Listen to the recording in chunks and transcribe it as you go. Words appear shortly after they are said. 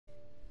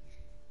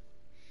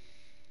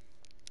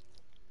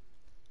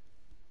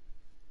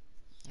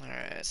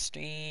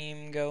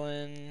Stream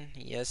going.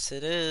 Yes,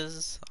 it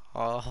is.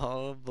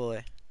 Oh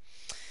boy.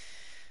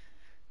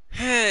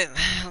 Alright,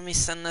 let me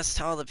send this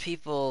to all the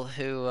people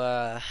who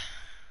are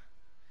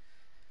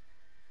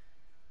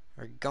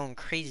going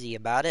crazy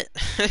about it.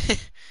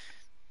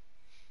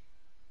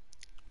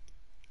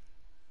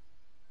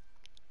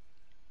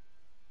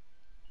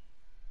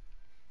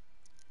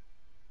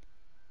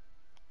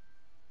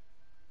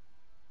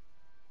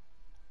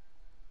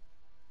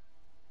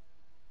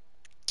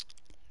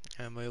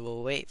 And we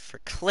will wait for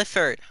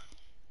Clifford.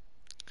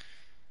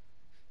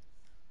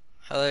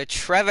 Hello,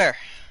 Trevor.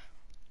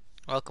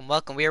 Welcome,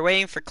 welcome. We are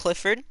waiting for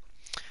Clifford.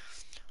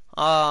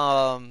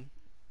 But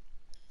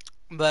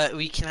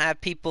we can have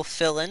people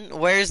fill in.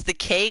 Where's the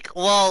cake?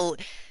 Well,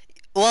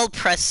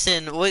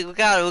 Preston, we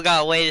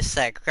gotta wait a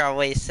sec. We gotta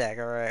wait a sec.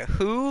 All right.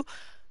 Who?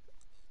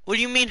 What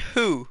do you mean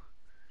who?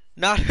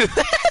 Not who.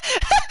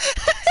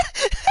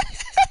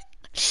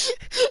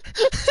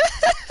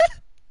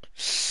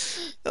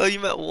 Oh,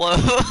 you meant whoa.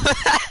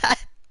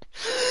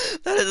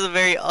 That is a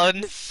very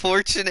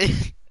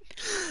unfortunate.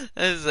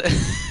 That is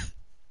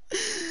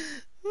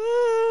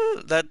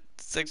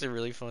that's actually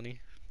really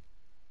funny.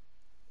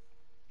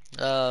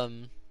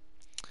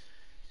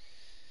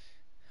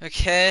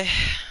 Okay.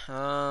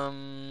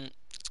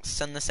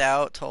 Send this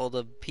out to all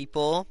the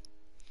people.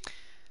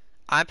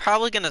 I'm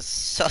probably gonna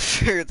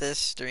suffer this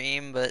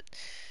stream, but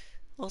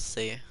we'll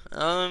see.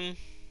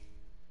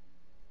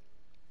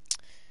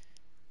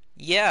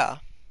 Yeah.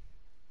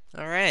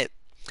 All right.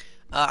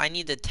 I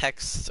need to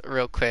text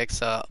real quick.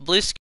 So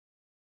blue screen.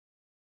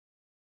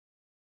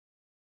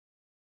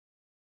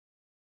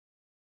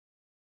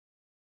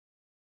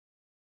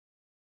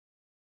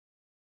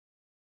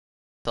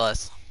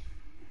 Plus.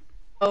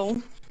 Oh.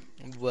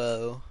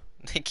 Whoa.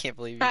 I can't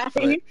believe you Hi.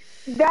 put.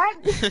 That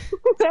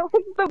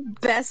was the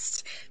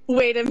best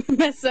way to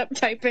mess up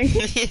typing.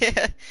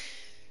 Yeah.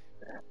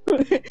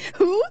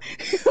 Who?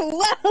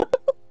 Wow.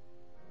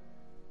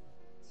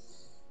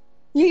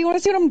 You want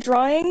to see what I'm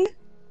drawing?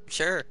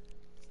 Sure.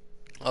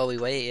 Oh, we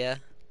wait. Yeah.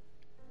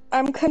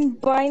 I'm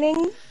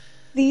combining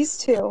these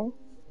two.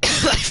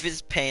 Life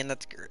is pain.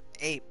 That's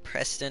great,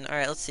 Preston. All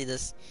right, let's see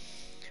this.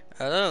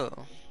 Oh,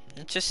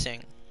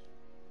 interesting.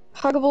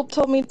 Huggable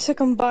told me to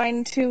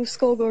combine two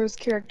Skullgirls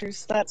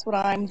characters. That's what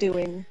I'm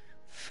doing.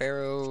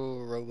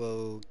 Pharaoh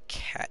Robo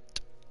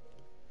Cat.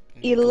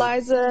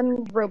 Eliza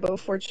and Robo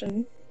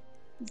Fortune.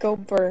 Go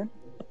Burr.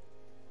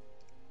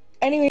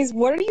 Anyways,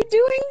 what are you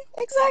doing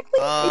exactly?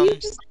 Are you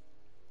just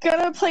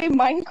gonna play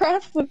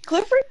Minecraft with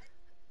Clifford?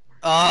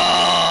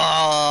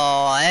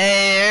 Oh,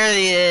 hey, there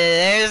he is.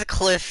 There's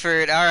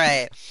Clifford. All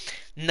right.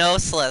 No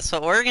stress.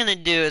 What we're gonna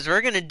do is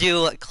we're gonna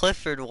do what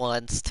Clifford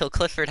wants till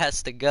Clifford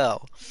has to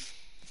go.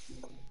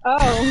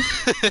 Oh.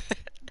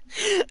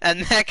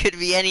 And that could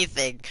be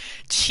anything.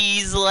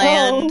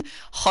 Cheeseland,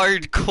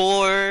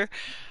 hardcore,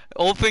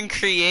 open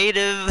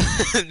creative,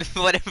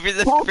 whatever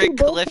the frick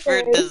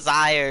Clifford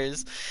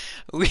desires.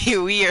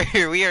 We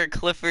are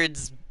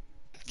Clifford's.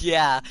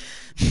 Yeah.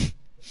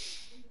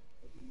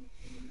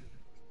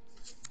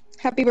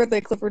 Happy birthday,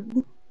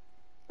 Clifford.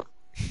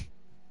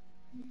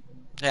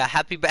 Yeah,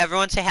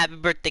 everyone say happy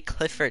birthday,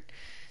 Clifford.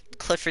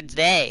 Clifford's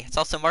Day. It's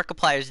also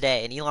Markiplier's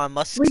Day and Elon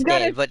Musk's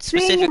Day, but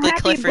specifically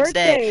Clifford's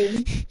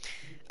Day.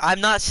 I'm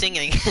not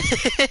singing.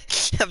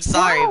 I'm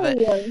sorry,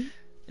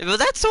 but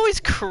that's always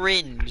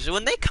cringe.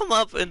 When they come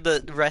up in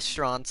the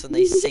restaurants and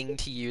they sing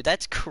to you,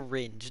 that's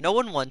cringe. No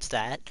one wants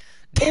that.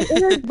 It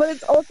is, but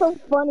it's also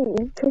funny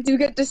because you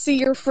get to see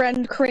your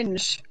friend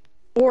cringe,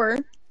 or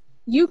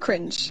you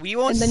cringe, We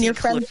won't and then see your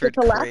friends Clifford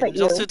get to laugh at cringe.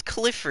 you. Also, it's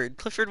Clifford.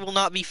 Clifford will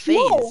not be No,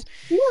 phased.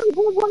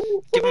 what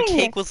I'm Give him saying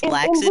cake with in real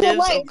laxatives?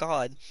 life, Oh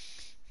god.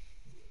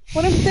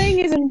 what I'm saying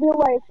is in real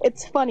life,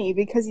 it's funny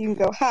because you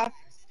can go, ha,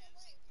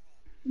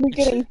 you're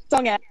getting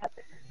sung at.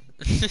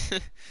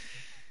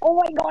 Oh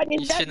my god, You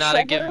is that should not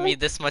have Trevor? given me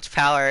this much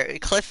power.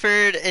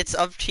 Clifford, it's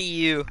up to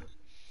you.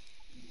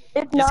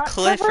 It's It's not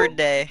Clifford Trevor?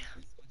 Day.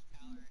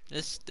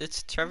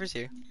 It's Trevor's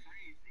here.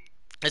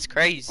 It's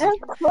crazy. That's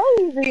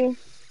crazy.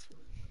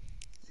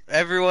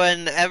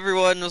 Everyone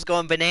was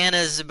going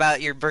bananas about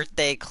your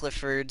birthday,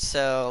 Clifford.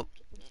 So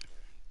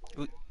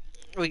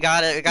we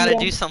gotta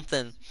do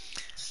something.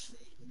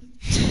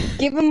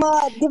 Give him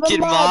mod, give him Kid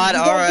mod, mod.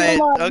 you All gotta give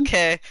him right. mod.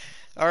 Okay.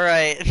 All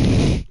right.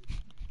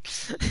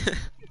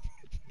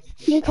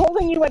 He's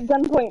holding you at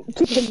gunpoint,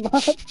 give him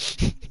mod.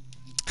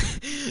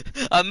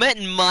 I meant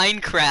in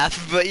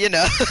Minecraft, but you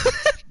know.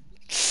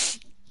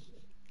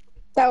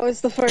 That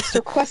was the first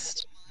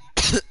request.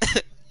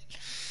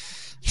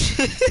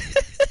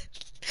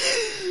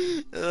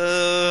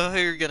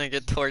 You're gonna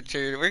get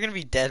tortured. We're gonna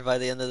be dead by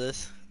the end of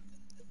this.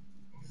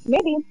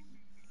 Maybe.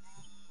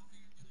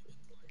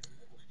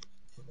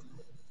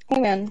 Hey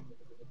man.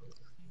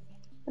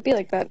 I'd be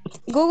like that.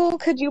 Google,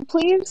 could you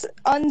please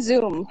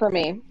unzoom for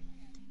me?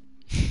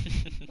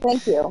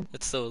 Thank you.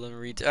 Let's so let me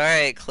read. All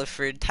right,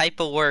 Clifford, type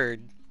a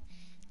word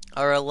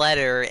or a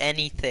letter or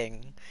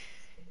anything.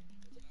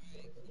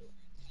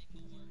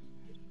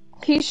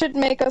 He should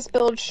make us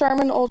build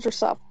Charmin Ultra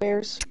Soft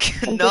bears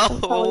in different No,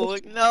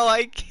 colors. no,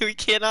 we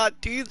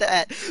cannot do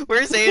that.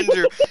 Where's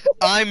Andrew?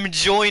 I'm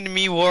join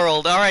me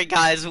world. All right,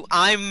 guys,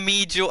 I'm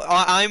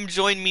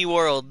join me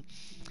world.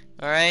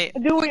 All right.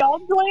 Do we all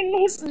join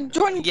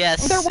their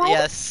Yes, world?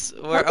 yes.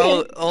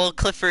 Okay. Oh,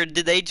 Clifford,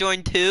 did they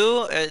join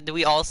too? Do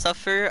we all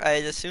suffer? I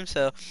assume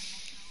so.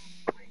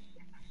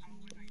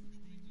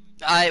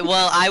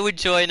 Well, I would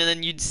join and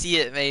then you'd see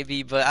it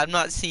maybe, but I'm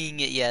not seeing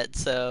it yet,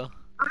 so.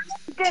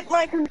 Get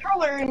my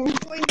controller and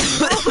join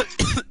the world.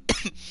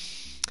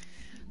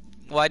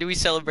 Why do we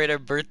celebrate our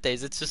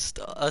birthdays? It's just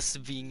us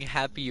being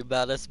happy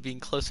about us being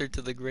closer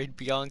to the great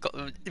beyond.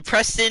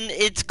 Preston,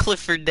 it's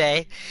Clifford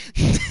Day.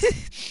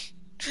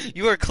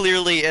 You are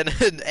clearly in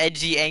an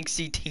edgy,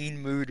 angsty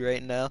teen mood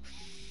right now.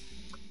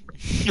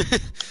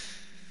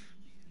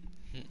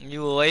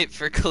 You will wait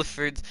for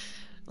Clifford's.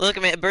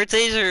 Look, man,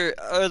 birthdays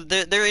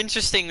they're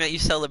interesting that you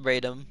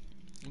celebrate them,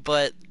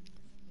 but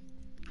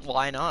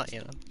why not? You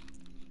know,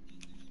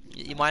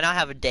 you might not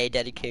have a day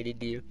dedicated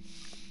to you.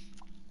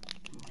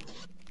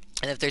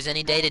 And if there's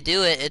any day to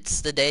do it,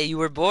 it's the day you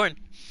were born.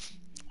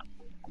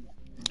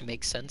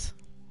 Makes sense.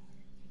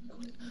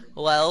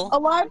 Well,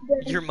 Alive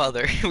your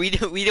mother. We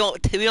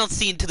don't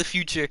see into the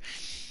future.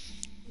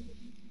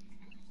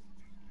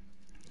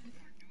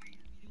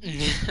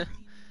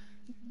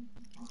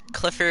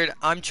 Clifford,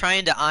 I'm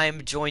trying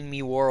to join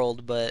me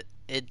world, but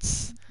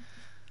it's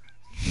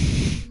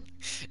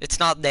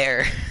not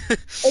there.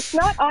 It's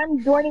not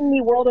I'm joining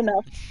me world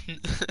enough.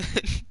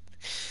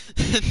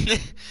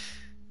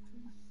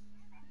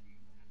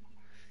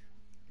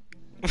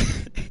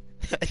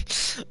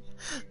 It's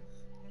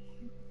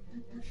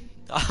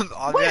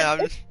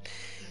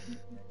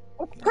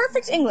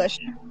perfect English.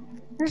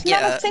 There's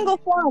not a single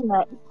flaw in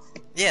that.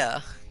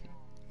 Yeah.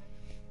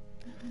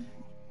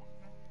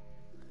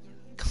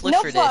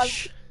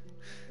 Cliffordish.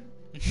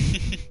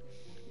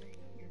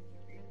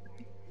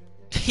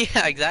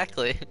 Yeah,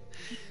 exactly.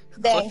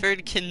 Dang.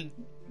 Clifford can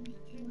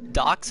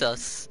dox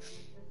us.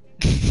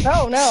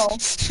 Oh no.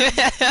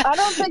 I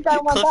don't think I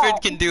want Clifford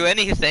that. can do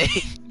anything.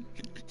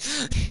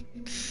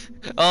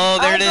 Oh,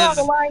 there it I draw is.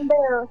 the line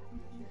there.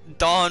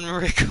 Don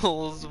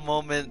Rickles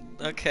moment.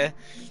 Okay.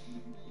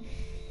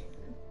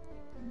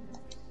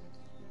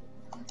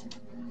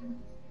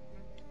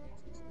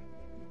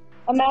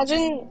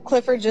 Imagine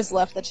Clifford just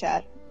left the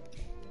chat.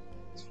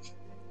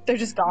 They're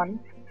just gone.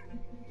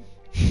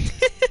 He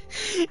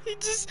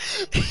just...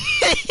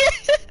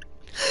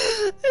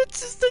 It's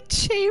just a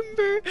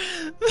chamber.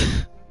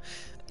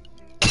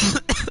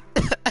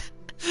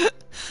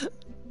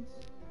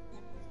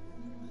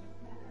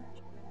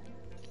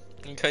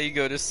 Look how you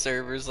go to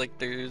servers like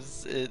it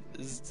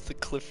is the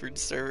Clifford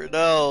server.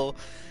 No.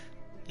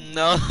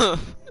 No.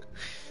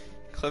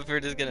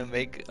 Clifford is gonna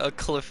make a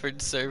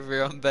Clifford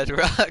server on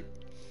Bedrock.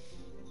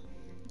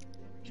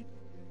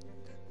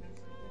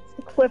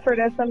 Clifford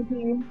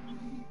SMP.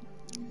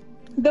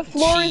 The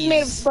floor is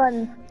made of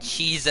sponge.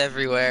 Cheese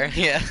everywhere,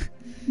 yeah.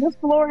 The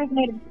floor is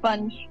made of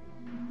sponge.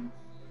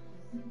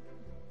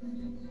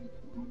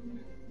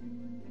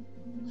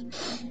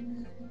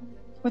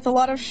 With a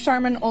lot of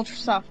Charmin Ultra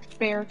Soft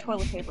Bear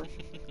toilet paper.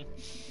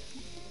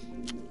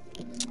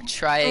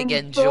 Try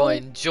again,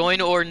 join.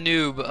 Join or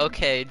noob.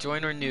 Okay,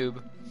 join or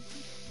noob.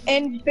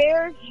 And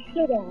bear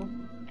shitting.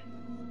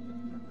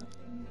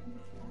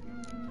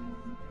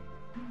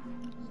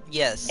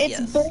 Yes,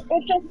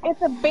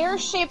 it's a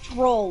bear-shaped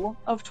roll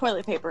of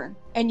toilet paper,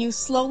 and you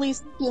slowly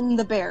skin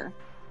the bear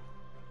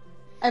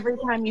every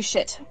time you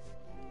shit.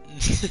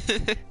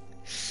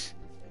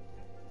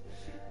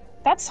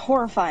 That's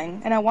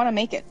horrifying, and I want to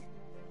make it.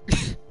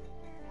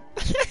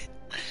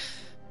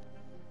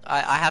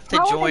 I have to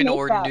join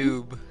or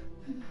noob.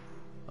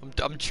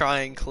 I'm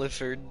trying,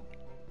 Clifford.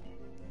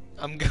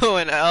 I'm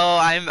going. Oh,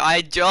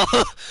 I join.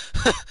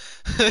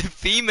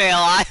 Female.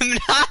 I'm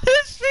not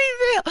a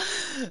female.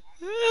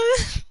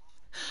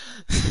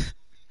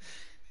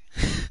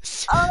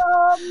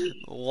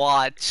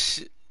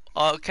 Watch.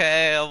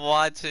 Okay, I'm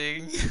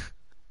watching.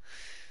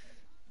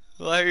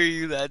 Why are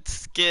you that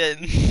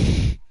skin?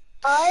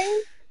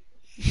 I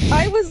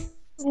was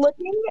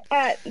looking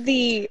at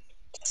the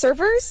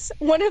servers.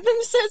 One of them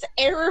says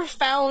error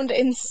found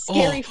in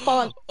scary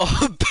font.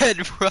 Oh,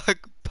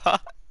 Bedrock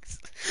box.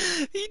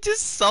 He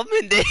just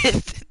summoned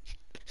it.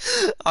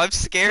 I'm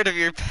scared of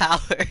your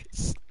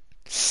powers.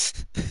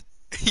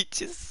 He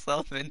just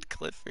summoned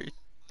Clifford.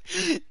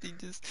 He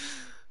just...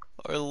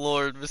 Our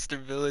Lord, Mr.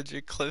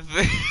 Villager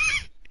Clifford.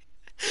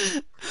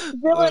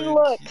 Villain,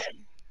 look.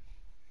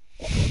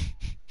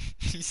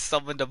 He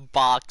summoned a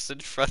box in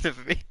front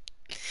of me.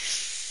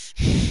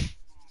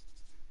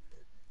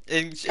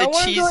 And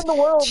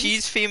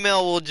Cheese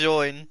Female will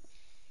join.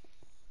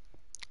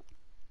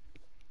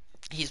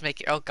 He's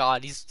making... Oh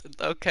god, he's...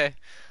 Okay.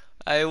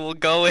 I will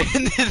go in.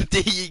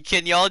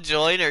 Can y'all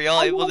join? Are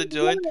y'all able to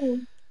join?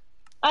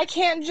 I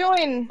can't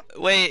join.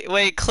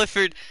 Wait,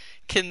 Clifford.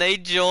 Can they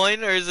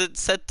join, or is it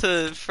set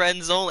to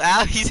friends only?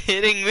 Ow, he's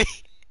hitting me.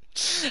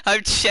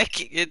 I'm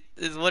checking it.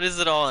 What is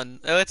it on?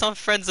 Oh, it's on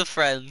friends of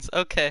friends.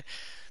 Okay.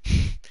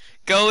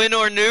 Go in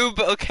or noob?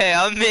 Okay,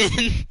 I'm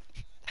in.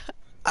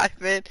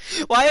 I'm in.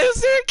 Why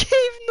is there a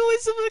cave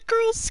noise of a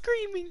girl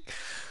screaming?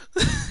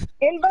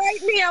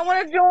 Invite me, I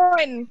want to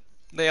join.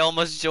 They all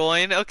must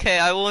join? Okay,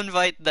 I will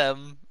invite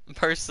them,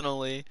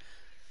 personally.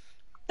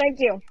 Thank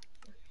you.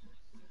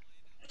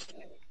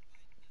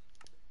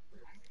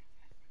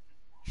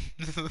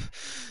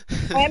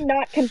 I am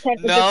not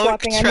content with just No,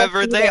 watching, I must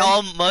Trevor, be they there.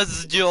 all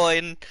must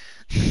join.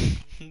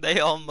 They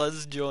all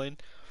must join.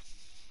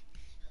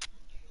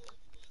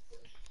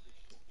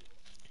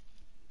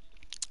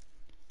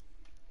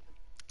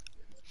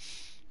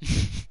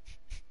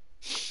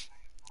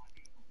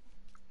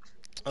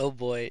 Oh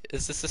boy,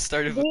 is this the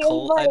start of a The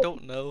cult? I invite.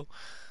 don't know.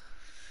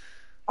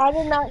 I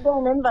did not get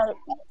an invite.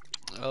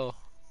 Oh,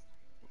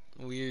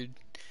 weird.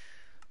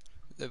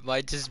 It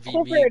might just be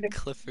me and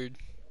Clifford,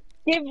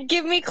 Clifford.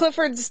 give me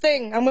Clifford's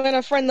thing. I'm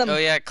gonna friend Oh them.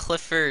 yeah,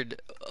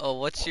 Clifford. Oh,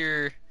 what's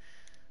your...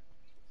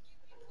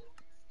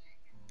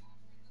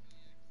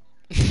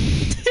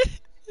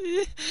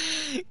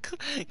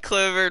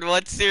 Clifford,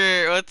 what's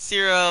your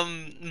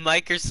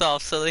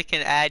Microsoft so they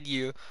can add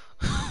you?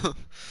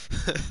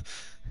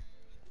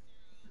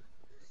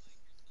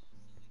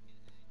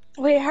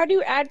 Wait, how do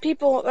you add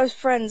people as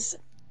friends?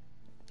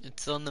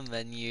 It's on the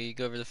menu. You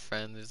go over to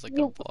friend. There's like a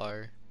You.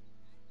 bar.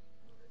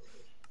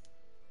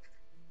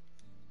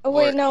 Oh Or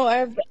wait, no, I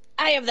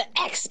have the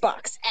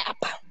Xbox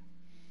app.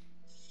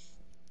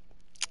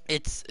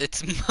 it's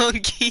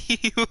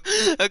monkey.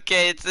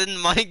 Okay, it's in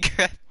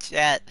Minecraft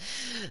chat.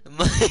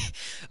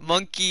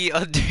 Monkey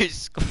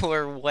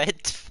underscore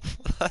wet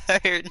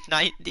fire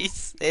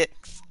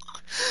 96.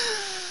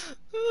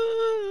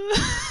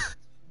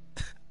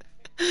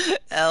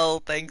 L,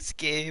 thanks,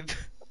 Gabe.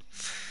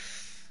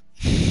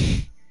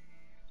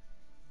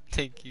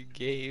 Thank you,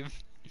 Gabe.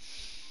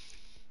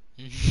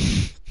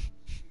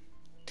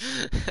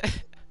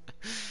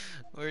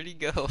 Where'd he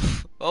go?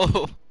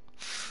 Oh.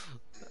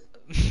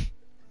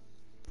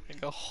 I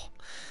go.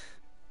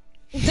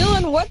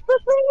 Dylan, what's the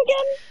thing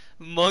again?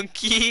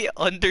 Monkey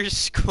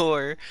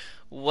underscore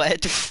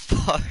wet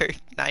fart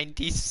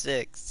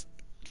 96.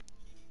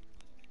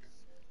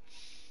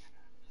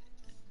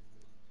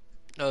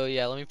 Oh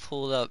yeah, let me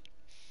pull it up.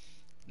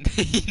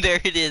 There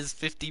it is,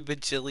 50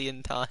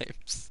 bajillion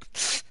times.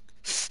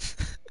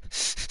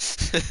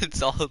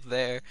 It's all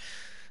there.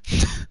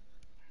 Is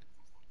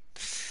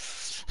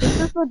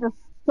this a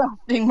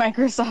disgusting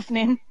Microsoft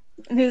name?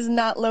 It is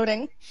not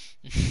loading.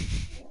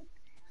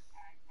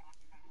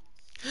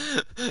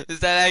 Is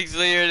that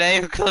actually your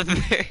name,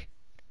 Clifford?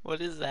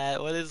 What is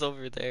that? What is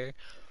over there?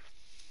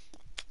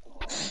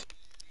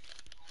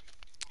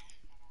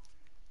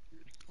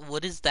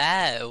 What is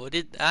that? What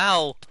did...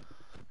 Ow!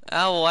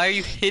 Ow, why are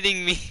you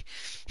hitting me?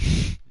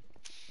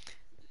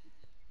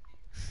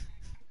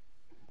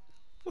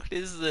 What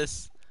is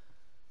this?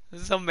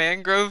 Is this a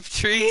mangrove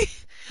tree?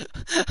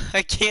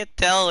 I can't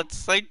tell, it's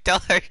so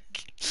dark.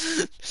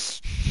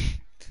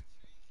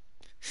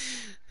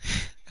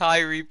 Hi,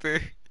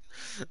 Reaper.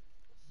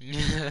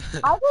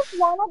 I just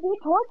wanna be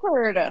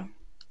tortured.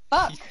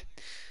 Fuck.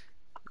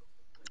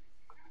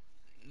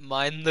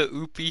 Mine the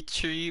oopie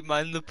tree,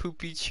 mine the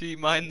poopy tree,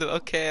 mine the...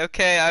 Okay,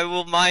 okay, I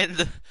will mine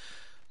the...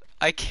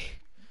 I can't...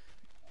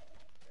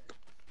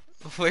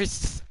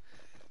 Where's...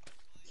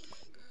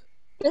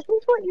 This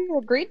is what you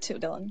agreed to,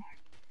 Dylan.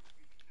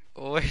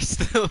 Where's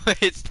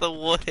the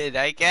wood?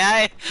 I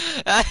can't...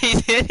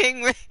 He's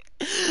hitting me!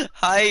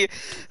 Hi...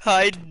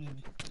 Hi...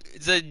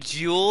 Is that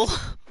Jewel?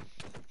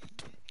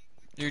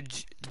 You're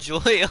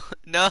Julie?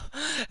 No,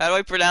 how do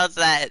I pronounce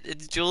that?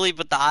 It's Julie,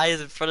 but the I is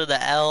in front of the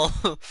L.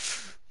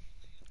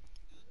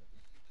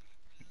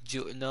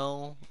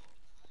 No.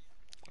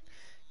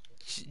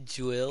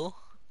 Jewel?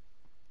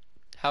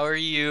 How are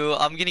you?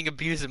 I'm getting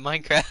abused in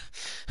Minecraft.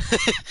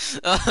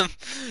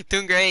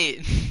 Doing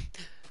great.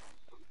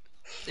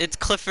 It's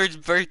Clifford's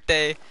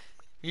birthday.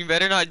 You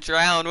better not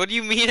drown. What do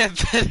you mean I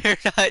better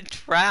not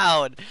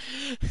drown?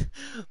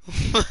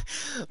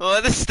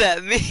 What does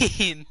that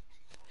mean?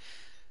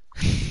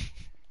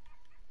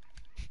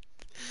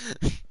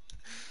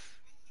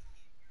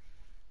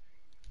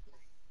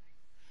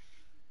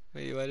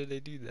 Wait, why did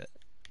they do that?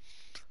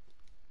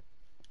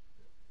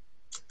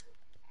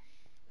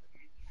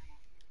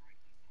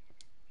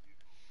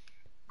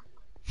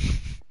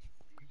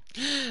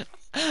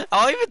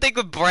 I don't even think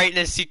with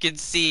brightness you can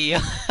see.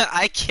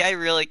 I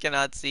really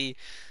cannot see.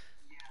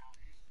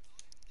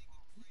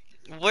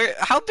 Where?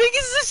 How big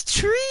is this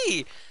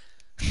tree?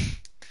 I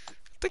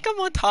think I'm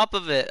on top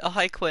of it. Oh,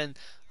 hi, Quinn.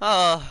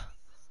 Oh.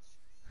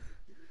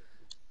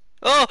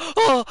 Oh,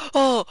 oh,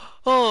 oh,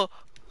 oh,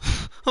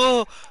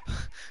 oh.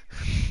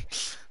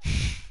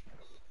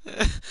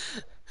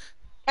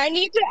 I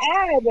need to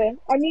add.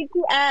 I need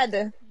to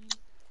add.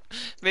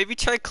 Maybe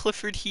try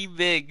Clifford He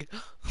Big.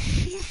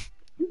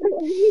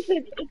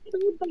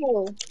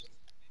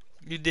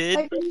 You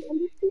did?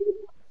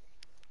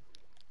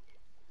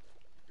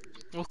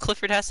 Well,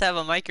 Clifford has to have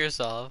a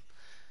Microsoft.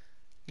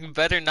 You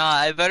better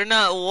not. I better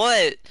not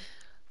what?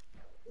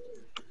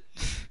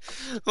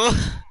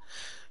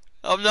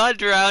 I'm not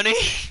drowning.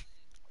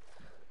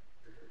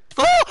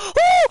 Oh!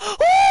 Oh!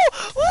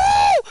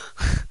 Oh!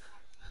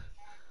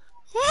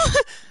 Oh!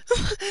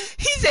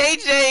 He's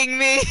AJing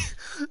me!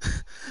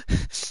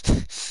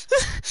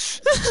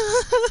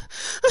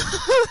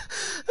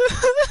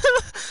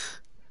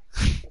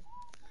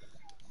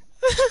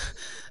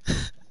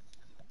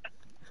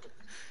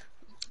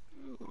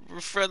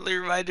 Friendly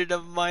reminder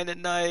of mine at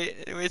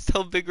night. Anyways,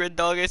 tell Big Red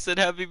Dog I said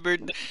happy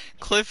birthday.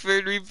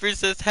 Clifford Reaper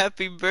says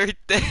happy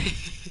birthday.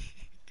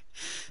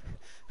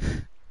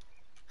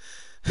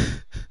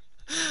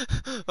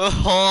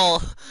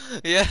 Oh,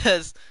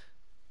 yes.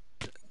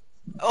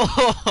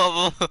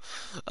 Oh,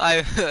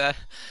 I.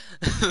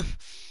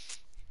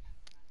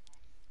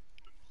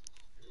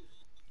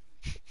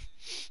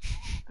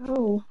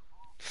 Oh.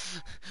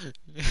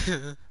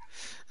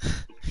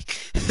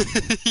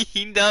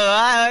 He knows.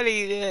 What are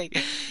you doing?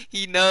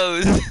 He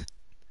knows.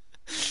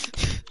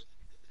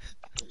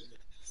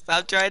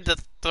 Stop trying to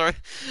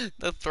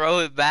throw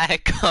it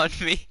back on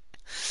me.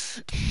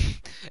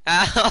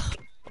 Ow!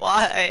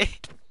 Why?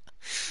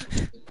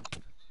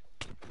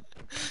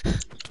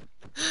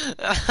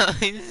 Oh,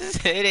 he's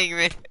just hitting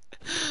me.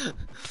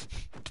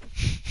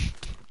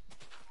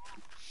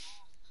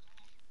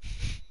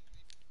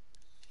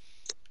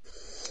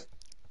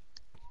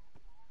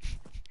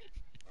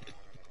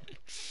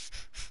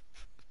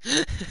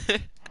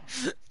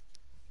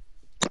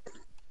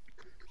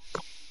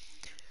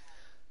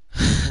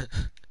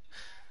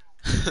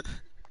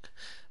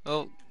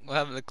 Oh, what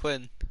happened to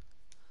Quinn?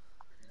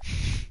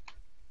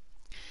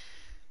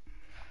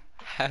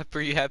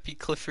 Happy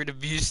Clifford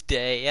Abuse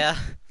Day, yeah.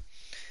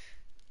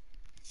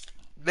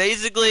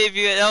 Basically, if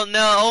you don't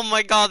know, oh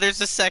my god,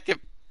 there's a second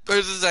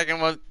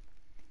one.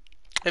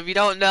 If you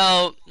don't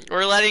know,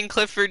 we're letting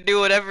Clifford do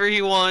whatever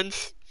he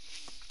wants.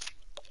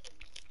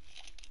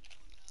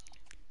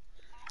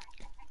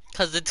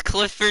 Cause it's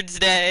Clifford's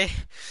Day.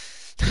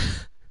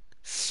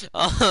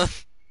 um,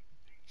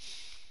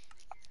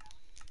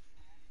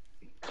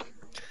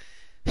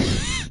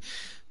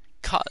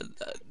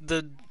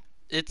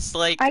 it's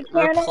like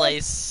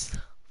replace.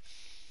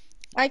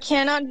 I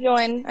cannot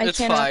join. I It's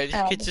cannot fine.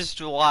 You could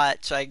just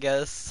watch, I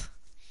guess.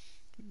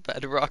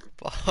 Bedrock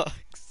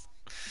box.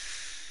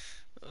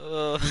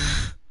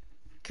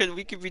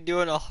 We could be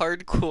doing a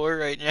hardcore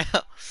right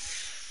now.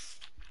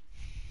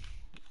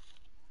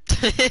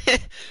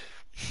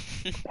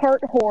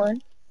 Part whore.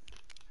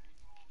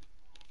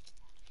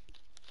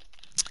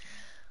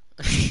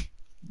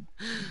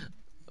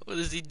 What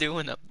is he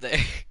doing up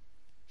there?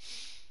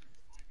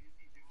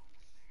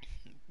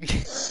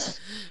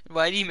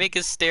 Why did he make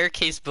a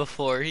staircase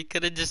before? He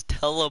could have just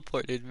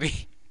teleported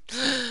me.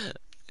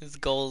 His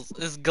goals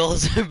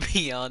are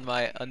beyond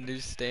my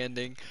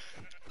understanding.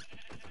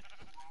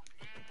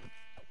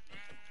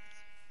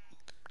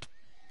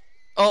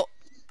 Oh.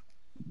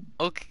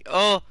 Okay.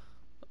 Oh.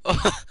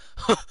 Oh.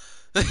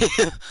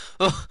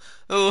 Oh.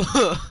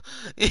 Oh.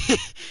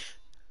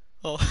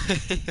 Oh.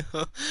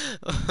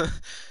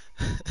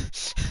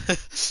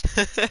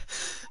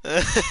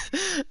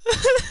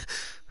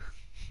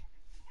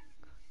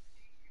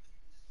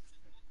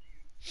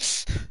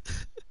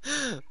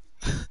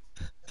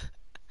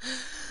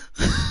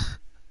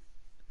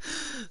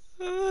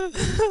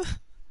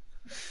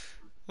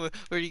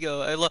 Where'd he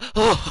go?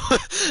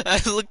 Oh,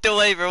 I looked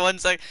away for 1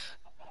 sec.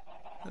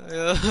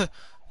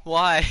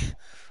 Why?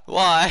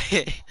 Why?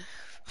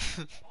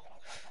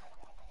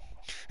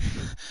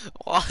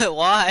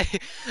 Why?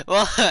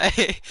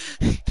 Why?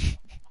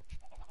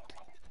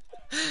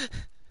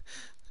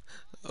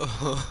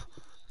 Oh.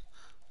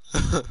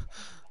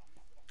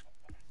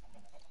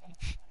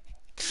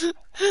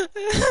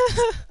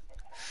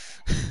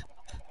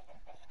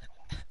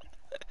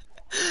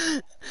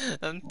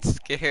 I'm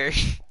scared.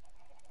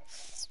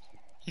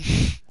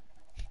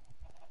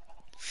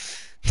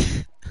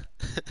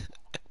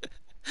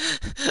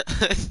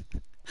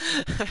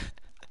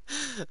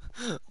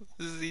 What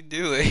is he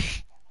doing?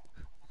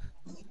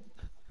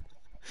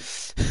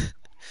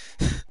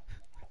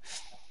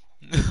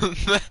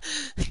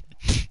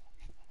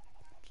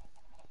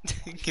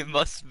 It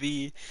must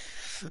be.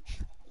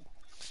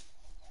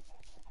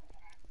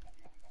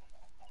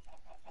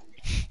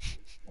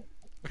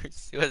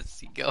 Where does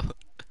he go?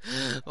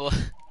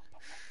 What?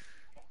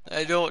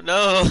 I don't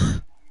know.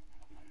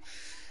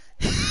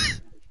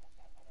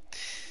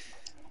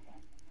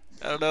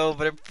 I don't know,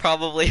 but it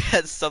probably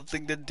has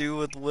something to do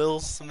with Will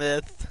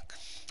Smith.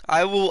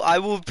 I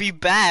will be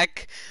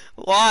back.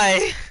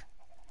 Why?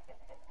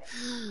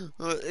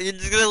 You're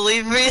just gonna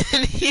leave me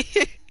in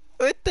here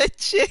with the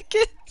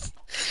chickens?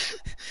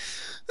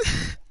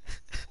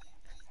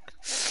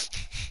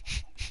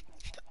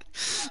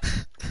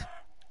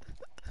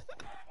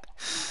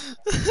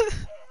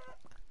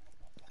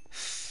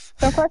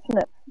 Don't question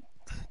it.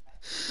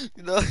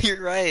 No,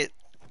 you're right.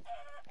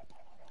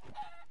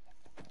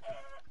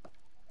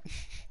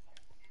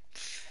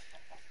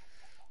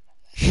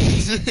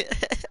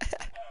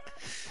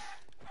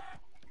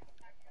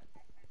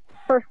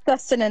 For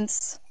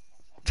sustenance.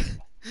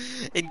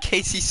 In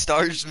case he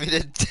starves me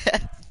to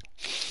death.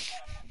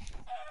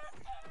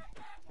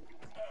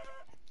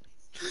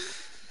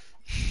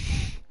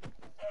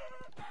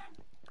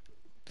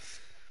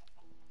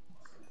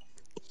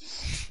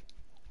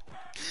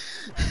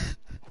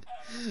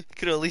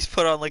 Could at least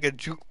put on like a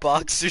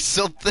jukebox or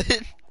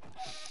something.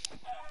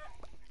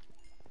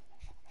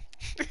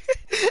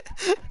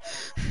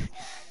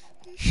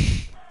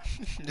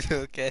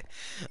 Okay.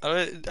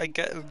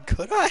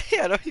 Could I?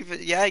 I don't even,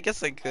 yeah, I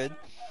guess I could.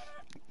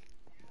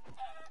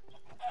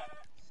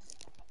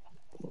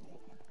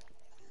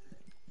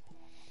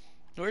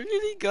 Where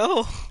did he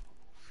go?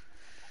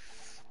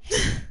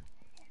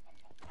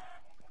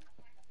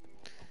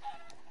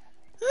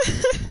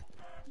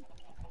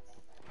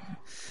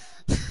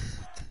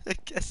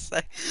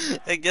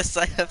 I guess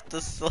I have to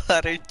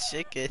slaughter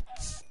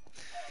chickens.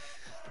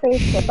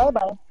 Facebook,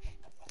 bye-bye.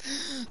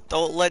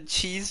 Don't let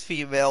cheese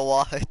female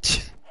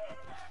watch.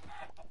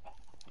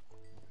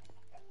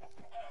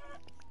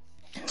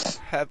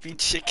 Happy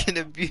Chicken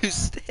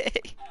Abuse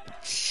Day.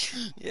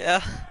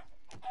 Yeah.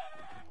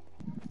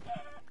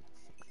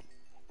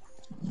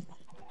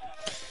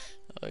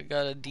 I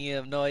got a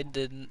DM. No, I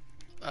didn't.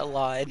 I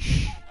lied.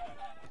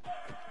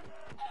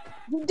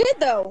 You did,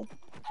 though.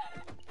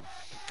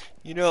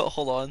 You know,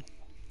 hold on.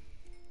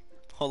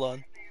 Hold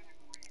on.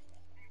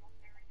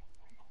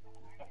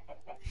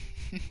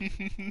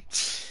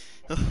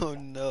 Oh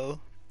no.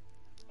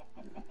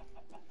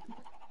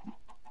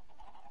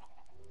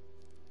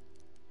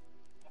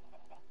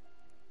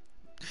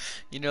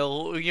 You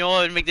know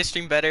what would make this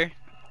stream better?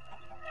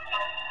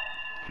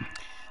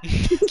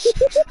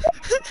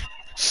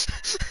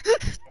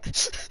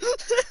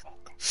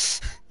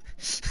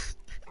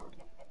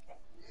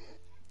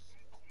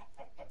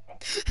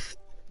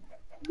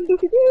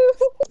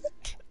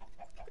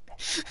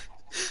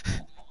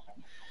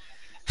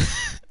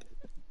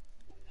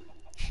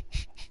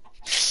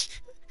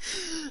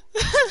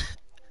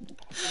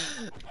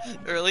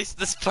 Or at least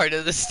this part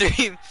of the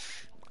stream.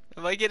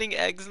 Am I getting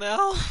eggs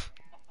now?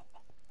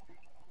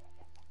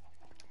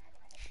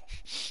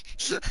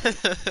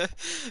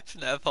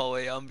 FNAF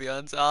hallway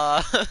ambiance.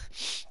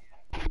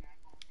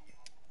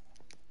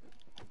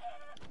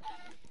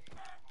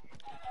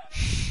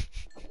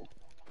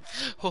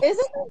 Isn't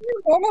this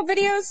your normal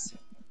videos?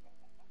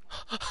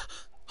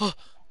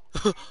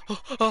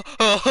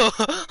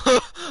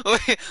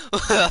 Wait.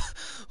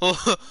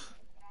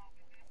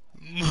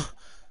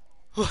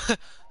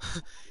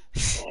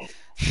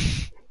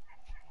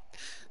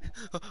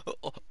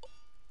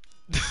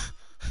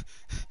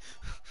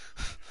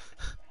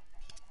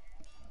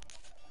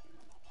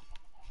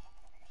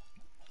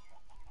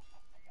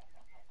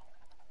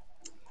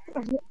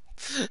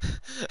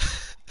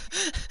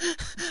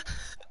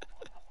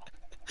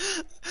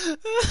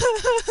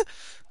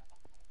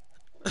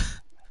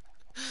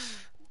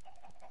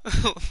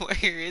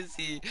 Where is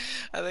he?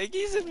 I think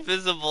he's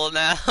invisible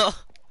now.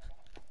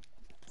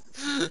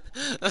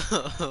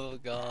 Oh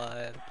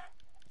god.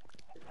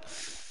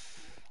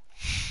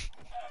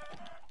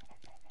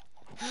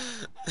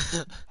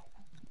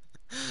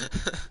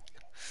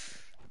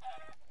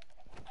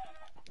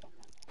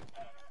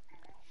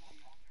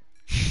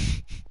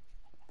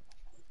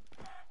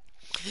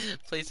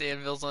 Place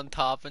anvils on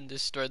top and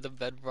destroy the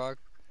bedrock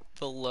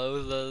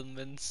below them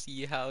and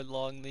see how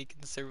long they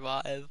can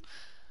survive.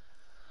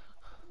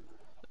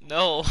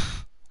 No.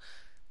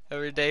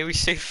 Every day we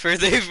stay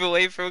further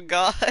away from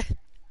God.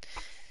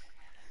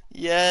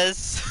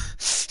 Yes.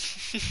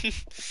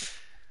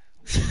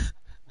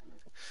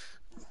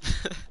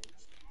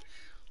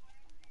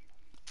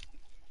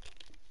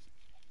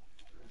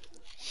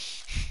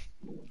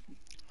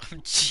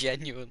 I'm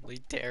genuinely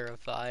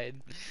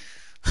terrified.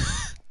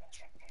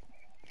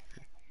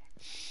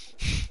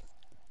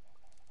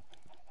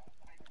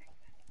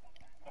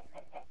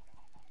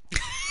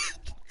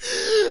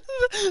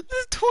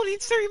 This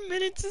 23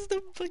 minutes is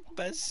the like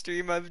best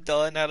stream I've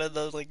done out of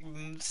the like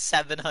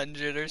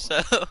 700 or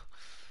so.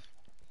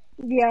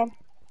 Yeah.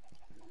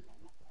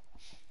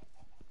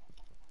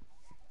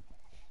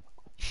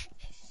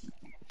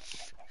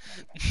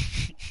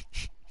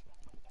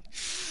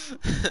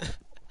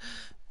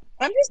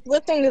 I'm just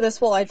listening to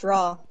this while I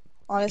draw.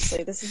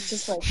 Honestly, this is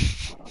just like...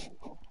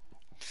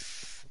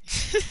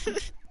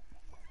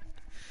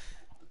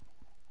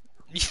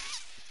 You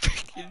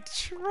freaking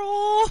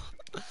troll!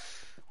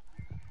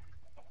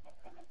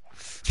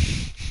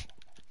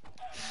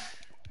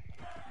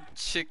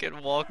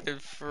 Chicken walked in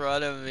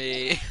front of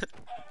me.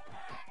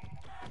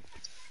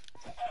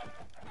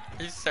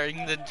 He's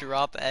starting to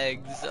drop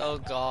eggs. Oh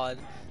god.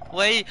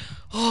 Wait!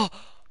 Oh!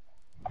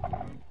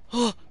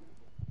 Oh!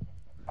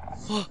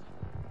 Oh!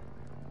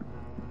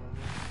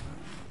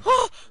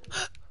 Oh!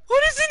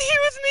 What is in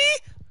here with me?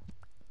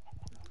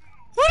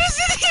 What is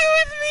in here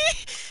with me?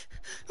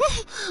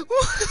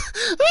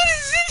 What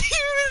is in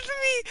here with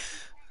me?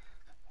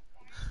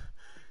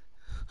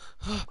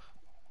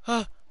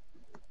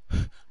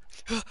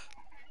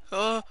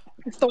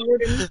 It's the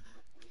warden.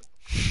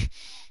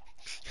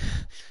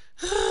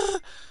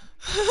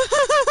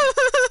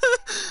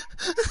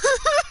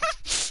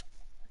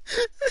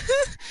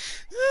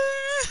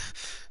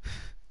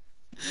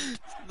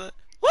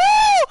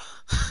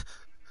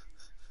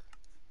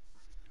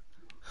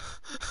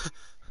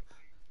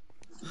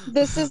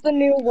 This is the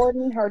new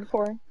warden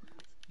hardcore.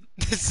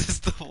 This is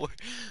the word.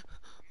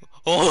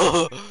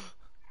 Oh!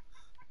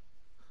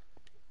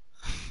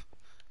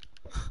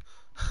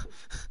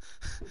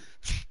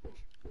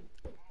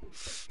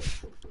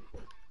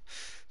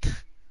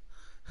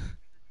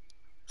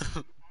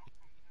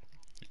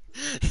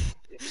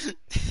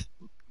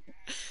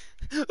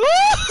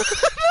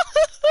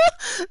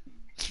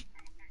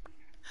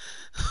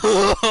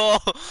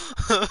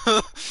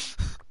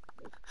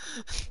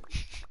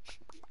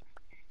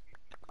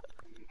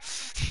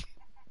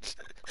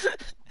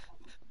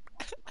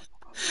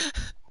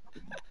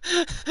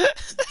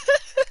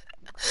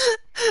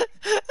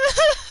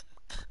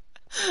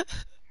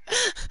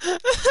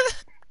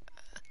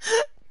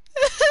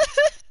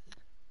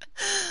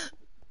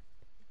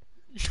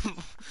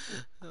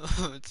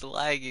 It's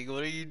lagging.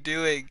 What are you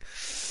doing?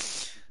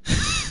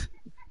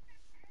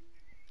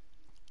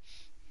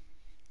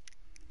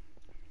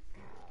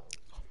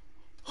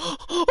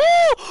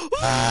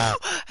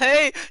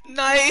 Hey,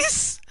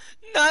 nice,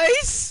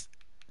 nice.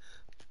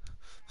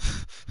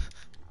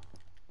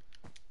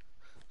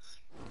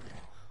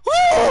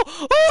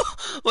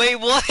 Wait,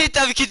 what?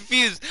 I'm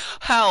confused.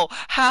 How?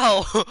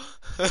 How?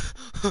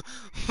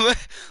 What?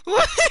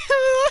 What?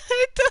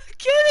 I don't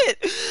get it.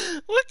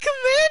 What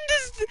command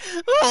is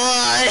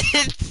what?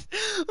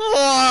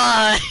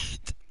 What?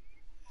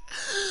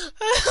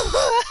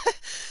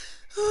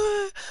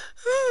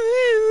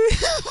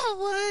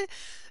 What?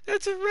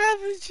 That's a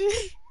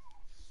ravaging.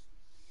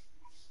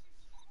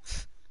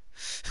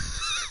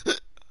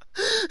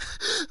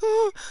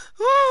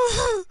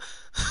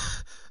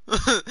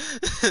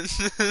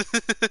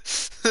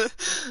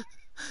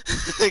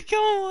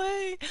 Go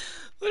away.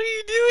 What are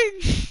you doing?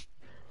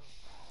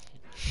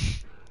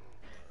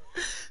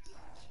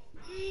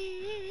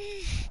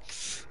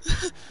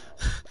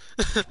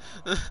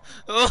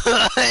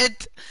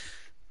 What?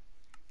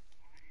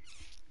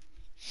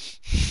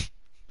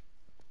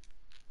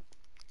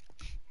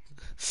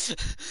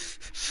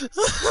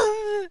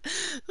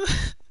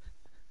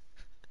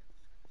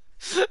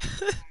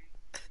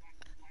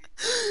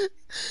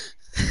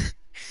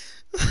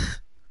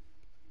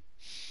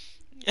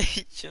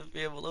 You should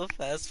be able to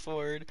fast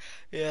forward.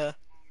 Yeah.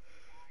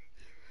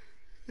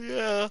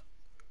 Yeah.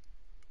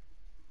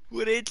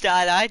 When it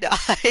died, I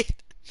died.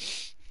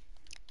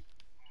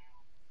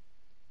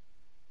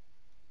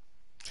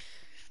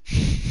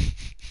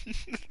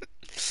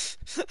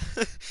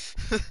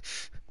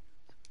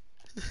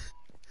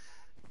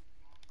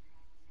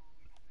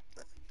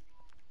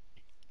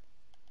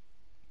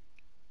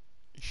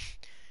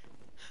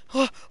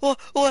 What? What?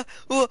 What?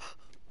 What?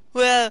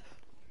 Where?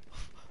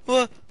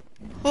 What?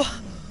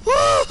 What?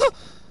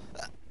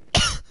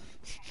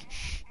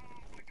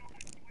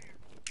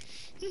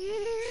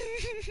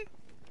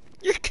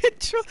 Your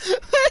control.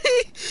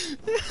 Wait.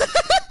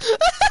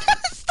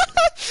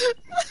 Stop.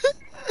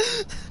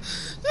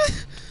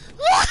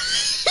 What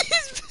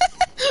is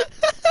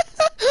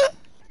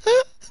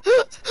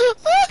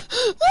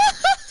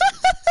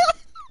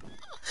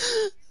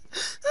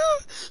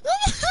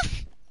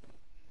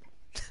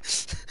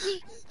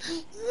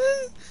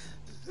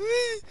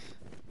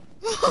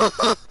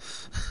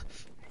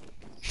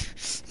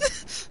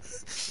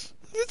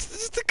It's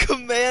just a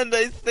command,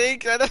 I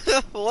think. I don't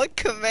know what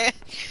command.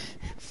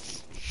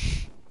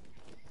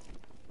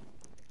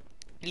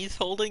 He's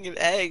holding an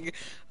egg.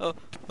 Oh,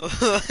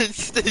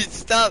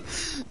 stop.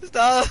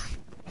 Stop.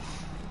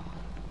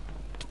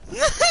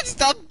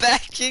 Stop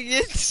backing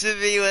into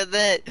me with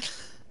it.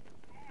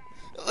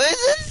 Where's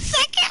the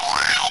second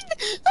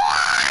one?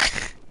 Ah!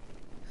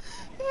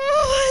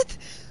 What?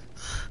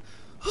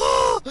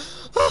 Oh,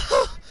 oh,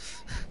 oh.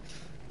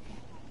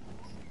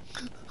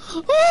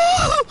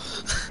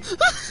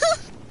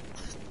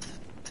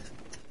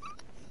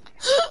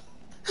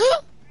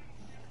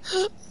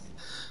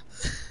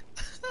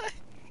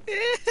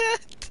 I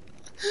can't.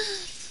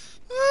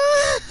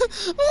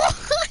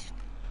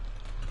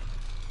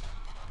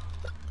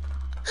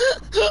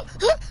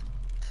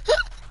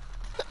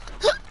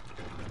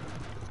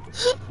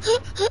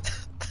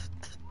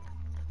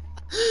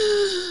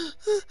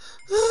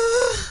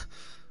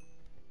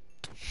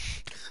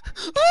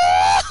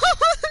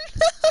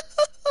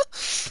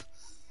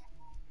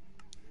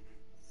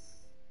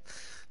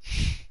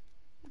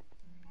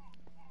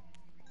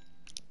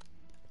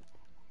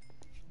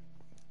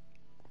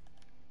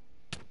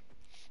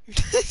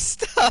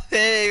 Stop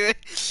hitting me.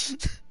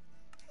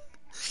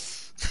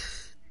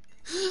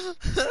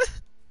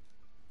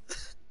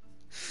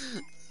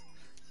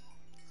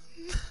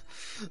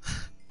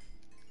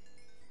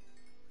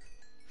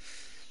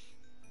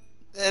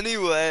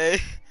 Anyway.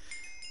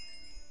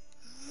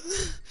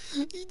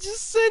 You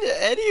just said it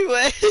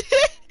anyway.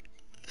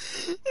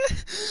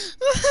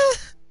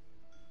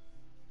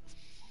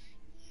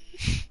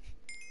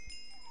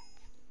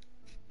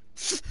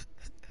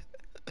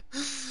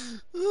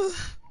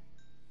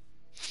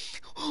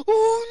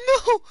 Oh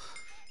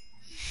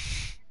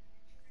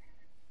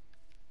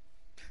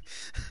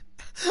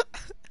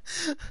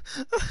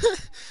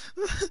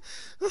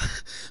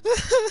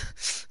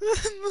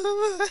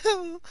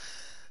no!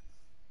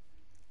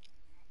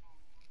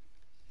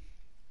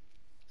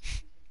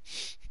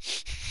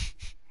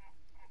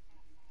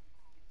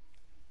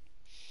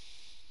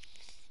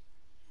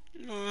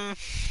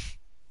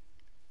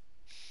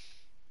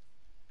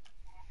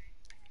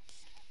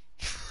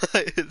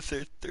 Why is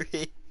there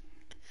three?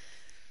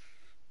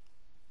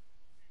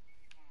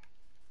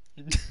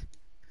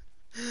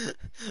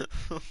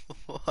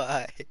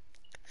 Why?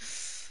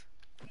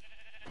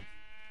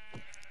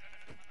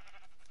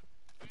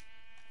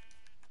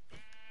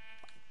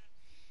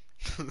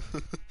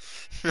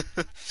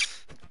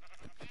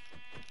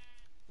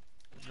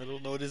 I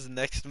don't know what his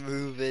next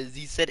move is.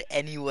 He said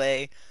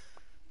anyway.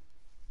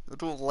 I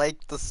don't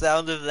like the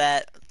sound of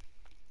that.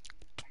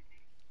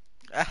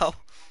 Ow.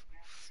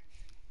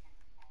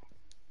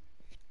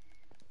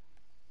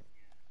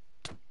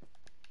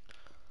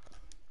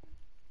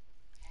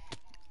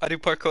 I do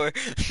parkour.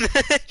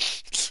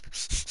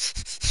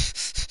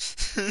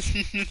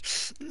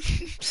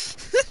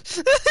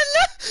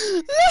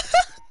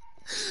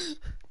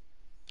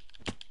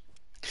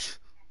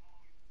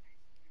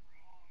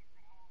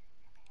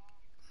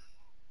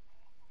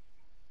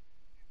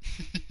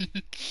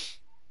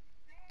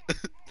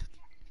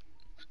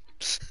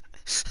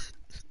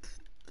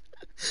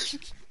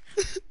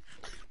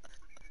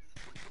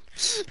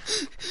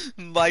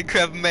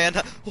 Minecraft man.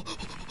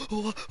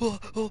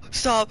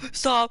 Stop!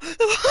 Stop!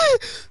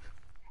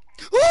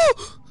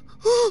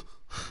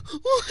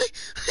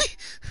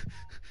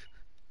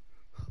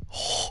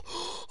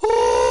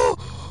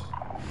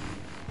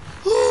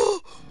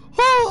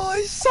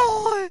 I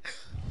saw it.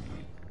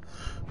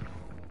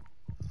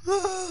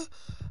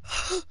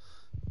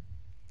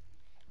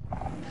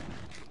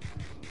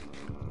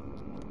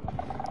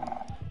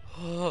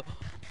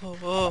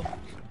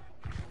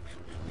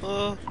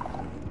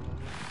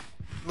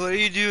 What are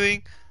you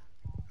doing?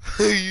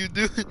 What are you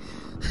doing?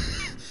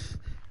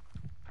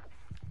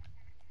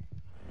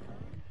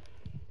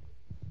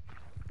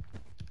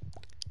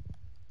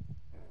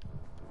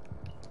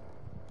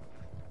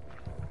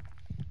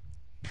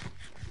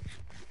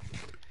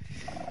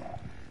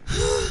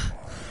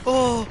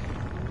 Oh!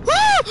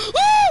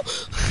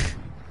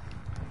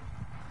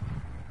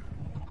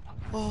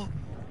 Oh!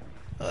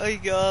 I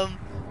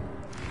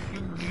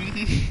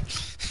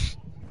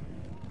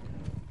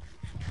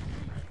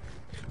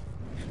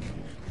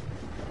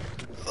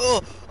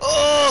Oh!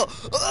 Oh!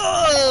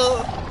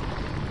 Oh!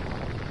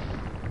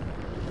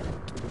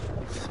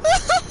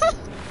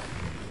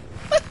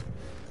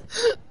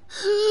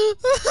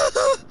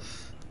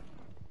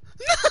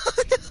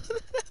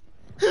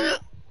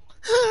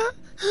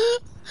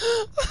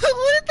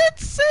 What did that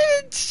say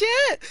in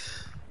chat?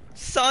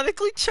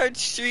 Sonically charged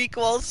streak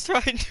whilst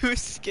trying to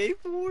escape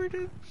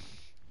warden.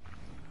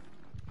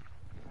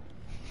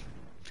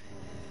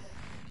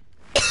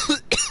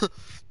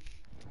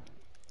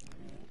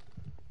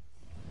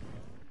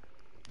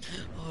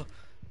 Oh,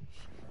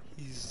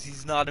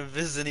 he's not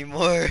invis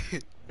anymore.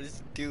 What is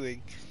he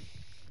doing?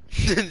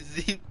 What is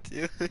he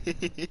doing?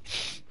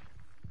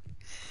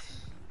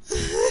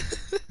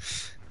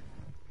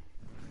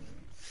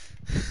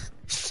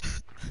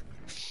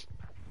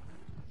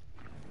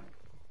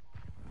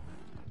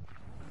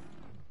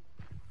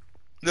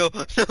 No,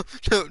 no,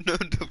 no, no,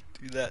 don't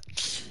do that.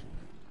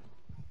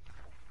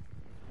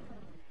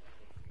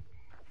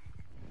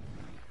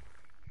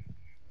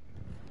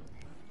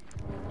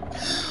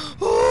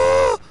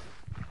 Oh!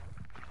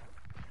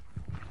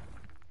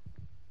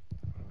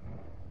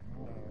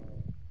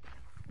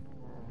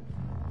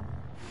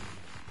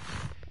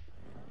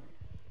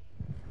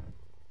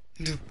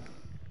 No.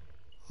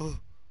 Oh.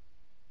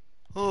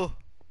 Oh.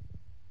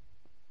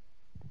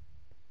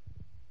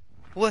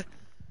 What?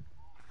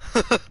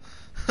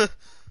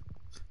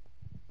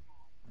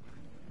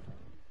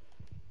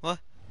 What?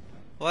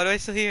 Why do I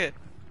still hear it?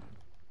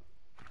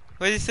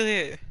 Why do I still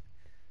hear it?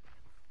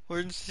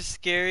 Words just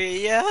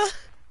scary, yeah?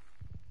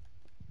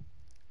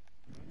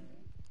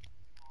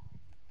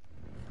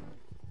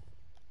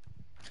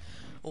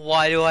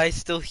 Why do I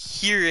still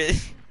hear it?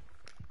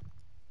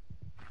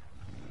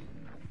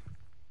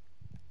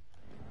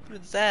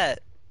 What is that?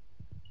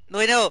 No,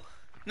 wait, no!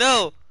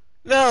 No!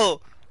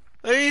 No!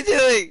 What are you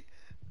doing?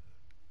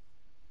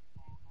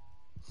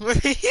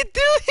 What are you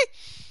doing?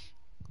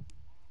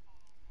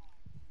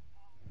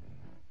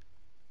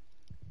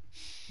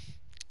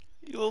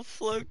 You'll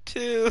float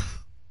too.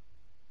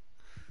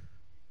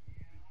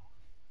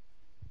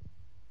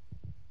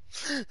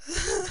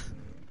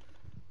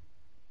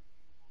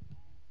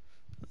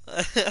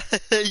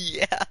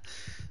 Yeah.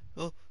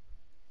 Oh,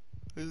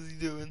 what is he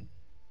doing?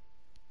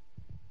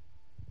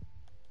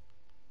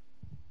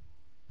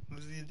 What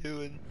is he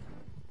doing?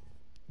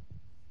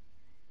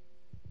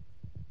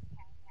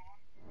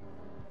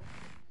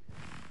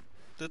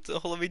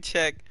 Let me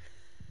check.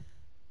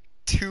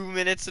 2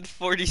 minutes and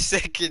 40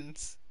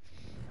 seconds.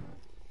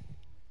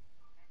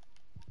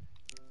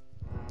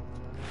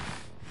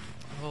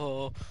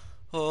 Oh,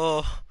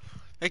 oh,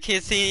 I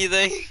can't see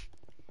anything.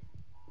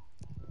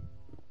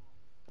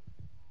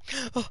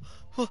 Oh,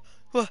 oh,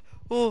 oh,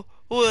 oh,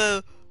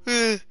 oh,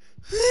 no,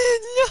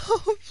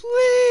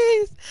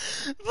 please,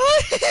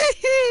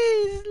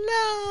 please,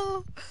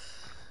 no.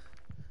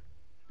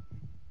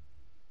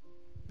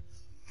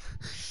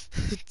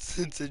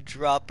 It's a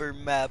dropper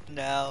map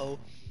now.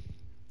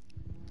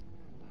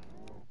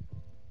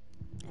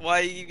 Why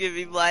are you giving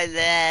me blind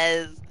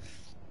ass?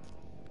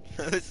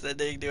 I'm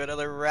sending to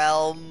another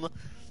realm.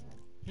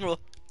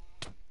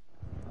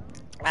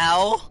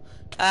 Ow!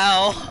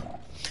 Ow!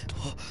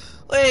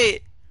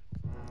 Wait!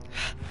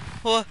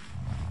 What?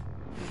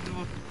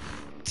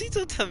 Please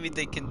don't tell me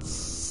they can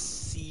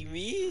see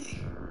me.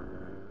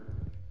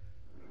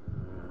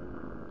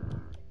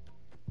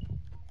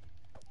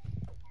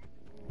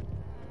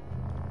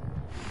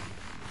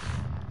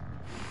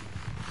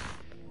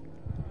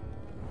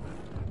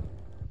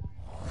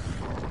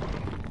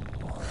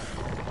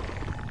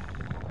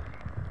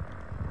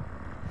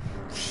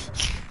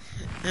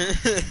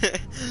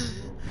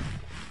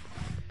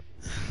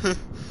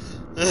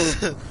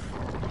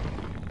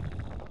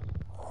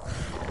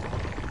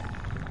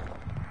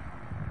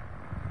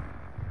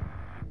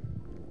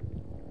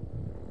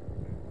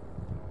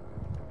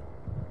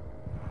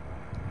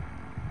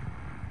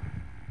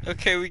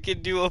 Okay, we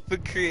can do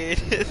open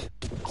creative.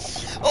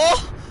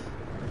 Oh!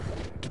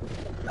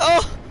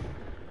 Oh!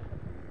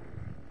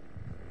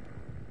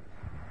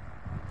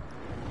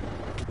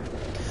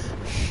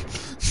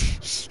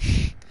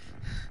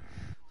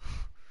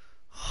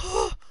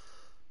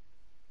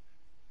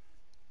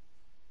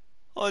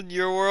 On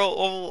your world,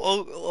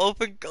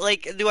 open,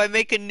 like, do I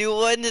make a new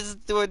one?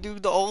 Do I do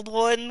the old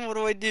one? What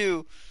do I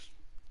do?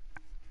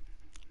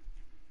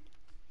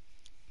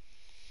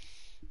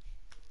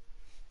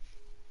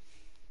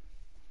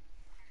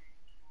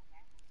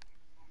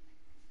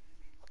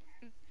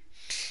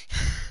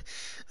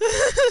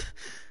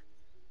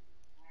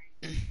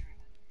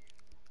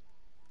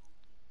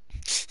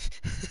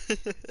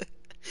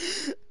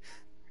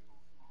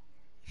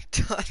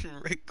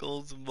 Don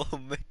Rickles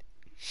moment.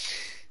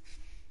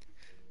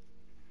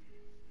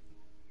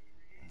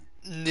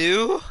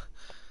 New?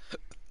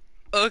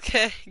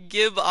 Okay,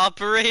 Gib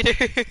operator.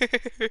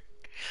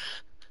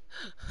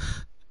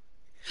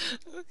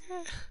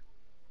 Okay.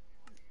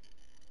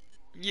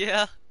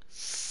 Yeah.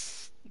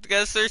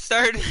 Guess they're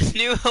starting a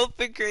new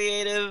open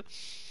creative.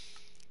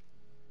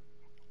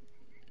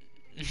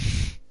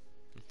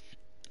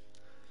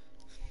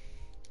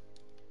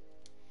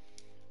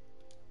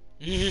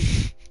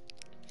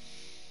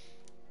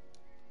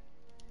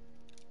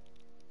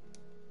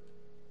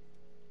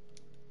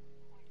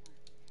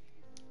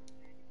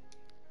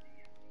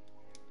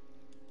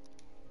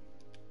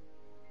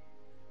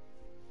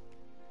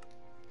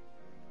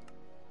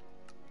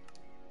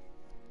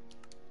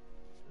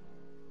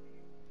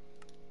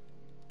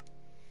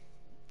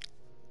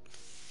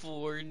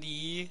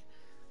 $40?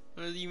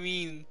 What do you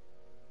mean?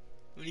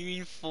 What do you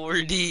mean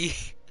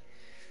 4D?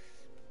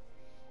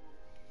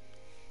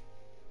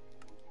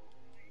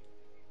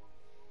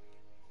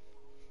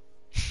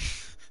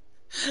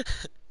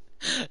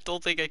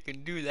 Don't think I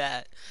can do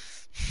that.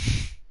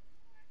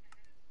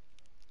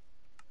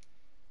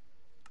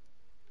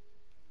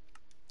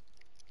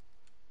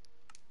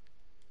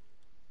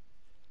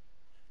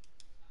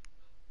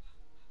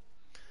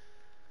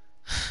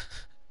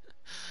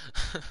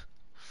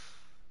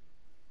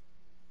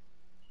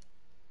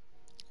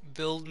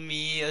 Build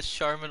me a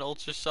Charmin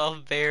Ultra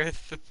Soft Bear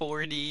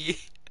 4D.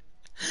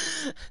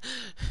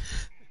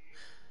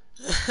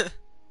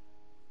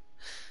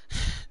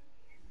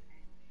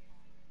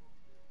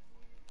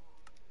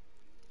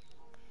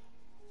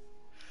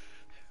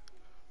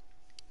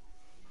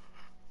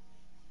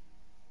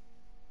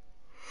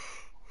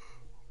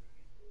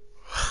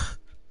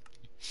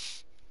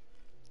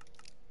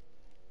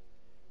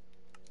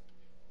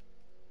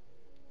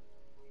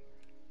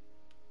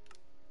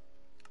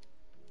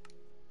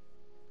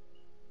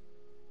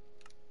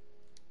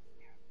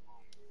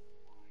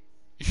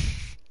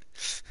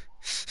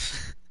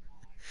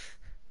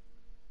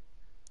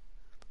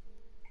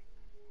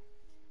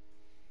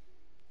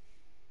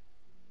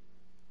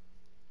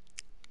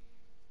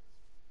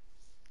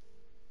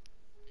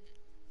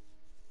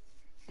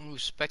 Ooh,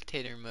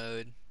 spectator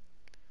mode.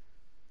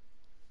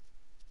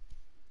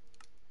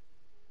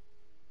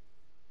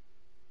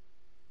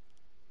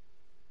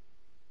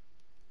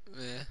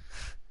 Yeah.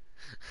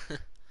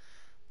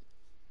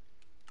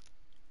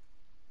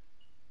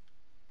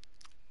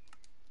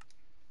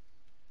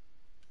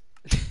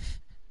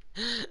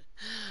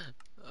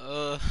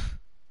 uh,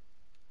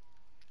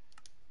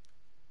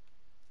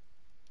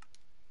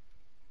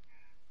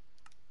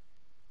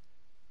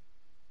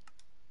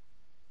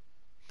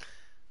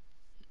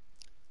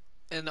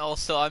 and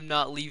also, I'm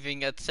not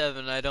leaving at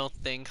 7, I don't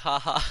think.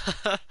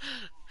 Haha.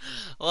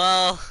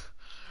 Well,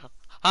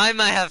 I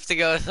might have to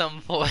go at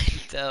some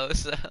point, though,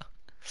 so.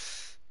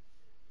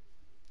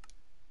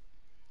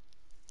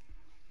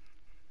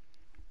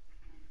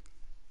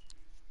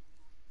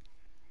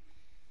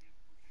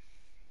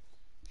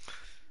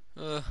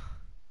 Uh.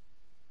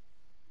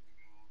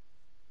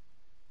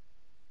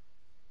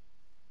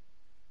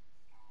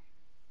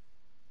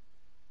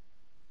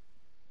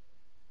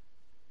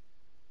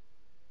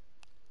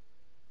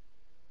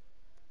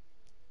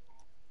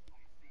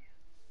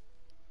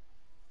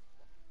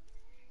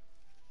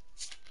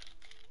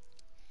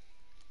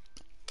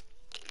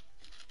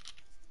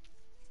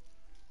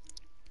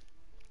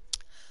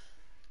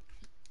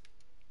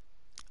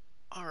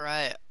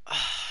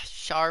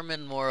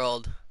 Charmin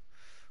world.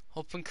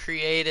 Open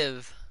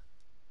creative.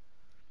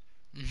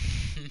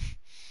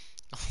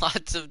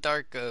 Lots of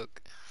dark oak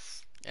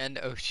and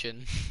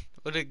ocean.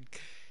 What a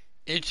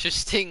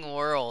interesting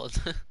world.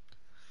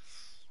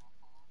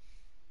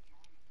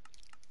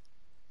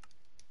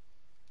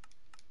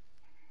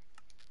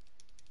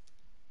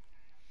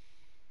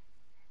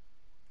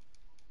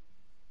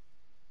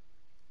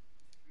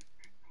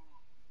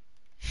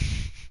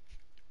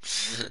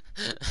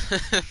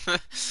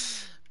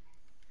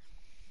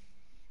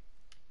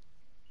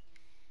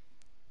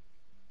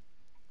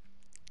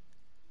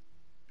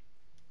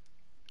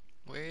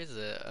 Where is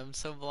it? I'm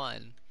so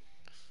blind.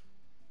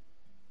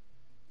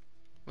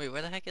 Wait,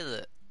 where the heck is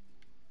it?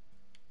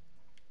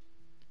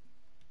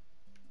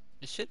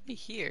 It should be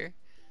here.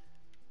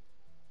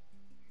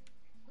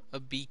 A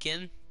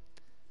beacon?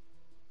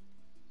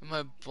 Am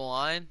I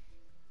blind?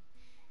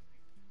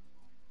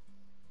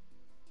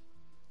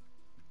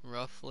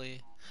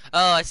 Roughly.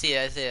 Oh, I see it,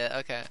 I see it.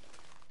 Okay.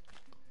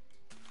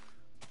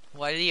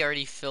 Why did he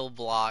already fill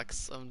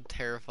blocks? I'm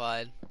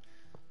terrified.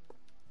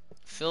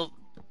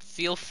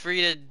 Feel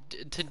free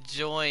to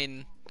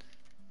join.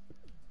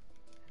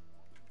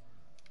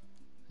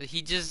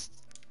 He just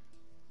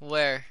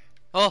where?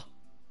 Oh,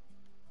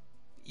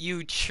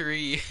 you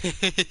tree.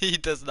 He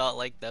does not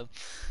like them.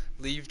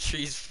 Leave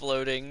trees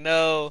floating.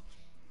 No.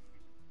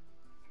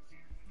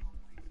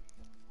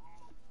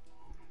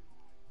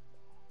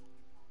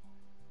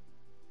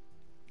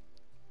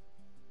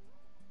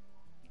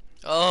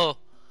 Oh.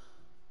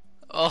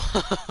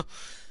 Oh.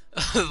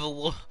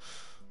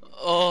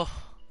 Oh.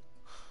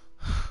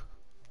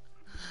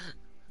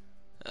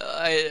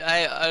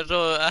 I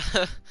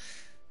don't.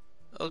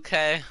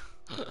 Okay.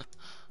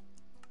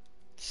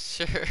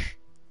 Sure.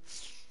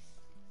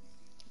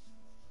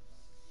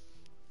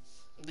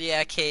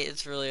 Yeah, Kate,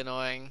 it's really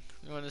annoying.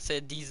 You want to say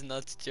a D's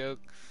nuts joke?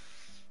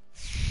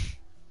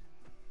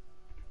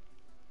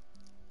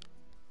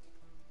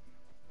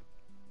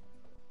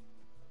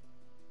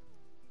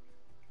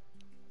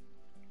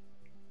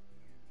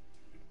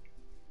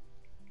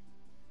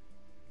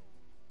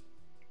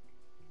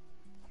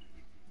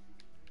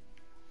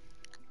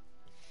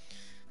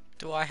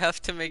 Do I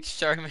have to make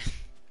Charmin?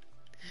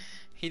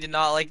 He did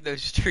not like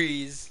those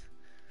trees.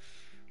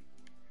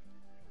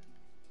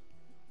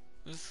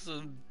 This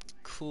is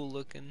cool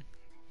looking.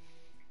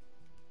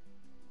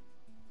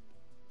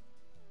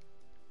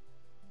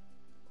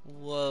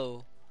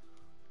 Whoa.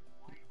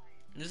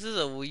 This is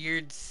a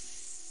weird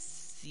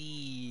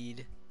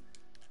seed.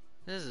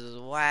 This is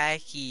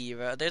wacky,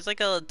 bro. There's like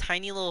a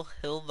tiny little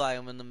hill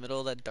biome in the middle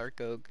of that dark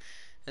oak.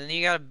 And then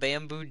you got a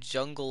bamboo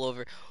jungle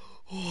over.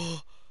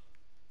 Oh,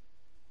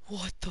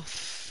 what the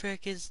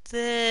frick is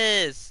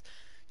this?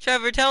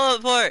 Trevor,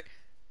 teleport!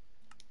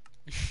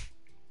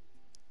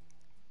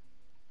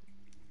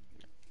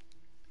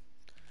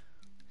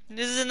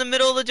 This is in the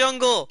middle of the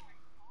jungle!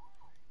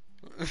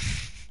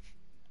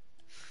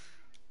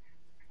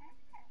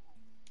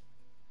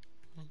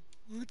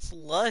 It's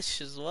lush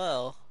as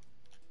well.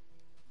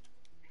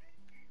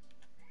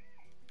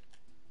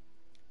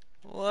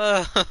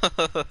 Whoa!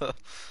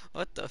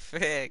 What the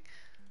frick?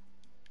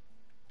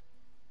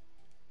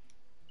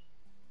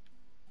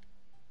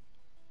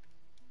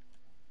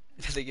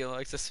 I think it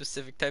likes a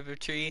specific type of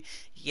tree.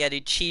 You gotta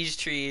do cheese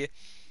tree.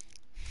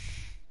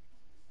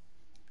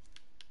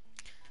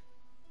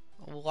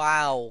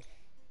 Wow.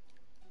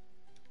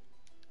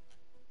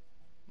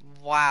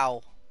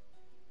 Wow.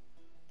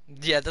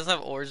 Yeah, it doesn't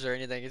have ores or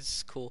anything. It's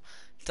just cool.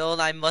 Dylan,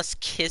 I must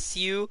kiss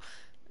you.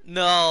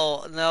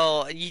 No,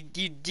 no, you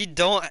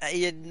don't.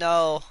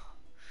 No.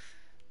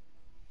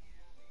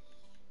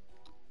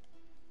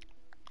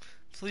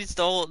 Please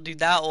don't do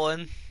that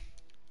one.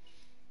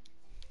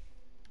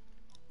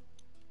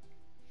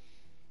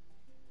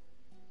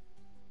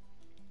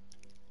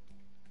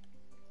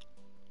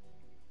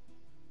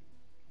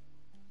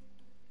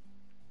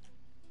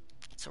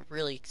 It's a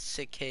really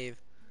sick cave.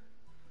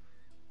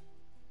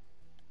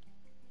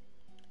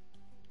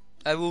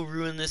 I will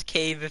ruin this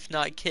cave if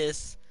not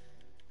kiss.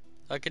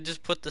 I could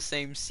just put the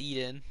same seed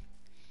in.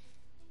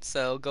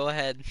 So go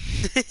ahead.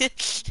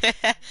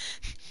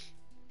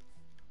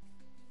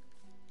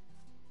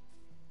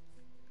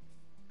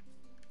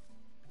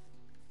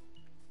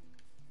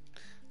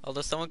 Although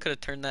someone could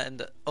have turned that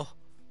into oh.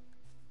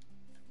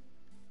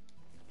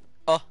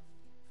 Oh.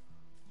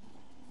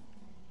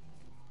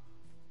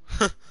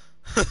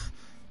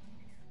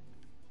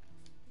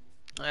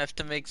 I have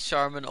to make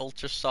Charmin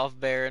Ultra Soft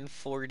Bear in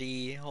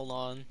 4D. Hold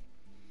on.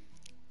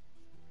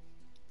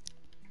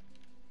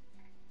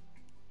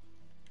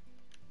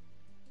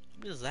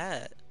 What is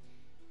that?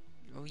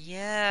 Oh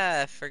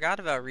yeah, I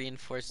forgot about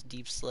reinforced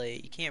deep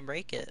slate. You can't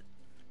break it.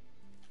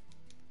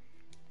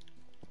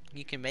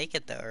 You can make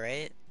it though,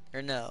 right?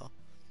 Or no?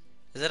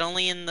 Is it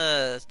only in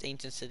the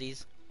ancient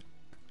cities?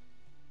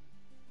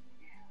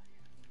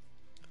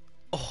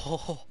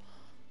 Oh,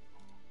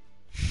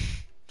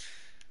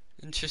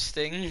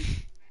 interesting.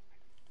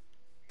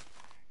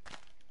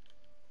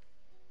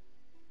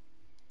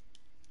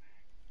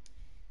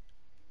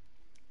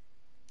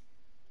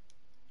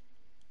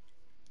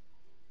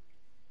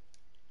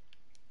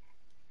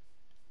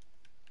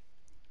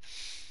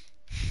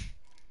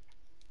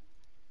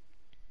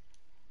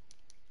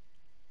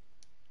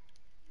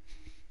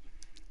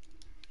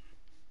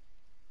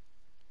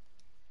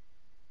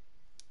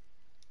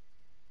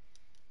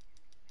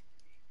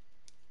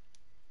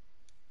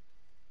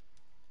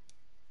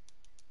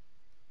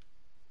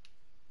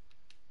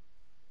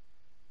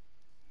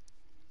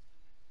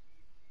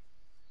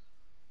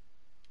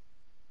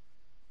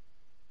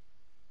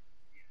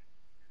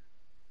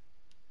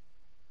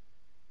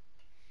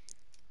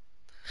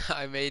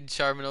 I made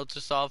Charmin Ultra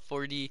Soft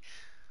 4D.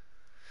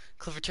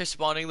 Clifford, try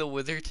spawning the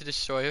Wither to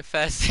destroy it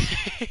faster.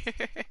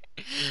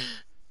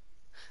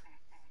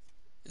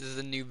 This is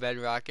a new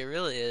bedrock. It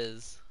really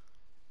is.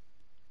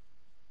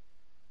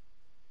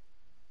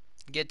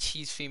 Get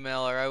cheese,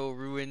 female, or I will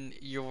ruin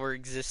your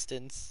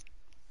existence.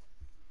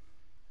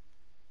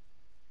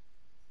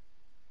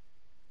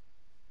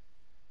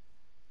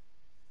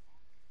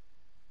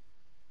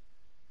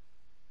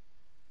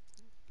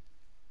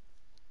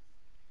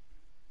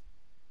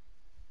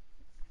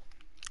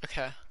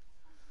 Okay.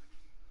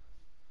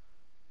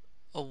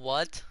 A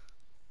what?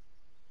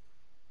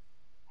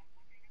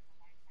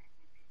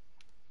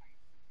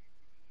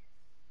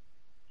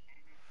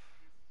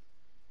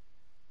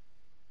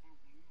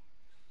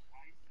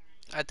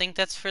 I think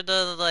that's for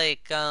the,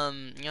 like,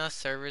 you know,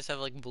 servers have,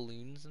 like,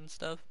 balloons and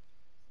stuff.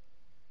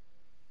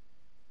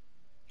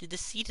 Dude, the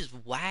seat is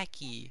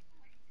wacky.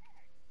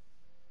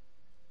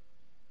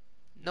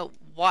 No,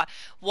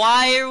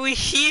 why are we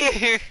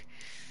here?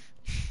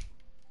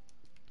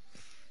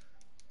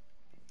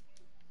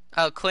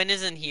 Oh, Quinn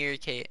isn't here,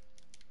 Kate.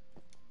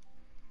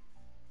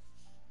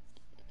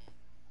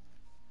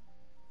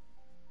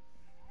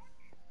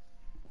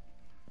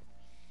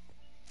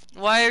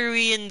 Why are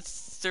we in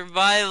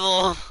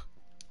survival?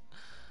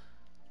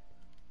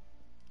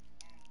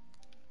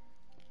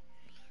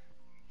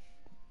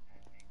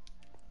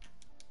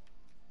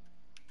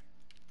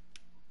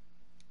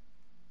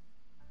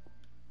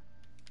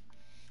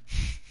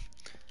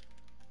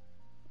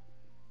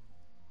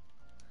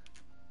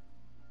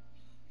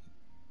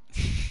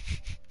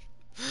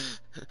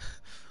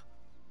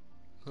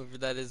 Whoever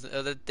that is.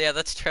 Oh, yeah,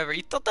 that's Trevor.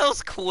 You thought that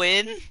was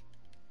Quinn?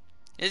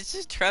 It's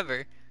just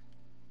Trevor.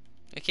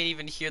 I can't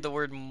even hear the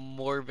word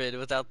morbid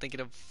without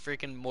thinking of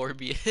freaking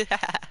Morbius.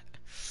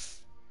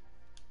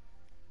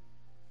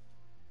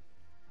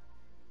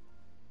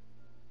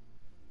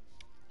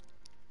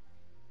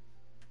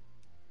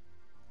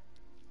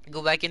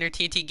 Go back in her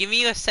TNT. Give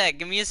me a sec.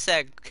 Give me a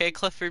sec. Okay,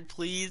 Clifford,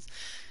 please.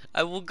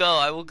 I will go.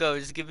 I will go.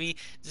 Just give me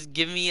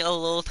a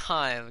little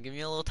time. Give me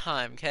a little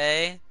time,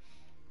 okay?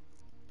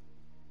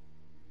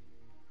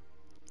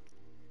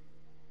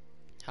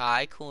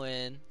 Hi,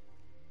 Quinn.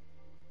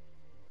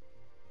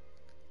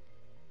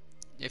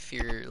 If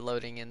you're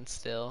loading in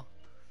still.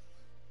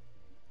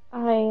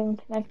 I am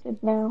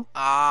connected now.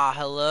 Ah,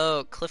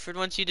 hello. Clifford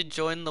wants you to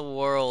join the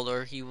world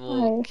or he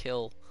will Hi.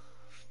 kill.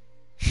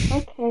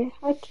 Okay.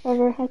 Hi,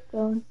 Trevor. Hi,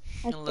 Dylan.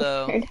 Hi,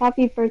 Hello. Clifford.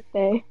 Happy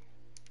birthday.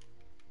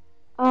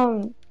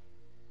 Um,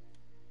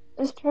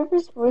 is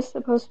Trevor's voice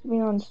supposed to be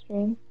on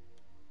stream?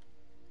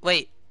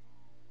 Wait,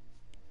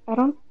 I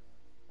don't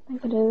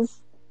think it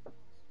is.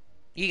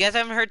 you guys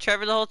haven't heard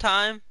Trevor the whole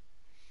time?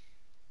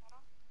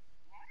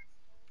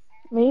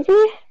 Maybe?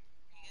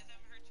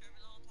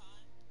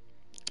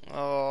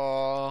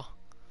 Oh.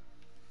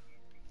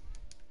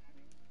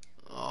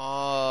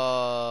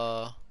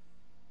 Oh.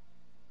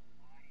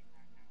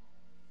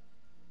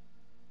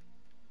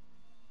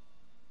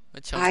 My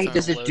chunks Why aren't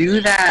does it loading.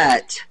 do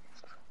that?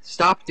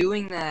 Stop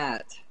doing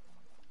that.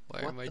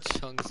 Why are What my the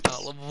chunks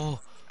not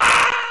level?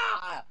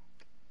 Ah!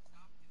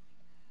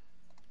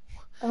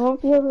 I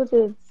won't be able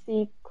to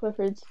see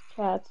Clifford's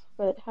chats,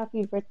 but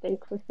happy birthday,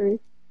 Clifford.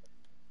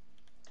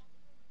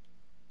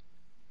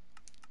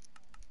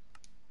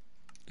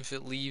 If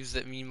it leaves,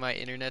 that mean my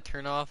internet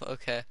turn off?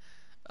 Okay.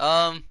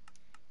 I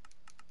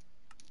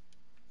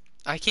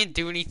can't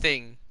do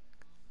anything.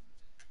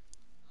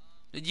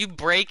 Did you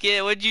break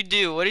it? What did you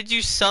do? What did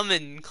you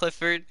summon,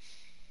 Clifford?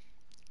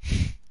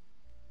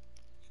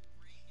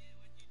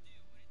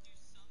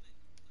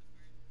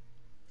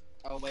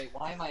 Oh wait,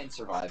 why am I in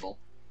survival?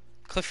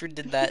 Clifford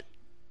did that.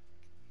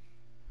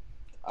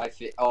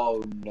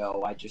 Oh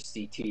no, I just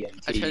see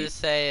I tried TNT. to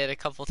say it a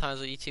couple times,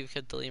 but YouTube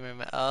could delete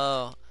my.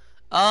 Oh.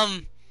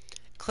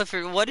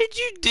 Clifford, what did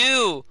you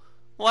do?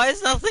 Why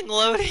is nothing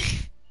loading?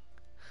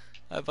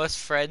 My best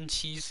friend,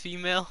 cheese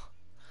female.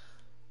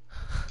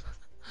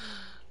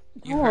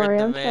 You Don't heard worry,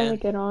 the I'm trying to man.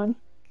 get on.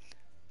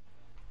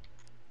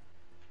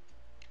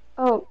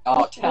 Oh,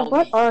 Oh, first of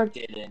all, tell me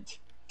he didn't.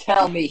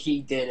 Tell me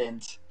he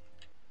didn't.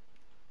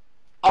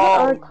 what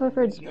are Oh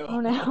Clifford's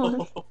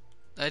pronouns?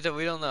 no.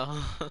 We don't know.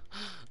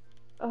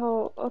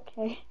 Oh,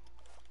 okay.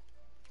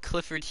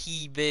 Clifford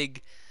he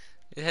big.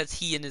 It has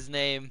he in his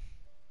name.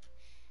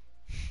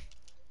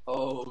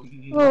 Oh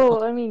no.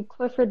 Well, I mean,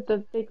 Clifford the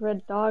big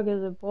red dog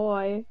is a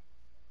boy.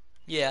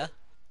 Yeah.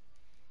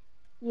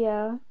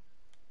 Yeah.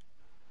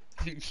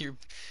 your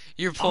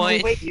your Oh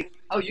point. wait,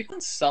 you can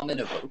summon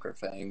evoker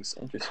fangs.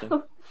 Interesting.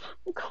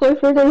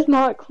 Clifford is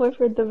not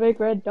Clifford the big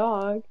red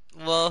dog.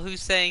 Well,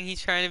 who's saying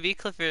he's trying to be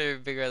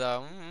Clifford bigger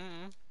though?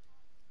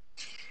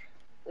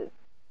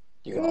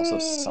 You can also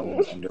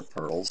summon ender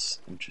pearls.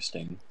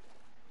 Interesting.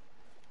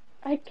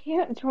 I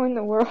can't join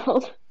the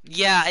world.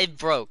 Yeah, it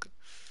broke.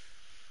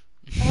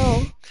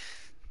 Oh.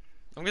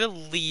 I'm gonna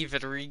leave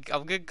and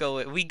I'm gonna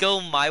go. We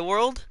go my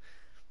world.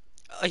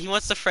 He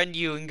wants to friend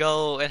you and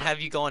go and have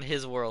you go on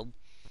his world.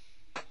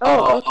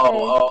 Oh,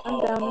 okay.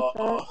 I'm down with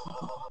that.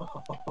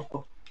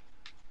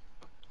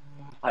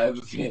 I have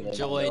a feeling I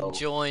know.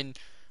 Join.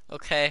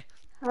 Okay.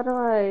 How do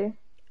I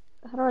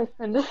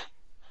send it?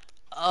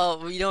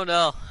 Oh, we don't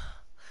know.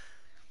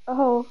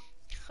 Oh,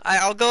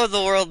 I'll go with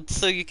the world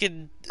so you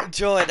can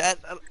join.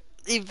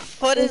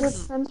 What is it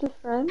is? friends with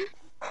friends?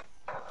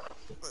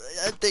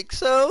 I think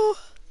so.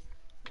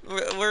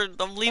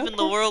 I'm leaving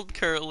the Okay. world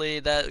currently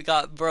that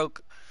got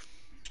broke.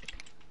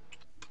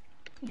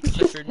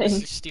 Clifford,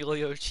 Interesting. Mr.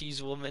 Steelio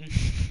Cheese Woman.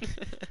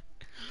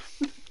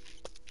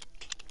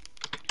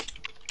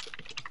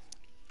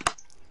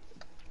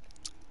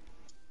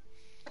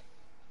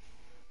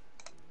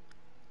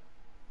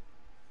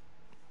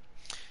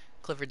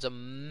 Clifford's a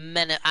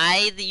menace.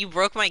 You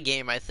broke my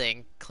game, I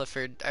think,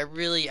 Clifford. I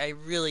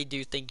really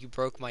do think you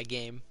broke my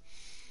game.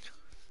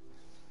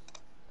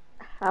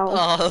 How?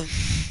 Oh.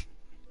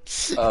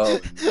 Oh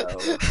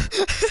no.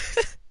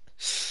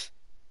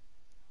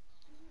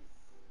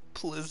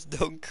 Please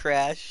don't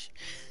crash.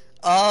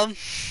 Um.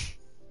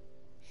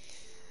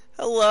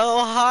 Hello,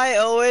 hi,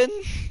 Owen.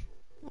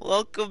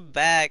 Welcome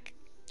back.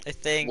 I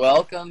think.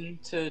 Welcome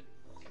to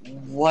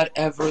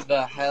whatever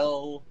the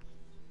hell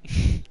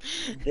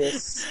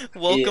this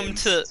Welcome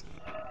to. is.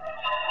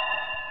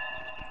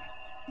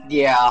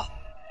 Yeah.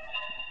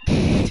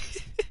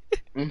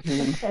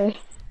 Mm-hmm. Okay.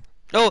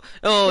 Did you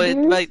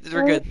We're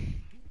restart? good.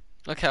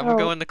 Okay, I'm Oh.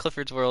 going to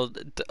Clifford's world.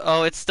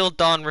 Oh, it's still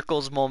Don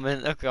Rickles'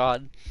 moment. Oh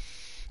God.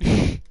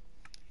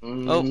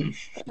 Oh,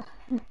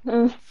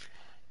 Mm.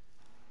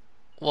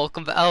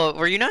 welcome back. Oh,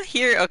 were you not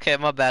here? Okay,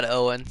 my bad,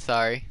 Owen.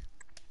 Sorry.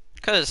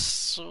 Could have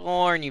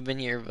sworn you've been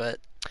here, but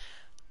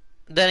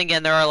then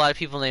again, there are a lot of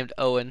people named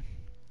Owen.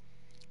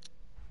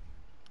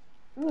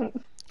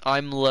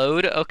 I'm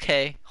load.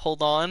 Okay,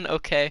 hold on.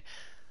 Okay,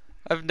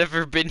 I've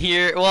never been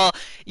here. Well,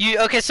 you.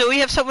 Okay, so we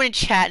have someone in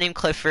chat named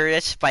Clifford.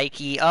 That's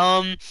Spiky.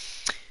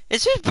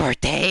 It's his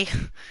birthday,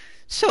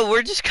 so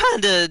we're just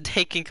kind of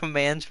taking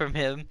commands from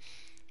him.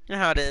 You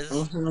know how it is.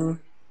 Mm-hmm.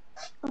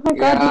 Oh my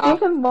god, did you Yeah.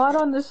 even mod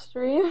on the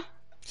stream?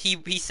 He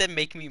said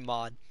make me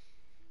mod.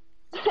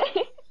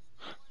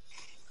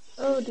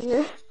 Oh dear.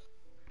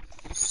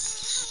 I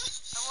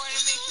want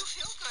to make you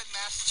feel good,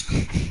 Master.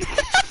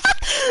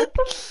 What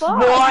the fuck?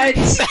 What?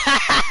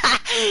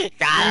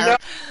 Got No.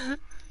 him.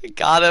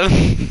 Got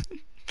him.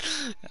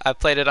 I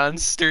played it on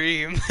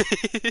stream.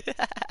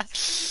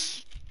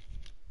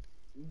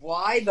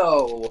 Why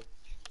though?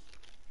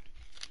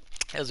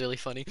 That was really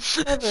funny.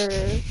 Trevor,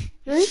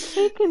 you're a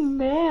taken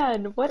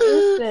man. What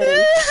is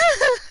this?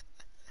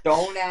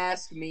 Don't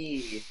ask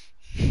me.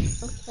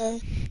 Okay.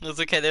 It's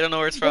okay, they don't know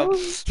where it's from.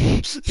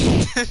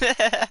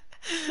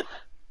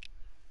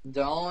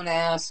 Don't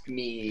ask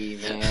me,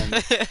 man.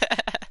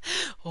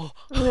 Oh.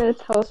 I'm gonna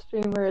tell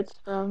stream where it's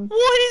from.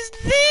 What is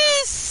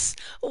this?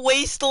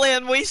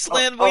 Wasteland,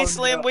 wasteland, Oh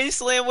wasteland, no.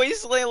 wasteland,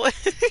 wasteland.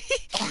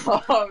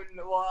 Oh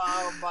no.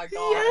 Oh my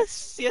god.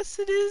 Yes,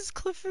 it is,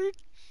 Clifford.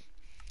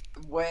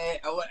 Wait,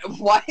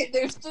 why?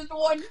 There's just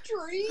one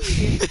tree.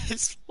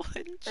 It's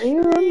one Are you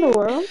in the tree.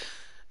 world?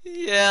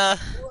 Yeah.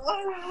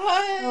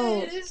 Oh,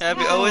 What is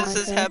Happy oh Owen my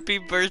says happening? god. happy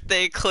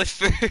birthday,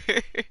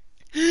 Clifford.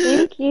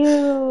 Thank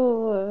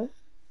you.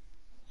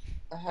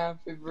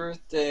 Happy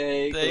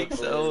birthday,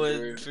 Thanks, Owen,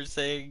 Clifford. for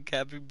saying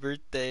happy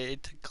birthday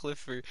to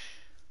Clifford.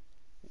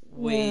 Yeah.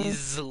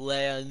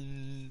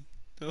 Wasteland.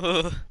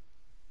 Did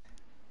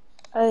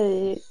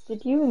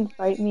you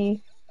invite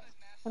me?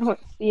 I don't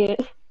see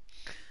it.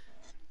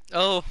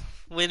 Oh,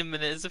 wait a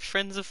minute. Is it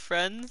Friends of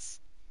Friends?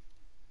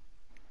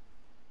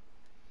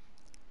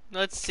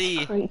 Let's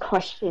see. Great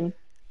question.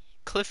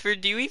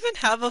 Clifford, do you even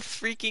have a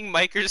freaking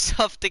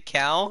Microsoft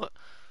account?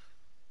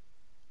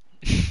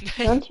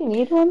 Don't you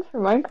need one for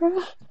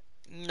Minecraft?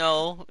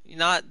 No,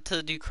 not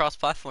to do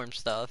cross-platform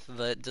stuff,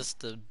 but just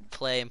to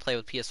play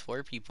with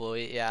PS4 people.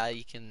 Yeah,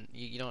 you can.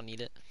 You don't need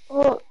it.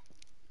 Well,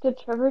 did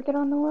Trevor get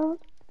on the world?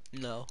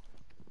 No.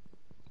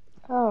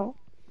 Oh.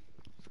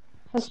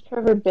 Has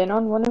Trevor been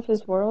on one of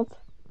his worlds?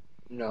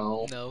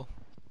 No. No.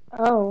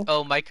 Oh.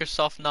 Oh,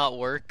 Microsoft not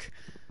work.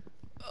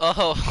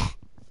 Oh,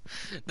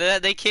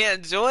 they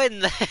can't join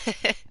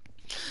that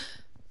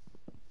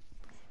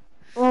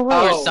Well, for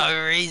wait. Oh,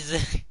 some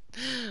reason.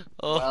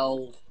 Oh.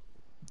 well,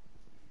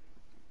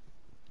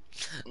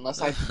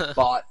 unless I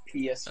bought If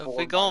we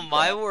PS4 go on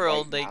my Minecraft right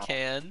world, they now.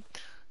 can.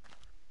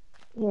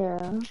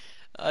 Yeah.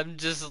 I'm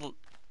just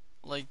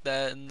like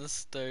that in the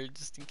start,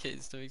 just in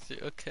case to make sure.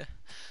 Okay.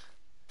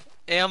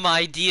 Am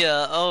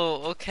idea.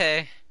 Oh,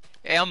 okay.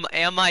 Am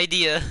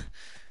idea.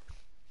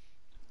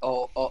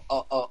 Oh.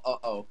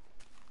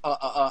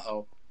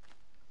 Oh.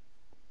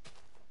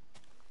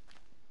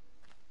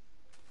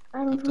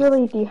 I'm What the?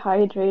 really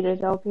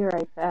dehydrated. I'll be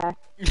right back.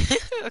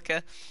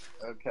 Okay.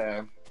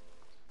 Okay.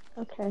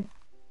 Okay.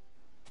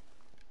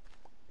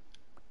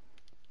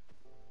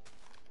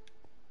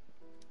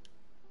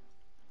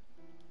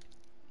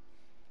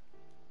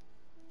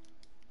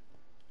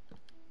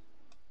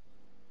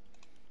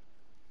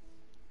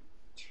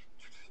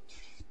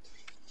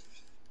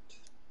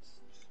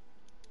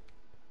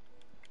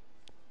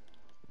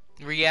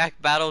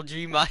 React Battle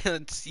Dream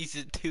Island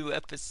Season 2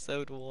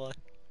 Episode 1.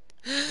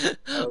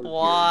 Oh dear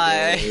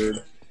Why?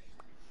 lord.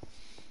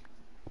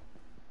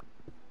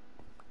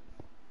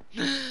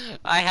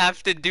 I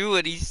have to do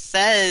what he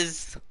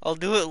says. I'll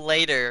do it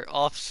later,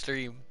 off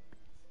stream.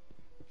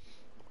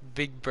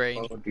 Big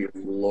brain. Oh dear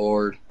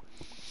lord.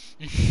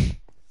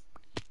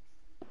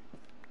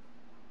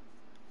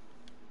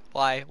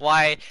 Why?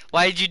 Why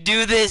did you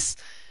do this?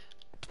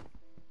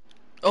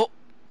 Oh.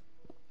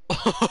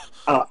 Oh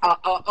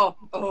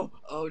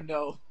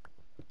no.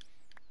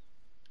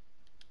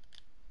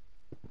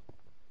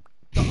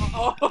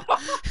 Oh.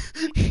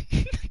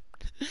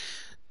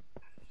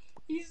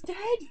 He's dead.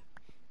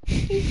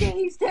 He's dead.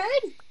 He's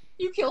dead.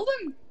 You killed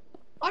him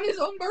on his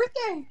own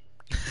birthday.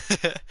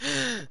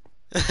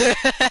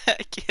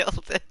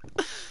 Killed it.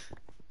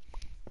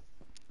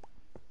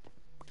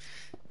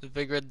 The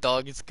big red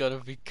dog is gonna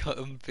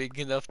become big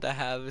enough to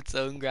have its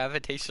own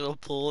gravitational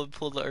pull and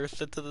pull the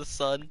Earth into the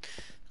sun.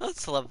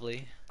 That's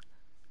lovely.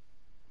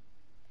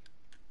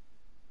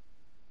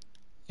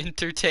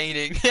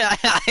 Entertaining.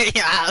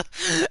 I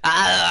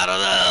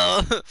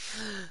don't know.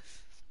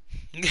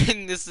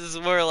 This is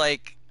more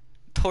like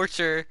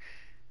torture.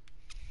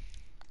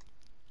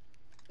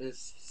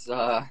 This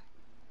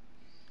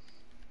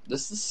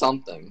is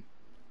something.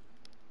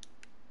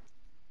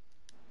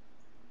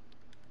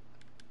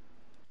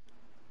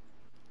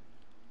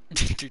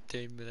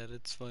 Entertainment at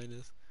its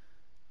finest.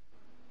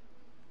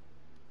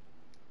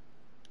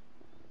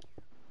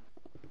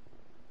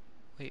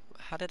 Wait,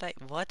 how did I...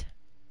 What?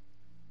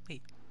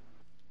 Wait.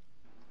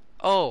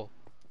 Oh!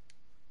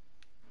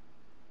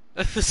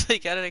 I was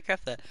like, how did I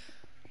craft that?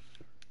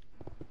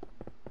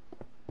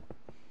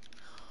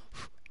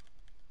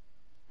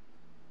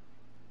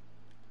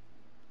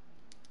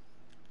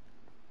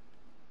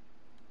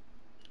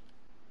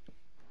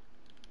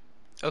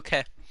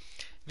 Okay.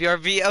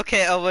 VRV,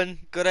 okay, Owen,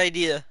 good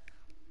idea.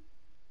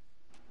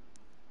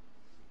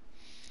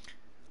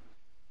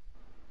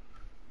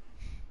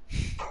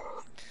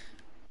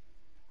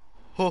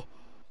 Oh,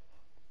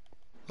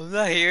 I'm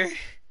not here.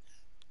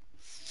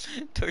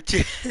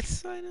 Torture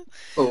is final.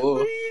 Oh.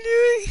 What are you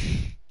doing?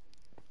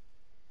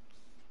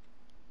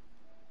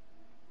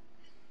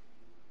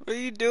 What are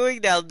you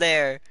doing down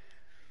there?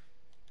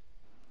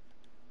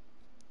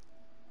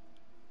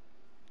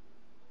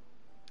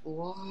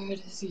 What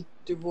is he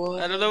doing?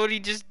 I don't know what he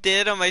just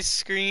did on my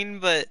screen,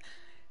 but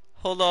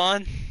hold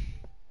on.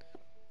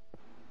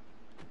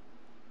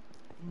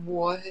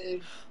 What?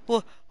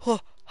 Whoa, ho,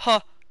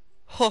 ha,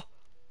 ho.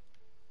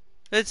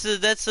 This is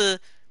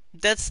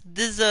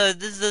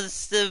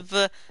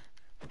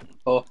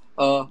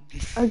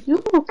Are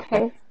you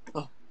okay?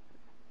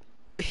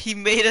 he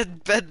made a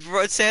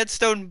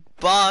sandstone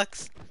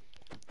box.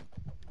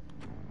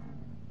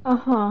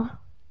 Uh-huh.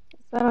 Is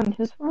that on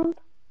his world?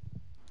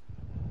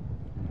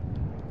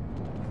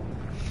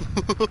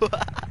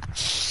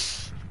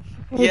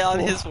 Yeah, on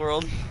cool. his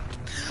world.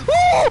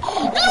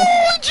 Oh! No!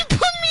 Why'd you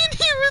put me in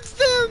here with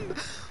them?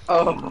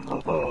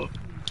 Oh.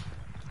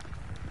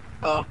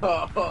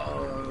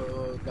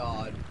 Oh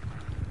god.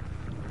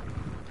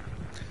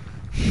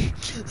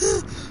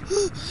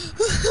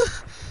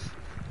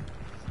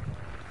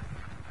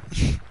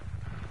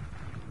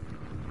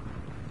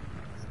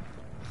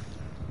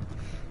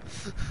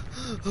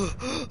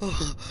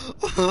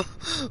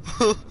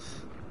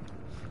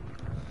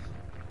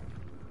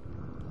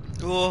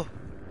 Oh.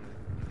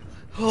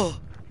 Oh.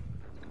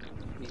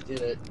 He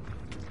did it.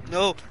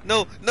 No,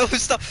 no, no,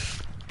 stop.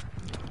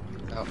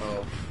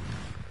 Uh-oh.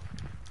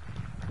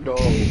 No.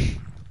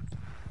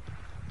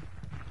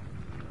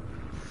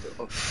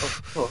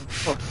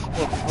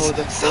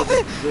 Stop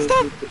it!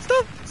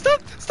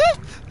 Stop!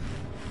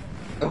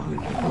 Oh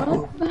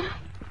no.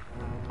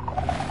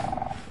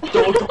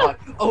 Oh god.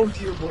 Oh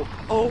dear lord.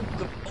 Oh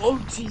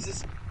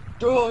Jesus.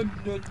 Oh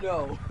no.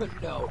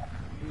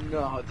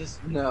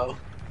 No.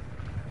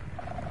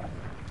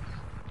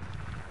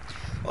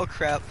 Oh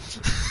crap.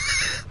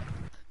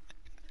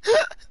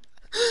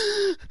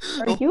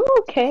 Are you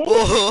okay?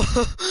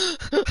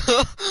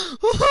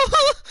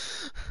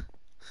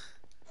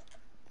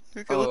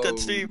 You can look on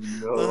stream.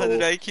 No.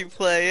 Did I keep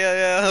playing?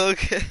 Yeah,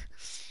 okay.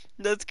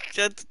 That's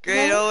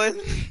great,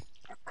 Owen.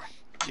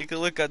 You can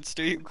look on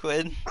stream,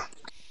 Quinn.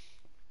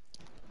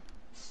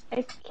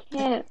 I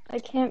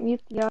can't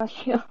mute the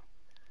audio.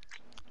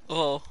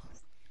 Oh.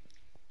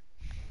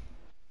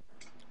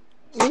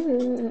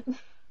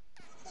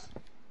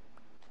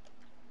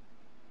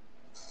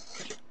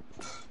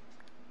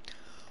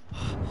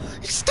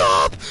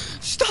 Stop!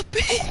 Stop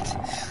it!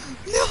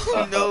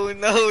 No.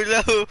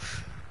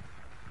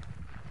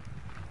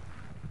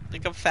 I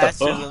think I'm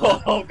faster than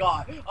that. Oh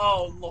god.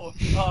 Oh lord.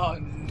 Oh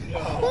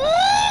no.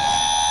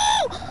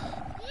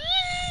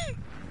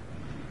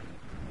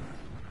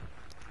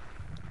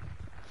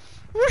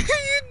 What are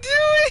you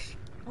doing?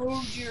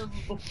 Oh dear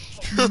lord.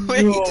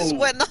 Wait, he just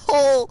went in the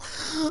hole!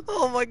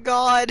 Oh my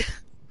god!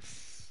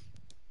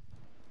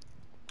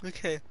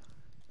 Okay,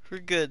 we're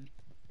good.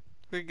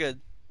 We're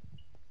good.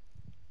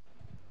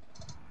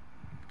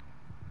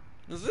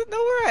 Does it know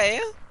where I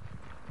am?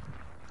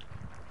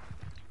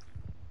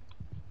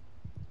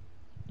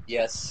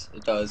 Yes,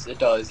 it does. It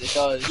does. It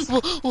does. How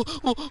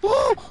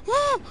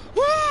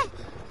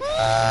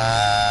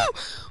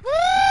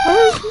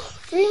are you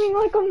screaming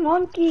like a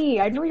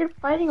monkey? I know you're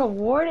fighting a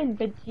warden,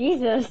 but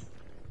Jesus.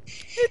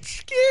 It's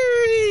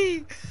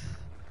scary!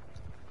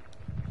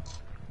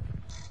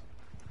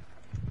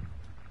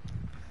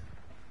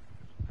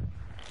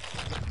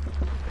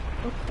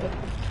 Okay.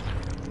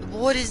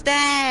 What is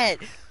that?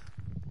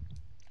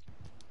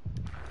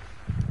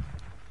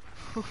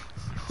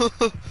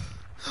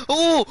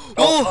 Oh!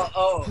 Oh!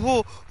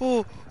 Oh!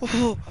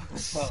 Oh!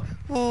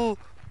 Oh!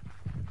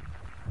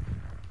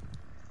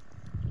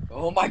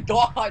 Oh my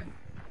god!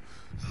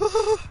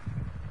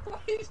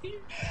 What is he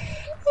using?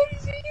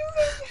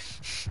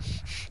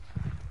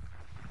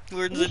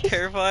 Wardens are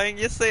terrifying.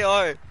 Yes, they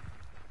are.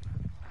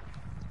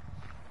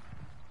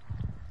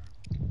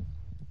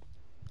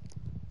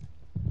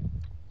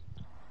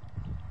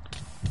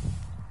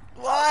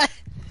 What?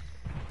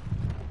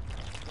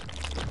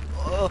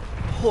 Oh!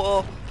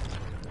 Oh!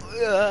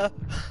 Yeah.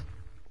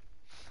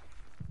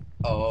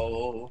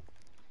 Oh.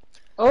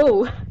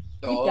 Oh,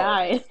 he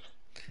died.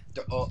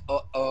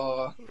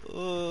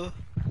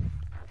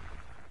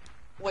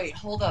 Wait,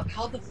 hold up.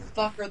 How the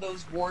fuck are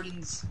those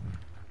wardens?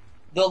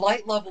 The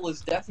light level is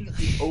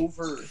definitely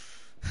over.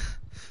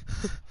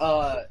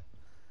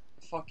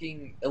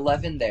 Fucking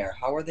 11 there.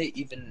 How are they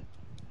even?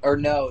 Or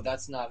no,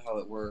 that's not how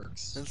it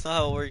works. That's not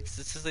how it works.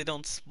 It's just they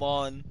don't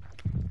spawn.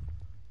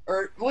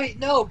 Or wait,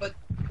 no, but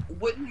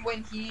wouldn't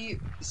when he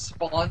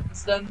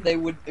spawns them, they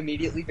would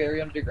immediately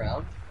bury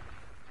underground?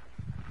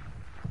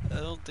 I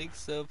don't think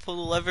so. Pull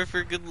the lever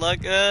for good luck.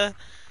 I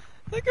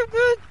think I'm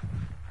good.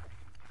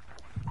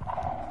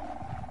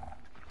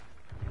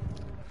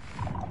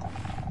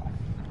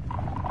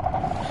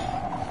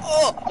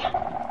 Oh!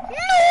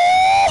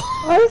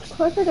 No! Why is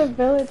Clifford a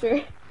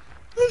villager?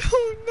 I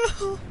don't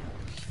know.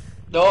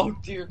 Oh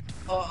dear.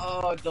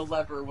 The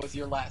lever was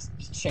your last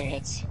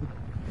chance.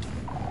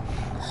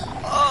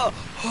 Oh,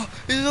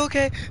 is it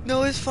okay?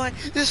 No, it's fine.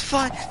 It's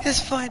fine. It's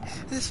fine.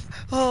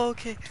 Oh,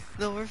 okay.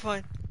 No, we're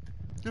fine.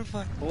 We're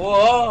fine.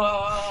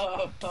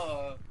 Whoa!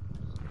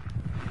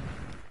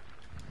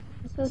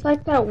 This is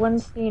like that one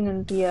scene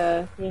in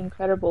the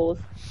Incredibles.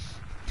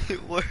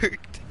 It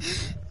worked.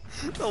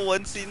 The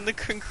one scene, the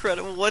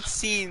incredible. What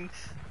scene?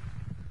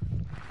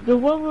 The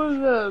one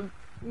with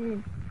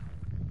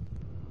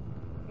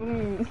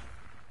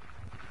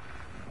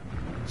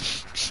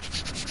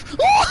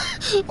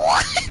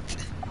What?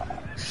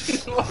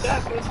 What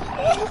happened?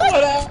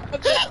 What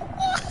happened?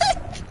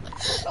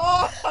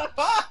 Oh!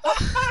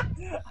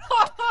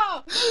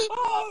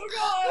 Oh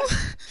god!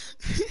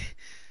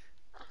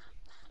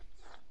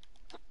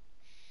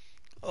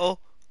 Oh.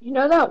 You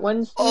know that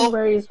one scene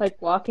where he's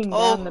like walking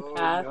down the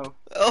path? No.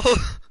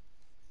 Oh.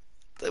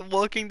 I'm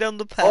walking down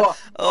the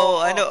path.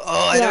 I know.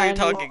 I know what you're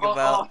talking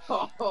about.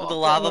 The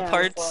lava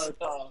parts.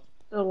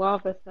 The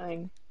lava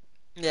thing.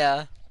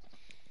 Yeah.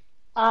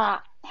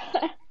 Ah.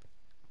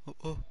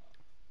 Oh.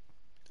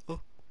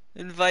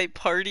 Invite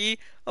party.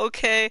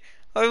 Okay,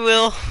 I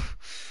will.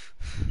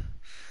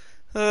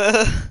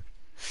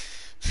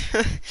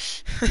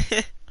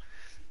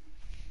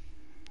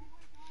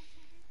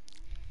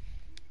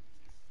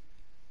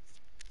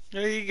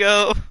 There you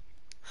go.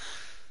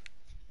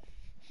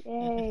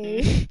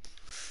 Yay.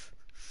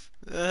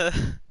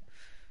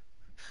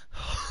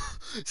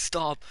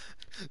 Stop.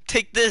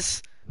 Take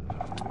this.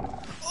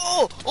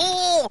 Oh!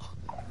 Oh!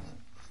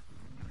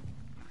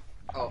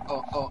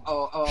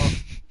 Oh.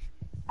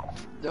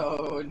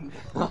 No,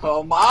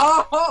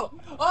 my,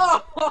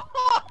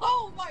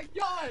 oh my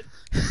god!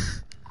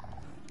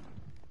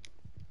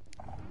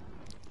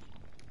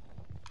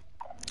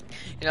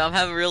 You know, I'm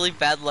having really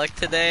bad luck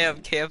today.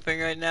 I'm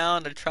camping right now,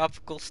 and a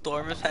tropical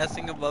storm is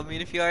passing above me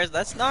in a few hours.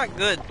 That's not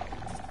good.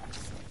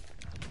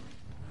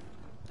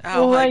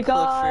 Ow, Oh my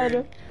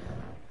Clifford.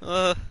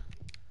 god!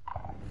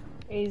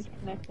 He's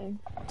connecting.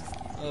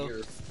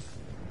 Oh.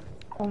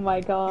 Oh my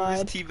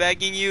god. He's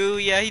teabagging you.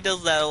 Yeah, he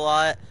does that a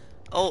lot.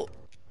 Oh,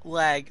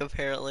 lag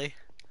apparently.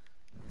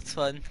 It's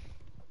fun.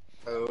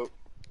 Oh,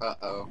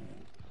 uh-oh.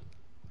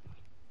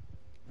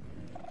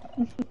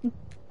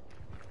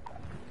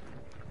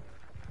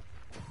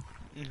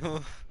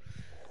 No.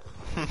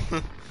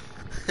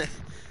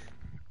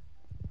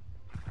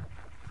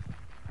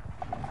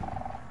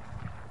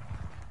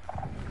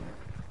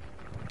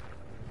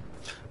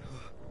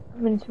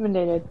 I'm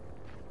intimidated.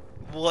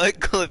 What,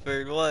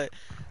 Clifford? What?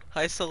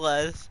 Hi,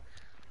 Celeste.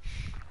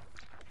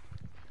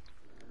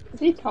 Is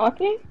he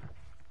talking?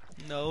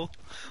 No.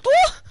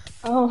 Oh!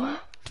 Oh.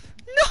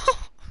 No!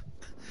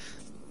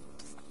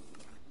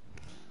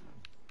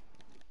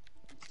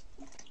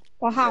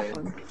 What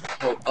happened?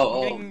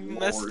 Oh, I'm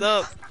messed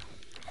up.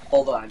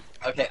 Hold on.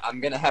 Okay, I'm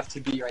gonna have to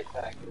be right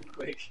back real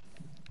quick.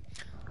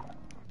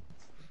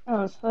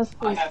 Oh,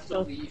 Celeste's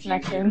still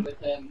connecting. with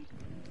him.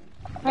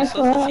 Hi,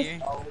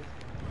 Celeste. Oh.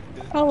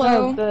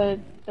 Hello. Oh,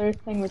 their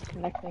thing was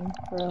connecting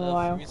for a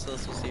while.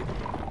 Celeste was here.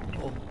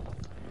 Oh.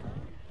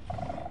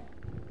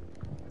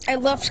 I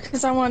left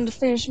because I wanted to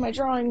finish my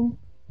drawing.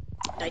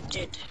 I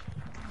did.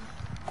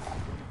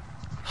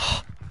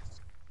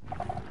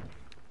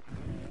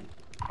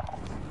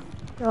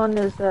 Dylan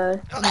is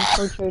being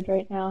tortured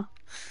right now.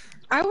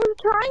 I was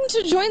trying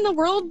to join the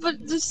world, but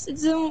it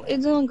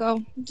didn't go.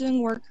 It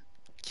didn't work.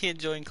 Can't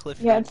join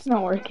Clifford. Yeah, it's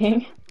not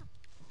working.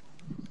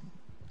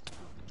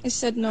 I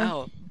said no.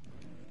 Ow.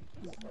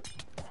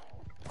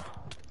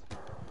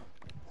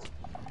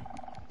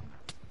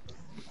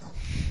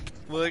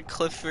 What,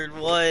 Clifford?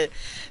 What?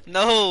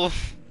 No.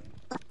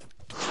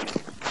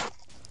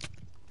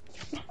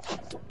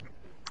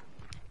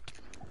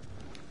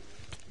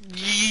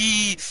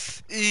 Yee.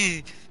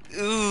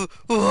 Ooh.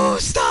 Ooh.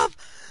 Stop.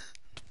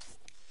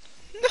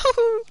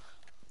 No.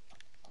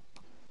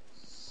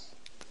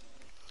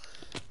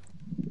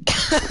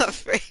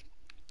 Afraid.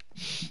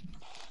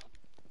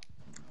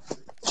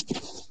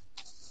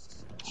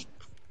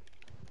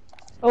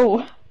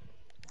 Oh.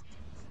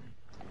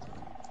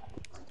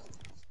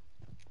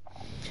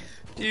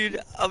 Dude,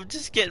 I'm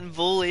just getting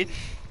bullied.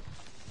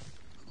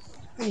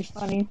 Pretty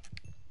funny.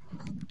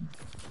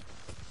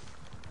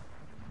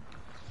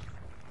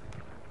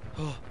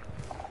 Oh,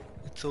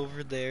 it's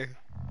over there.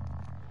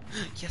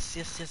 Yes,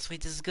 yes, yes.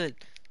 Wait, this is good.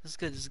 This is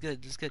good. This is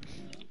good. This is good.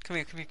 Come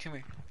here, come here, come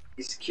here.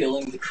 He's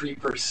killing the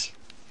creepers.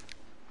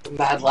 The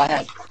mad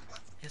lad.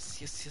 Yes,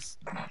 yes, yes.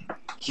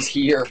 He's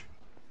here.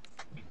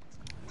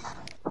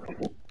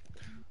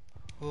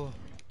 Oh.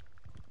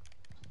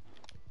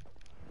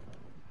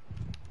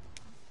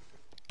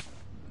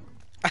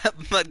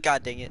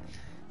 God dang it.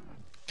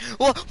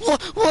 What?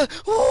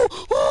 What? Oh,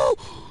 oh.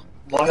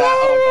 What? No,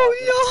 Oh,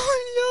 no,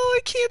 no, I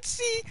can't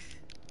see.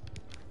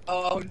 no.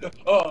 Oh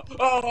no!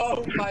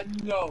 Oh my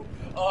no!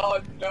 Oh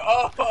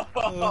no!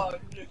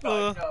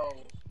 Oh no!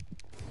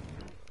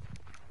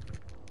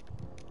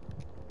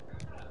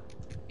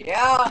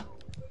 Yeah.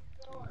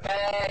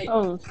 Hey.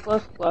 Oh,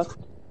 Slush left.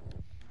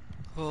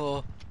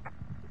 Oh,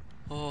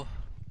 oh.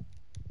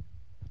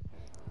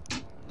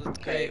 That's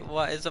Okay. great.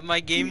 Why is it my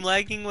game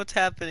lagging? What's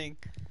happening?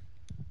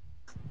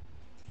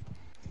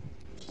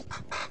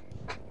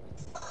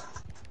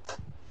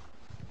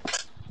 I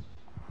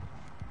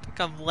think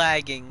I'm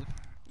lagging.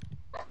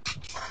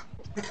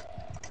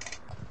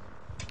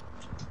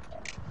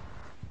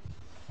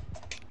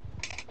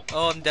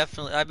 Oh, I'm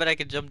definitely. I bet I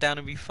could jump down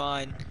and be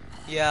fine.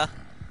 Yeah.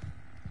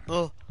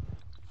 Oh.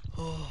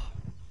 Oh.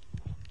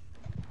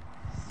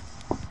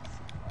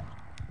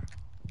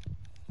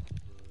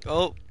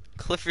 Oh.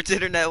 Clifford's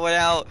internet went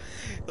out.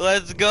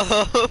 Let's go.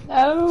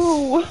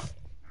 No!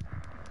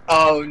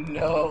 Oh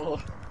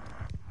no!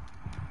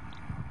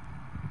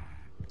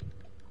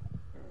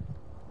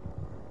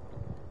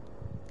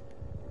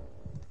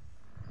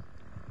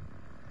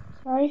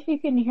 Sorry if you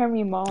can hear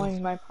me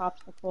mauling my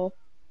popsicle.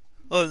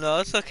 Oh no,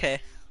 it's okay.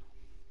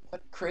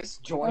 But Chris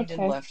joined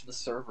and Okay. left the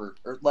server,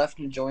 or left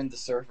and joined the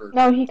server.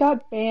 No, he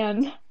got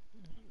banned.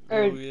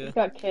 Or Oh yeah. he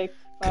got kicked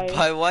by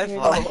Goodbye Jordan.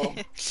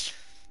 Wi-Fi.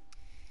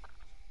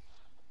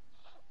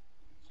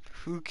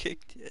 Who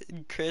kicked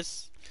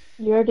Chris?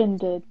 Jordan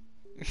did.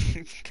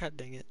 God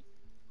dang it.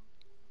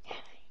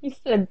 He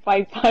said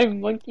bye-bye,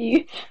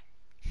 monkey.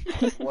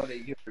 What a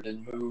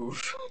Jordan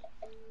move.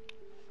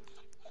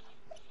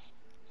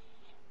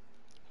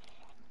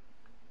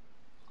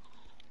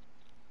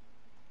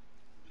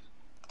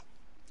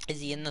 Is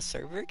he in the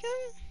server again?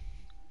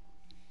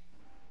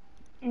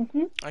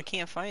 Mm-hmm. I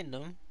can't find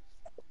him.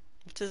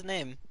 What's his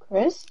name?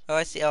 Chris? Oh,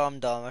 I see. Oh, I'm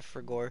dumb. I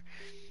forgot.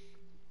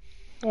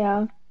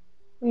 Yeah,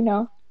 we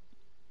know.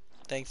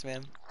 Thanks,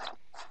 man.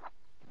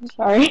 I'm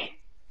sorry.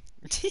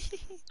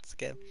 It's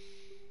good.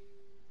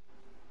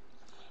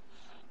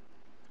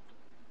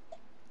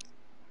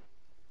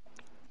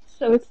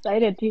 So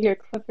excited to hear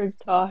Clifford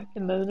talk,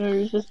 and then there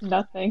was just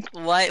nothing.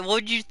 Why?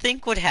 What did you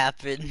think would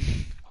happen?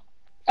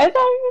 I thought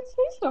he would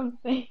say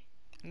something.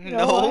 You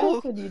know, why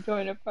else No. would you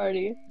join a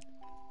party?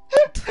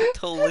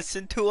 To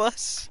listen to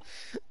us?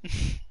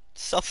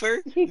 Suffer?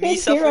 He Me could hear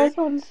suffer? us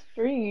on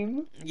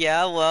stream.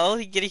 Yeah, well,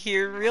 you get to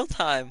hear in real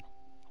time.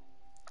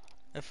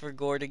 I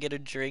forgot to get a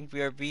drink.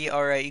 BRB.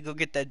 Alright, you go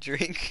get that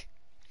drink.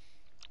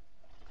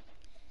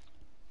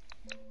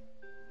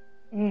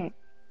 Mm.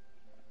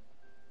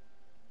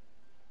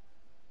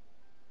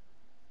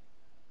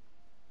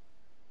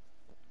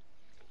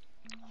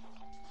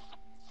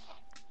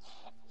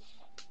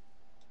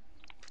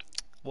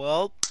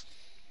 Well,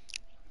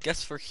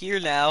 guess we're here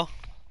now.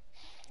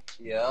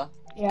 Yeah.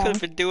 Yeah. Could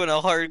have been doing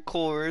a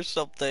hardcore or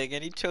something,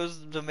 and he chose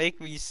to make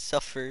me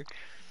suffer.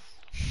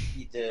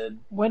 He did.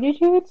 What did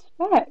you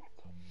expect?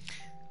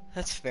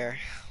 That's fair.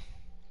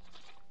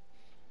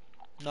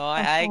 No,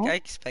 Uh-huh. I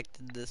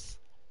expected this.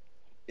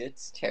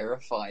 It's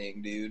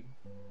terrifying, dude.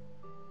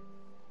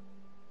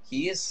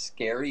 He is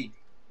scary.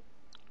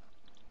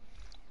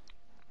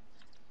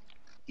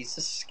 He's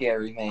a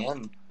scary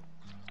man.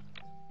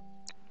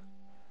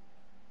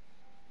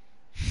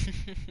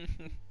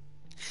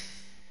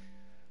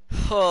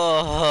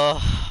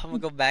 Oh, I'm gonna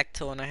go back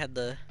to when I had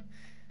to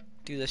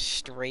do the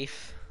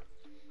strafe.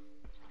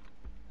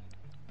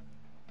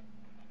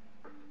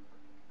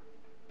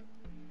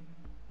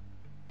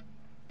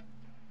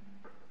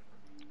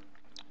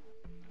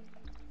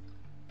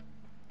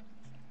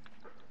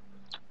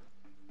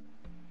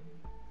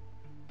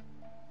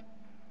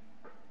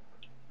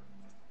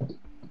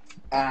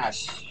 Ah,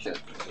 shit.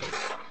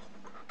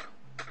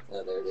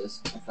 Yeah, there it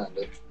is. I found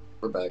it.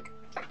 We're back.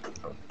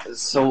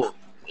 So,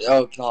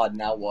 oh god,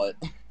 now what?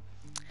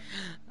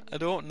 I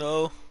don't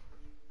know.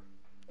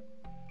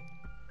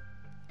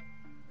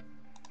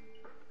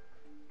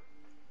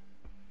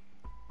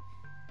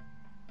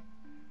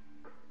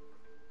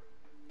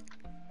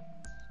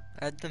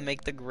 I had to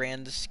make the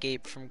grand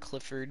escape from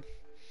Clifford,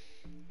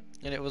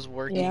 and it was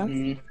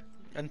working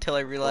until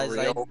I realized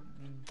I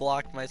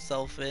blocked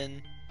myself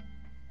in.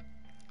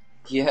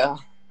 Yeah.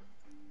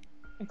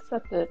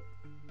 Accept it.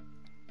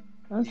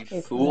 Don't You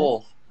escape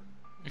fool.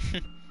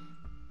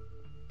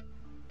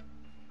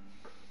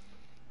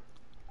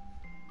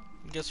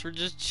 Guess we're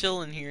just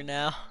chilling here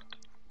now.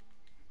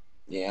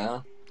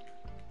 Yeah.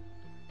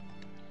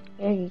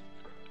 Hey.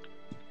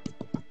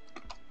 Because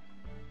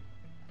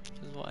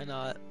why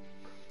not?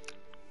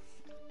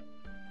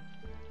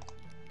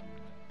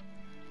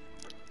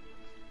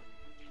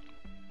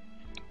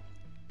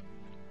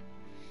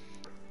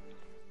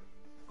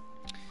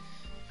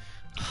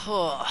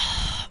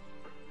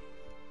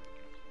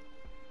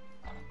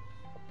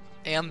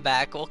 Hey, I'm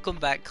back. Welcome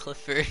back,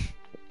 Clifford.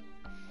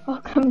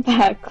 Welcome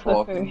back,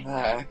 Clifford. Welcome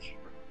back.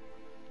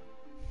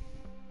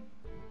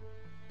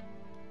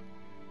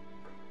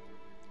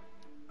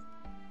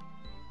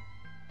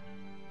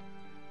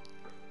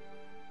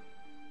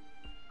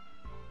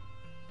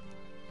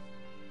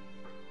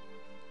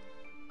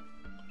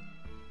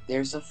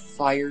 There's a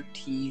Fire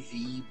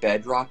TV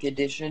Bedrock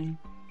Edition.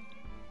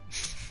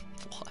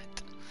 What?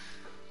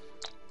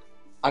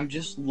 I'm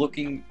just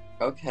looking.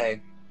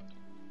 Okay.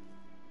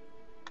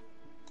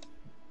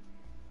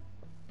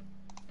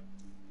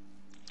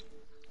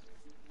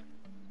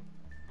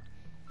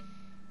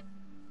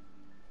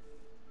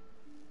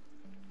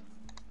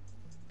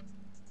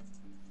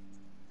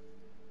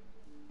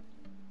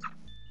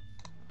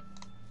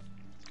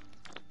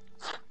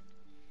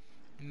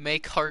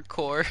 Make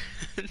hardcore.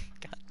 God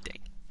dang.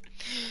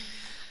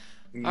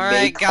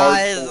 Alright,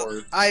 guys.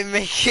 Hardcore. I'm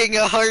making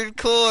a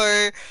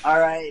hardcore.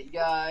 Alright,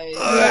 guys.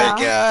 Alright, Yeah.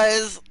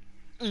 guys.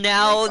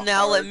 Now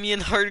let me in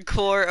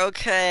hardcore.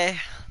 Okay.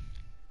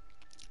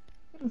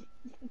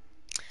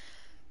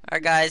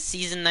 Alright, guys.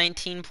 Season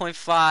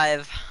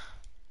 19.5.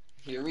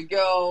 Here we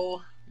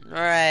go.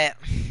 Alright.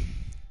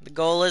 The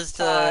goal is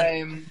to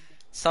Time.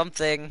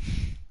 something.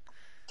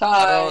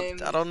 Time.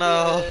 I don't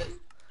know.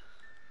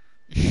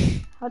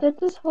 How did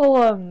this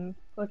whole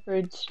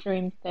Clifford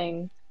stream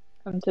thing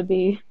come to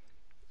be?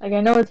 Like,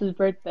 I know it's his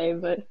birthday,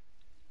 but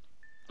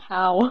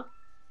how?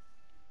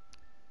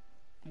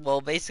 Well,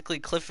 basically,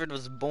 Clifford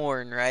was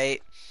born,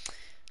 right?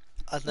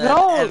 And then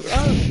No!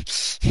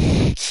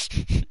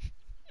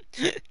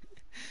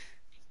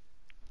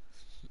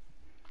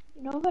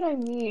 You know what I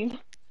mean?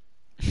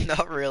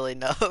 Not really,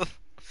 no.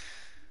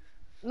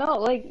 No,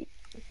 like,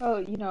 so,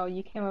 you know,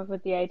 you came up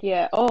with the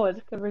idea, oh,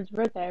 it's Clifford's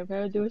birthday, I'm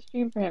gonna do a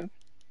stream for him.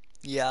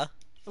 Yeah.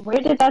 Where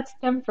did that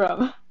stem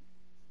from?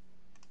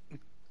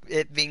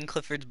 It being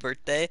Clifford's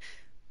birthday.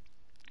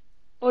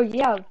 Oh,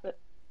 yeah, but...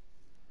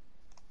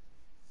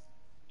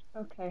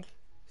 Okay.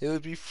 It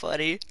would be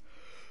funny.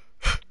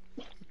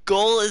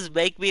 Goal is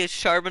make me a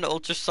Charmin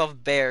Ultra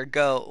Soft Bear.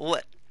 Go.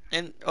 What?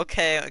 And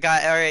okay,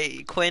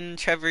 alright. Quinn,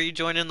 Trevor, you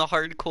join in the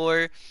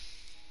hardcore.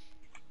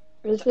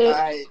 Is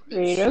it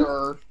creative?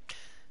 Sure.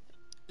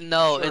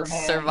 No, Sure, it's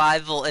hand.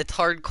 survival. It's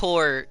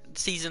hardcore.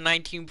 Season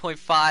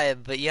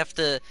 19.5. But you have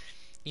to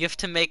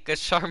make a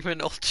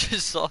Charmin Ultra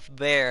Soft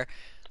Bear.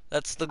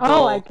 That's the goal.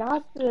 Oh, I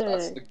got it.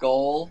 That's the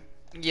goal.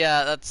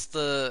 Yeah, that's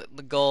the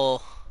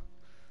goal.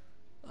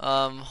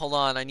 Hold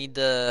on. I need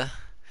to.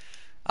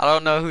 I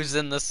don't know who's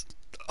in this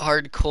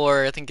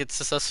hardcore. I think it's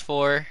just us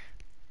four.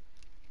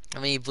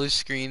 Let me blue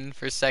screen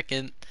for a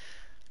second.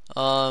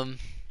 Um.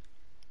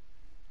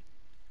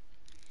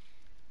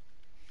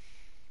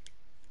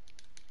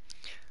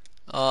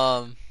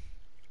 Um.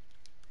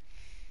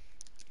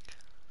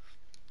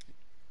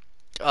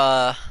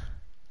 I'm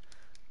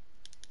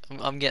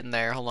getting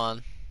there. Hold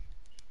on.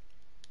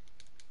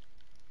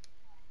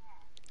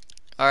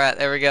 All right,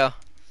 there we go. All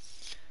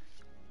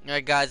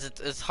right, guys,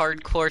 it's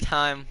hardcore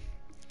time.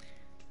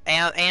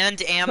 And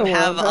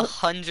have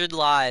 100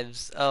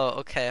 lives. Oh,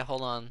 okay.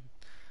 Hold on.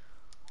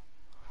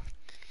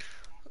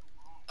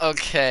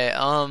 Okay.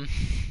 Hold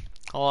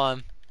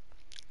on.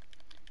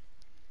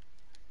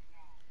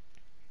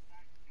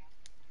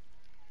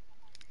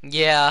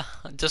 Yeah,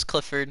 just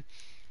Clifford.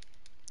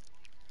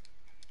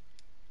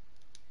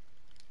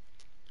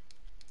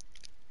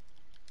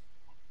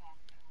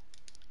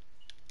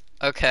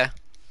 Okay.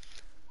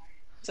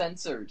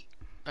 Censored.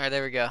 All right,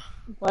 there we go.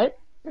 What?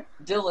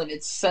 Dylan,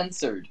 it's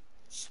censored.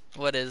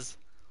 What is?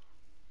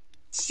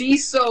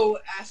 CISO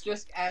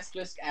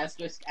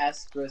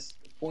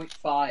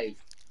 ****.5.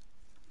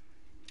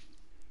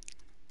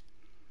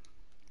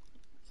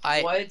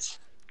 What?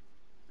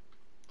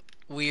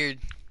 Weird.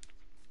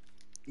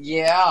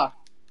 Yeah.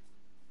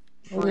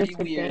 Maybe Pretty it's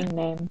a weird. game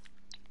name.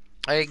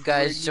 Alright,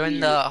 guys, Pretty join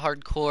weird. the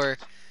hardcore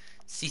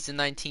season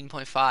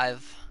 19.5.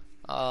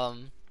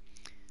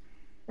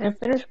 Can I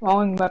finish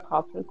swallowing my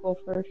popsicle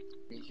first?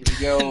 Here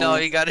we go. No,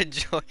 you gotta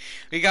join.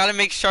 We gotta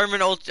make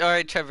Charmin Ultra.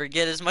 Alright, Trevor,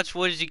 get as much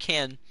wood as you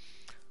can.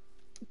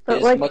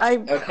 But like,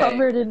 I'm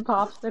covered in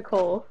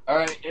popsicle.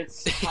 Alright,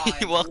 it's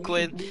time. Well, We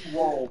Quinn. need blue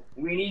wool.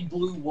 We need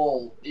blue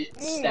wool.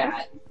 It's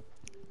stat.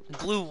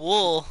 Blue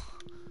wool.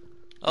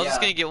 I was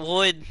just gonna get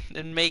wood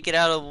and make it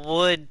out of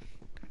wood.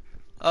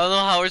 I don't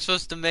know how we're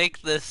supposed to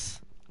make this.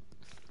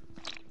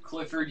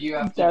 Clifford, you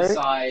have to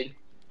decide.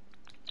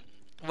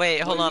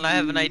 Wait, hold on, I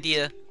have an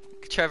idea.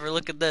 Trevor,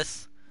 look at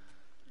this.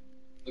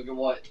 Look at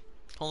what?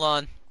 Hold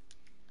on.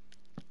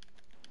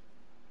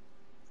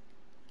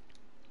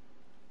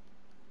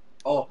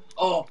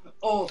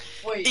 Oh,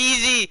 wait.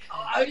 Easy!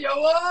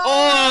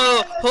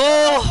 Oh!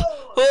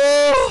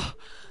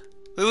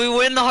 Will we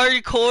win the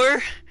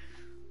hardcore?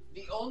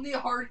 The only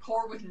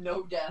hardcore with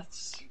no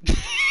deaths.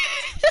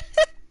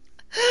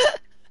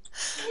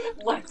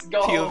 Let's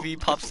go. POV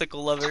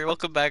popsicle lover.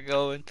 Welcome back,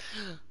 Owen.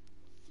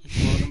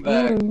 Welcome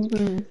back.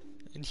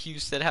 And Hugh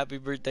said happy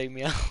birthday,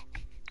 meow.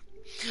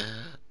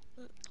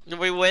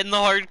 We win the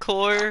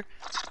hardcore.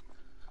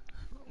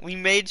 We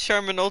made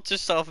Charmin Ultra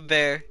Soft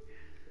Bear.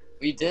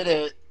 We did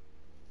it.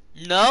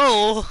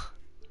 No!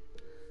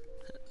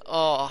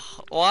 Oh,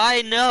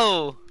 why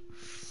no?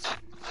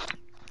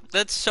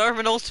 That's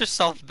Charmin Ultra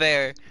Soft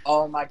Bear.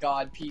 Oh my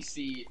god,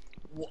 PC.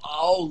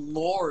 Oh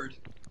lord.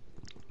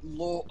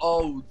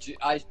 Oh,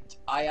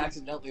 I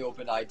accidentally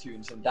opened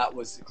iTunes and that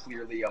was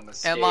clearly a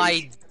mistake. Am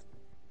I?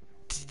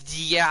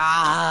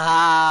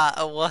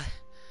 Yeah. What?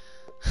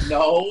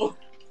 No.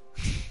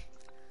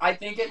 I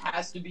think it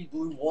has to be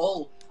blue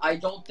wool. I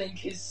don't think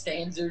his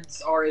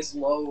standards are as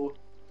low.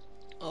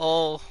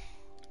 Oh.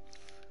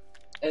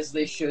 As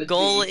they should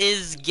Goal be.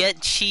 is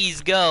get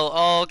cheese. Go.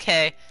 Oh,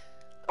 okay.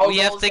 Oh, we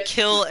have to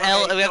kill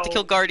we have to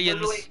kill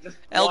guardians.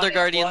 Elder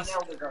guardians.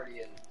 One elder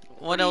guardian.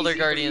 One elder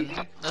guardian.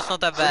 That's not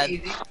that bad.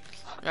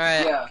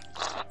 Alright. Yeah.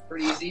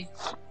 Pretty easy.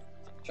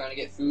 Trying to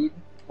get food.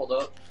 Hold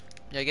up.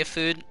 Yeah, get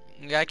food.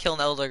 We gotta kill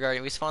an elder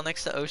guardian. We spawn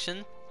next to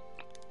ocean.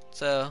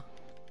 So.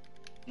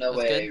 No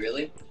way,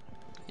 really?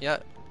 Yeah.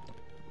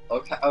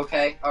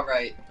 Okay,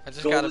 alright. I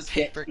just got a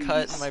paper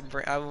cut in my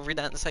brain. I will read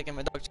that in a second.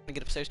 My dog's trying to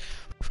get upstairs.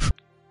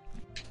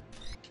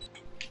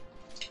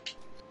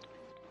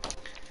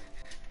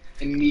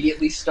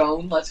 Immediately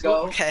stone, let's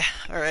go. Okay,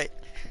 alright.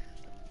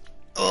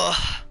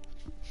 Ugh.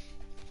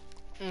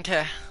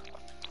 Okay.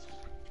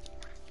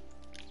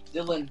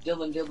 Dylan.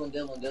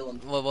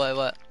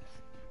 What?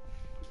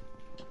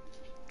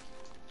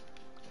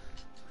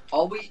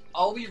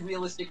 All we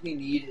realistically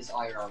need is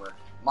iron armor.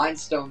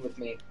 Mine's stone with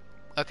me.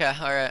 Okay,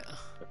 alright.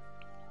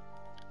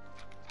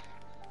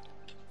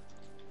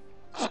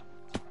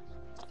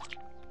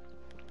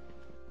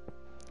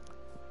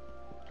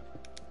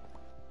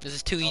 This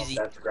is too easy.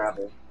 That's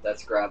gravel.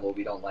 That's gravel.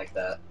 We don't like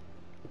that.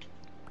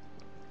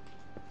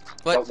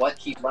 What? But what?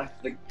 He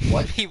left the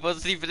what? He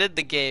wasn't even in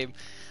the game.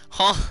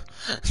 Huh?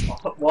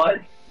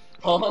 What?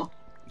 Huh?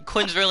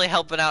 Quinn's really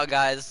helping out,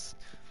 guys.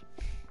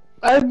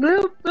 I've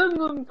built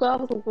them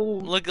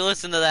popsicle. Look,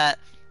 listen to that.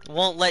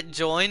 Won't let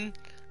join?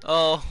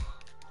 Oh.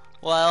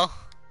 Well.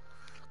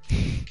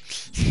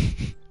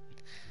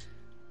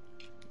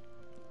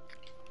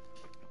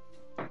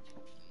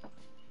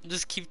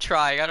 Just keep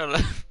trying, I don't know.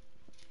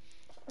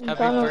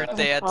 Happy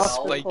birthday at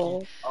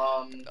Spiky.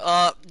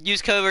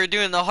 Use code, we're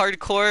doing the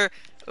hardcore.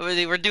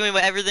 We're doing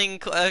everything,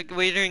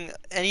 we're doing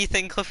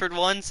anything Clifford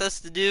wants us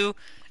to do.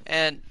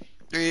 And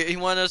he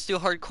wanted us to do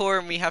hardcore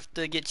and we have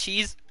to get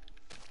cheese.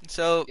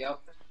 So.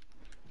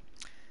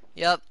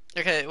 Yep.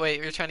 Okay,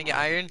 wait, we're trying to get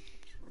iron.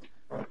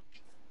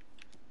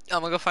 I'm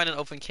gonna go find an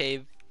open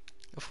cave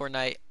before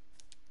night.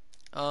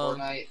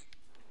 Night.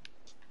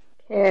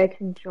 Okay, I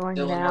can join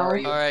Dylan, now. where are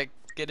you? Alright,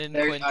 get in,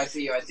 Quinn. I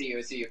see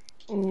you.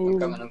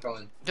 Ooh. I'm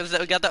coming. Because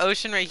we got the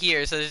ocean right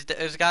here, so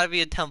there's gotta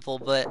be a temple,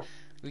 but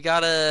we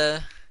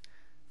gotta...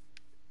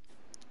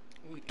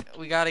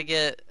 We gotta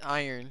get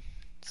iron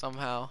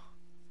somehow.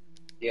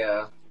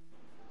 Yeah.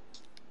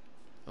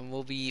 And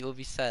we'll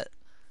be set.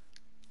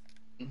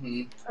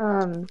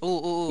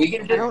 Ooh. We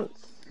can just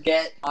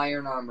get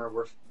iron armor.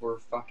 We're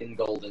fucking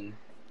golden.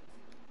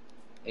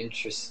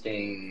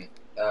 Interesting.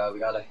 We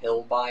got a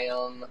hill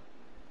biome.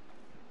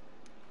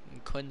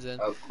 Quinn's in.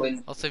 Oh,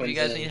 Also, if you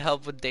guys need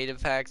help with data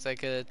packs, I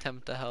could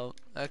attempt to help.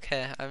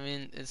 Okay, I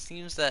mean, it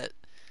seems that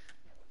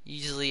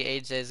usually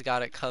AJ's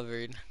got it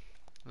covered.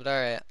 But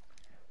alright.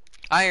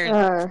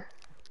 Iron!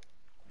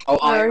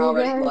 Iron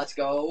already, let's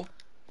go.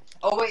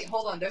 Oh wait,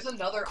 hold on, there's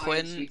another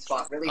Quinn, iron sweet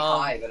spot really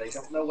high, but I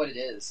don't know what it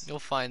is. You'll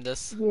find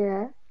this.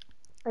 Yeah.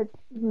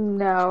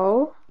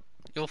 No.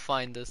 You'll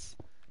find this.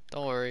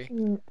 Don't worry.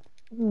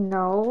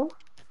 No.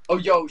 Oh,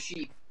 yo,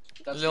 sheep.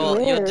 That's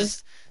You'll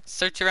just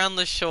search around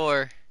the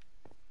shore.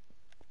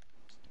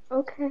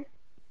 Okay.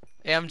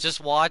 Just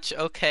watch.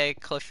 Okay,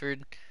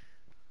 Clifford.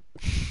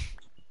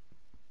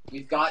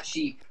 We've got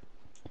sheep.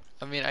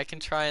 I mean, I can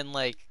try and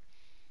like...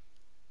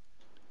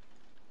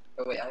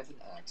 Oh wait, I have an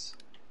axe.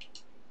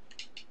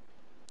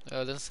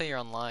 Oh, it doesn't say you're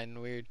online.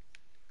 Weird.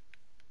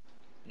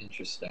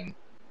 Interesting.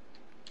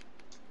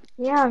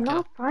 Yeah, I'm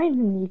not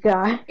finding you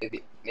guys.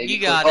 Maybe You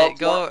Cliff. got Oh, it.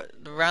 Go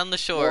around the more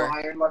shore.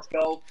 iron. Let's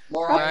go.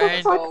 More Shut iron. the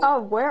Let's Alright. fuck go.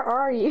 up. Where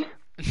are you?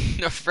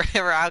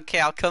 Forever. Okay,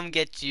 I'll come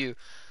get you.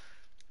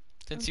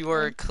 Since you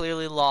were Okay.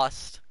 clearly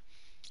lost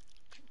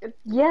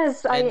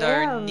Yes, I and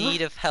are in am.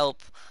 need of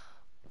help.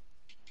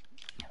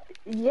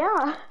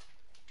 Yeah.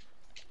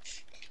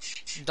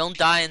 Don't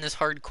die in this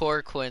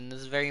hardcore, Quinn.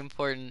 This is very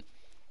important.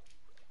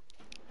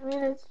 I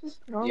mean, it's just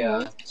Yeah,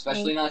 normal.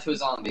 especially not to a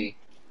zombie.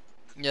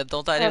 Yeah,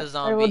 don't die to a I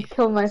zombie. would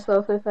kill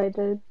myself if I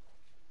did.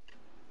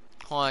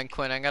 Hold on,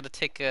 Quinn. I gotta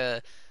take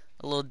a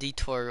little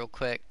detour real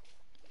quick.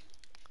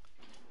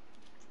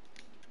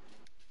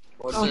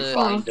 What Just are we a,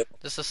 trying to?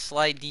 just a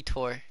slight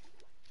detour.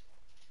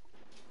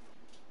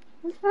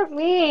 What's that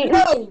mean?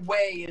 No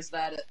way is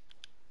that it.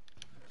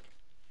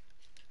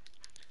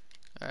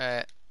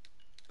 Alright.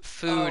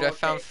 Food. Oh, I okay.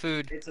 found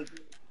food.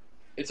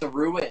 It's a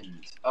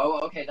ruined. Oh,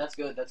 okay. That's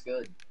good. That's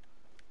good.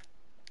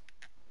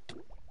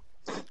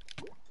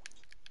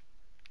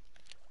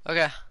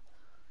 Okay.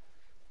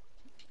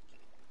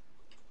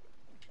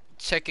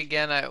 Check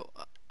again.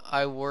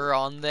 I were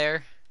on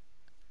there.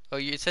 Oh,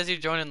 it says you're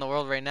joining the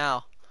world right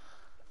now.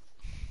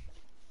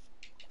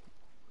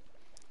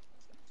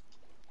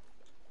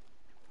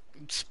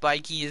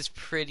 Spiky is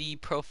pretty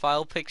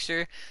profile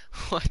picture.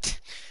 What?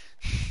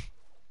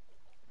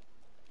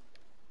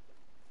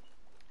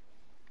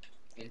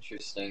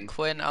 Interesting.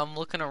 Quinn, I'm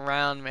looking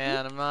around,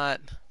 man. I'm not.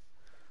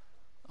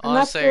 I'm at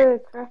Honestly.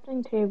 the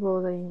crafting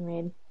table that you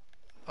made.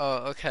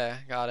 Oh, okay.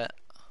 Got it.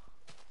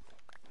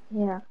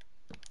 Yeah.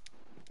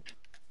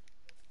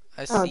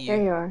 I Oh, see there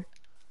you. you are.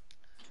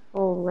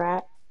 Old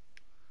rat.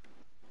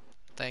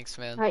 Thanks,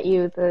 man. Not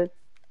you,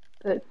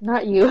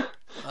 not you.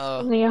 Oh.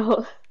 Something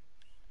else.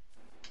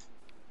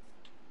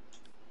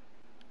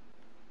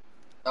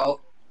 Oh,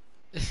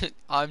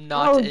 I'm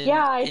not Oh, in.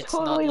 yeah, I It's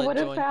not totally let would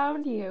have join.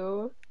 found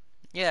you.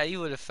 Yeah, you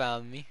would have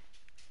found me.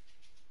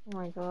 Oh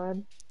my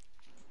god.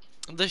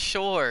 The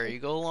shore. You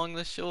go along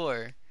the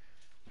shore.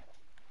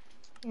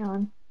 Hang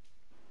on.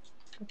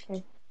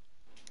 Okay.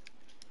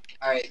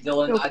 all right,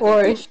 Dylan. Go I think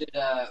for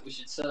it. we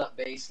should set up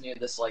base near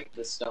this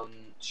this stone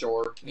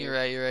shore. You're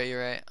right. You're right.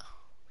 You're right.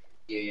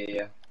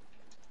 Yeah.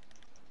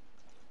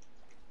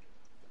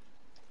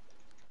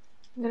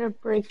 I'm gonna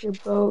break your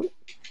boat.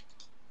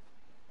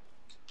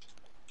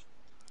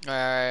 All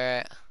right. All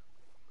right.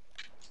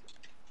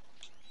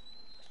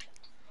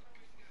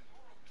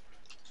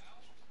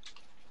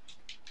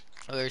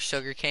 Oh, there's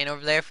sugarcane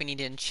over there if we need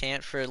to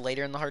enchant for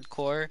later in the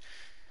hardcore.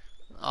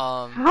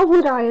 How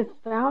would I have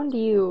found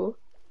you?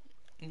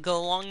 Go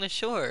along the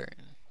shore.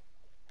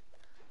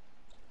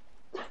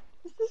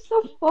 This is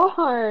so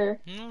far.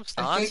 No, it's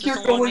I not. It's think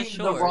just you're along the going the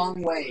shore.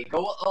 wrong way.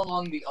 Go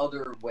along the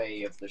other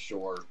way of the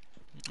shore.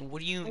 What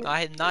do you? I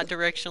had not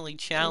directionally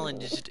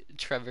challenged,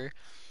 Trevor.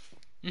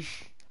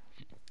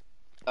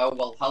 Oh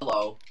well,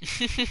 hello.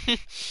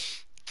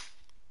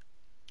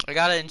 I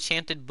got an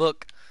enchanted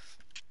book.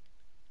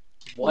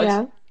 What?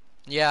 Yeah.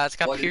 Yeah, it's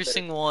got What is it?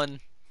 piercing 1.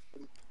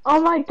 Oh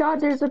my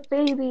god, there's a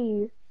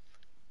baby.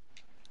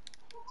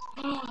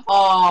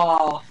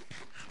 Oh,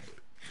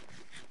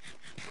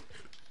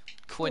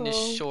 Quinn is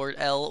Oh. short.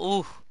 L.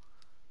 Ooh,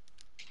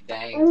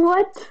 dang.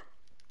 What?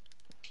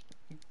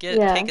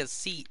 take a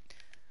seat.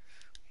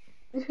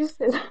 Is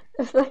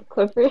that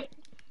Clifford?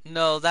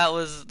 No, that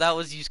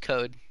was use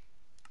code.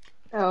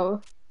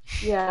 Oh.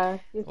 Yeah.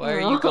 He's Why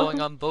are you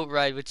going on boat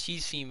ride with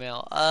cheese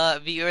female?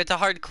 It's a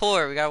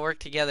hardcore. We gotta work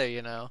together,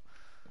 you know.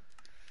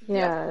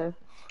 Yeah.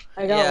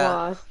 I got Yeah.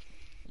 lost.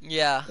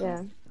 Yeah.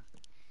 Yeah.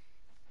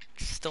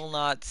 Still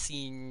not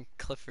seeing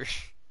Clifford.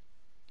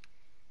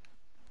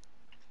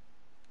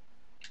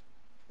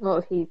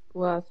 Well, he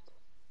left.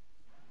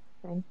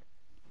 I think.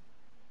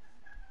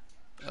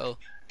 Oh.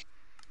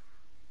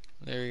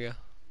 There we go.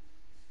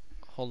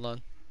 Hold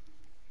on.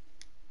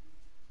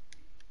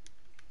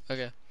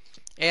 Okay.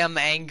 Am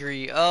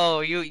angry. Oh,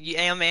 you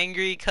am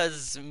angry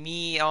because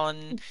me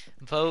on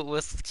boat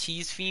with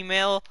cheese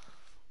female?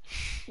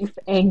 You've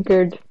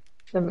angered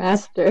the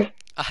master.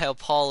 I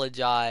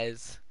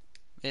apologize.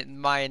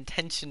 My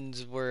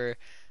intentions were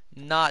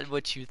not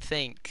what you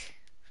think.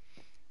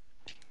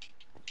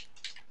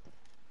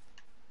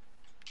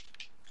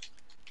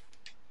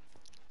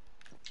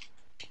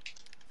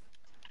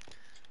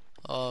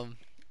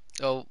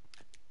 Oh.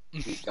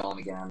 He's gone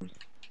again.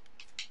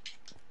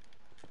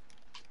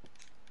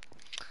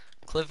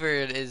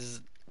 Clifford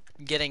is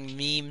getting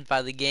memed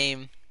by the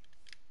game.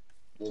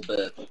 A little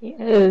bit. He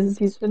is.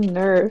 He's been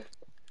nerfed.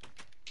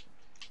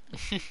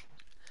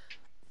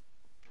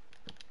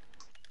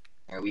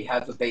 Alright, we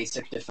have a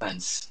basic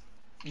defense.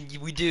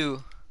 We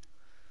do.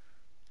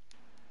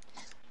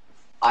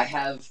 I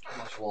have,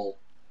 well,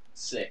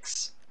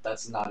 6.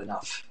 That's not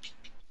enough.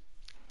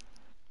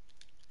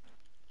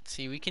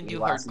 See, we can Any do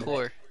last hardcore.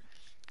 minute?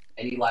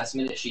 Any last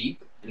minute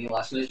sheep? Any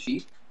last minute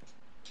sheep?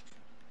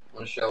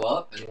 Want to show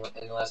up?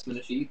 Any last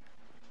minute sheep?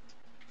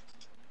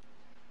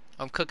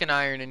 I'm cooking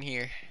iron in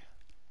here.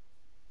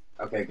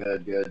 Okay,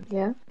 good.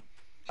 Yeah.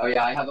 Oh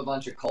yeah, I have a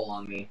bunch of coal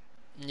on me.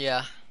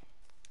 Yeah.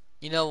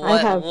 You know I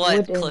what? have What,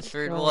 wood and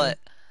Clifford? stone. What?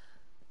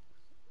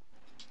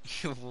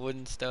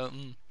 Wooden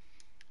stone.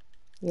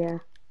 Yeah,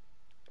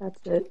 that's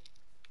it.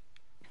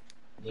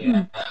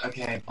 Yeah.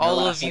 Okay. No All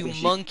of last you second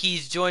sheet.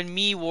 monkeys join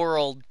me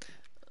world.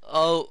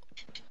 Oh,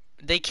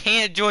 they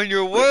can't join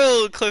your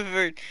world,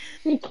 Clifford.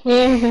 He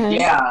can.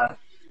 Yeah.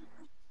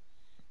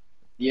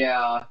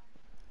 Yeah.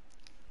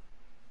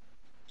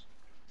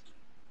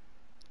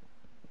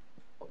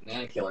 Oh,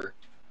 banana killer.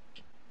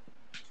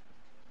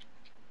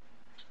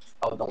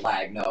 Oh, the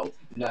lag. No.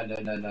 No. No.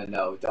 No. No.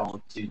 No.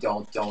 Don't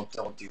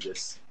do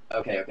this.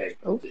 Okay. Okay.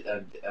 Oh.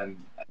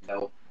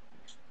 No.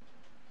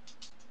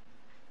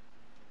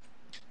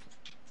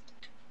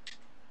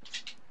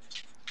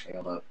 Okay,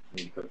 hold up.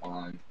 Need to put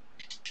on.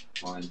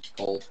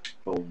 Pull.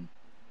 Boom.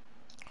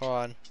 Hold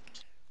on.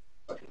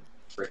 Fucking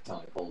frick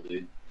ton of pull,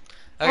 dude.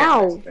 Okay.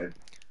 Ow! Okay.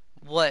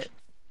 What?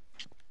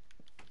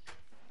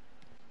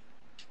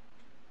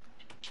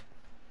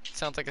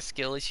 Sounds like a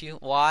skill issue.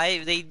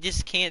 Why? They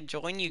just can't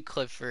join you,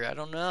 Clifford. I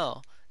don't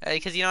know.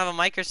 Because you don't have a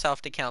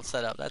Microsoft account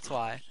set up. That's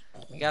why.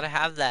 You gotta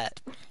have that.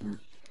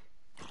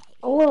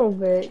 A little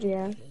bit,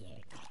 yeah.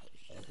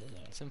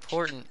 It's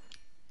important.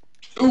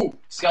 Ooh!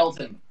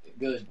 Skeleton!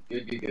 Good.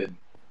 Good, good, good.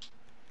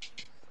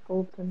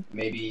 Golden.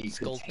 Maybe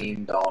Skeleton.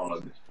 contain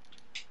dog.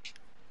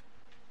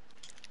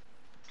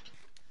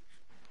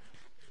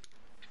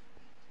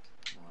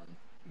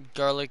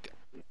 Garlic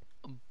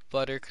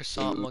butter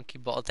croissant monkey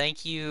ball.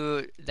 Thank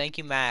you,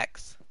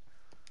 Max.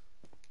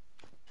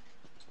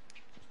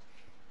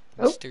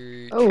 Oh.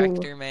 Mr. Oh.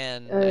 Tractor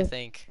Man, I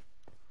think.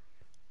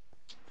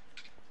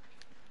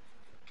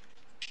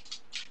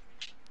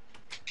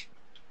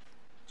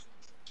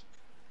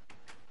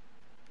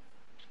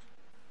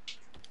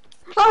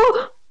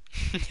 Oh!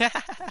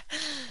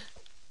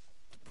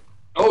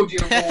 Oh dear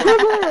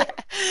lord!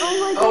 Oh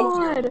my Oh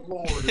god! dear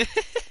lord!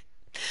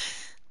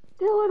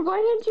 Dylan, why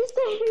didn't you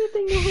say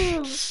anything to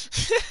him?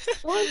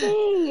 Or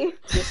me?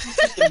 This is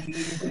just a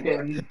mean to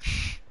him.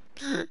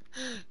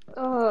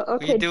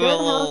 Okay, We do a dirt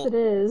house little it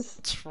is.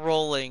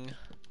 trolling.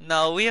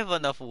 No, we have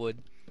enough wood.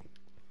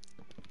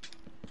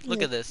 Look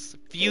Yeah. at this.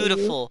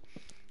 Beautiful.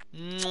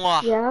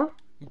 Mwah. Yeah?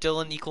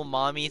 Dylan equal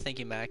mommy. Thank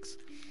you, Max.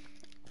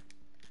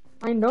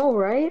 I know,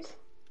 right?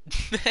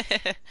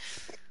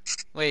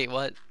 Wait,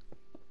 what?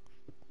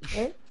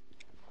 What?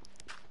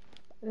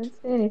 I didn't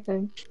say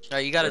anything.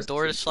 Alright, you got a Where's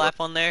door the to slap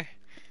on there?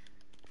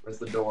 Where's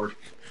the door?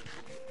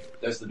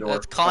 There's the door.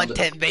 That's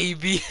content,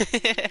 baby.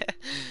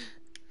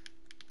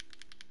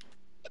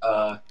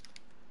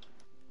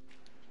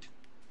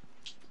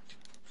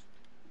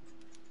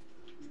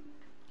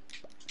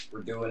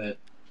 We're doing it.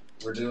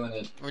 We're doing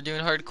it. We're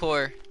doing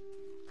hardcore.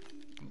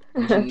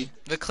 Mhm.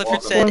 But Clifford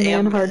Welcome. said Poor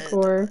man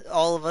hardcore.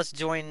 all of us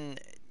join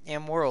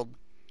Am World.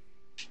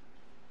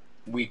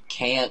 We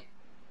can't.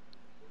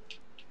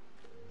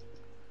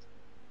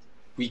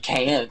 We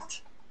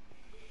can't.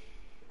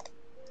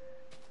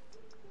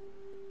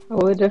 I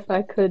would if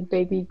I could,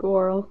 baby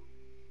girl.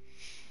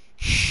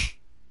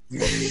 Dear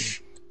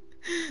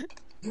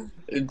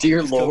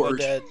Let's go, my lord.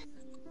 dad.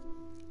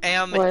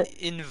 Am What?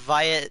 in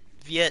Viet.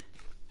 Okay.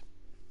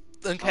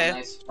 Oh,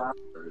 nice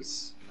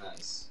flowers.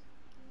 Nice.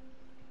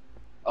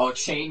 Oh,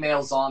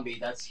 chainmail zombie.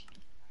 That's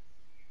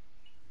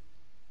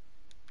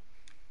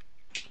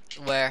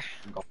Where?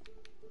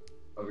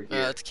 over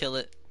here. Let's kill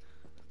it.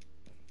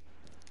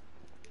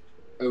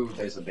 Ooh,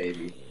 there's a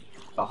baby.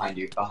 Behind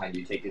you. Behind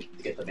you. Take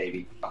it. Get the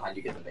baby. Behind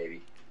you. Get the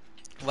baby.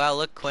 Wow,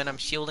 look, Quinn, I'm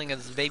shielding a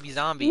baby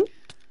zombie.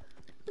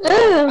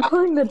 I'm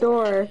pulling the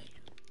door.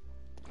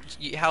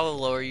 How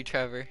low are you,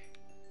 Trevor?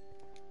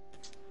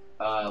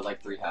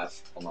 Like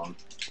 3/2. Hold on.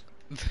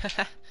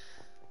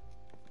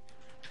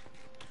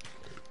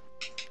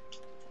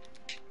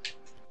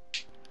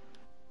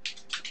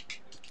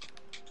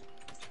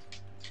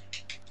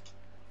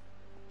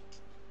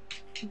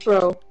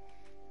 Bro.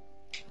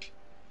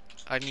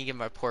 I need to get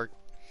my pork.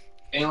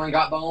 Anyone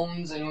got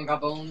bones? Anyone got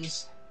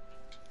bones?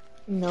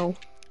 No.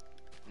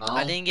 No.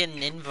 I didn't get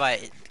an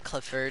invite,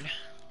 Clifford.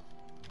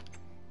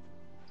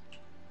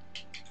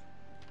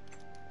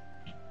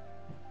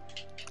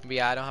 But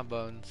yeah, I don't have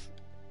bones.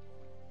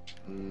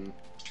 Mm.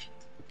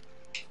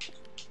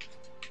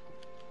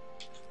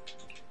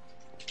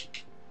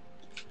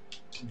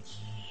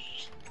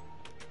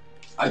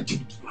 I do.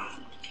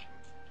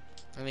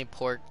 I need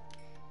pork.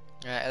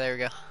 Alright, there we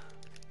go.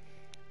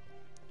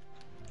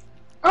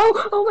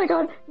 Oh! Oh my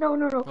god! No,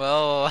 no, no.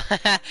 Whoa.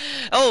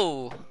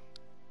 Oh!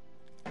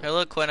 Hey,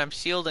 look, Quinn, I'm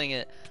shielding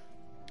it.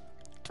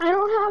 I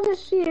don't have a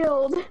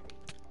shield.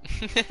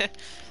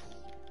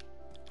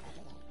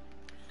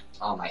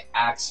 Oh, my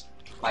axe.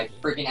 My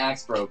freaking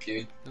axe broke,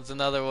 dude. There's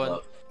another one.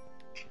 Look.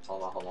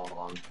 Hold on, hold on,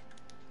 hold on.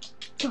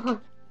 God.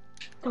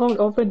 Don't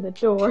open the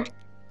door.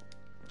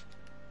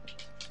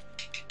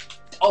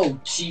 Oh,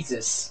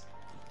 Jesus.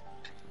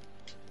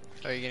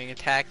 Are you getting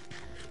attacked?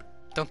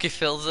 Don't get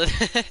fills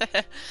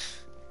it.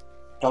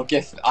 Don't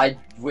get. I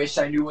wish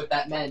I knew what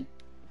that meant.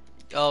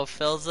 Oh,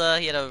 Filza,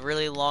 he had a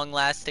really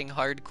long-lasting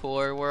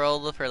hardcore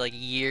world for like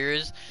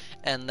years,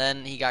 and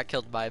then he got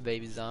killed by a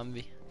baby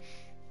zombie.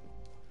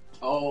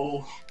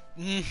 Oh.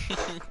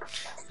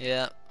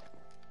 Yeah.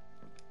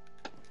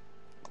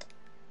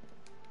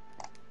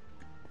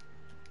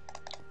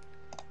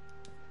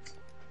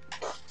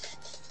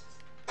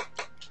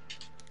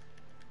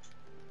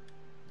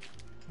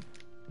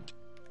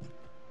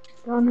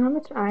 Don, how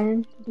much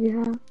iron do you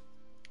have?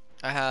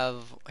 I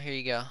have. Here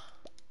you go.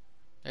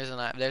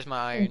 There's my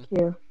iron.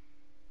 Thank you.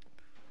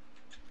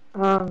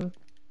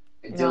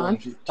 Hey, Don?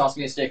 Dylan, toss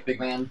me a stick, big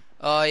man.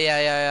 Oh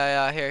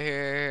yeah.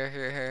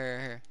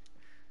 Here.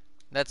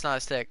 That's not a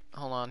stick.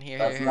 Hold on. Here.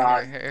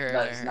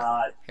 That's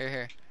not.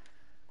 Here.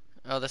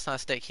 Oh, that's not a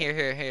stick.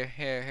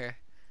 Here.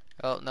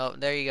 Oh no,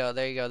 there you go.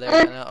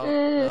 No, oh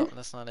no,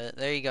 that's not it.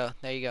 There you go.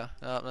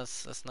 No,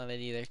 that's not it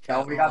either. Okay,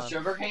 Oh, we got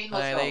sugarcane.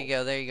 Let's Alright,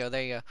 go. there you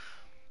go.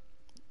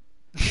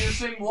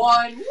 Piercing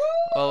one. Woo!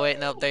 Oh wait,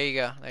 nope. There you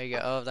go.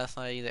 Oh, that's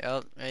not it either.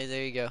 Oh, right,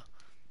 there you go.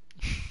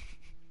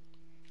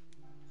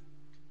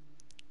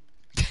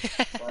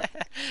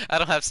 I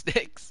don't have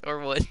sticks or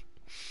wood.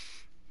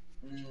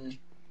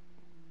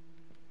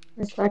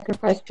 I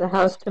sacrificed the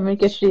house to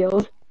make a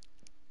shield.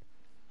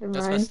 Never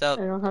That's mind. messed up.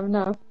 I don't have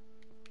enough.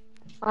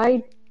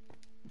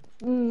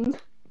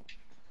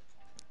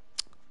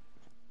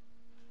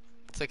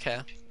 It's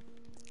okay.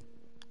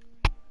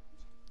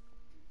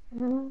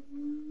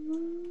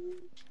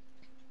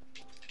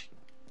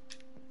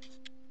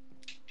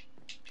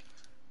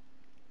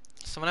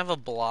 Someone have a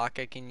block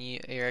I can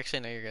use? You're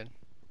actually, no, you're good.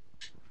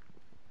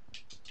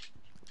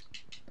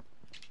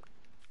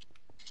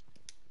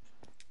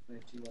 We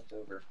have 2 left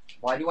over.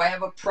 Why do I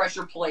have a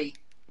pressure plate?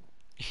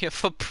 You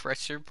have a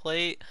pressure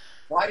plate?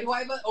 Why do I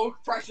have an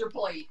oak pressure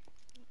plate?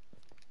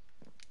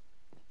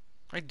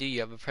 Why do you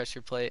have a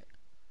pressure plate?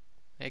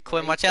 Hey,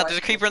 Quinn, watch out. There's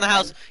a creeper in the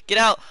house. Get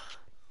out.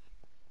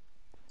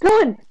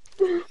 Don't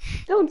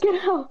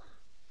get out.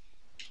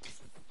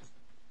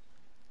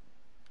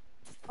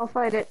 I'll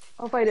fight it.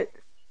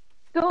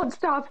 Don't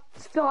stop.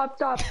 Don't.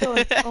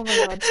 Oh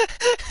my god.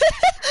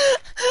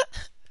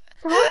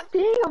 Stop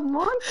being a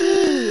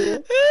monkey.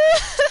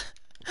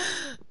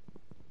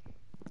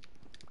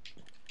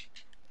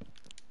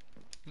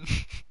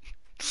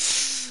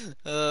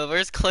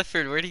 Where's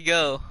Clifford? Where'd he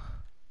go?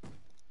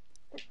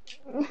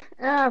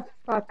 Ah,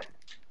 fuck.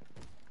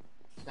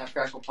 Snap,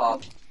 crackle,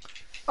 pop.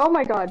 Oh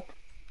my god.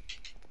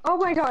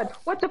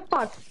 What the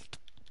fuck?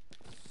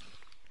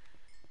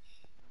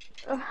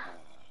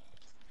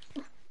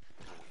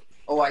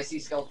 Oh, I see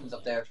skeletons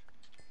up there.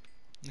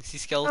 You see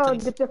Oh,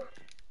 skeletons?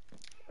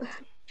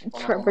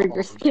 Trevor,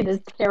 your skin is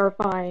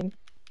terrifying.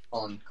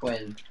 Hold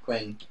on,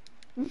 Quinn.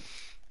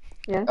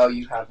 Yeah? Oh,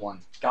 you have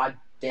one. God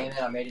damn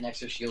it, I made an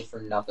extra shield for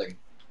nothing.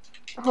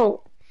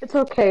 Oh, it's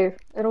okay.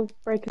 It'll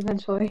break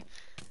eventually.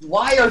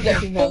 Why are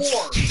there No.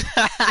 4?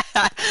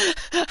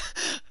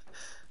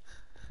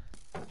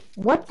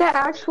 What the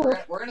actual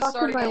We're gonna fuck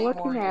start am a I gang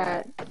looking war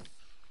at?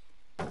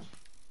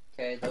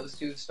 Okay, those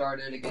 2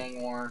 started a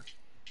gang war.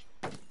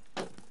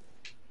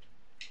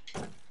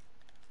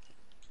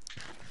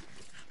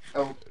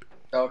 Oh,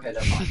 okay,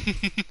 that's fine.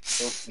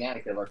 Oh, banana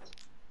killer.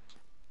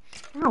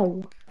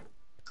 Ow.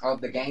 Oh,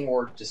 the gang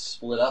war just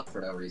split up for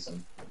no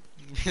reason.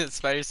 The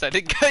spider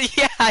decided to go.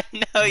 Yeah, I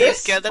know.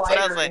 This He's good. That's what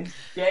I was spider like. is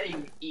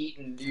getting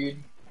eaten,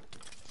 dude.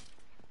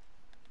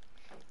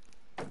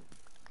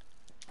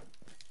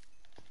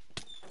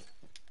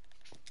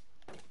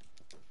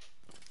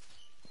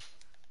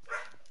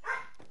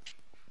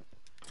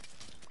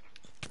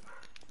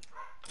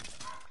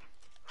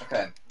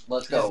 Okay,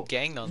 let's go.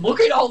 Gang on Look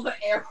them. at all the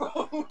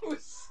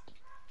arrows!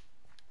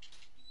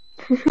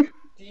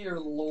 Dear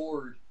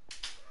lord.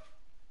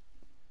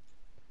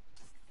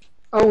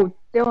 Oh,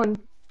 Dylan.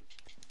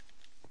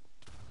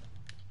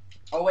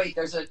 Oh wait,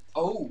 there's a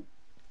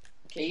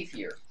cave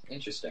here.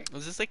 Interesting.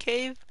 Was this a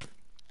cave?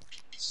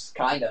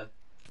 Kinda.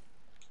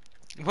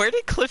 Where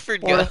did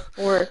Clifford go?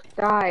 Or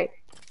die.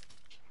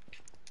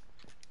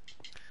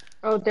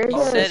 Oh, there's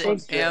Oh, a Said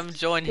one's big... Am drift.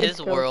 joined big his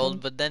skeleton.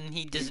 world, but then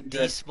he just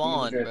Drift,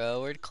 despawned, drift.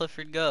 bro. Where'd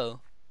Clifford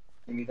go?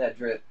 Give me that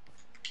drip.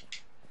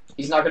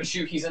 He's not gonna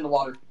shoot, he's in the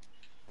water.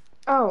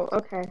 Oh,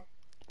 okay.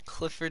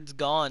 Clifford's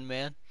gone,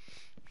 man.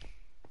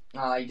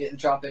 He didn't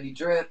drop any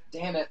drip.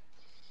 Damn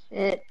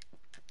it.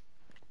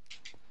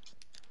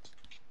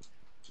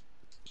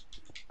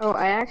 Oh,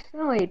 I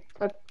accidentally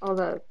took all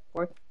the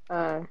work,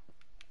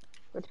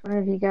 which one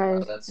of you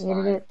guys that's needed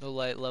fine. it? The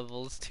light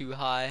level's too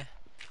high.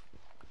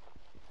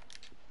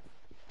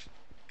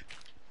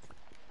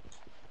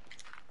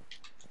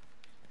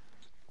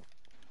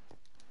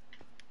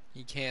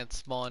 He can't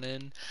spawn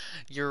in.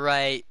 You're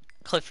right.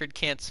 Clifford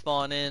can't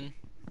spawn in.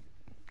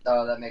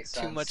 Oh, that makes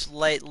sense. Too much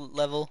light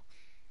level.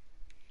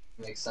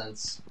 Makes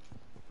sense.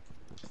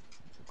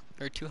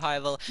 Or too high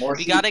level. More We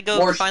sheep, gotta go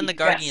more find the sheep,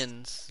 yes.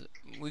 guardians.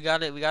 We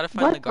gotta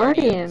find What the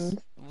guardians.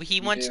 guardians?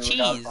 He wants do, we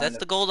gotta cheese. find That's them.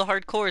 the goal of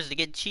hardcore, is to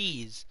get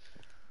cheese.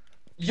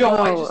 Yo,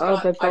 Oh, I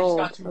just the got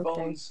gold, 2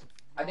 okay. bones.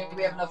 I think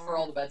we have enough for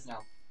all the beds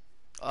now.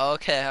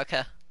 Okay.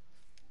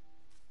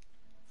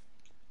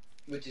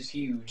 Which is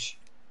huge.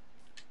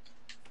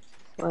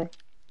 What?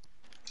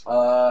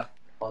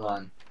 Hold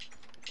on.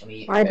 Let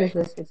me Why does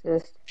this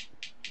exist?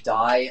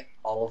 dye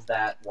all of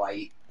that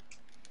white.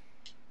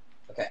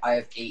 Okay, I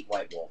have 8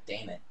 white wool.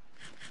 Damn it.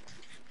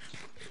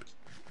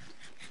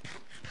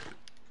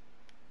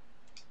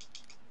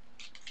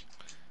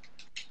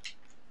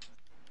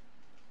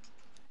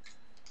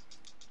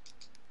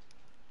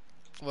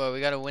 Well,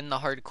 we gotta win the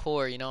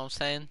hardcore, you know what I'm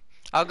saying?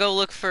 I'll go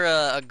look for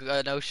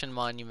an ocean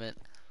monument.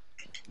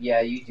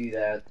 Yeah, you do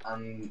that.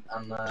 I'm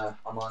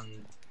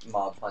on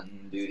mob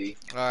hunting duty.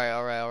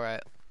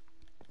 Alright.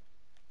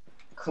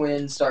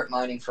 Quinn, start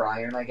mining for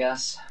iron, I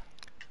guess.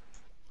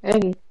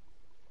 Hey.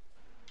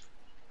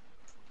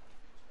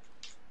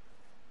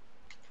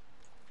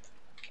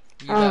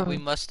 We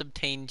must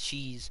obtain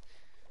cheese.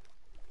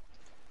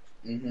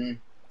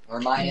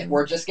 Mm-hmm.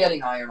 We're just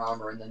getting iron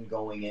armor and then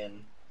going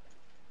in.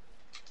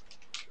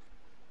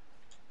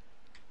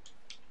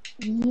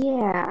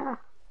 Yeah.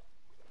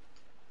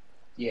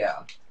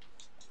 Yeah.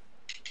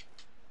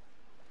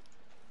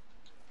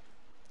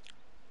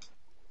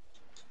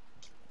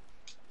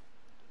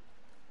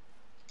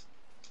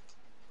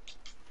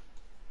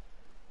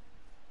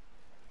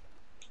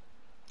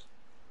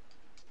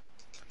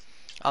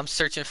 I'm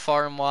searching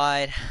far and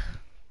wide.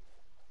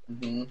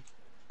 Mm-hmm.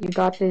 You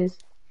got this.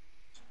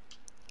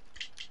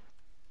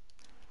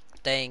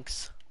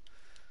 Thanks.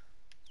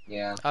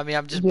 Yeah. I mean,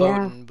 I'm just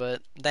boating,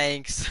 but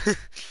thanks.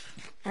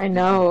 I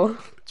know.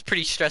 It's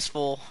pretty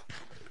stressful.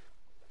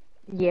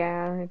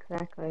 Yeah,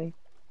 exactly.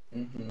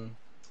 Mm-hmm.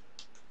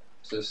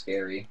 So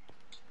scary.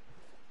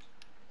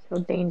 So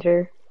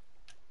danger.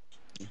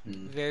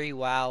 Mm-hmm. Very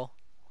wow.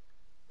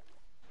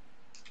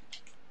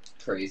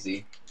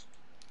 Crazy.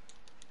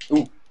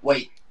 Ooh,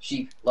 wait,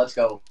 sheep. Let's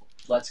go.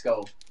 Let's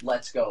go.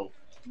 Let's go.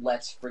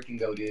 Let's freaking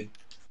go, dude.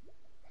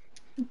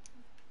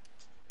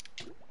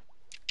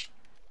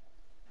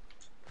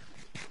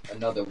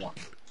 Another one.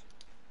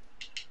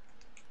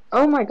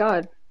 Oh my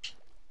god.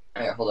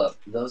 Alright, hold up.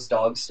 Those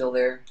dogs still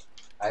there?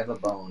 I have a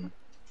bone.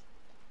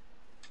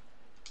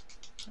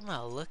 What am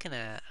I looking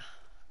at?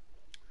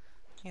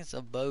 I think it's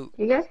a boat.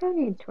 Do you guys have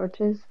any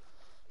torches?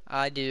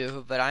 I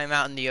do, but I'm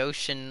out in the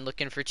ocean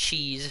looking for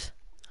cheese.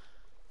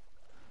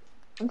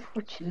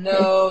 Unfortunately.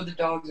 No, the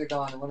dogs are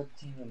gone. I wanted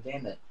to team them.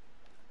 Damn it.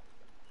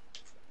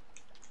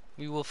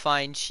 We will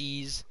find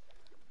cheese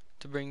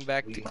to bring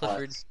back to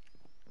Clifford.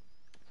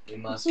 We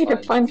must We need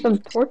to find some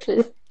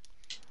torches.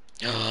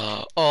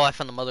 Oh, I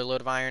found the mother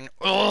lode of iron.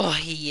 Oh,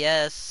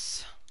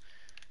 yes.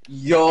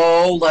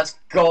 Yo, let's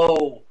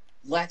go.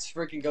 Let's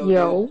freaking go,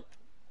 dude.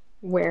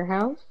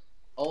 Warehouse?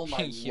 Oh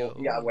my lord.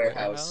 Yeah,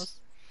 warehouse.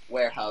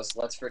 Warehouse.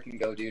 Let's freaking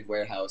go, dude.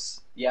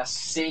 Warehouse. Yes,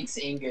 6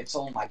 ingots.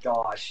 Oh my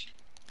gosh.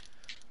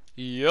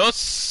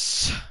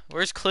 Yes.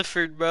 Where's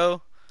Clifford,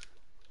 bro?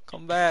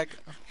 Come back.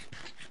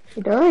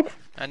 He died?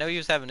 I know he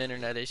was having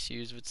internet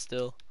issues, but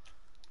still.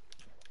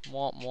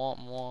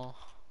 Mwah.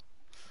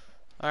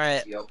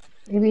 Alright. Yep.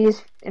 Maybe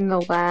he's in the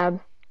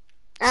lab.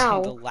 Ow.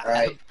 In the lab.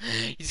 Right.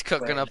 He's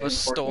cooking up a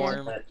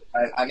storm.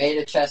 I made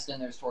a chest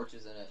and there's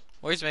torches in it.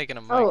 Or he's making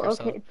a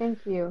Microsoft. Oh, okay.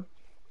 Thank you.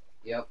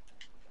 Yep.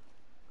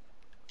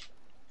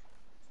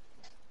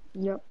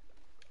 Yep.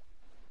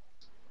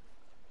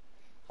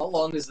 How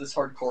long has this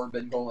hardcore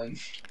been going?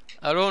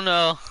 I don't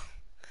know.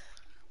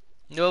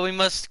 No, we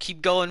must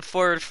keep going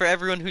forward for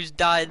everyone who's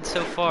died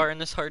so far in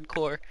this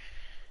hardcore.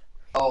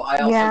 Oh, I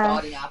also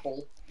got an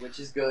apple, which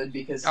is good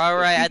because...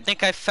 Alright, I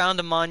think I found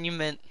a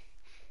monument.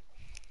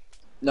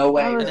 No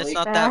way, And really? it's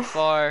not that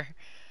far.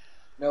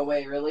 No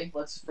way, really?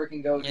 Let's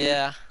freaking go, dude.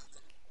 Yeah.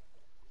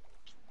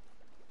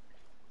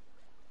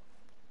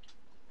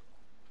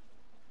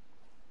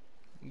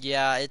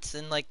 Yeah, it's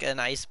in like an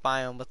ice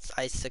biome with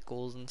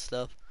icicles and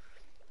stuff.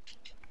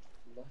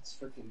 Let's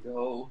freaking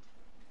go.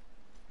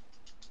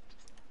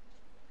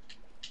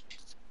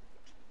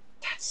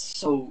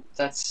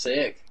 That's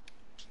sick.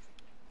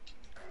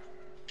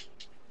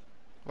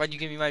 Why'd you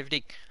give me my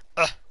fatigue?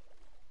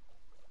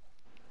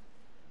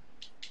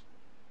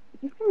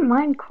 You can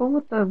mine coal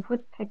with the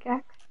wood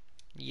pickaxe?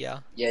 Yeah.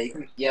 Yeah, you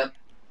can, yep.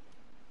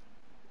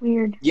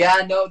 Weird.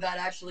 Yeah, no, that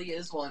actually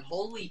is one.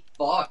 Holy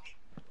fuck.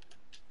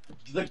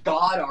 The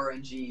god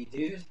RNG,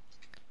 dude.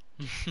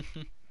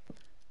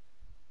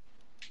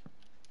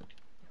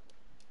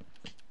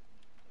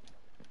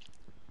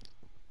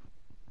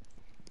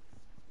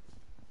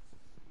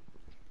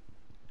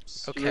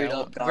 Okay,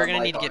 we're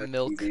gonna need to get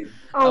milk. Dude.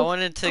 I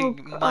wanted to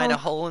mine a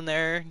hole in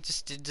there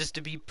just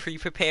to be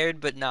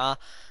pre-prepared, but nah.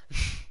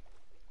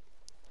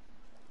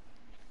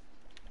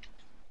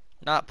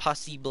 Not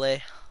possible.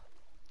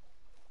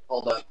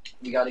 Hold up,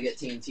 we gotta get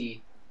TNT.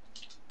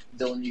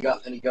 Dylan, you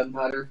got any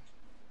gunpowder?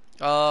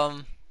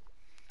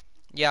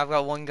 Yeah, I've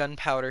got 1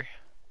 gunpowder.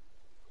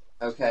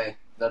 Okay,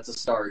 that's a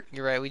start.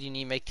 You're right, we do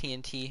need to make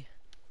TNT.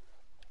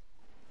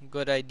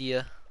 Good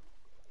idea.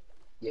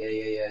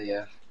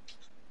 Yeah.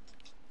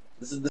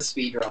 This is the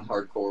speedrun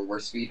hardcore, where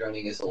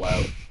speedrunning is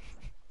allowed.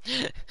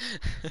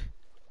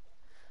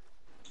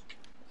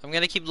 I'm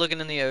gonna keep looking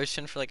in the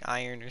ocean for like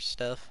iron or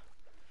stuff.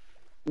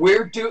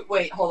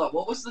 Wait, hold up,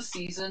 what was the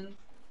season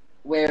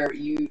where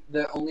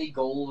the only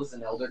goal was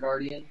an Elder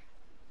Guardian?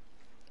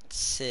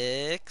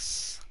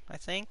 6, I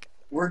think.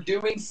 We're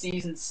doing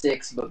season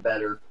 6, but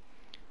better.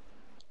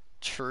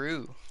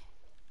 True.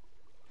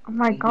 Oh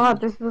my god,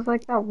 this is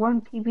like that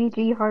one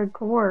PBG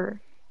hardcore.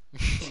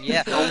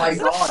 Yeah. Oh my god. Is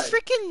that a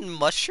freaking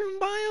mushroom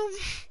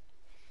biome?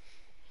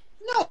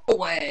 No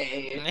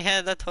way!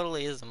 Yeah, that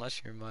totally is a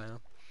mushroom biome.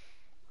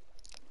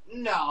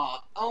 Nah.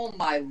 Oh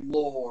my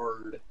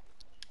lord.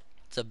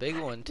 It's a big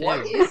one too.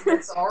 What is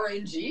this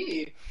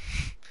RNG?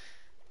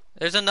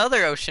 There's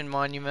another ocean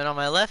monument on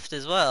my left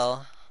as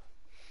well.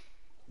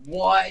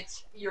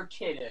 What? You're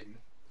kidding.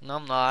 No,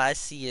 I'm not. I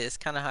see it. It's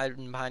kind of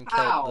hiding behind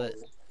kelp, How? but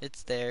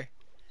it's there.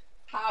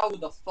 How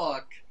the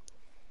fuck?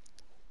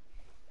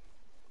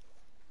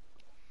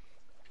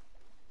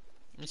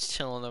 It's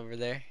chilling over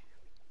there.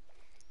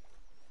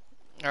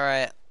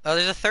 Alright. Oh,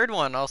 there's a third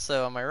one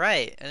also on my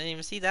right. I didn't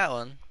even see that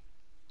one.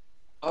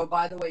 Oh,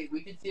 by the way,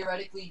 we could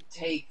theoretically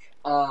take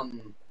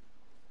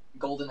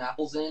golden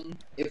apples in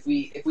if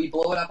we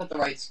blow it up at the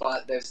right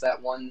spot. There's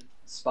that one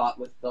spot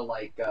with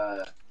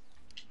the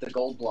the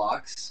gold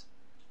blocks.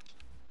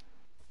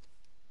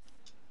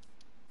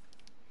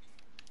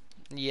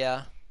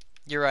 Yeah,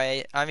 you're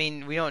right. I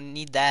mean, we don't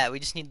need that. We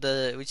just need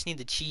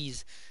the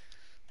cheese.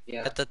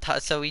 Yeah. At the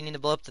top, so we need to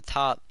blow up the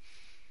top.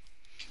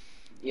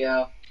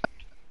 Yeah.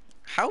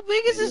 How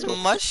big is this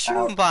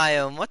mushroom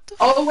biome? What the?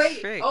 Oh wait!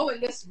 Frick? Oh,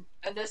 and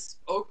this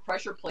oak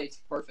pressure plate's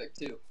perfect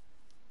too.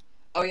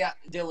 Oh yeah,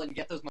 Dylan,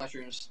 get those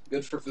mushrooms.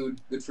 Good for food.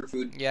 Good for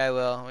food. Yeah, I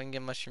will. We can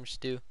get mushroom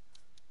stew.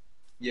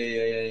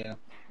 Yeah.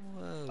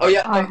 Whoa. Oh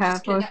yeah, I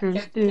have mushroom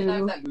stew.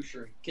 Kidnap that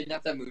mushroom.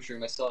 Kidnap that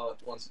mushroom. I saw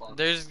one spawn.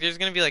 There's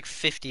gonna be like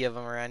 50 of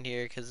them around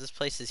here because this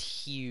place is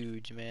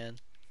huge, man.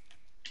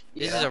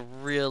 Yeah. This is a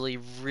really,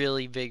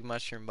 really big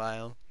mushroom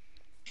biome.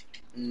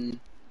 Mm.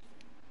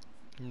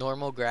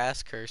 Normal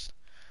grass, cursed.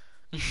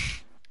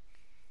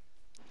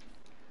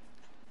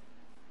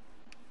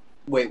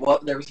 Wait,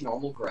 what? There was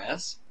normal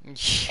grass?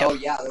 Yeah. Oh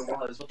yeah, there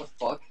was. What the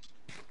fuck?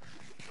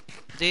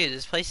 Dude,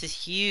 this place is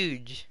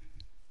huge.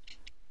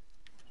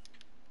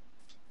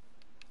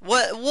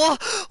 What?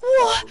 What?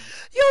 What?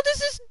 Yo,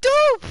 this is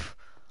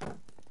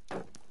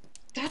dope!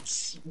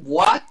 That's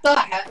what the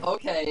heck?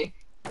 Okay.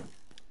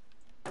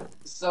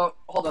 So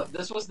hold up.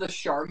 This was the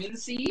Charmin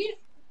seed?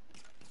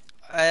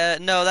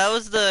 No, that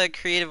was the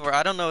creative one.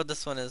 I don't know what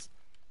this one is.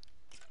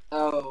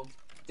 Oh,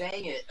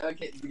 dang it.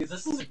 Okay, because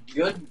this is a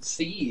good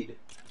seed.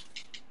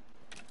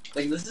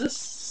 Like, this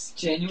is a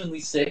genuinely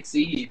sick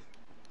seed.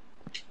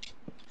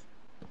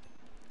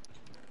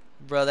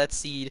 Bro, that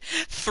seed.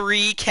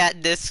 3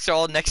 cat discs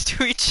all next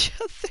to each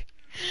other.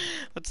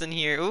 What's in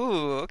here?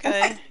 Ooh,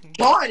 okay.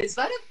 God, is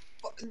that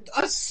what?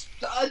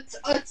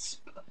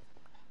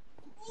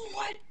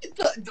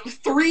 The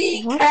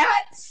 3 What?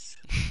 cats?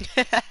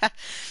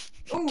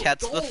 Ooh,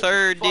 Cat's the gold.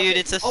 3rd, Fuck dude. it.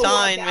 It's a Oh,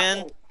 sign, a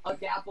man. A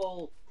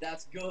gapple.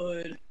 That's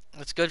good.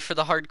 It's good for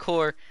the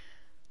hardcore.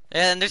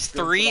 Yeah, and there's Good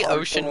for 3 the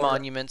ocean hardcore.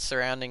 monuments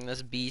surrounding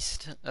this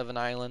beast of an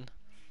island.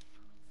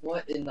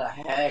 What in the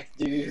heck,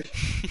 dude?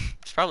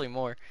 It's probably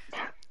more.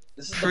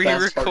 This is the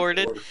best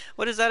Pre-recorded. hardcore.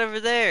 What is that over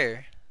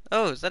there?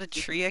 Oh, is that a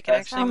tree I can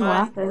Best actually I'm mine?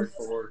 laughing.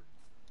 hardcore.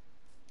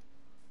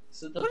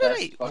 This is the What am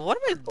best fucking I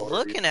hardcore,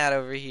 looking dude. at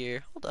over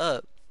here? Hold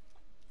up.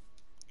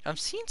 I'm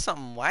seeing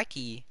something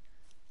wacky.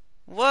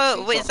 Whoa,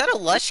 See wait, is that a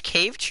something. lush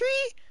cave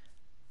tree?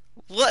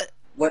 What?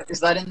 What, is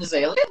that in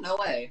Azalea? No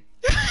way.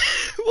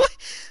 What?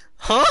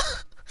 Huh?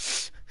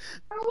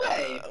 No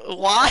way.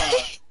 Why?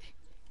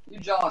 You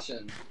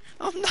joshing.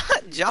 I'm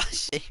not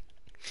joshing.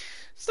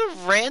 It's a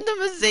random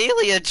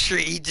azalea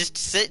tree just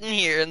sitting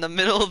here in the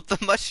middle of the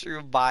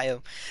mushroom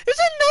biome. There's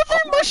another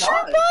Oh my mushroom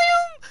God.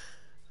 biome!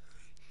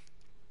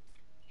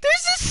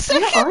 There's a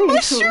Where are second you?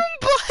 mushroom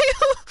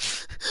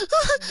biome!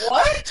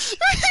 What?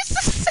 There's a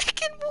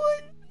second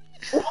one!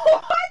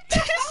 What the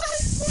There's hell a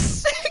is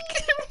this?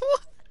 second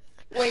one!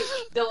 Wait,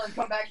 Dylan,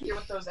 come back here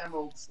with those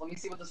emeralds. Let me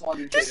see what this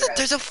one There's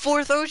has. a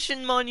 4th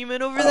ocean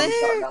monument over Oh, there!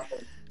 he's got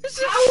nothing. There's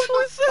a How in the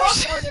 4th fuck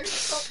ocean! are there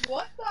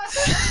what the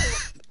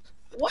hell?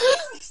 What is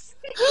this?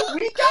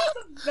 We got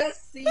the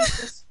best seed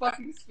this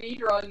fucking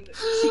speedrun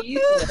cheese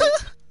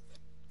with.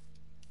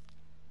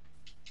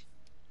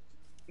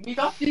 We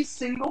got the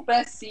single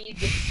best seed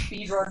this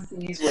speedrun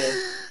cheese with.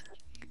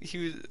 He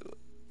was...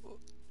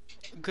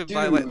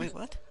 Goodbye, wait,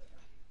 what?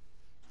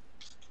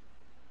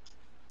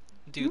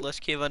 Dude, lush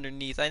cave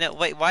underneath. I know.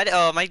 Wait, why?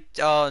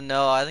 Oh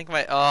no, I think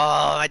my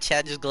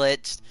chat just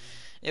glitched.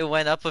 It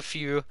went up a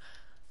few.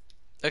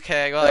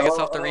 Okay, well I guess I'll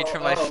have to read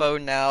from my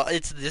phone now.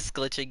 It's this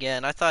glitch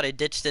again. I thought I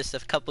ditched this a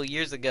couple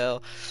years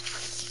ago.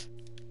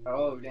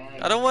 Oh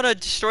dang. I don't want to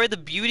destroy the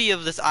beauty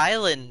of this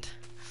island.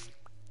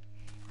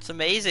 It's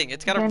amazing.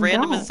 It's got a Then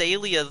random don't.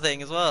 azalea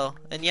thing as well.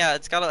 And yeah,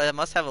 it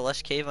must have a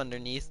lush cave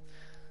underneath.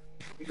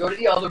 Go to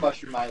the other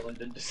mushroom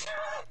island and just.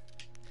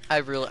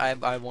 I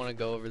want to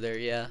go over there.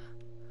 Yeah.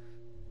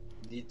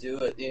 You do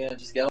it, yeah.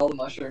 Just get all the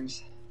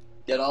mushrooms.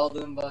 Get all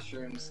the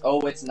mushrooms.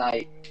 Oh, it's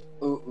night.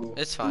 Ooh.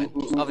 It's fine.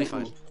 Ooh, ooh, I'll be ooh,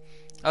 fine. ooh.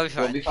 I'll be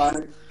You'll fine. be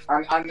fine.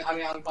 I'm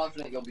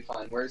confident you'll be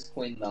fine. Where's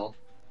Quinn though?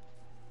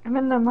 I'm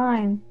in the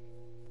mine.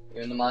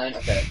 You're in the mine.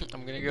 Okay.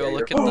 I'm gonna Yeah, go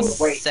look at you're- the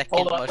Wait, second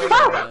hold up, mushroom.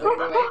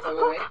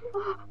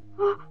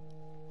 wait.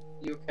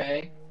 You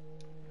okay?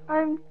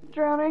 I'm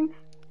drowning.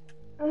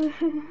 Okay,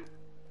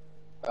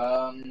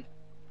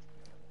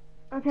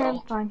 I'm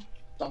Oh. fine.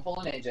 Don't pull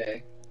an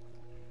AJ.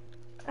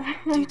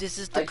 Dude, this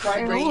is the I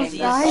tried to craziest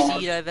die.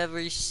 seed I've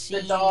ever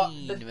seen, dog-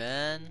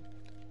 man.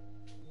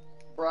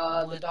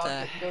 Bruh, the What dog the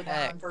didn't go down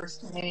heck? on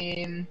first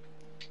game.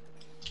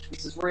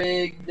 This is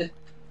rigged.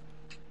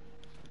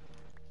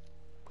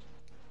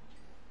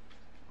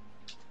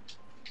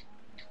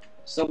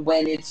 So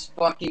when it's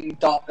fucking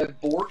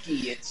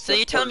Borky, it's So the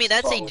you're telling me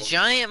first that's a bone.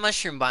 giant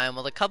mushroom biome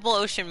with a couple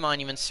ocean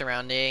monuments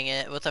surrounding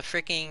it, with a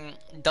freaking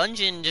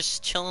dungeon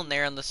just chilling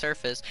there on the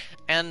surface,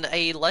 and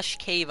a lush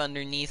cave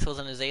underneath with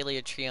an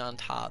azalea tree on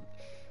top.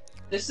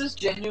 This is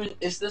genuine.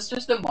 Is this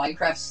just a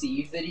Minecraft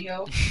seed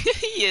video?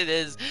 It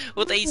is,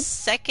 with a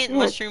second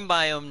mushroom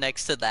biome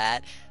next to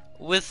that,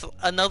 with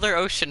another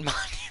ocean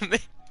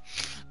monument.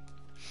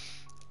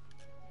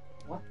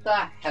 What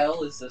the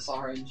hell is this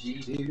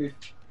RNG, dude?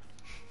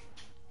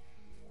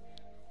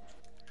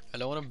 I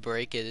don't want to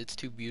break it, it's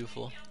too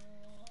beautiful.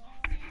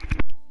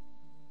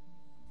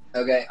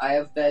 Okay, I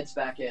have beds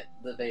back at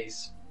the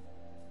base.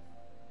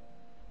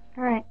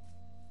 Alright.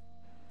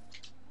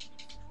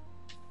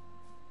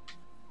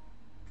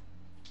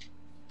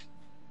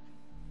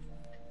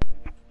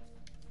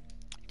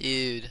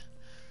 Dude.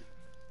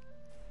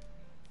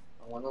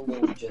 I want a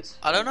little just.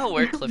 I don't know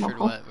where Clifford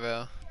went,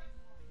 bro.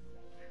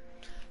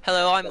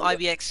 Hello, I'm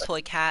IBX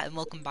Toy Cat, and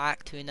welcome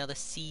back to another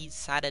Seed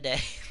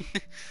Saturday.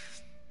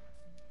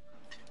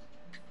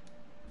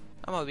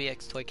 I'm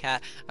IBX Toy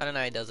Cat. I don't know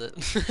how he does it.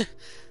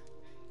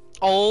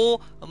 Oh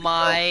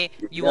my!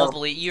 You won't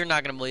believe. You're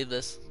not gonna believe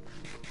this.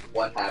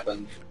 What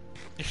happened?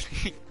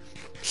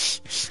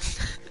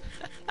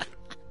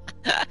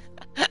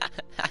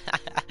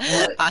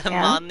 I'm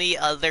on the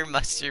other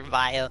mushroom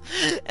biome,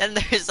 and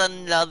there's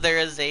another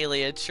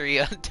azalea tree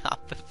on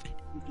top of it.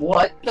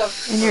 What the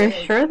And you're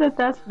frick? sure that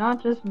that's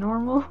not just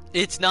normal?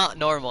 It's not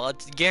normal.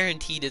 It's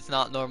guaranteed it's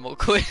not normal.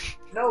 Quit.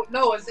 No,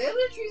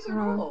 azalea trees are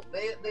normal.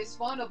 They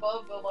spawn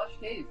above the lush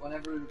cave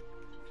whenever.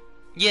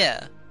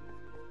 Yeah.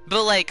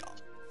 But like,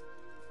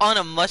 on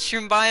a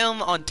mushroom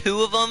biome, on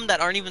two of them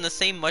that aren't even the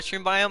same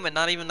mushroom biome and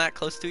not even that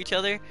close to each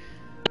other.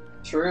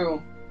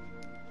 True.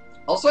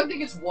 Also, I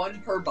think it's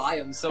one per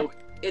biome, so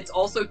it's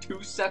also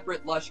two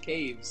separate lush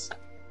caves.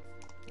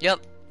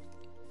 Yep.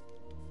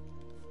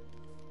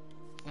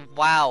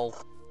 Wow.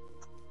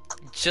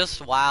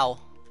 Just wow.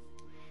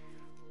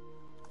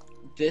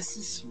 This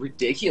is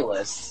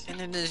ridiculous. And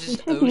then there's You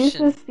just should use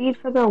ocean. this seed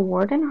for the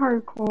warden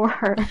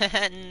hardcore.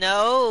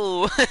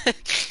 No.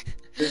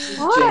 This is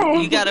Why?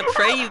 You gotta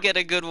pray you get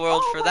a good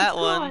world Oh for my that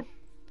God.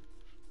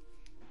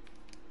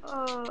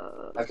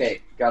 one.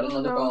 Okay, got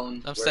another no. bone.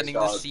 I'm Where's sending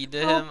the dog? seed to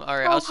him.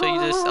 Alright, I'll show you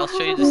this. I'll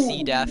show you the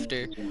seed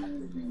after.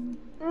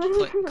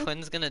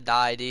 Quinn's gonna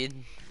die, dude.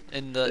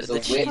 In the There's a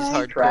cheese witch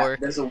hardcore.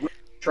 There's a witch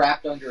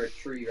trapped under a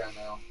tree right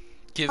now.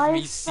 Give I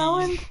me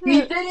fell seed. He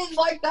into didn't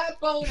like that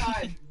bone.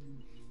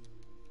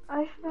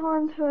 I fell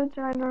into a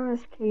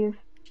ginormous cave.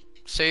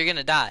 So you're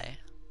gonna die.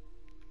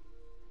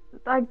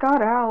 I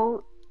got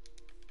out,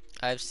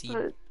 I have seed.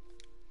 but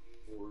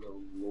Lord,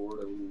 oh Lord,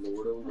 oh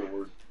Lord, oh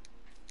Lord.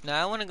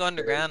 Now I wanna go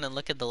underground and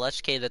look at the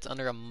lush cave that's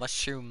under a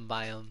mushroom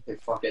biome. Okay,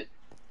 fuck it.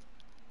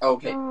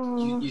 Okay,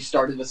 oh. you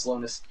started the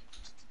slowness.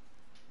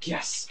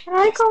 Yes. Can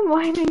I go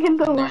mining in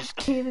the And lush there's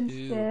cave two.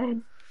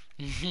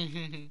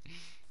 instead?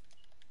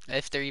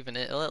 If there even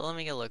is. Let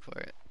me go look for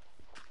it.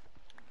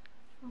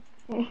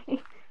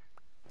 Okay.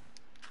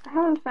 I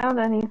haven't found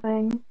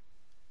anything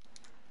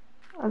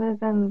other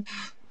than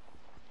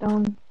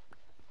stone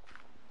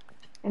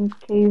and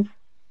cave.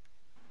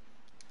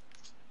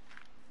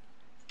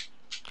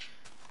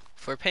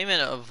 For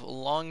payment of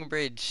long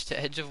bridge to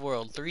edge of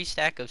world, 3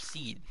 stack of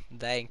seed.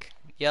 Thank.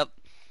 Yep.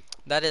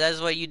 That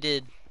is what you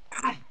did.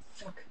 God,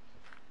 fuck.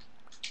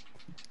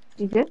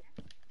 You good?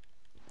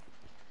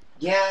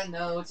 Yeah,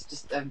 no, it's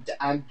just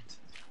I'm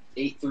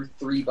 8 through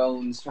 3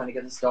 bones trying to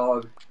get this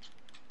dog.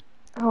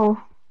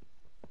 Oh.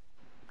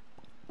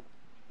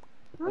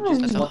 I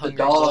just That's a want the hungry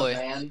dog, boy.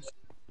 man.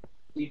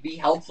 He'd be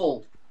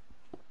helpful.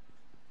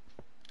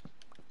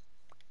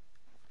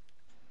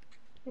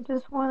 I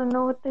just want to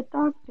know what the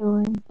dog's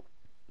doing.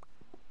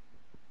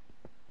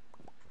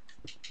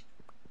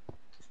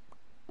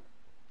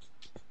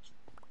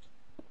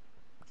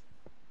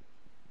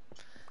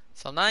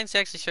 So I'm not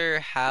exactly sure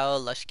how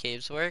lush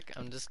caves work.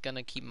 I'm just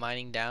gonna keep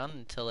mining down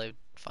until I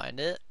find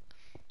it.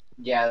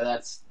 Yeah,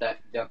 that's that.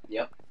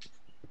 Yep.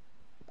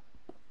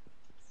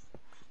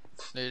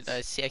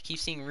 I keep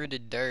seeing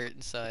rooted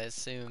dirt, so I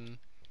assume,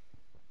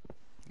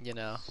 you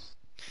know.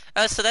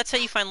 So that's how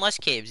you find lush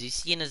caves. You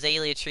see an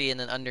azalea tree, and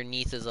then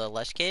underneath is a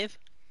lush cave.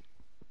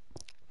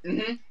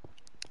 Mhm.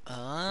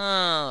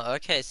 Oh,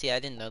 okay. See, I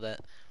didn't know that.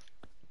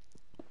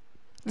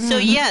 So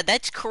yeah,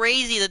 that's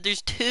crazy that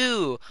there's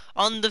two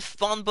on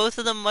both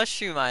of the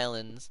mushroom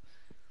islands.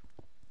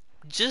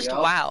 Just Yep.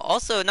 wow.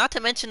 Also, not to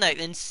mention that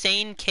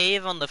insane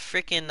cave on the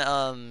frickin'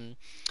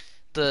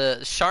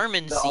 the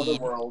Charmin The seed.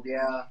 other world,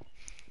 yeah.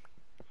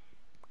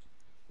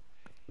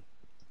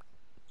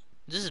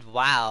 Just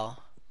wow.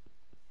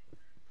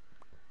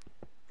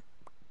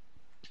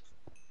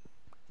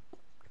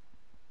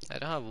 I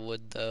don't have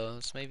wood though.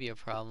 This may be a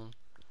problem.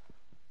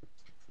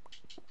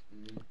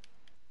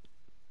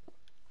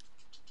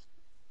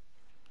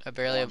 I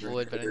barely have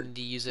wood, but I need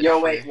to use it Yo,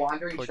 for wait,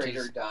 Wandering torches.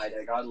 Trader died.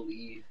 I gotta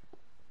leave.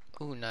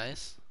 Ooh,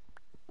 nice.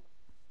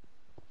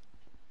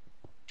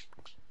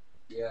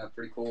 Yeah,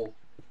 pretty cool.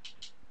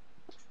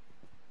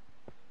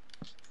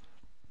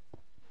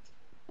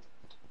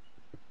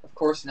 Of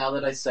course, now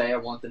that I say I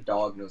want the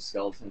dog, no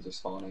skeletons are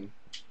spawning.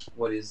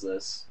 What is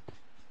this?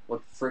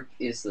 What frick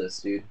is this,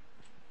 dude?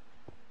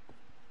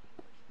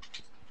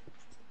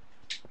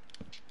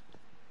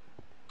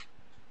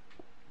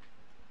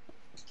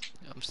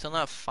 I'm still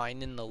not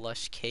finding the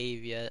lush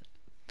cave yet.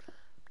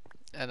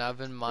 And I've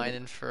been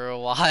mining for a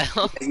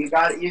while. You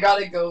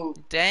gotta go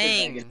to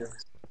Dang.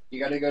 negatives. You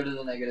gotta go to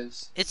the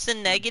negatives. It's the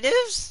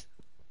negatives?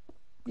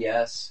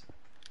 Yes.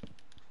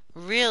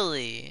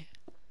 Really?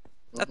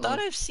 I thought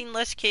I've seen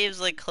lush caves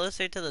like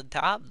closer to the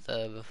top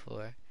though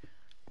before.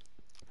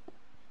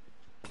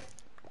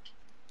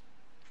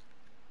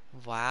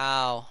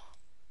 Wow.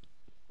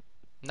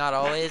 Not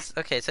always?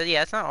 Okay, so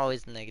yeah, it's not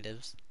always the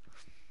negatives.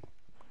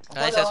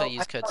 At least that's what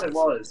use code I thought it says.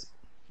 was.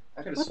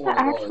 I could have What sworn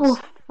the it actual was.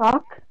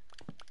 fuck?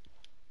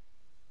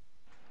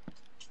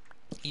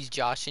 He's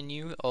joshing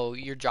you? Oh,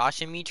 you're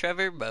joshing me,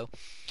 Trevor? Bro.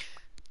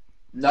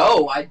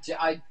 No, I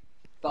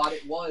thought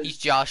it was. He's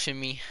joshing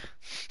me.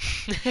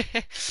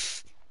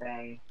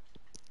 Dang.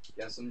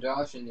 Guess I'm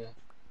joshing you.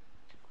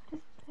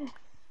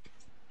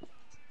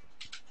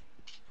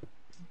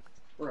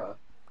 Bruh.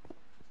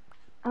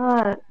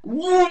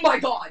 Oh my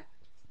god!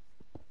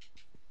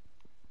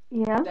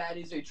 Yeah? That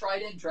is a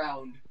trident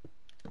drowned.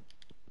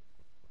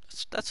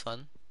 That's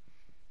fun.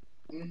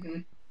 Mm-hmm.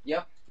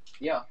 Yep.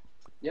 Yeah.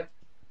 Yep.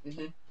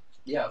 Mm-hmm.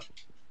 Yeah.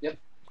 Yep.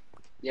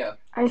 Yeah.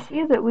 I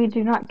see that we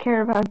do not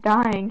care about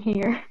dying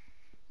here.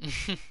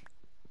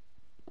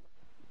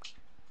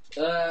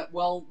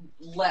 Well,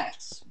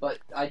 less, but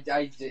I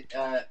did,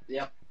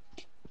 yep.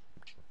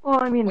 Well,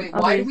 I mean, Wait,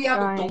 why do we have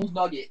dying. a gold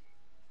nugget?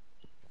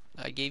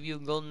 I gave you a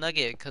golden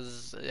nugget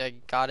because I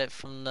got it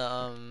from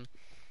the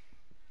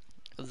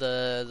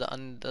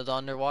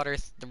underwater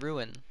the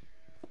ruin.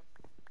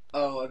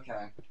 Oh,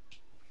 okay.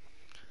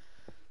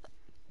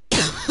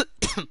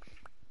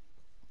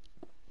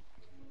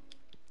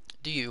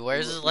 Dude,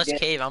 where's this lush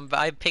cave?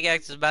 My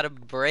pickaxe is about to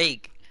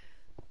break.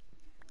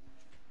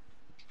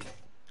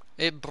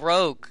 It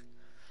broke.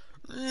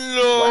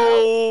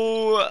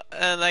 No. Wow.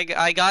 And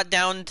I got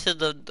down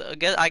to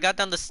I got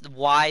down to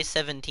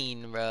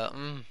Y17, bro.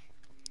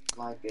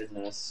 My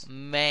goodness.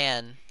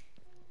 Man.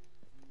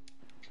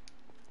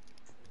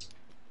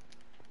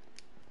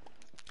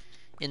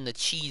 In the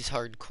cheese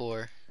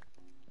hardcore.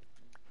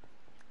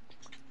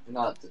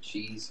 Not the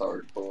cheese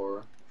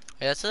hardcore.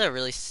 Yeah, that's a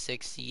really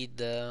sick seed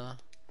though.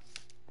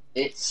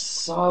 It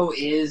so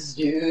is,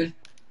 dude.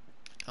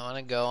 I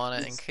wanna go on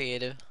it in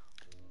creative.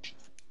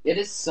 It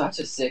is such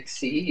a sick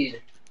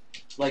seed.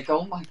 Like,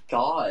 oh my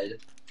god.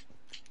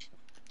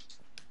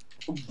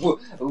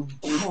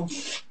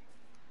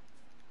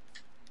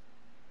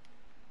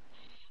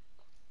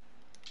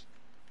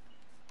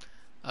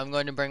 I'm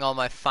going to bring all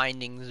my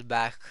findings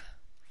back.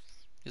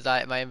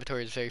 Because my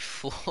inventory is very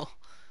full.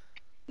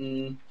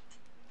 Just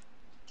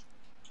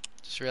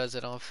realized I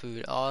don't have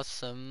food.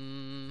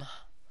 Awesome.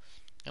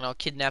 And I'll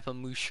kidnap a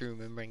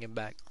mushroom and bring it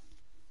back.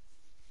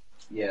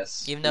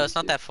 Yes. Even though it's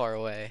not that far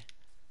away.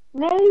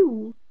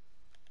 No!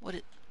 What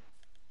is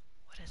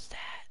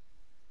that?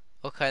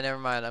 Okay, never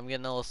mind. I'm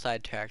getting a little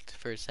sidetracked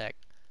for a sec.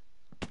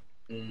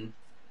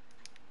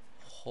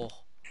 Oh.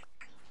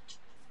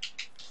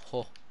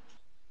 Oh.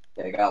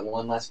 Okay, I got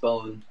one last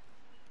bone.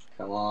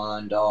 Come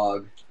on,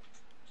 dog.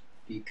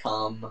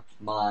 Become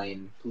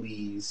mine,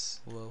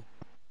 please. Whoa.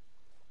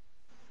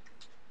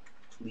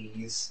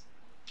 Please.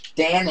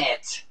 Damn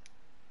it!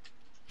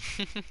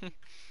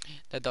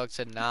 That dog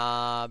said,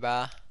 nah,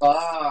 brah.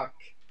 Fuck.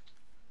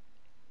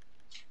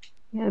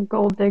 Yeah,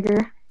 gold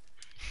digger.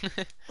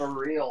 For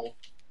real.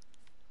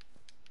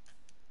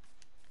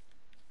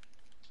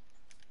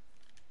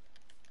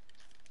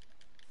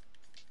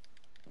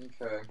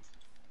 Okay.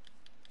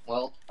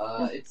 Well,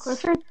 it's...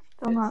 Clifford's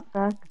still not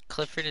back.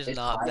 Clifford is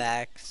not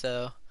back,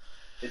 so...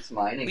 It's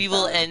mining We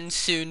will time. end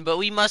soon, but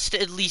we must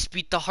at least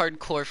beat the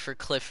hardcore for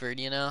Clifford,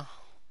 you know?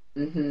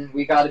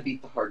 We gotta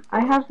beat the hardcore.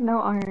 I have no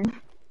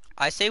iron.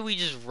 I say we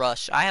just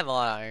rush. I have a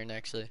lot of iron,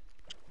 actually.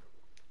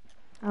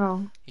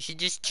 Oh. You should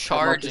just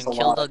charge and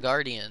kill the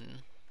guardian.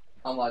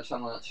 How much? How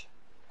much?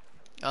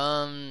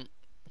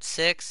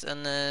 6,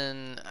 and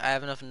then I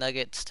have enough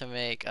nuggets to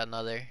make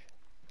another.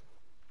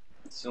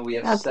 So we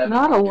have That's 7.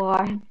 not a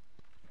lot.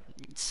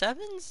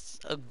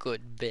 7's a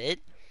good bit.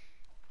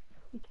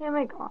 You can't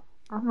make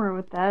armor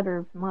with that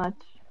or much.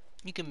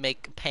 You can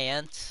make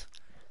pants.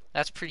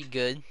 That's pretty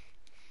good.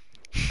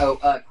 Oh,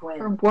 Quinn.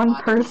 For one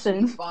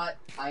person.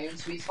 Iron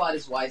sweet spot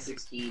is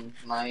Y16.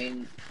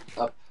 Mine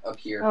up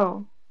here.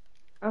 Oh.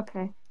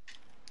 Okay.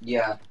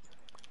 Yeah.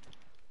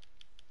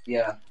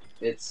 Yeah.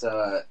 It's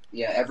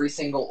yeah, every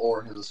single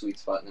ore has a sweet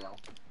spot now.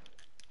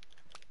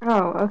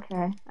 Oh,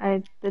 okay.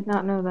 I did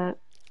not know that.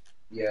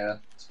 Yeah,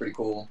 it's pretty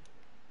cool.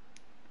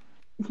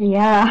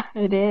 Yeah,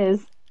 it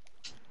is.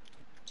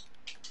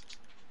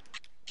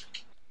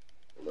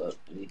 Hold up,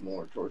 I need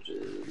more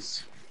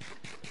torches.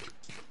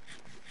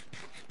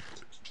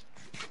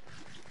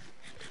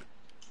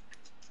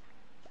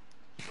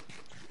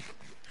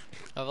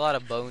 have a lot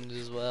of bones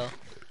as well.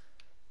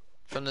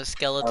 From the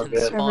skeleton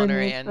good. Trevor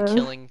spawner needs and those.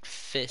 killing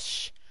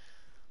fish.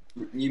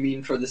 You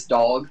mean for this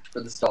dog?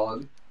 For this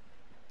dog?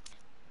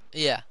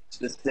 Yeah.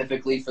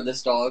 Specifically for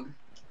this dog?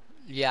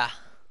 Yeah.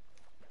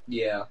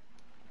 Yeah.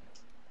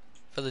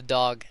 For the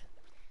dog.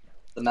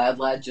 The Mad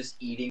Lad just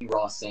eating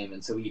raw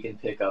salmon so he can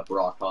pick up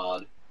raw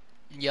cod.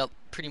 Yep,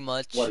 pretty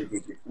much. What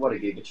a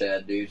Giga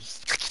Chad, dude.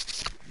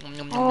 Nom,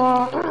 nom, nom,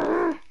 nom, nom,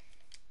 nom.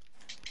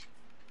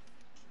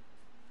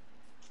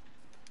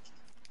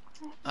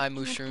 Eye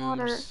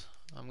mushrooms.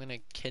 I'm gonna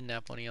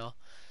kidnap one of y'all.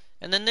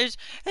 And then there's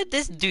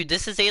this dude.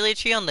 This azalea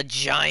tree on the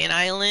giant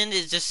island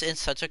is just in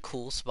such a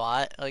cool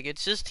spot. Like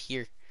it's just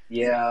here.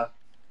 Yeah.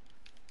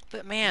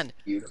 But man,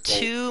 Beautiful.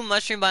 2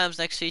 mushroom biomes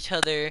next to each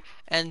other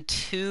and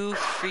 2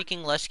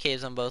 freaking lush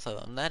caves on both of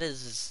them. That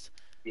is.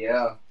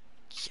 Yeah.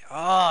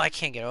 Oh, I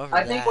can't get over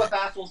I that. think what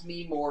baffles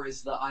me more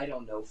is the, I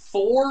don't know,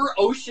 4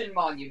 ocean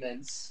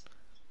monuments.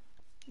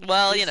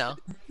 Well, you know,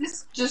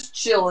 Just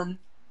chilling.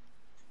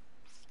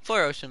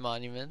 4 ocean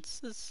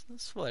monuments.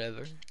 It's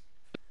whatever.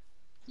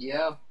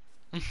 Yeah.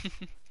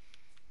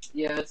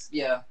 Yeah,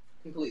 yeah,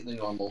 completely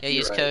normal. Yeah, You're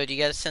use right. code. You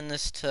gotta send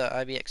this to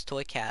IBX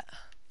Toy Cat.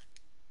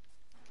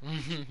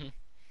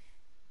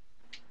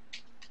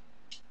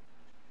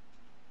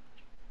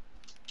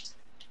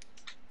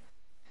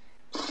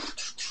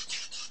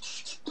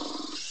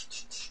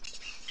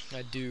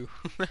 I do.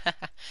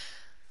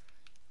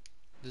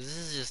 This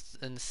is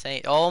just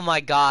insane. Oh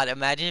my god,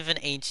 imagine if an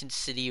ancient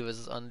city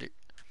was under...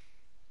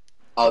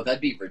 Oh,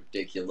 that'd be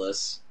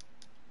ridiculous.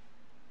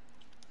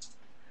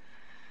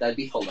 That'd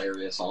be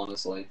hilarious,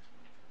 honestly.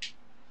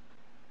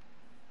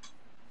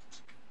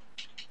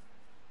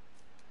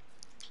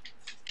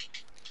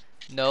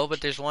 No,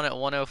 but there's one at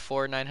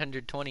 104,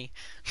 920.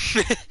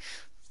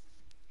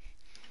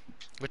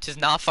 Which is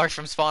not far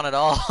from spawn at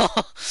all.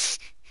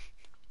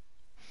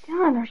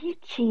 John, are you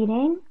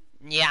cheating?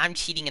 Yeah, I'm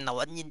cheating in the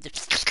one.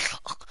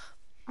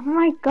 Oh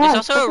my god. There's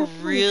also a Clifford's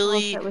so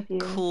really upset with you.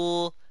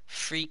 cool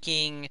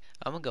freaking...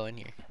 I'm gonna go in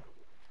here.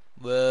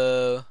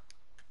 Whoa.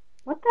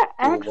 What the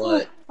actual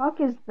what?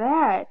 fuck is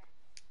that?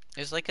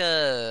 There's like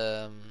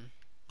a...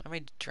 I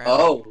made drown.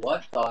 Oh,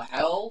 what the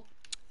hell?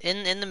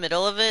 In the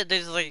middle of it,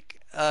 there's like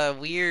a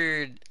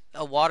weird...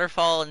 a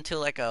waterfall into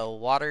like a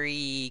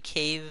watery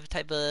cave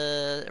type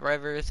of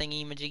river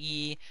thingy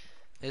majiggy.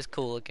 It's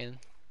cool looking.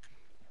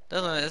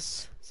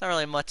 It's not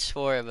really much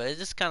for it, but it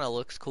just kind of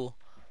looks cool.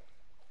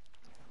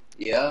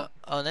 Yeah.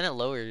 Oh, and then it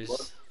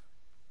lowers.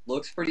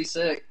 Looks pretty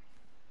sick.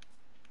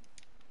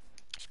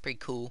 It's pretty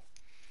cool.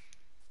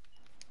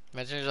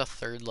 Imagine there's a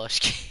 3rd lush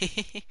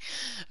cave.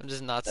 I'm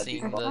just not That'd be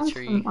seeing I the found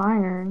tree. some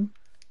iron.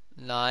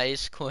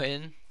 Nice,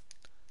 Quinn.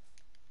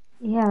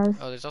 Yes.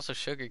 Oh, there's also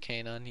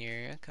sugarcane on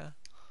here. Okay.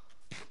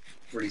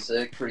 Pretty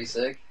sick, pretty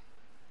sick.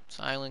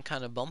 This island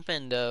kind of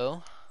bumping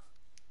though.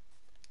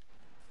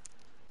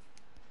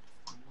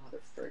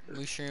 Motherfricker.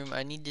 Mushroom,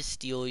 I need to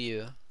steal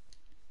you.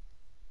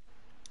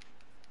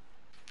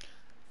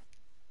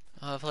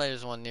 Oh, hopefully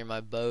there's one near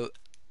my boat.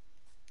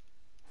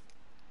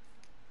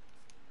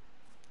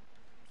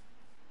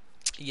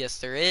 Yes,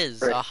 there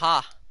is. Right.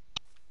 Aha.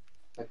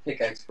 My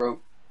pickaxe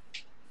broke.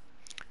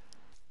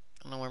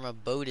 I don't know where my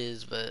boat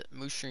is, but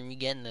Mushroom, you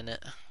getting in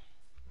it.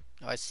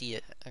 Oh, I see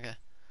it. Okay.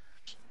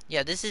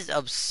 Yeah, this is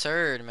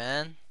absurd,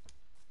 man.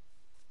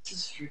 This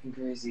is freaking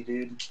crazy,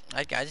 dude.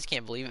 I just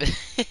can't believe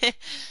it.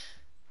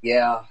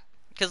 Yeah.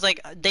 Because, like,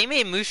 they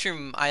made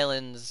Mushroom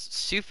Islands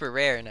super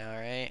rare now,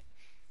 right?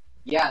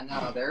 Yeah,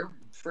 no, they're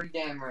pretty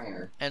damn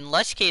rare. And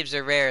Lush Caves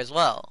are rare as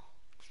well.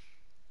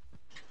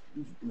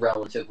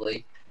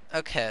 Relatively.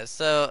 Okay,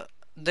 so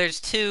there's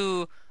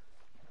 2...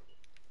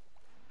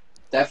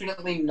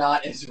 Definitely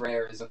not as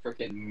rare as a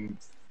freaking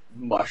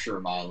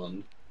mushroom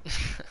island.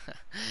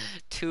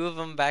 2 of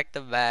them back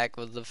to back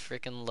with the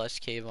freaking Lush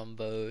Cave on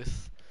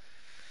both.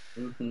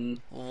 Mm-hmm.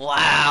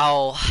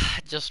 Wow.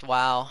 Just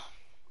wow.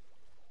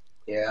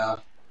 Yeah.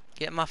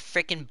 Get my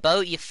freaking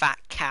boat, you fat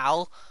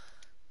cow.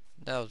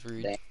 That was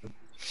rude. That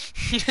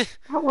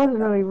was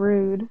really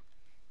rude.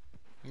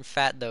 You're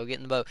fat though. Get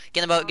in the boat.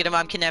 Get in the boat. Get in the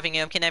boat. I'm kidnapping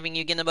you. I'm kidnapping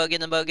you. Get in the boat. Get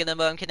in the boat. Get in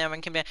the boat. I'm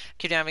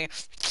kidnapping you.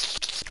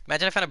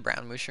 Imagine I found a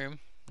brown mushroom.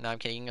 No, I'm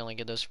kidding. You can only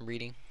get those from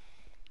breeding.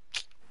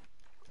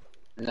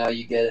 Now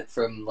you get it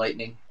from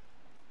lightning.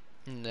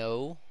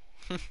 No.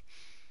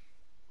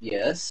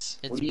 Yes.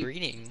 It's What do you...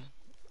 breeding.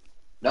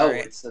 No,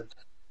 Alright. it's a...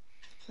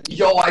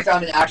 Yo, I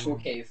found an actual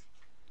cave.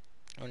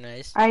 Oh,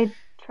 nice.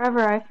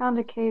 Trevor, I found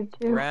a cave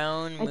too.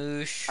 Brown I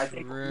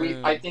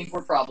mushroom. think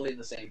we're probably in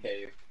the same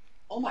cave.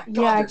 Oh my god,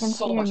 Yeah, I there's can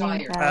so see much your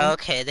name iron. tag.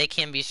 Okay, they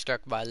can be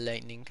struck by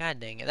lightning. God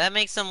dang it. That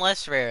makes them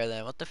less rare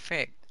then. What the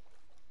frick?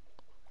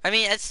 I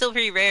mean, it's still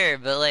pretty rare,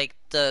 but like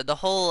the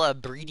whole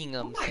breeding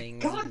them Oh my thing.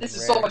 god, this is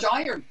rare. so much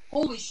iron!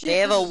 Holy shit! They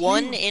have this a is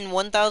 1 huge. in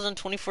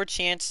 1,024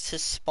 chance to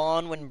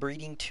spawn when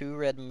breeding 2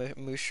 red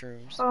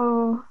mushrooms.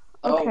 Oh,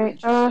 Oh, okay.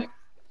 interesting.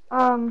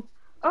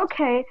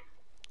 Okay.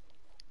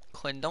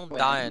 Quinn, don't Quinn.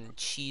 die on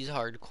cheese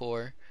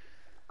hardcore.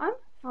 I'm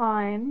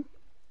fine.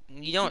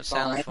 You don't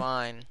sound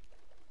fine.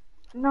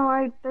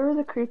 No, there was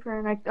a creeper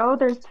and oh,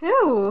 there's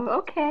 2.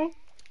 Okay.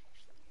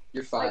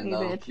 You're Fight fine me,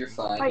 though. bitch. You're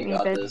fine. Fight You me,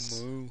 got bitch.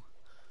 this.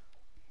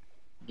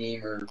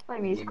 Gamer.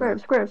 Fight me. Gamer.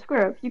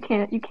 Screw up. You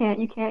can't,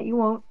 you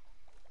won't.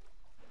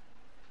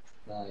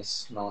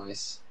 Nice,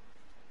 nice.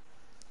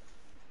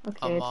 Okay,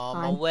 I'm it's on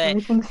my fine. way.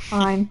 Everything's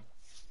fine.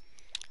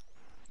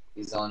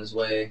 He's on his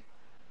way.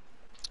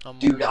 I'm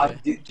Dude, on my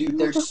way. dude,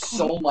 there's Okay.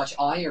 so much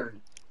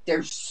iron.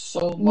 There's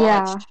so much.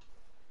 Yeah,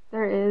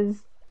 there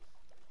is.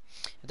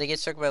 If they get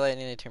struck by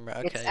lightning, they turn back.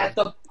 Okay. It's at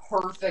the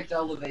perfect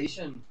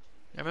elevation.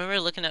 I remember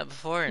looking at it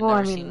before and Well,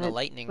 never I mean, seen the it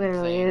lightning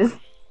literally thing. is.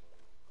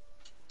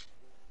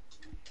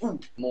 Ooh,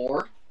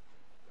 more.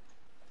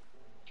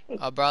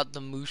 I brought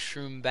the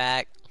mushroom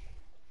back.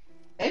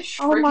 Let's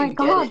Oh my freaking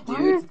god, get it, why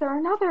dude. is there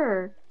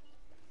another?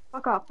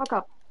 Fuck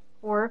up.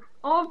 Or,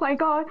 oh my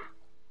god.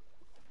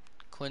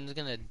 Quinn's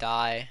gonna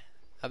die.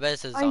 I bet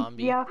it's a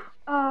zombie. Yeah,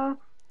 I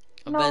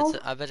no.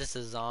 bet it's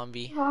a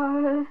zombie.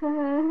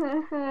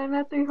 I'm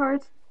at 3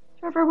 hearts.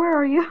 Trevor, where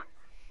are you?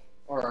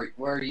 Where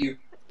are you?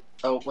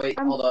 Oh, wait,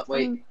 hold up,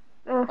 wait.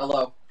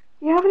 Hello.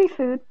 Do you have any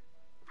food?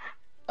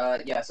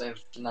 Yes, I have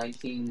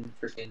 19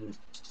 freaking...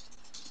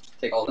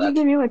 Take all Can you that.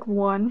 give me like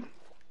 1?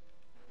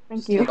 Thank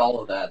Just you. take all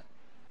of that.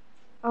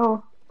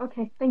 Oh,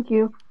 okay, thank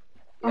you.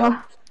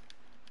 Yep.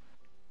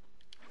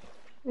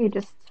 Let me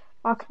just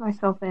box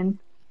myself in.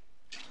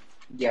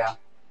 Yeah.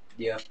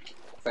 Yep.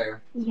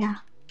 Fair. Yeah.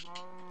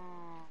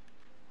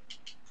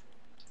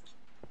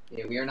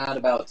 Yeah, we are not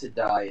about to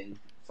die in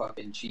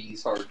fucking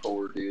cheese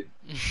hardcore, dude.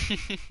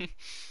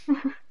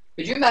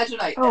 Could you imagine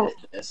I edit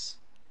this?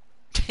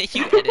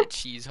 You edit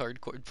cheese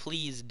hardcore,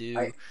 please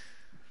do.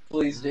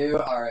 Please do?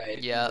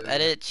 Alright. Yeah,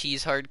 edit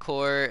cheese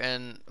hardcore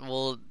and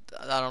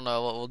I don't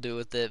know what we'll do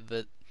with it,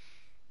 but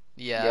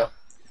yeah. Yep.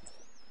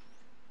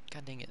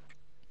 God dang it.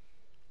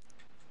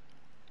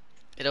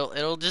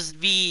 It'll just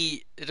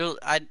be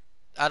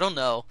I don't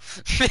know.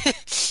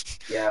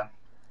 Yeah.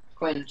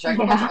 Quinn, check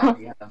how much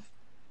time you have.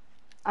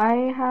 I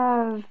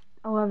have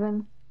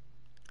 11.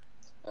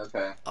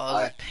 Okay. Oh,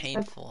 this is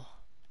painful.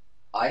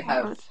 I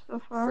have so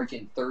far.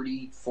 freaking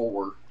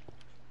 34.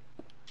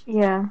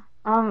 Yeah.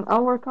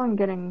 I'll work on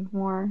getting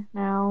more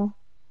now.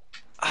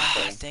 Ah,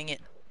 Okay. dang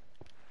it.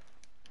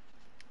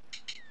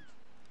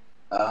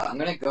 I'm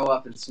gonna go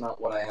up and smelt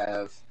what I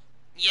have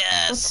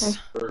Yes!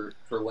 Okay.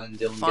 for when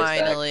Dylan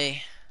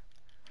Finally.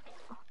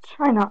 I'll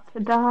try not to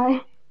die.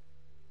 gets back.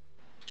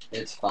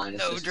 It's fine.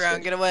 It's No, just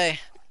drown, get away.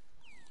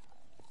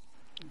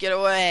 Get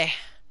away.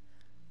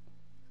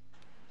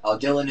 Oh,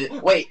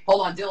 Dylan. Wait,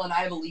 hold on, Dylan. I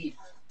have a lead.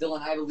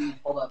 Dylan, I have a lead.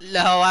 Hold up.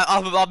 No,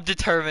 I'm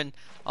determined.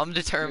 I'm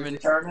determined.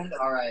 You're determined?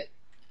 Alright.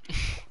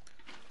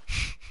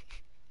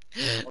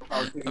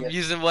 I'm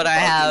using what I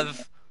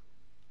have.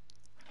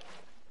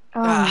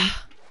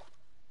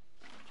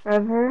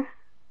 Trevor?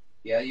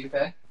 Yeah, you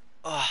okay?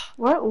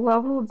 What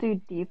level do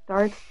deep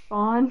darks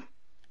spawn?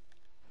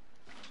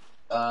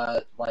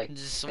 Like...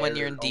 Just when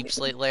you're in deep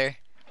slate layer.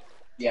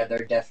 Yeah,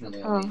 they're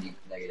definitely only deep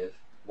negative.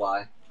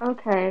 Why?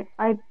 Okay,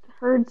 I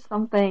heard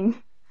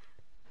something.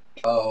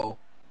 Oh.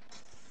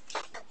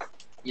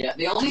 Yeah,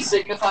 the only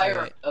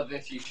signifier of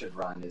if you should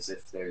run is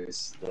if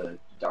there's the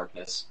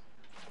darkness.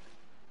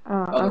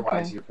 Oh,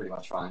 Otherwise, okay. you're pretty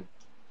much fine.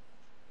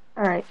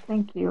 Alright,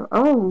 thank you.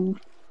 Oh.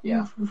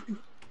 Yeah.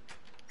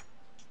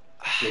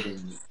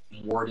 Hidden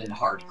Warden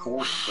hardcore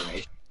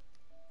information.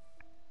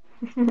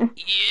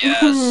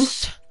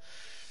 Yes!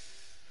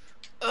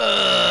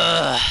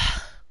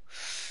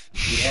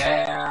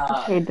 Yeah!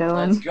 Okay,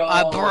 Dylan. Let's go!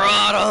 I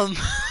brought him!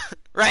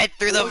 Right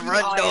through the 40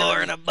 front door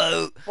iron. in a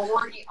boat.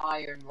 40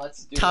 iron,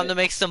 let's do Time it. to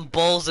make some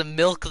bowls and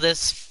milk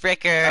this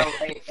fricker. Oh,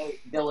 hey,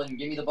 Dylan,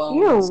 give me the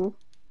bones. Ew.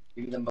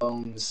 Give me the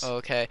bones.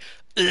 Okay.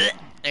 There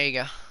you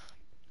go.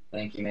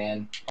 Thank you,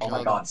 man. Oh my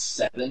Welcome. god,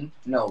 7?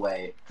 No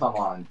way. Come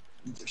on.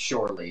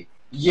 Surely.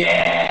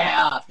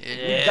 Yeah!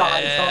 Yeah.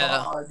 Die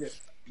hard!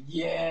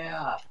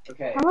 Yeah!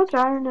 Okay. How much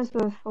iron is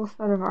a full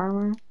set of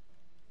armor?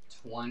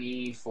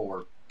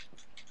 24.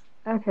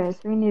 Okay,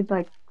 so we need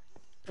like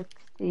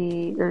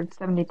 60 or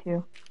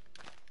 72.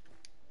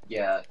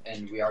 Yeah,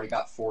 and we already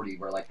got 40.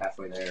 We're like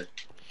halfway there.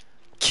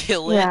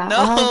 Kill it. Yeah,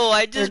 No,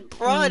 I just 13.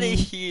 brought it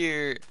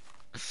here.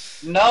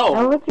 No!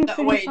 That would be No,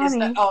 pretty wait, is funny.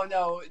 that... Oh,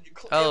 no. It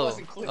Oh,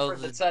 wasn't Clifford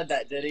that said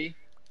that, did he?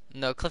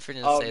 No, Clifford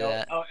didn't Oh, say no.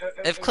 that. Oh,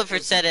 If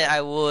Clifford said it,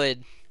 I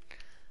would.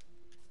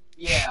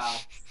 Yeah.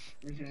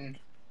 Mm-hmm.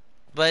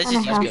 But it's I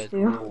just have good.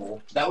 to.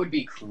 Cruel. That would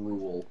be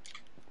cruel.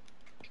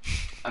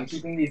 I'm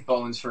keeping these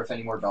bones for if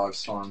any more dogs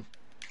spawn.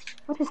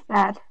 What is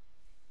that?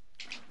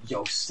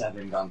 Yo,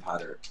 7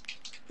 gunpowder.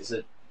 Is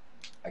it?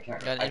 I can't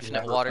Got an I can infinite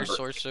never water remember.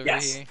 source over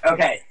Yes. here.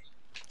 Okay.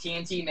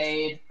 TNT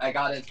made. I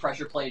got a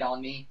pressure plate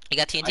on me. You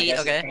got I TNT? guess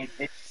Okay.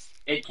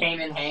 It came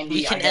in handy.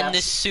 We can I guess. end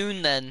this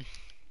soon then.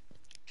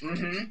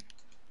 Mm-hmm.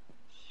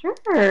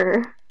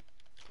 Sure.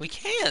 We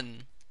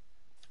can.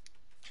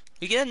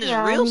 We can end this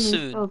Yeah, real I mean,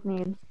 soon. Still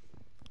need.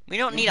 We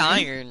don't need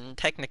iron,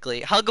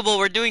 technically. Huggable,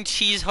 we're doing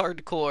cheese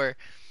hardcore.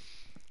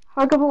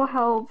 Huggable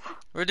help.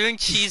 We're doing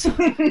cheese.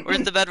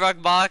 Where's the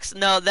bedrock box?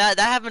 No, that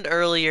happened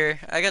earlier.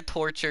 I got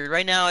tortured.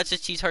 Right now, it's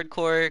just cheese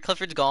hardcore.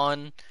 Clifford's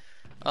gone.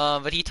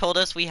 But he told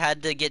us we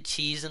had to get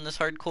cheese in this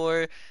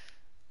hardcore.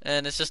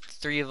 and it's just the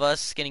 3 of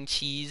us getting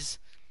cheese.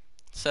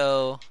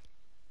 So,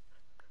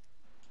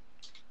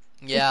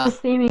 yeah. It's a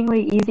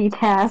seemingly easy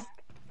task.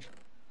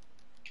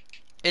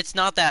 It's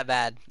not that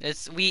bad.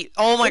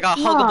 Oh my god,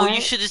 Huggable,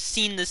 you should have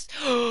seen this.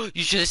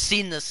 You should have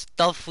seen the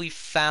stuff we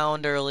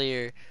found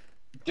earlier.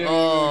 Dude,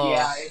 Oh.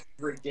 yeah, it's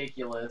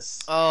ridiculous.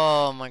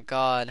 Oh my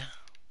god.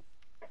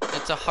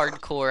 It's a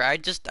hardcore. I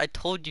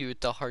told you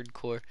it's a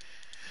hardcore.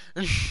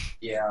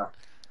 Yeah.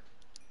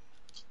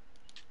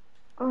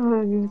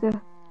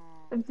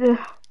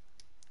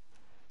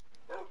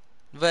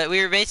 But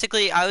we were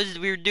basically,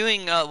 we were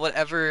doing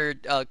whatever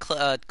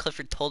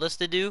Clifford told us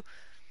to do.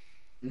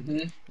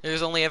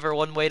 There's only ever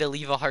one way to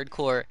leave a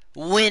hardcore.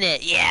 Win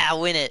it! Yeah,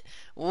 win it!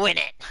 Win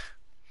it!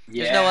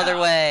 Yeah. There's no other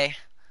way.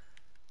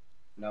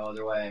 No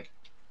other way.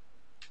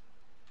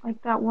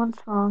 Like that one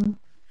song.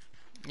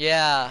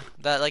 Yeah,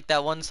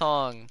 that one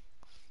song.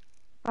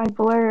 By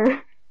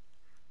Blur.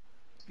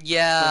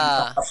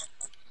 Yeah.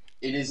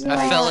 It is I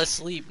nice. fell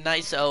asleep.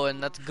 Nice,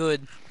 Owen. That's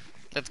good.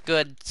 That's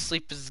good.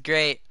 Sleep is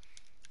great.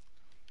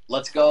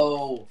 Let's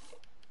go.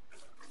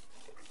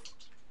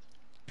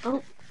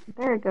 Oh,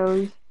 there it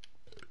goes.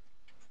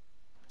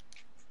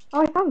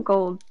 Oh, I found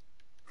gold.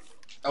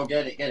 Oh,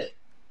 get it, get it.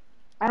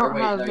 I don't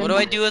have. What do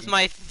I do with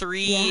my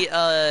 3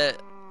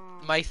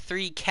 my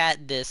 3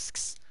 cat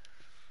discs?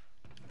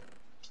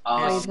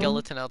 There's a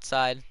skeleton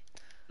outside.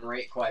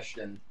 Great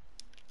question.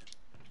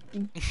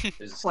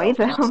 There's a Play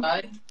skeleton them.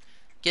 outside?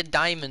 Get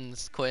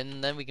diamonds,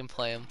 Quinn, then we can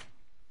play them.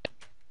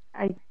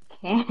 I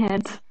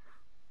can't.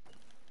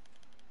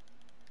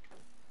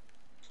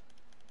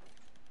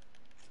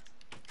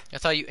 I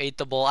thought you ate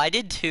the bowl. I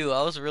did too.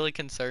 I was really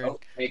concerned. Oh,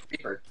 hey,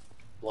 creeper.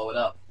 Blow it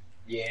up.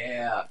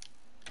 Yeah.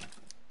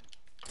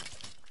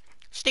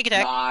 Sneak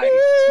attack. Nice.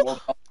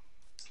 More bugs.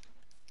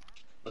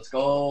 Let's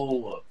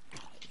go.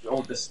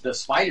 Oh, the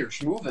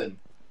spider's moving.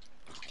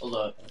 Hold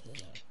up.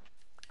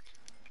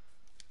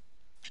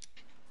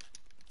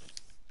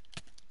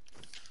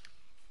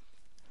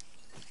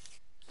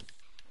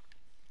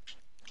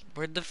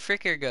 Where'd the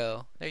fricker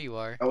go? There you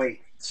are. Oh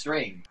wait,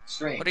 string.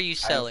 What are you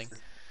selling?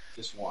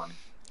 Just one.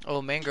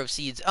 Oh, mangrove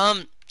seeds.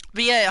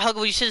 But yeah,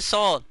 Huggable, you should have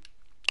saw.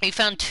 We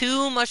found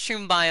 2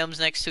 mushroom biomes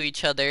next to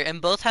each other,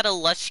 and both had a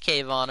lush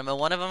cave on them, and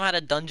one of them had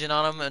a dungeon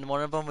on them, and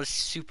one of them was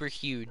super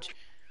huge.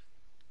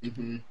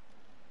 Anyone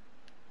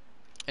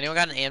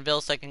got an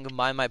anvil so I can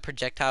combine my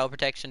projectile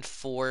protection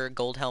 4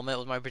 gold helmet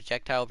with my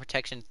projectile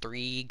protection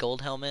 3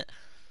 gold helmet?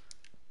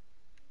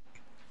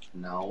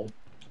 No.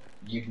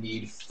 You'd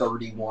need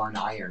 31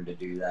 iron to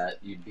do that.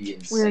 You'd be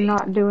insane. We're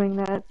not doing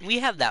that. We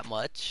have that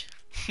much.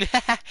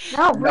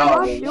 No, we're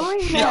not doing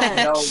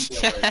that. No,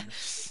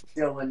 Dylan.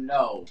 Dylan,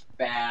 no.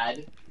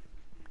 Bad.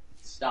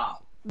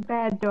 Stop.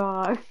 Bad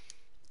dog.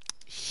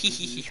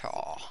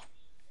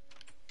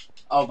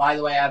 Oh, by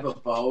the way, I have a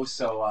bow,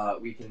 so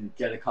we can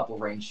get a couple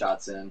range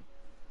shots in.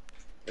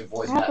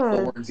 Avoid that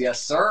thorns.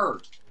 Yes, sir!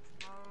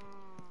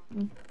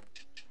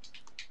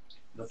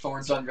 The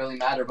thorns don't really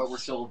matter, but we're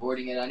still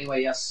avoiding it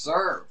anyway. Yes,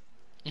 sir!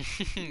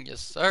 Yes,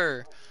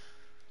 sir.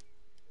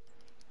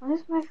 Why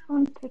is my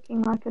phone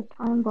ticking like a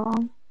time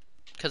bomb?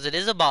 Because it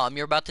is a bomb.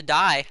 You're about to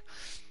die.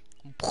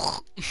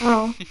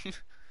 Oh.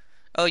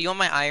 Oh, you want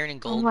my iron and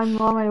gold? Oh, my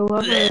mom, I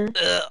love her.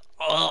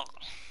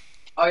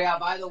 Oh yeah,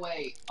 by the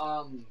way,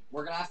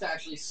 we're gonna have to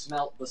actually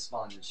smelt the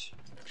sponge.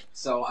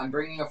 So I'm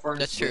bringing a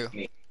furnace with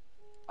me.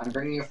 I'm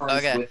bringing a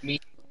furnace with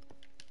me.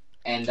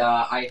 And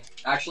I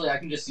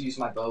can just use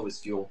my bow as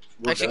fuel.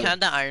 Actually, can I have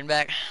the iron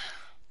back?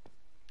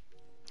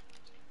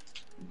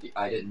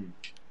 I didn't.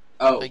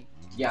 Oh,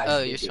 yeah.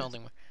 Oh, you're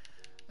smelting more.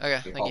 Okay,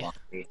 thank you. On.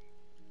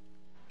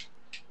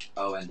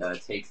 Oh, and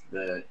take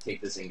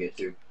this ingot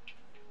too.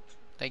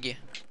 Thank you.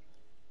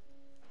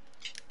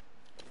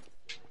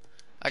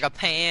 I got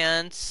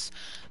pants.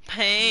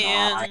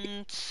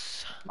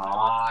 Pants.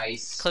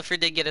 Nice. Clifford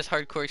did get his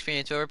hardcore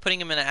experience, but we're putting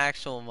him in an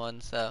actual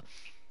one, so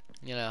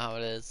you know how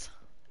it is.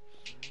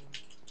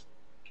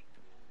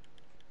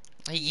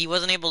 He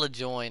wasn't able to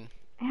join.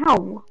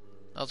 Ow.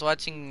 I was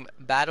watching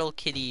Battle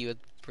Kitty with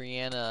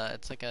Brianna.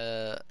 It's like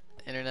a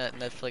internet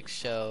Netflix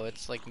show.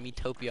 It's like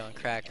Metopia on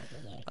crack.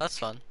 Oh, that's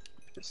fun.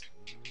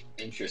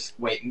 Interesting.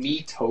 Wait,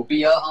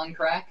 Metopia on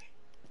crack?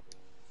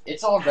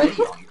 It's already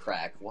on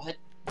crack. What?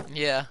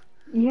 Yeah.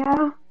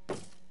 Yeah.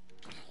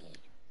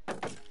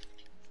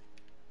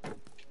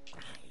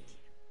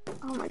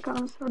 Oh my god,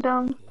 I'm so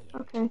dumb.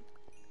 Okay.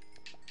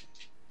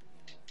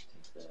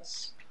 Take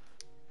this.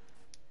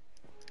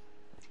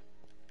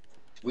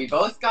 We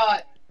both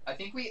got. I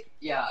think we.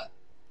 Yeah.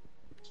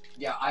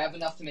 Yeah, I have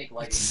enough to make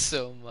leggings.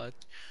 So much.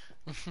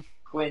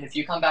 Quinn, if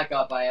you come back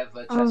up, I have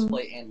a chest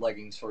plate and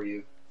leggings for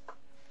you.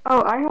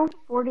 Oh, I have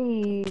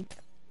 40.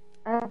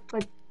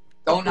 Like.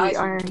 Oh, nice.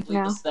 Iron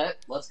now. The set.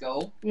 Let's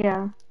go.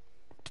 Yeah.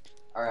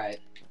 Alright.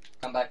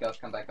 Come back up,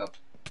 come back up.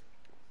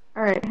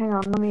 Alright, hang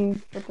on, let me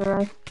get the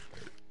rest.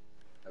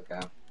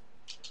 Okay.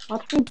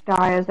 Watch me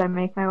die as I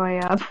make my way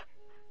up.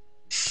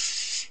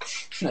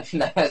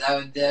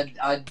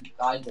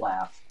 I'd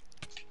laugh.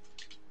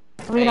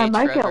 I mean, Hey, I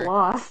might Trevor. get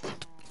lost.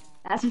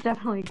 That's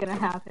definitely gonna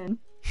happen.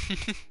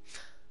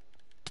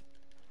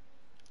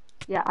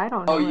 Yeah, I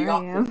don't know you where I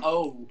got am.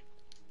 oh.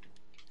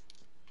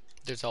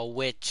 There's a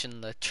witch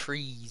in the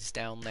trees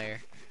down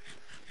there.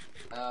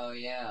 Oh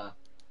yeah.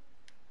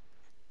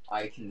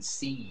 I can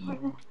see.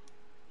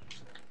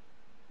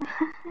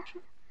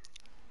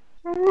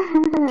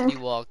 Kitty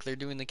walk. They're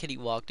doing the kitty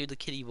walk. Do the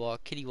kitty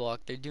walk. Kitty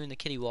walk. They're doing the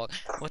kitty walk.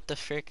 What the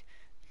frick?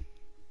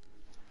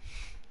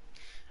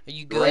 Are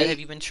you good? Great. Have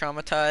you been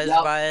traumatized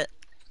Yep. by it?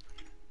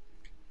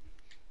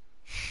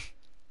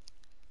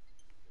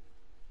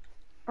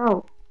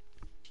 Oh.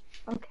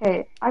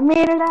 Okay. I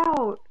made it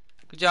out.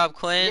 Good job,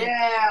 Quinn.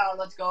 Yeah,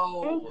 let's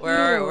go. Thank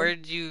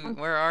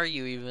Where are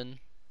you even?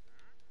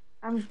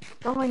 I'm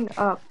going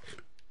up.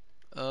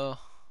 Oh,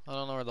 I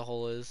don't know where the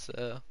hole is.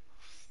 What's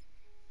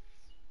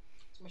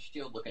my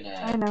shield looking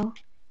at? I know.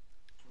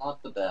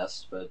 Not the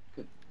best, but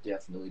could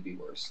definitely be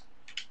worse.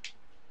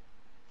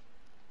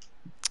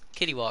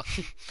 Kitty walk.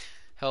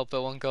 Help, it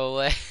won't go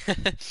away.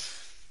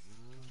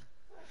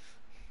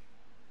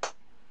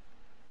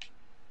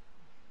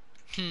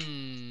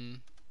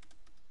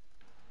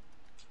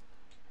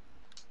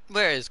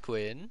 Where is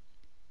Quinn?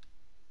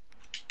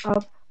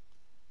 Up.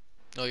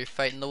 Oh, you're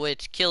fighting the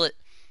witch. Kill it.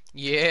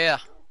 Yeah.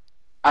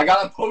 I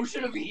got a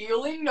potion of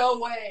healing? No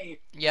way!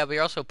 Yeah, but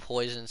you're also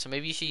poisoned, so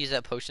maybe you should use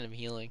that potion of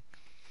healing.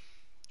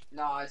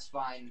 No, it's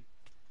fine.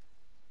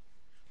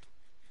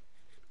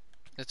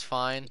 It's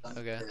fine?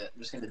 Okay. I'm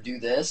just gonna do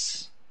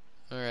this.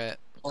 Alright.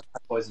 What's my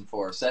poison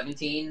for?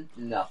 17?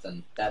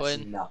 Nothing. That's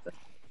Quinn? nothing.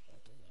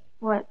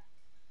 What?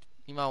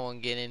 You might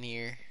want to get in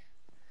here.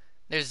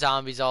 There's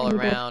zombies all I need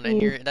to around,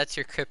 and see. that's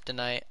your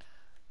kryptonite.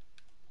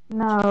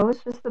 No,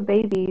 it's just the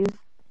babies.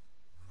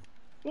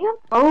 Yeah.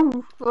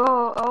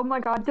 Oh my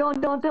god.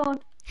 Dylan.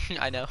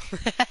 I know.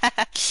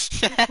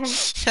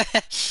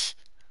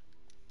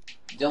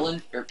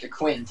 Dylan, or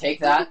Quinn, take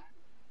that.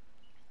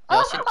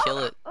 Y'all should kill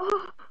it.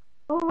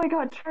 Oh my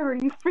god, Trevor,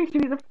 you freaked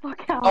me the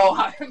fuck out. Oh,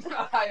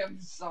 I am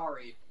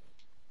sorry.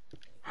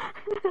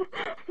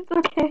 It's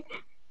okay.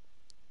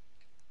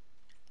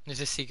 There's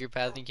a secret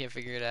path and you can't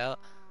figure it out.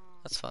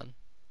 That's fun.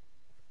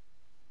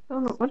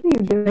 What are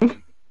you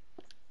doing?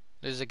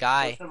 There's a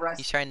guy. What's the rest?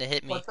 He's trying to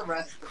hit me. What's the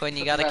rest? Quinn,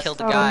 you what's the gotta rest kill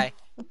the of- guy.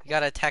 You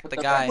gotta attack the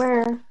guy.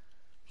 Where?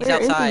 He's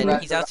Where is outside. he?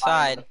 He's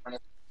outside.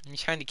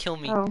 He's trying to kill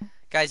me. Oh.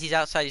 Guys, he's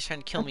outside. He's trying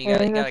to kill me.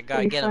 Okay, You that's gotta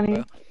pretty get him, funny.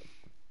 bro.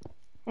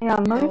 Hang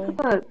on, let me put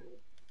the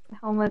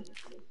helmet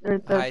or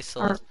the Hi,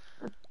 Celeste.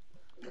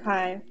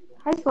 Hi.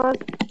 Hi,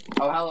 Celeste.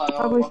 Oh, hello.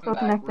 Probably Welcome still back.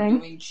 connecting. We're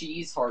doing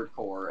cheese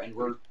hardcore, and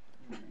we're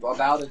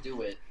about to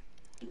do it.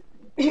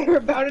 You're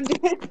about to do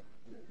it?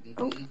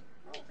 Mhm.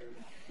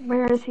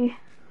 Where is he? Here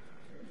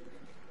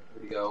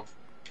we go.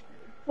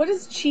 What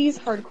does cheese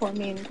hardcore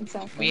mean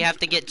exactly? We have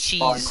to get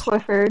cheese.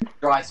 Clifford.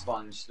 Dry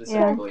sponge,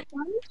 specifically.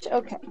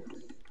 Okay.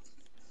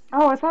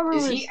 Oh, I thought we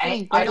Is were he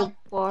saying angry? I don't.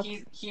 block.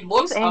 He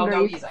looks. He's Oh no,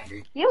 angry. he's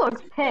angry. He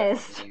looks He's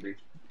pissed. angry.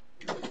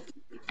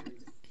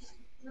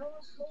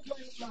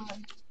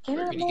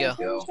 Where'd he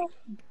go?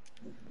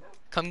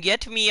 Come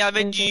get me. I'm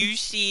a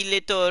juicy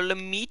little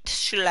meat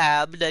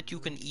slab that you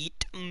can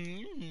eat.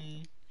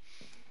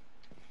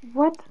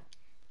 What?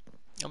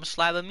 I'm a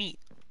slab of meat.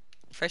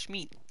 Fresh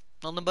meat.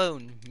 On the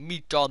bone.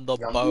 Meat on the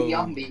Yummy, bone.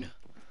 yummy.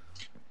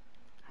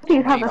 How do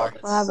you have Oh my a God,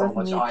 slab so of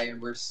much meat?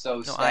 iron. We're so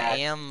No, stacked. I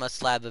am a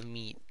slab of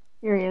meat.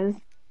 Here he is.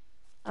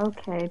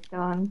 Okay,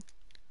 done.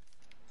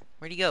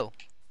 Where'd he go?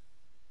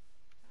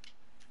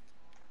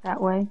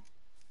 That way.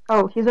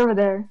 Oh, he's over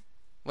there.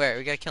 Where?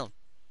 We gotta kill him.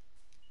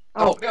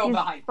 Oh, no,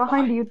 he's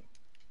behind. you.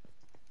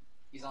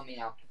 He's on me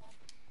now.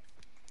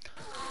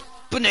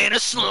 Banana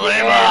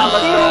slammer! Yeah,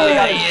 let's go. We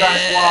got his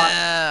grass block.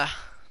 Yeah!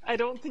 I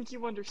don't think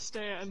you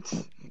understand.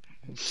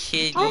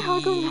 Kitty!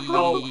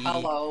 Oh,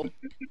 hello.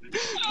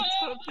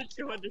 I don't think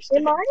you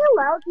understand. Am I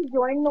allowed to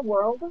join the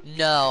world?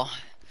 No.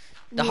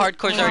 The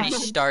hardcore's already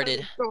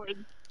started.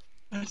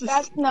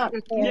 That's not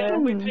fair.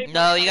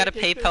 No, you got a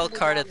PayPal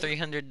card at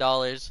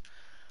 $300.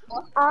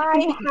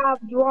 I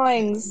have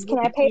drawings. Can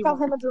I PayPal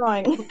him a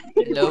drawing?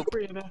 Nope.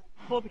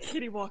 Pull the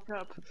kitty walk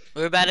up.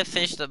 We're about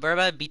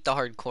to beat the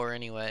hardcore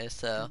anyway,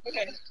 so.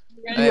 Okay.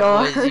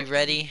 Alright, boys, you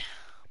ready?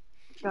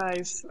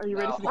 Guys, are you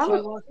ready No. for the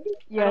kitty walk?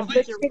 Yes.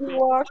 The kitty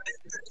walk.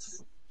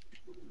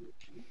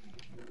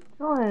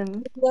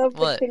 Dylan, Love the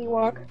What? kitty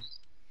walk.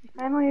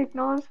 finally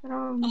acknowledge that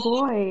I'm a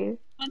boy.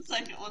 One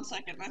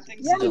second. My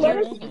thing's Yeah, Did let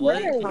you- us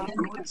what? play.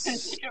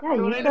 Yeah,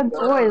 you said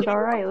boys.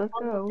 Alright, let's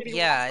go.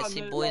 Yeah, I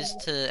say boys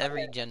to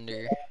every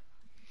gender.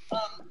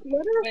 Let us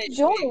Wait,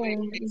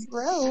 join, wait.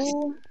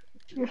 bro.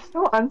 You're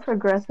so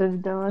unprogressive,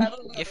 I Dylan.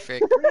 don't know. Get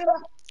frick.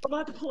 I'm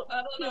about to pull I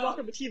don't kitty know. walk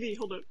on the TV.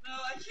 Hold up. No,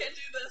 I can't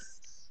do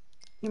this.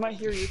 You might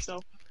hear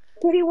yourself.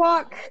 Kitty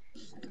walk.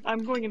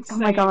 I'm going Oh insane.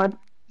 my god.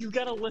 You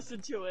gotta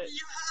listen to it.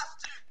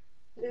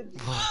 You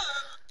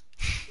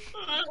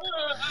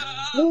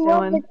We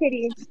love Dylan. the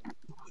kitty.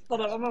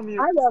 Hold up, I'm on mute.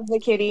 I love the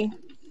kitty.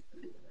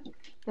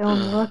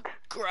 Dylan, look.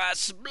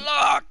 Grass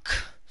block!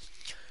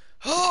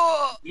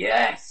 Oh,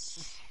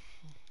 Yes.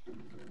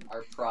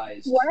 Our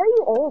prize. Why are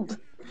you old?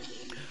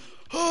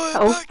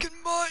 Oh. back in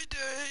my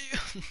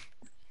day!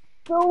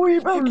 So we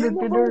back in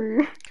the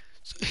world.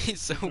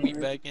 So we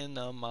back in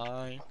the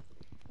mine.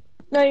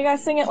 No, you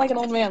gotta sing it like an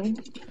old man.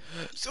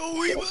 So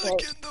we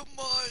back in the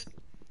mine.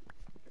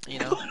 You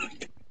know?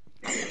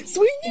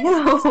 Swinging.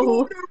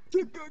 No.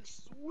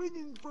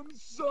 Swinging from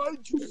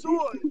side to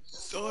side.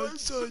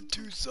 Side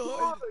to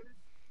side.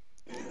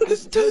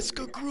 This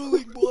Tesca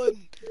grueling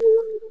one.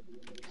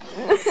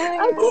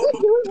 I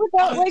couldn't do it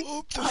without like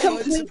Hope to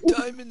find some completely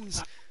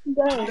diamonds.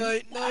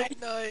 dying. Night.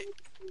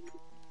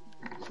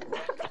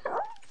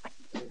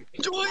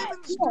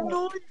 Diamonds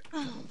tonight.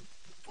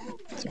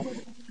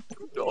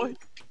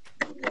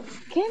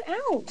 Get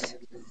out.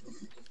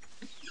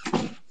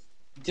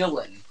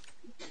 Dylan.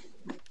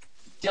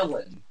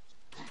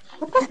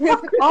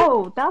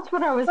 Oh, that's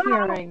what I was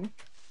hearing.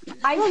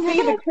 I Oh, you're see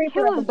the gonna creeper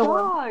kill at the his door.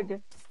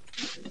 dog.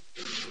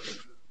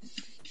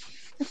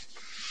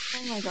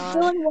 Oh my god.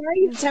 Dylan, why are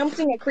you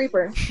tempting a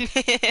creeper?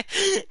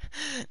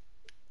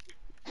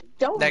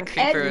 Don't That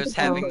creeper edge was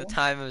the having creeper. the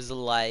time of his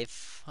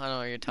life. I don't know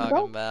what you're talking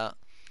Don't- about.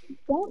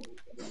 Don't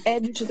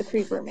edge the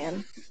creeper,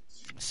 man.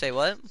 Say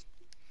what?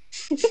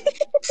 Did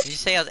you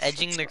say I was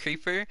edging the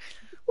creeper?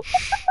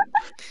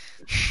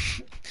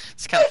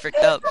 It's kind of freaked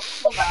up.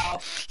 Wow.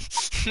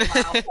 No,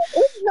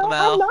 I'm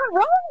out. I'm not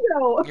wrong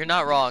though. You're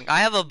not wrong.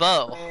 I have a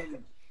bow.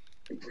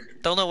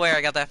 Don't know where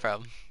I got that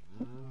from.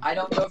 I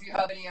don't know if you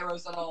have any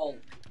arrows at all.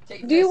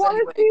 Take Do you this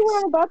want to see anyways.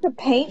 what I'm about to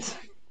paint?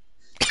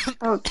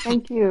 Oh,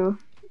 thank you.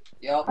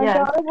 Yep. I Yeah.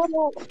 got a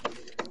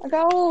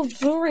little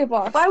jewelry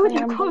box. Why would and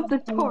you I'm close the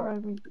gonna- door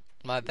on me?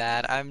 My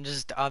bad. I'm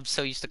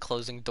so used to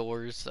closing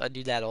doors. I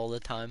do that all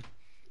the time.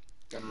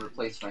 Gonna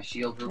replace my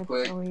shield real That's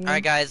quick. so weird.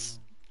 Alright, guys.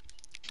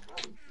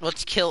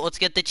 Let's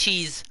get the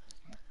cheese.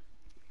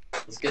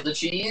 Let's get the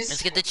cheese.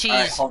 Let's get the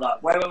Alright, cheese. hold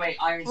up. Wait.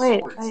 Iron Wait,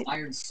 swords.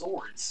 Iron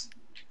swords.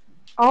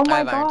 Oh I my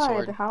have iron god,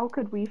 sword. how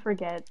could we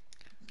forget?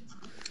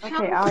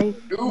 Okay, I Ooh,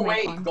 can make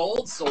wait. one.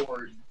 Gold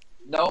sword.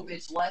 Nope,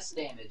 it's less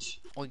damage.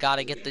 We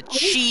gotta get the The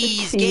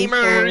cheese, cheese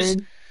gamers!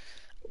 sword.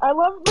 I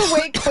love the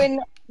way Quinn,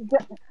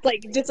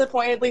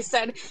 disappointedly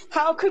said,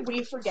 "How could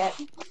we forget?"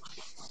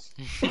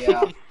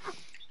 Yeah.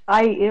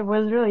 It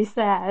was really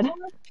sad.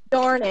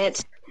 Darn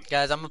it!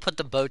 Guys, I'm gonna put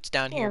the boats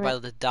down here Yeah, by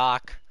the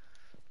dock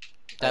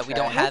that we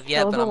Okay. don't have yet,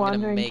 Kill but the I'm gonna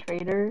wandering make.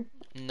 trader.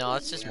 No,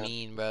 that's just Yeah.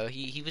 mean, bro.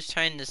 He was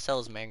trying to sell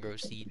his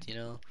mangrove seeds, you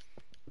know?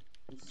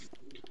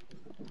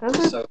 Those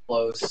We're are... so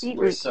close. We're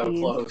beetroot so seeds.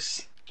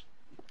 close.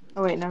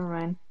 Oh wait, never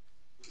mind.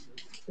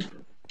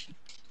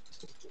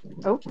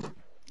 Oh,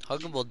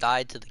 Huggable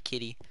died to the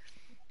kitty.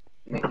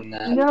 Making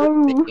that.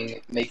 no!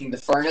 Making the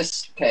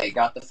furnace. Okay,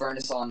 got the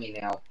furnace on me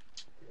now.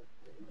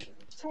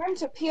 Time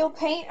to peel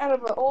paint out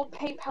of an old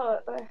paint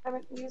palette that I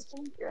haven't used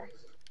in here.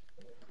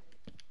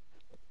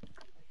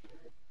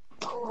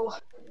 Oh,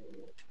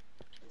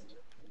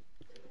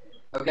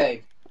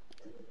 Okay.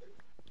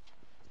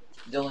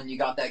 Dylan, you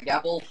got that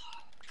gapple?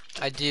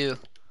 I do.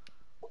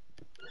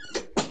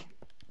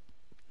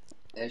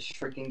 Let's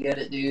freaking get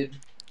it, dude.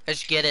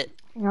 Let's get it.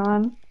 Hang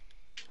on.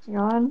 Hang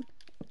on.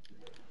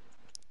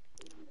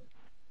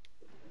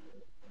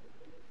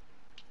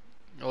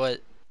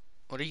 What?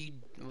 What are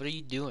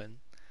you doing?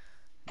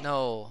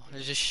 No,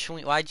 there's a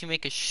schween. Why'd you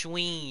make a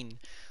schween?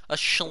 A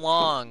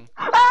schlong.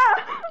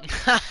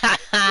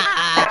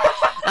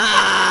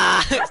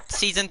 Ah!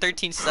 Season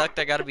 13 sucked,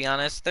 I gotta be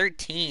honest.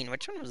 13,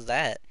 which one was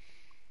that?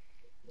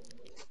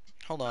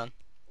 Hold on.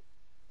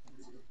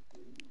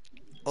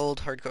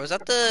 Old hardcore. Was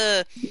that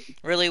the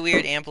really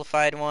weird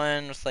amplified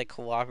one with like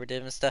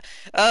cooperative and stuff?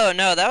 Oh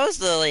no, that was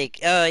the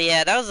oh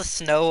yeah, that was the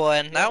snow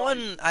one. That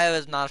one I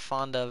was not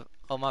fond of.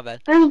 Oh my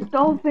bad. There's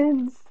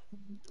dolphins!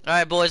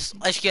 Alright boys,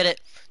 let's get it.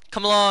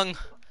 Come along.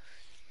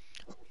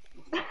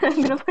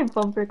 I'm gonna play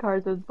bumper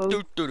cars with boats.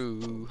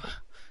 Doo-doo-doo.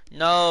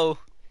 No.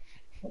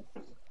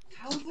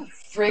 How the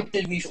frick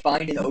did we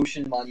find an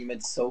ocean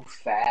monument so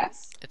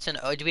fast? It's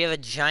do we have a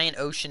giant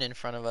ocean in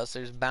front of us?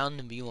 There's bound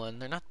to be one.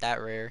 They're not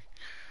that rare.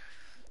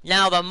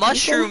 Now the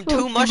mushroom, so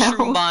two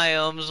mushroom down.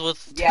 biomes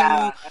with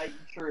Yeah,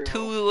 true.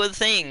 two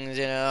things,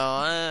 you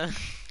know.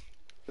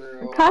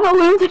 True. Kinda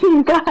losing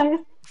you guys.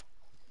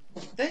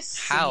 This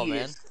How, sea man?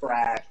 is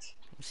cracked.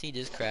 See,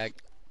 just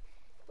cracked.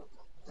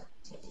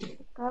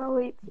 Gotta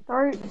wait,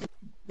 start.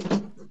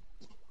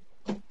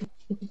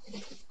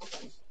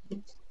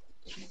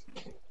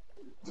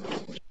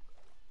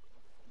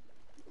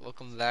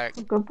 Welcome back.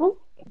 Good one?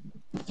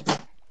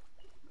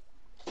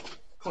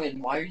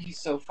 Quinn, why are you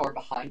so far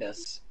behind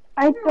us?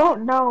 I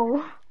don't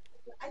know.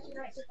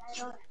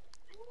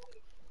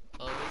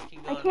 Well, we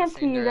can go I in the can't same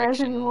see you guys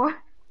direction. anymore.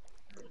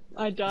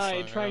 I died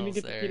Someone trying to else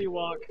get the there. kitty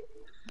walk.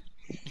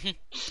 Okay,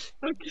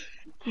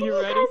 you You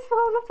ready? guys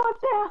slow the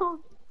fuck down.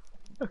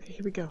 Okay,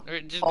 here we go. Or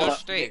just Hold go up.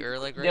 straight, or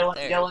like right Dylan,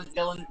 there.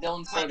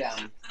 Dylan, slow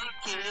down.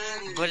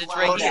 But it's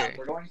Slow right down. here.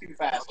 We're going too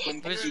fast.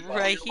 Quinn, But it's keep up.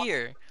 right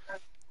here.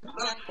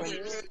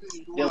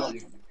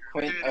 Dylan,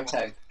 Quinn,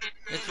 okay.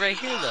 It's right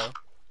here, though.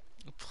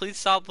 Please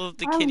stop with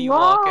the I'm kitty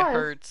walk. It lost.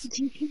 hurts.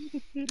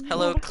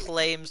 Hello,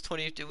 claims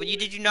 22.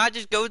 Did you not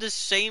just go the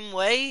same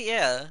way?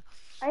 Yeah.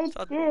 I It's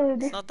not,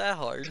 did. it's not that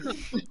hard.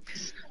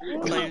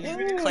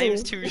 It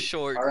claims is. too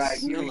short. Alright,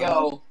 here we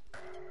Hello.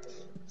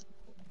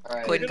 go.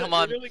 Alright. Quinn, come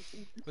on.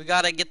 We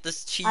gotta get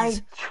this I'm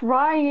cheese.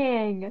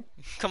 trying.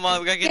 Come on,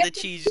 we gotta get the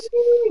cheese.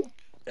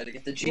 Gotta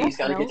get the cheese, Yes,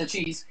 gotta no. get the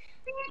cheese.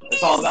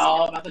 It's all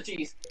about the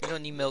cheese. We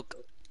don't need milk.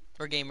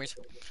 We're gamers.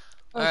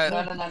 Okay. Alright, No.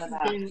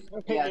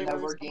 Okay, Yeah, gamers, no,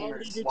 we're I'll lead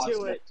gamers. you Watch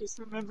to it. it. Just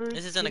remember.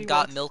 this isn't a Kitty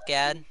got walks- milk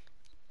ad.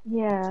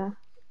 Yeah.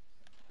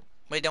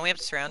 Wait, don't we have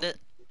to surround it?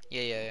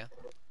 Yeah.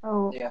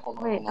 Oh, Yeah, hold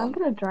on, wait, hold I'm on.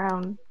 gonna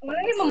drown. I am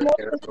Real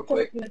emotional quick.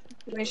 support in this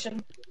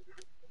situation.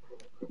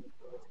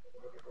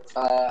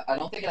 I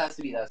don't think it has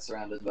to be that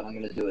surrounded, but I'm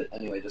gonna do it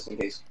anyway, just in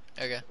case.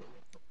 Okay.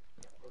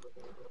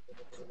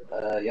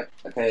 Yep.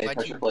 Okay, Why'd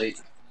pressure you-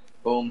 plate.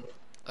 Boom.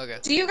 Okay.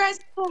 Do you guys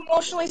feel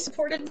emotionally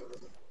supported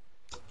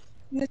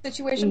in this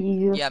situation?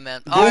 Yeah. Yeah,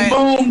 man. Boom, Alright,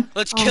 boom!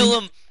 let's kill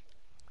him.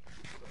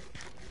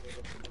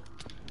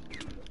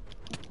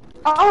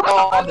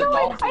 Oh, Oh, the no,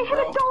 dolphin, I hit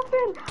bro. a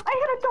dolphin! I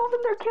hit a dolphin,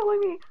 they're killing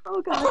me!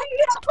 Oh god.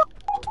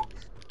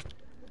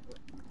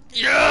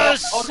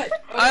 Yes! Okay.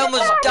 I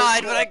almost Dylan,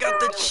 died, but I Dylan, got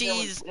the Dylan,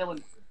 cheese.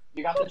 Dylan,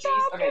 you got the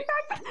cheese? Okay.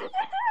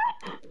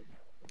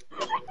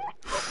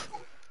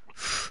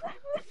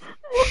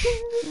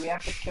 Do we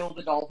have to kill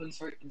the dolphins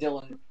for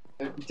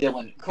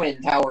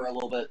Quinn, tower a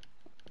little bit.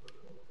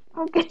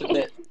 Just a Okay.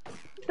 bit.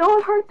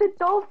 Don't hurt the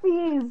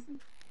dolphins!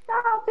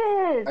 Stop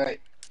it! Alright.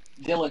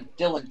 Dylan,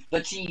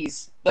 the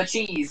cheese. The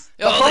cheese.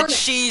 Oh, the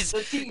furnace, cheese!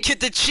 The cheese. Get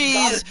the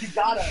cheese! You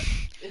gotta.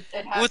 It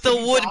has With to a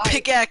be wood dyed.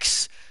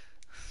 pickaxe!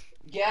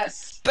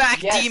 Yes.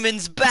 Back, Yes.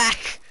 demons,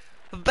 back!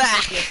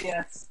 Back!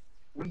 Yes.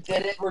 We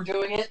did it. We're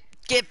doing it.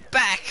 Get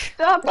back!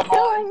 Stop Come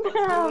killing on. Let's do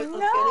them! it. Let's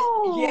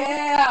No! get it.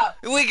 Yeah.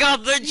 We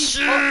got the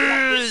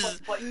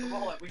cheese!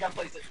 Hold on. We gotta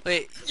place it.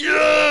 Wait,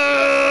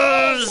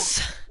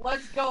 yes!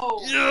 Let's go.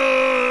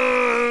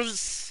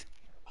 Yes!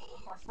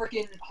 Our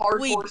freaking hardcore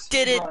We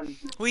did it. speedrun.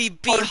 We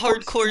beat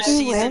Hardcore Hardcore speed.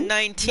 Season Win?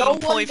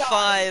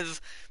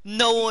 19.5.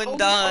 No one Only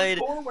died.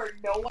 hardcore where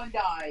no one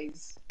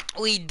dies.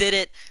 We did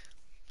it.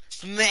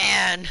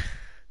 Man.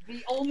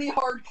 The only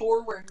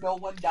hardcore where no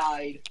one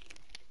died.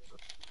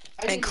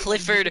 I And didn't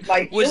Clifford even use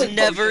my was healing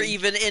never potion.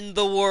 even in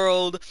the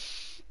world.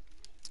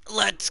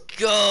 Let's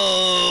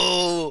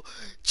go.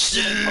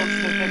 Healing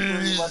potion of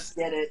victory. Cheese. Let's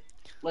get it.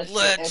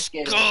 Let's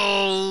get it.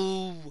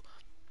 go.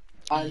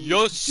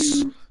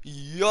 Yes.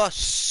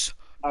 Yes.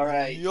 All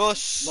right.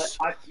 Yes.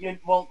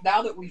 Well,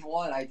 now that we've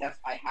won, I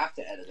have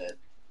to edit it.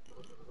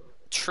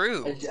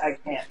 True.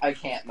 I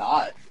can't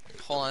not.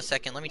 Hold on a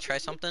second. Let me try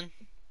something.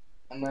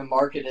 I'm gonna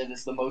market it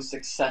as the most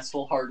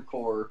successful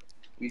hardcore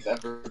we've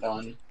ever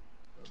done.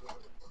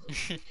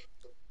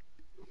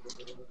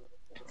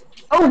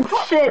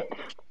 Oh shit!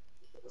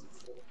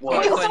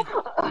 What?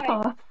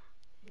 Quinn.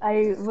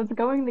 I was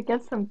going to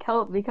get some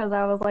kelp because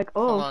I was like,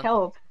 Hold oh, on.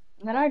 kelp.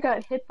 And then I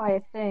got hit by a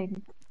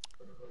thing.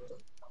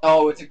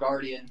 Oh, it's a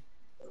guardian.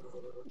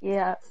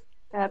 Yeah,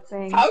 that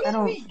thing. How I did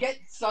don't. we get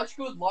such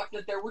good luck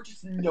that there were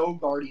just no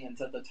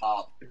guardians at the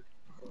top?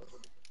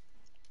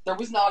 There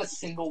was not a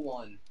single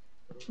one.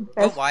 What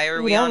Best wire are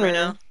food we on right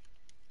ever.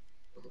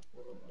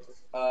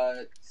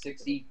 now?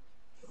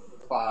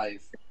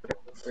 65.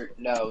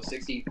 No,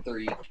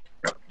 63.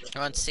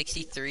 We're on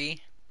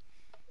 63.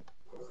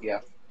 Yeah.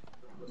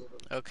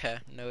 Okay,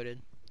 noted.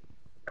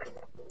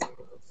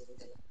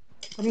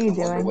 What are you I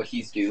wonder doing? what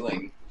he's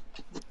doing.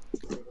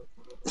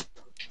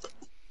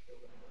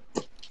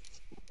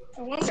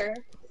 I wonder.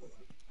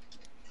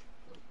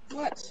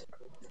 What?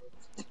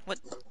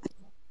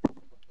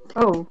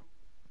 Oh.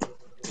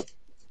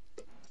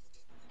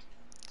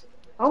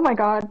 Oh my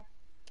god.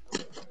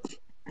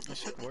 This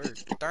should work.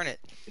 Darn it.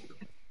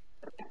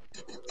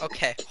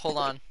 Okay, hold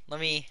on. Let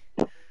me.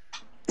 What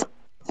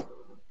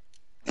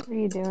are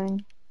you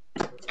doing?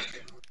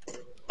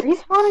 Are you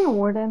spawning a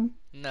warden?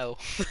 No.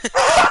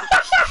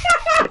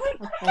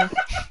 Okay.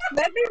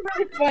 That'd be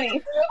really funny. I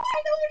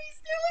know what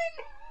he's doing!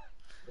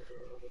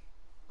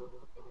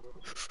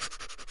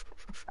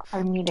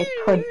 I mean, it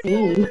could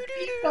be.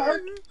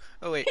 Dark.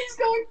 Oh wait. He's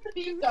going to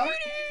be dark.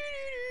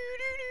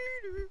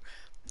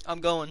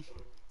 I'm going.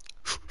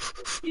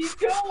 He's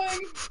going.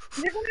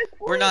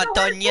 We're not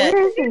done yet.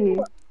 Where is he?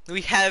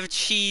 We have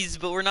cheese,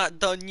 but we're not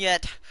done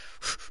yet.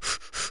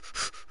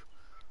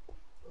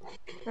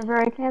 Trevor,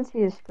 I can't see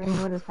his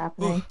screen. What is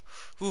happening?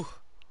 Ooh.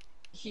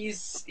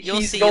 He's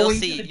You'll see, going you'll to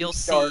see, the you'll deep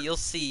see, dark. you'll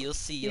see, you'll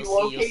see, He you'll see,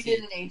 you'll located see.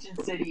 an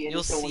ancient city and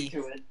You'll is going see.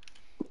 to it.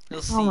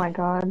 You'll see. Oh my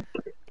god.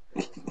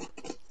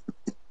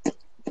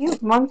 You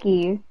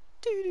monkey.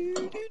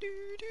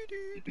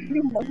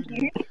 You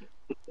monkey.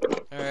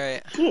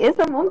 Alright. He is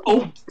a monkey.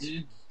 Oh,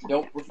 dude.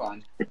 Nope, we're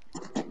fine.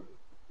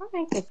 I'll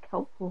make a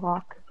kelp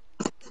block.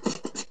 I'm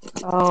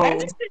Oh,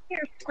 just sitting here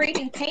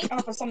scraping paint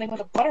off of something with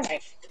a butter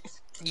knife.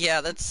 Yeah,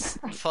 that's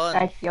I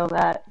fun. feel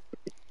that.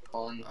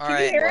 On. Can you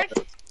Alright. hear it?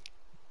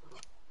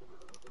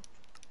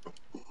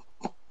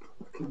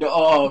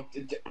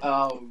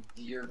 Oh,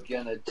 you're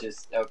gonna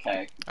just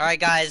okay. Alright,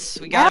 guys,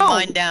 we got a Ow.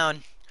 mine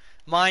down.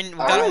 We got a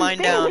Alright. mine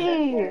down.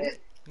 Baby.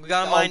 We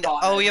got a Oh, mine. God,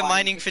 Oh, I'm we have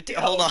mining mining 50.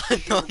 50. Hold on,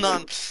 hold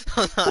on,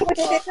 hold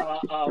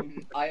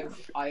on. I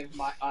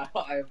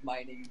have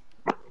mining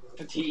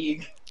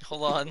fatigue.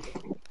 Hold on.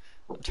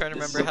 I'm trying to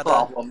This is remember a how to.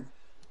 problem.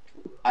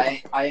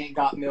 I ain't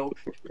got milk.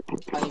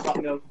 I ain't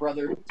got milk,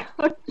 brother.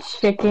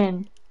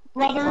 Chicken.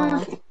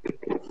 Brother!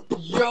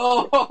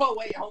 Yo!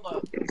 Wait, hold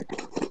up.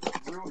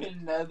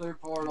 Ruined nether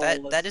portal,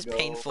 That let's is go.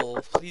 painful.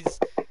 Please.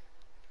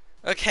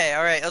 Okay,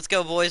 alright, let's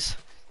go, boys.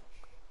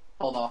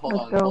 Hold on,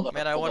 Let's go.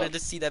 Man, I wanted to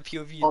see that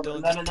POV. Hold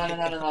Don't on. just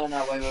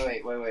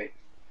No, wait.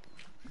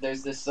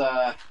 There's this,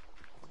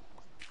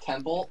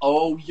 temple.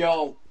 Oh,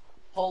 yo!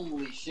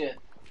 Holy shit.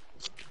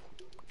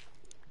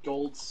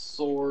 Gold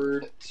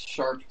sword,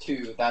 sharp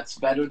 2. That's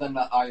better than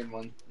the iron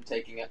one. I'm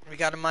taking it. We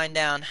got a mine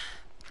down.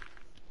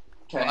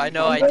 Okay, Well, I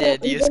know I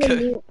did. You just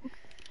could.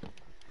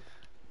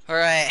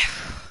 Alright.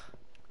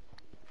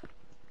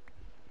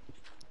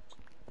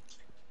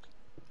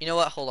 You know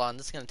what? Hold on.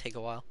 This is gonna take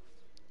a while.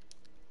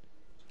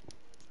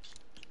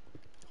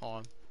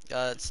 Hold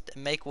on.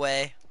 Make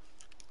way.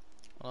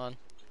 Hold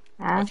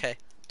on. Okay.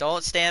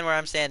 Don't stand where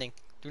I'm standing.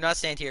 Do not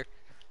stand here.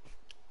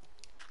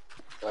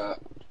 Oh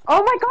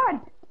my god!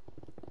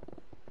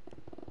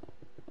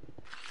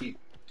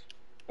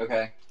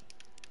 Okay.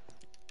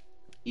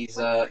 He's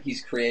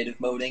creative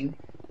moding.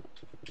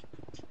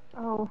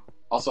 Oh.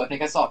 Also, I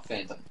think I saw a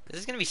phantom. This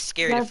is gonna be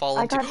scary to fall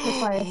into. I got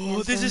hit by a Oh,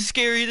 this phantom. is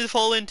scary to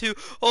fall into.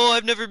 Oh,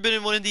 I've never been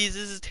in one of these.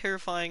 This is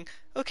terrifying.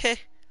 Okay.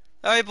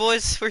 Alright,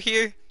 boys. We're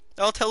here.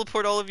 I'll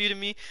teleport all of you to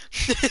me.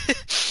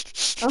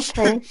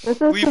 Okay, this is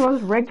the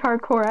most rigged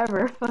hardcore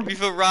ever.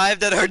 We've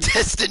arrived at our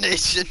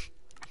destination.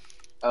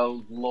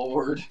 Oh,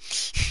 Lord.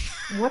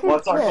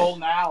 What's our goal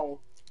now?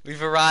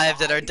 We've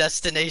arrived at our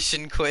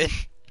destination, Quinn.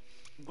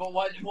 But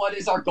what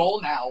is our goal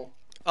now?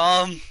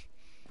 I'm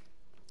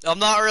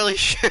not really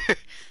sure.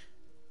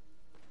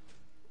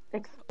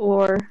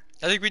 Explore.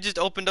 I think we just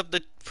opened up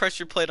the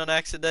pressure plate on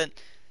accident.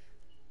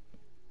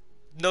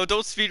 No,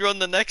 don't speedrun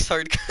the next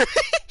hard.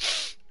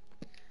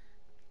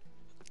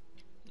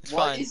 It's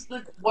fine.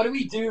 What do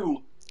we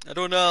do? I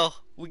don't know.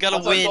 We gotta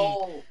What's win. Our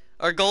goal?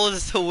 Our goal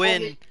is to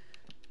win.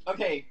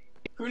 Okay.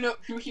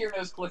 Who here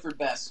knows Clifford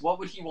best? What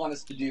would he want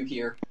us to do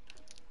here?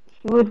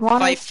 You would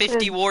want Fight us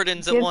 50 to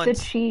wardens at give once.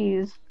 the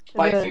cheese.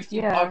 Fight 50?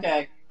 Yeah.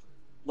 Okay.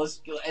 Let's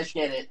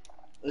get it.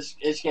 Let's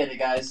get it,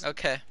 guys.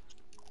 Okay.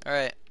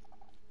 Alright.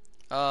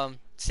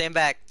 Stand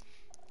back.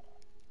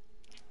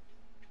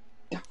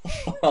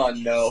 Oh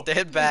no.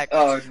 Stand back.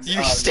 Oh,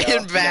 you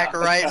stand back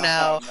right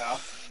now. No.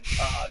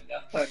 Oh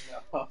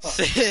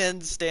no.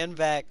 Stand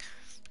back.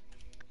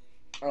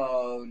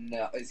 Oh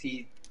no. Is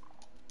he?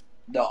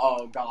 No.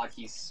 Oh god,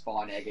 he's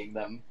spawn egging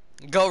them.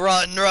 Go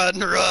run, run,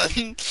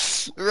 run,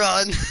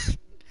 run.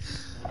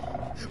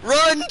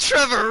 Run,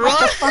 Trevor, run! What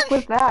the fuck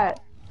was that?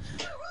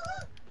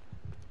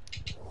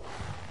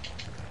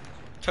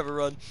 Trevor,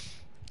 run.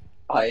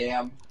 I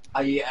am.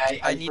 I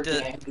need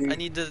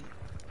to.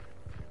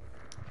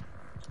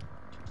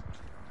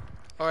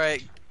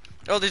 Alright.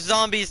 Oh, there's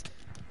zombies.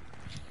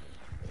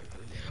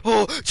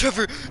 Oh,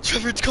 Trevor,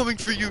 it's coming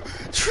for you.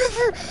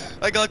 Trevor,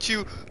 I got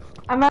you.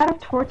 I'm out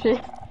of torches.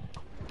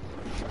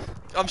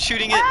 I'm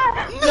shooting it.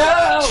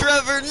 No!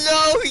 Trevor,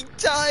 no! He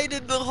died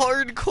in the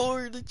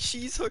hardcore, the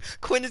cheese hard.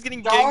 Quinn is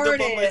getting ganged up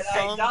on my I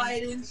zombies.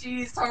 died in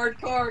cheese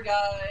hardcore,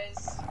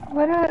 guys.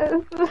 What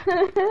is?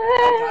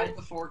 I died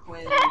before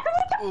Quinn.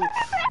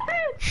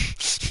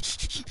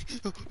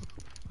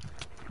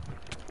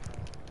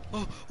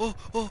 Oh.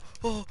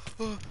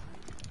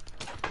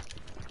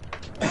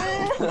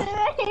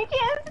 You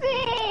can't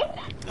see.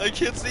 I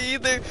can't see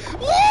either.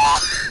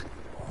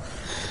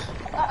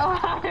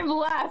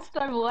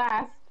 I'm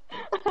last.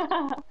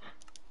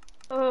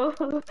 Oh.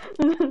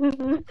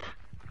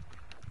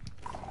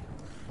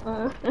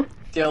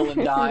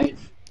 Dylan died.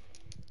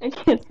 I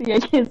can't see.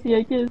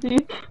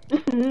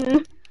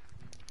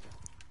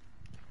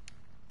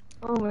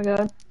 Oh my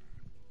god.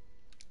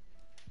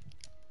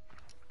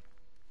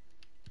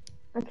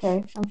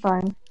 Okay, I'm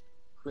fine.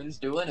 Quinn's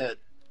doing it.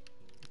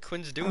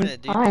 Quinn's doing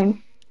it, dude.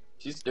 Fine.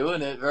 She's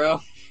doing it,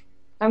 bro.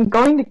 I'm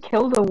going to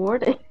kill the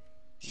warden.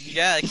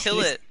 Yeah, kill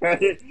it.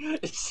 Okay.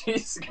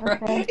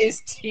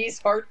 Is Cheese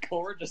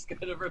Hardcore just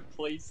gonna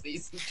replace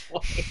season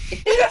 20?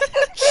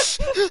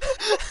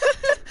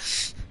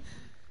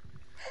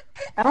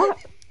 I don't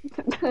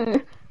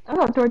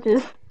have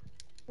torches.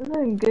 This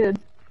isn't good.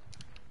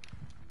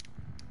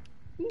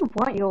 What do you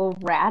want, you old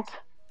rat?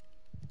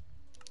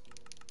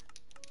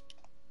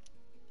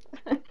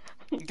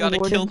 You gotta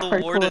kill the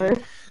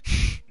warden.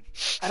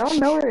 I don't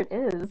know where it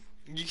is.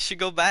 You should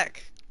go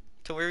back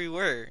to where we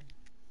were.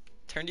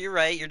 Turn to your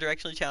right, you're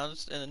directionally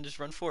challenged, and then just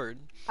run forward.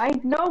 I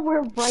know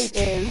where right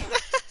is.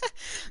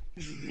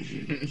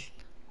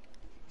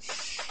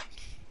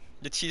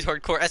 The cheese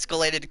hardcore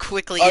escalated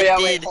quickly. Oh it yeah,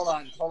 did. wait, hold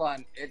on.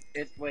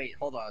 Wait,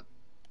 hold on.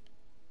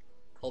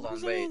 What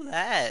was Wait. all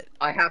that?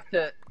 I have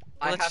to.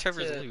 That's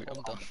Trevor's loot.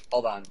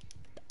 Hold on.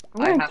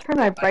 I'm gonna turn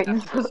my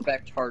brightness I have to up.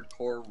 respect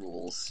hardcore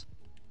rules.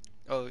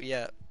 Oh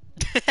yeah.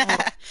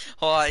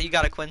 Hold on, you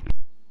got it, Quinn.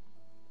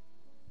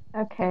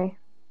 Okay.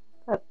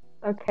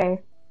 Okay.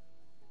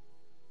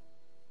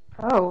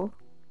 Oh.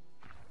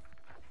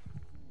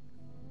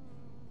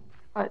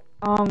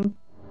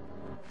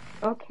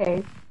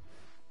 Okay.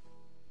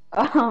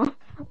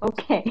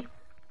 Okay.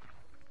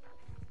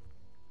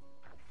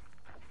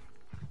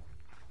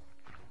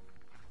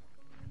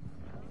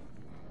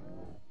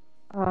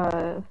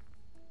 Uh,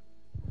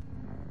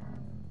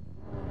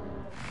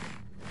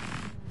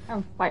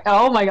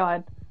 oh my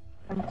god.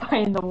 I'm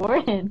fighting the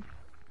warden.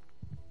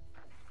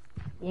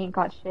 He ain't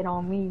got shit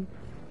on me.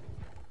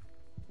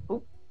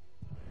 Oop.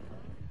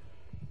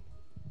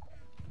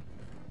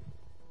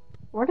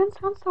 Warden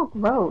sounds so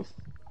gross.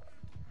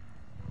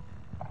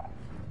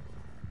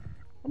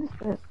 What is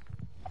this?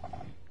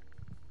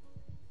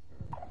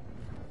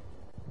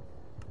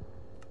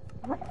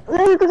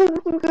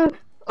 What?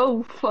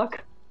 Oh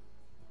fuck.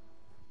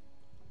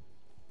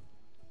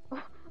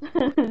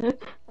 I'm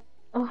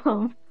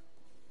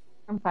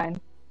fine.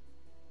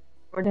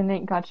 Warden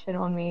ain't got shit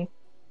on me.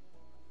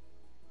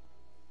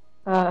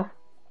 What?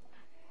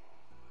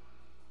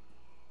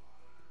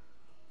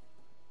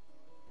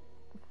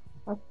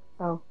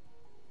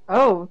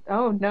 Oh.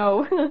 Oh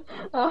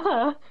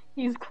no.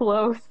 He's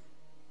close.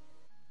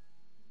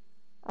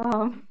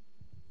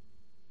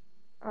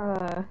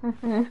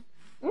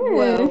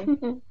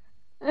 Whoa.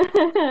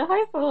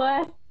 Hi,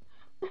 Celeste.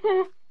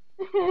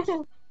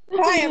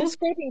 Hi, I'm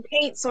scraping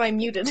paint, so I'm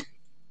muted.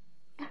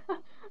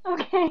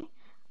 Okay.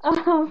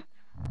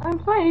 I'm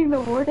fighting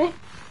the warden.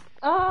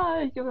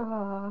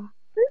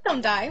 Please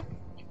don't die.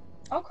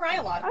 I'll cry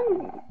a lot.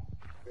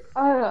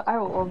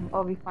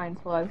 I'll be fine,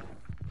 Celeste.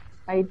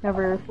 I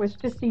never wish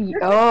to see you.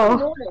 You're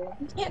Oh,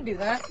 you can't do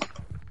that.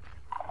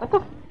 what the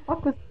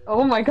fuck was?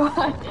 Oh my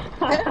god.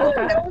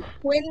 Everyone knows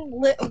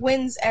Quinn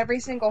wins every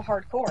single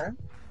hardcore.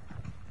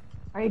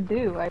 I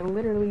do. I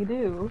literally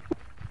do.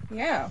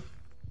 Yeah.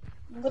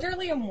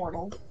 Literally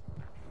immortal.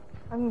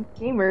 I'm a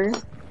gamer.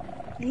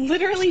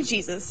 Literally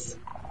Jesus.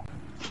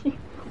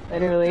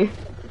 Literally.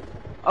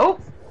 Oh.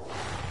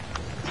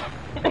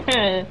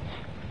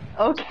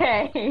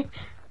 Okay.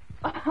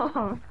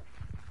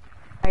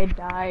 I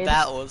died.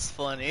 That was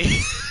funny.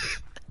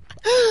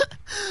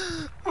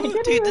 I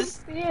didn't Dude, even this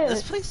see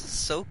it. place is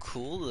so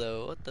cool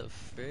though. What the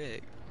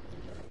frick?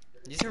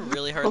 These are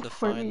really hard to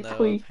Teleport me, find though,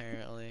 please.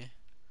 apparently.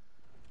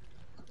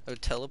 Oh,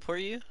 teleport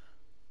you?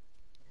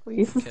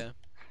 Please. Okay.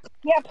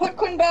 Yeah, put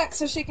Quinn back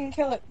so she can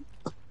kill it.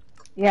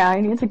 Yeah,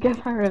 I need to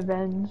get my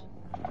revenge.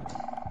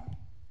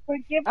 But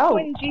give Oh.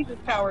 Quinn Jesus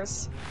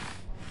powers.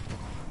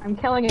 I'm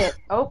killing it.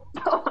 Oh.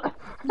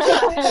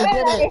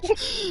 I did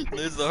it.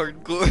 There's the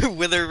hardcore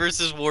Wither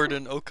versus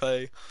Warden.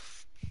 Okay.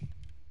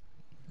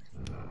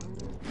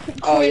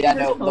 Oh yeah,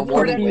 no, the I'll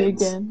warden kill you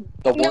wins. again.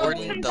 The No,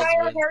 warden this Warden wins. does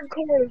entire win.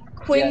 hardcore is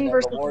Quinn Yeah, no,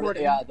 versus the warden.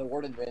 Warden. Yeah, the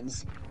warden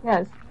wins.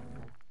 Yes.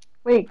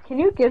 Wait, can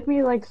you give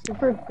me like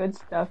super good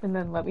stuff and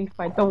then let me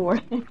fight the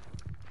warden?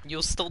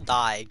 You'll still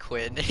die,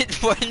 Quinn.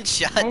 It one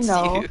shots I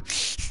know. you.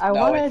 I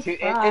No, wanna it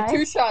try.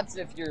 two shots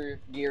if your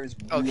gear is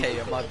really Okay,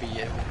 it good. might be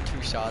it.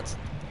 2 shots.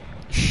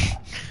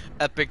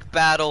 Epic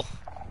battle.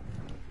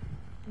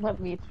 Let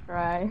me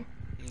try.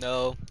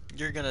 No,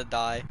 you're gonna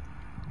die.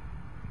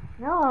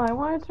 No, I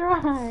wanna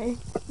try.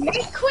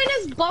 Make Quinn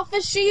as buff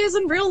as she is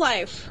in real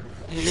life.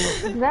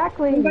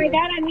 Exactly. And by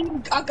that I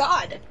mean a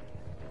god.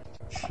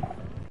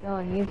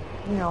 Dylan, you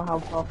know how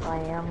buff I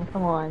am.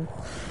 Come on.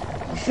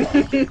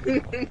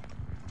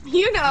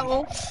 You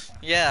know.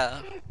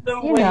 Yeah. The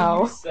You way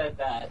know. you said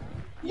that.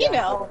 You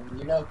know.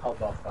 You know how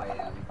buff I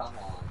am. Come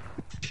on.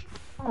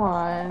 Come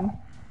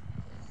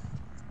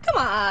on. Come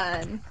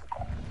on.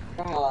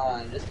 Come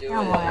on, just do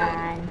Come it.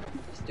 on.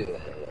 Just do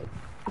it.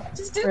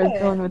 Just do Or as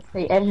it. Dylan would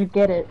say, as you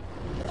get it.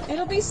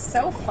 It'll be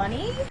so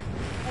funny.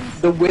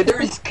 The Wither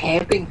is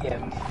camping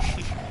him.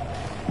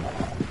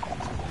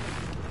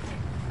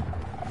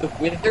 The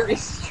Wither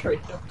is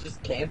straight up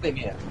just camping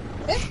him.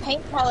 This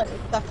paint palette is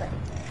suffering.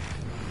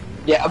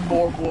 Yeah,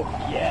 more.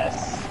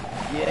 Yes.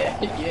 Yeah.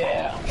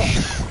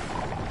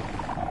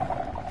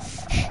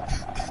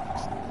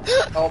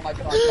 Oh my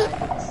god,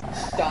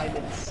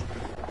 diamonds.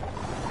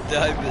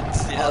 Diamonds,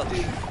 yeah. Oh,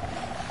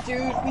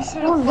 dude, we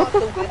should Oh, have what fought the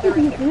the fuck Wither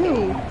did in he the do?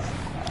 caves.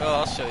 Oh,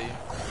 I'll show you.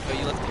 Oh,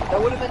 you left it. That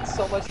would have been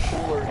so much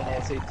cooler in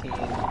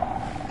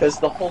S18. Because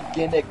the whole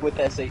gimmick with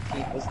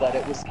S18 was that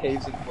it was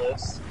caves and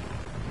cliffs.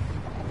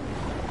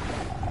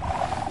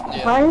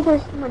 Yeah. Why are there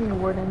so many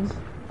wardens?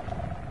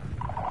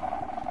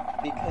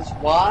 Because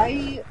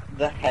why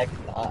the heck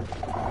not?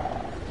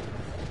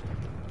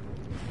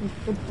 That's a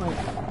good point.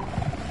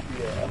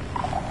 Yeah.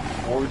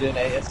 Warden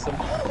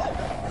ASMR.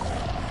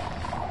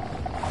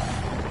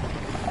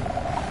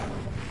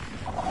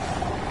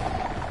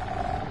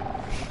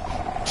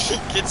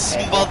 Get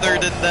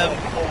smothered in them.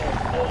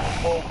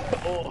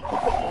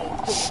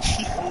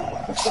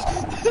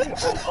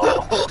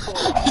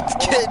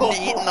 It's getting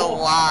eaten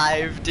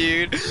alive,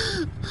 dude.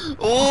 The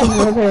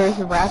Oh, wither is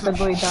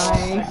rapidly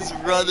dying. he's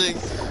running.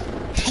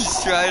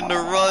 He's trying to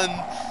run.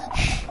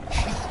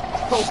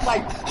 Oh my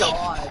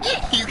god.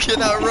 You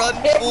cannot run,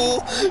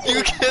 fool.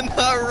 You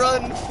cannot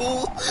run,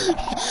 fool.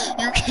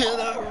 You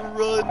cannot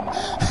run.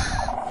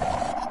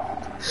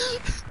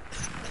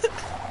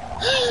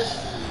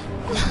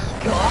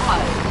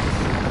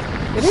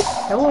 God. Did it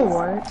kill a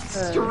ward?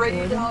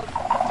 Straight up,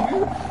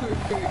 dude.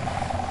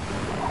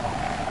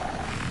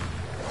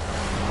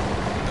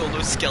 All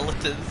those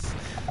skeletons.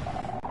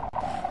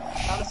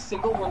 Not a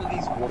single one of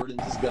these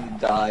wardens is gonna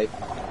die.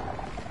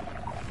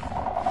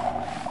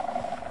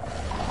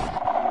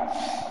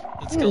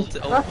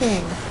 skeleton.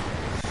 Fucking.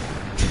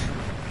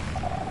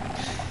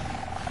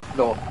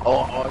 No.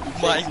 Oh,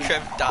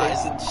 Minecraft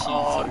dies and she's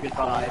oh,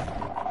 goodbye.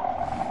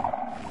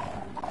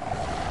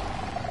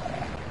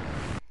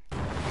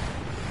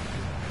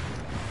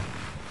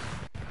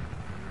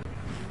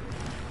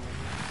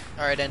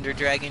 Alright, Ender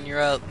Dragon,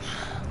 you're up.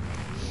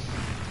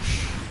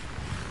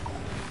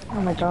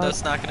 Oh my god.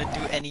 That's not gonna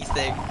do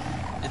anything.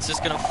 It's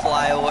just gonna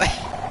fly away.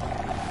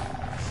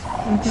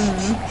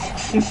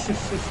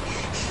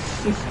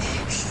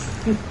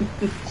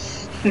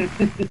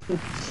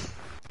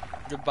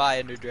 Goodbye,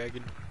 Ender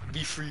Dragon.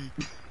 Be free.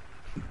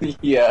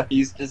 Yeah,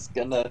 he's just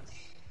gonna.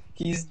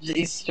 He's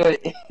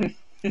straight.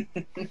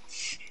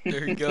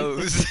 There he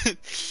goes.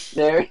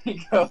 There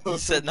he goes. He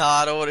said, nah,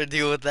 I don't want to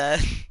deal with that.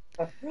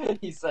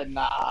 He said,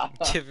 nah.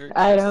 Tiver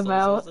I crystals, am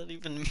out. what does that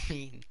even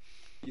mean?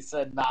 He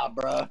said, nah,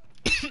 bruh.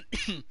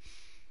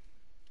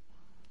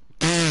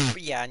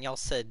 Yeah, and y'all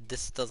said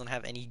this doesn't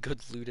have any good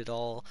loot at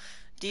all.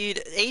 Dude,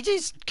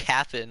 AJ's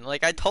capping.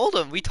 Like, we told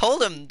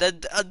him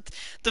that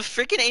the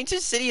freaking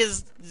ancient city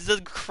is the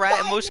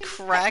most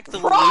cracked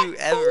loot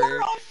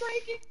ever.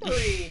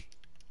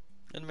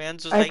 And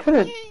man's just I like,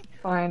 couldn't "Eh."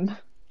 find.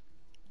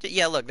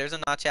 Yeah, look, there's a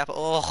notch apple.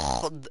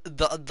 Oh,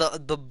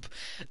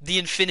 the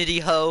infinity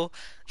hoe.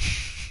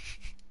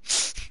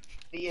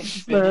 The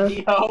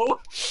infinity hoe.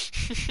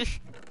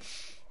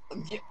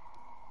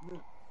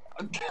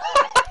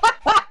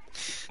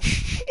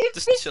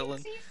 Just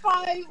chilling.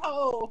 5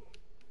 hoe.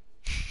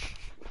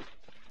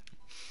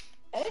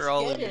 For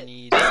all of your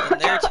needs. And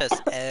there are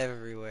chests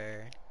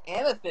everywhere.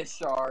 Amethyst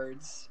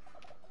shards.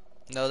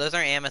 No, those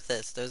aren't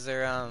amethyst. Those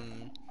are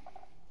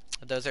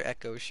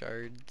echo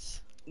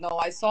shards. No,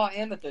 I saw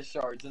amethyst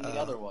shards in the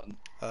other one.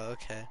 Oh,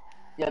 okay.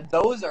 Yeah,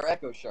 those are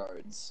echo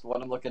shards.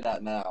 What I'm looking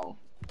at now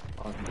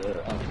on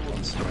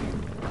the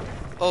stream.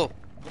 Oh.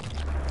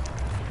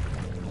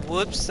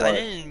 Whoops, I What?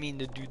 didn't mean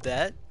to do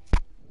that.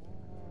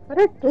 What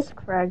are disc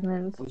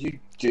fragments? What'd you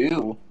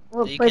do?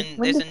 Well, You like, can,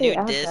 when there's did a they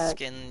new add disc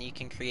that? and you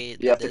can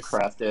create You have to this.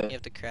 craft You it.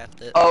 have to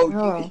craft it. Oh,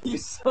 Oh. you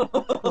saw.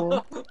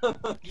 Cool.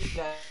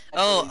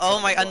 Oh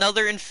my,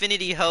 another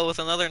infinity hoe with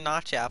another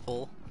notch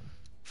apple.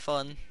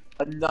 Fun.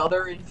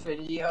 Another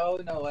infinity hoe?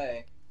 No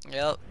way.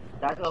 Yep.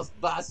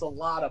 That's a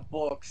lot of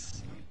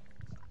books.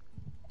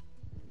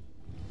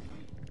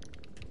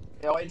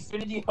 You know,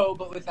 infinity hoe,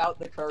 but without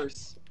the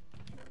curse.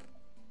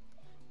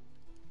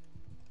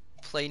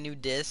 Play new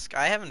disc.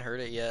 I haven't heard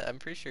it yet. I'm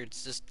pretty sure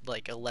it's just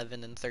like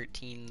 11 and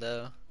 13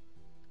 though.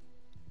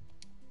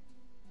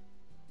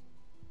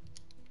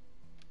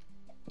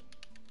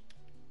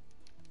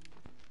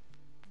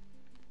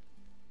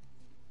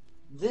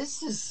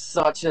 This is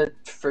such a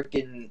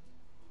freaking.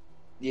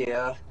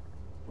 Yeah.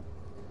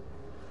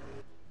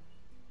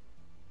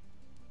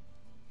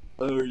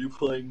 Oh, are you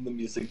playing the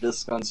music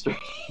disc on stream?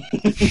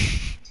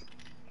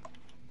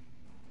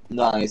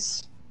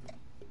 Nice.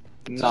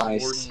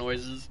 Nice. Important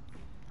noises.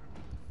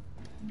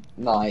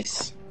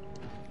 Nice.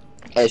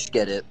 Esh,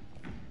 get it.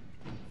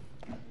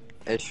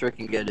 Esh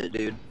freaking get it,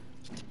 dude.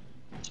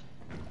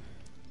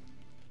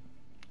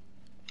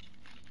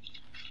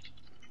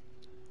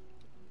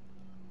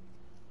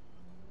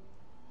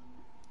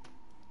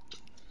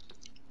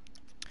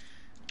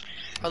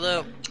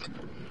 Although,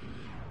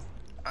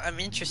 I'm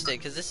interested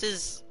because this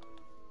is.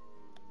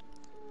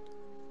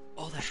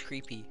 Oh, that's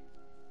creepy.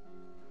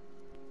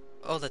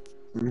 Oh, that's.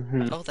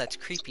 Oh, that's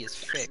creepy as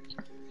frick.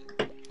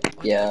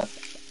 What Yeah. the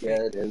frick?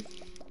 Yeah, it is.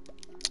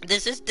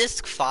 This is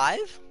disc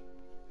 5?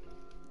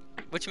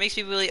 Which makes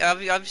me really.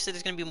 Obviously,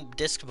 there's gonna be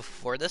disc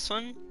before this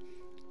one.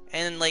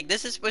 And, like,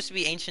 this is supposed to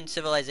be ancient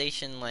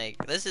civilization. Like,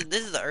 this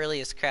is the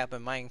earliest crap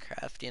in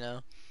Minecraft, you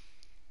know?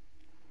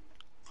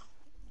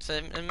 So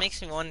it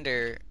makes me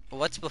wonder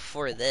what's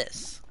before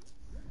this.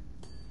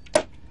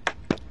 I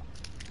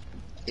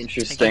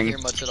Interesting. can't hear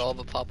much at all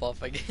but pop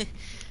off again.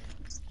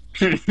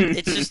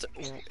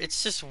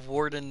 It's just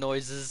warden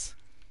noises.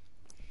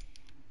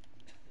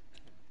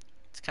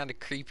 It's kind of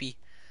creepy.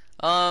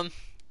 I'll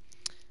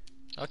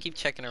keep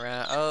checking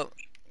around. Oh,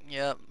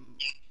 yep.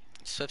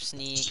 Swift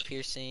sneak,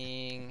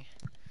 piercing.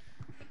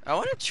 I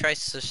want to try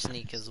swift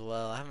sneak as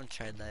well. I haven't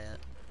tried that yet.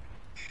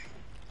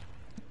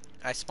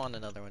 I spawned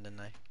another one, didn't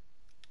I?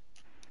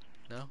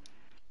 No.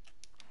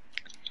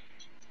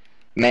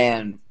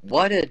 Man,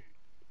 what a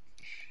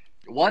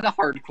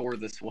hardcore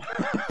this was.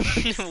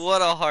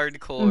 What a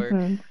hardcore.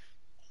 Mhm.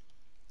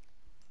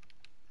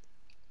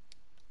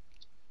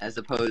 As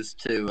opposed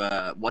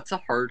to what's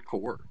a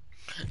hardcore?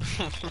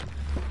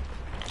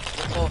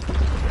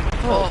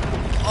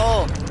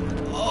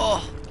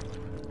 Oh.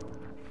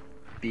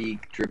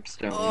 Big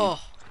dripstone. Oh.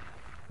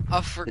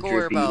 I forgot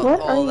drippy. about What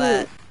all are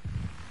that.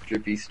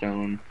 Drippy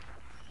stone.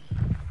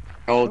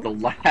 Oh, the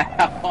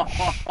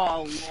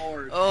oh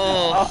lord.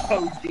 Oh.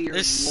 Oh dear.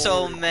 There's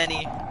lord. so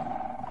many.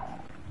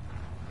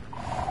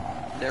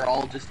 They're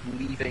all just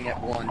leaving at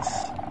once.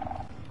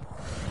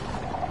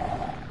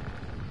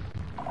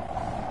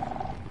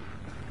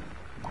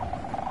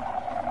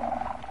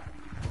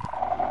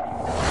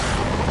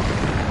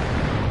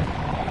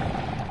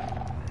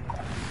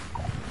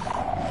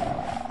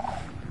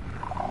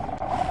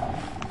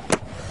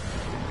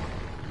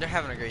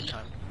 having a great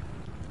time.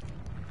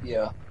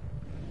 Yeah.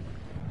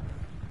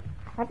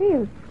 How do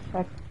you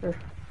check for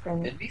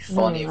friends? It'd be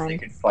funny if they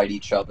could fight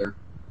each other.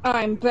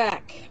 I'm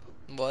back.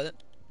 What?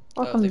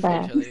 Welcome They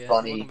fight back. each other, yeah.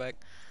 Funny. Welcome back.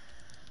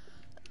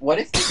 What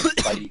if they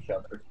could fight each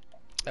other?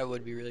 That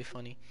would be really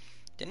funny.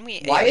 Didn't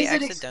we? Why we is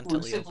it accidentally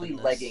exclusively opened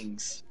this.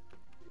 leggings?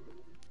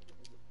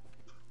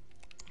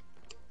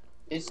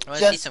 It's I want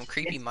to just see some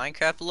creepy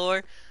Minecraft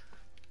lore.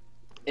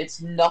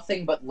 It's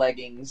nothing but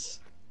leggings.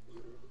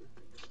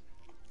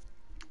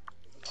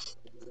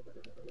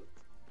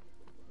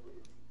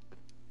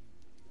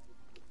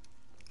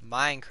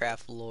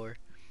 Minecraft lore.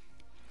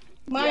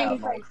 Yeah,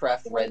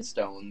 Minecraft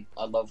Redstone.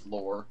 I love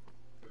lore.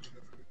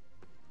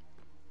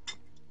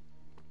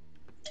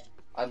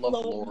 I love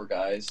lore,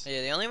 guys.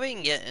 Yeah, the only way you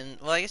can get in...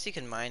 Well, I guess you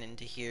can mine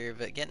into here,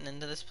 but getting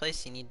into this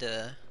place, you need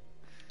to...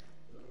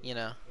 You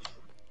know...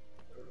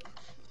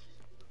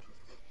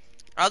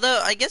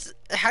 Although, I guess...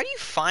 How do you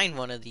find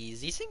one of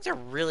these? These things are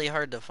really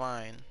hard to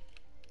find.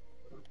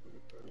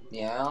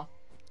 Yeah?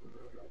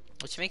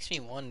 Which makes me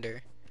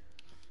wonder.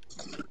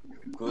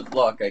 Good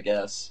luck, I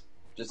guess.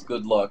 Just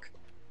good luck.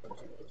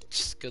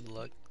 Just good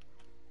luck.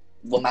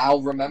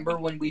 Lamau, remember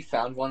when we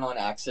found one on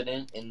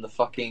accident in the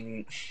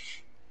fucking...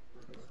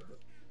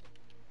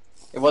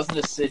 It wasn't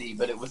a city,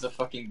 but it was a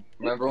fucking...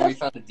 Remember when we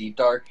found a deep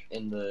dark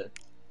in the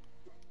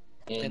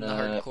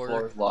hardcore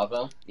floor of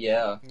lava?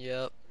 Yeah.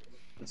 Yep.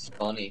 It's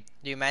funny.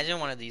 Do you imagine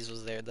one of these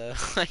was there, though?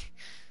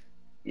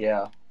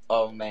 Yeah.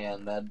 Oh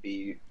man, that'd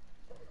be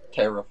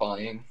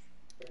terrifying.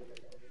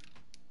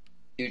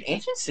 Dude,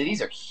 ancient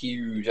cities are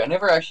huge. I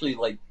never actually,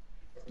 like,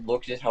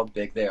 looked at how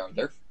big they are.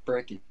 They're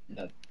freaking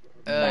massive.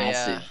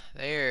 Yeah.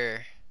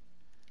 They're...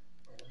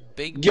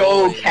 Big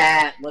Yo, boys.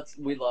 cat!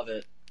 We love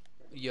it.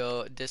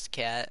 Yo, this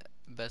cat.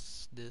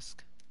 Best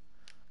disc.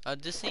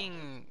 Just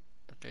seeing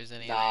if there's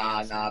any...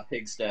 Nah,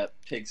 pig step.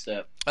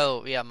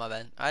 Oh, yeah, my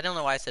bad. I don't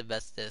know why I said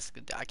best disc.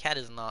 Cat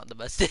is not the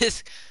best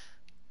disc.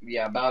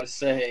 Yeah, about to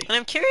say. And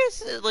I'm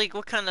curious, like,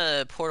 what kind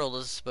of portal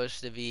this is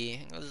supposed to be.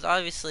 Because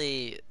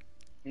obviously...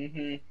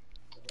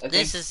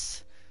 This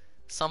is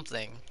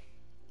something.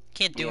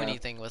 Can't do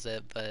anything with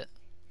it, but...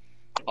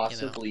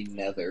 Possibly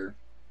nether.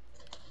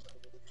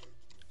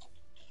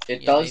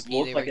 It Yeah, does maybe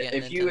look they like were it.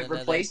 getting If you into had the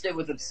replaced it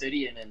with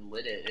obsidian and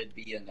lit it, it'd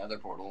be a nether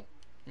portal.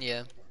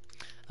 Yeah.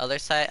 Other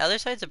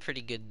side's a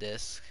pretty good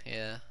disc,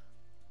 yeah.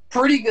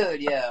 Pretty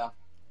good, yeah.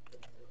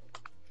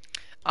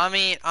 I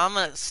mean, I'm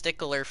a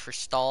stickler for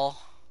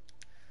stall.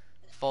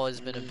 I've always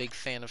been a big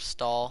fan of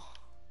stall.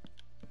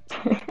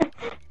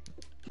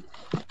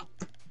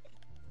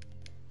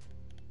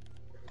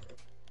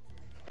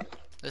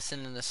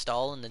 Listen in the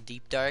stall in the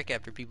deep dark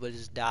after people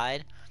just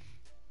died.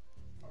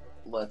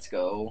 Let's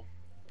go.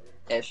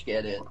 Esh,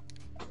 get it.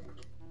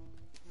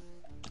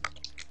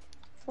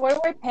 What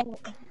do I paint?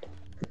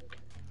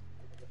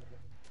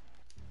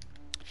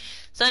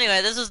 So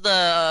anyway, this is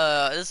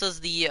the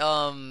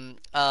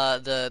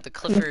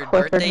Clifford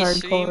birthday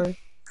hardcore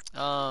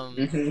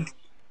stream.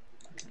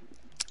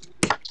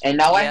 And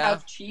now I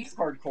have Cheese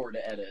Hardcore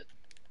to edit.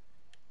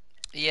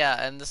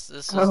 Yeah, and this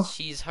is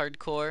Cheese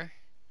Hardcore.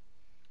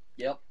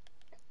 Yep.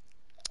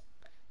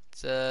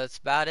 It's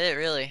about it,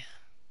 really.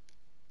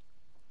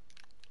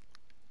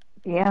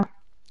 Yeah.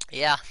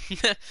 Yeah.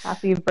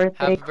 Happy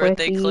birthday, Happy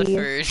birthday,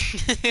 Cliffy.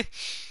 Clifford.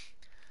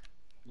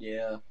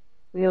 Yeah.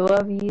 We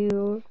love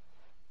you.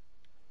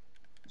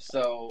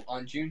 So,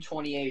 on June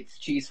 28th,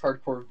 Cheese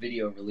Hardcore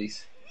video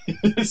release.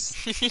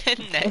 History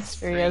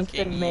has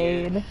been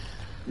made.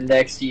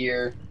 Next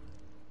year.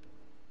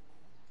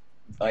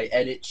 I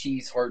edit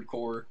Cheese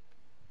Hardcore.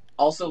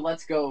 Also,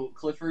 let's go.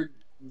 Clifford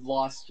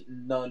lost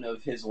none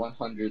of his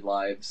 100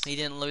 lives. He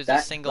didn't lose a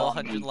single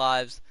 100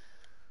 lives.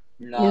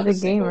 Not He's a a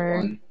single gamer.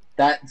 one.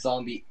 That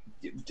zombie...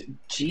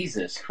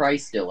 Jesus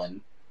Christ,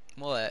 Dylan.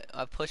 What?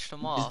 I pushed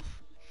him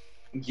off.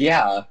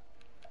 Yeah.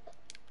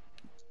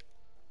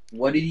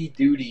 What did he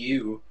do to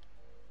you?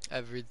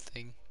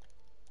 Everything.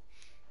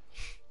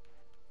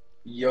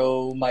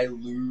 Yo, my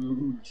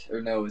loot.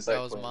 Or no, is that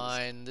was Quinn's?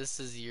 mine. This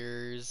is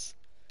yours.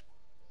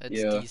 It's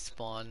Yeah.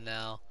 despawned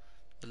now.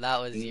 But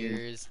that was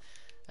yours.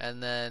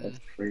 And then... That's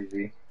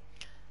crazy.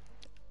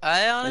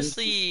 I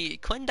honestly...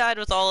 Quinn died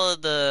with all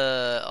of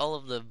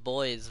the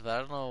boys, but I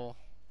don't know...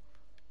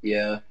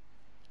 Yeah.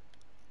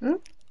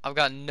 I've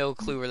got no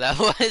clue where that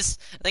was.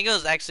 I think it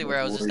was actually where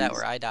I was just at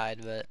where I died,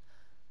 but...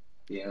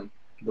 Yeah,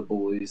 the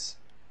boys.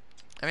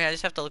 I mean, I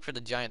just have to look for the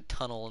giant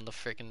tunnel in the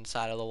freaking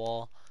side of the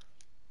wall.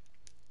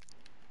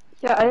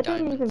 Yeah, I didn't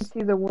Diamonds. even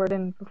see the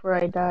warden before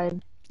I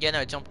died. Yeah,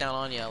 no, jump down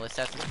on you.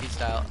 Assassin's Creed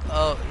style.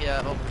 Oh, yeah,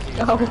 over to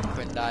you. Oh.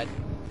 Quinn died.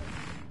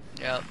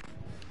 Yep.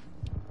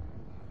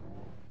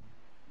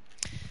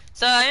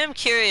 So I am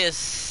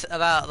curious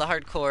about the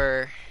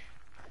hardcore.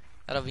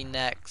 That'll be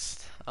next.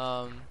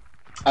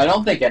 I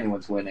don't think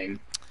anyone's winning.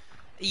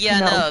 Yeah,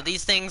 No. no,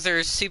 these things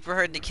are super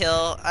hard to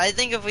kill. I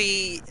think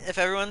if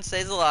everyone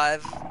stays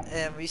alive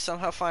and we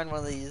somehow find one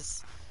of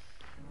these,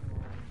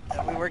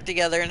 and we work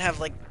together and have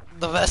like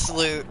the best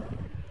loot,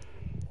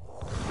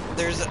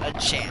 there's a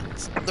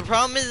chance. The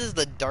problem is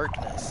the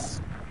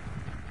darkness.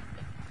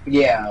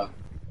 Yeah.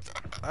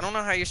 I don't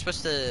know how you're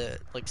supposed to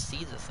like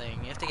see the thing.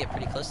 You have to get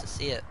pretty close to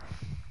see it.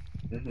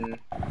 Mhm.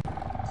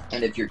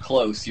 And if you're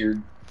close,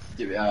 you're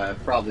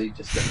probably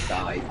just gonna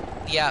die.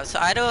 Yeah, so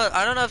I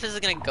don't know if this is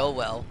gonna go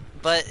well,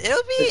 but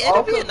it'll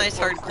be a nice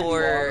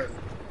hardcore.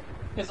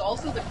 Because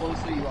also the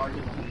closer you are to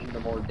the beam, the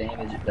more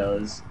damage it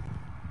does.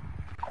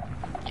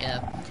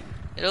 Yeah,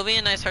 it'll be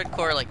a nice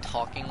hardcore like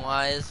talking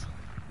wise.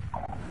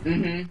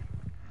 Mhm.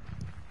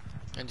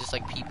 And just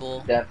like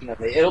people.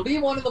 Definitely, it'll be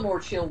one of the more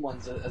chill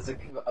ones as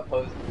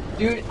opposed.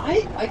 Dude,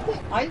 I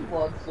think I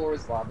love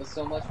Flora's Lava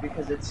so much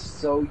because it's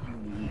so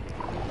unique.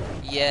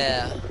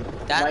 Yeah,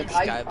 that like,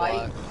 and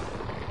Skyblock.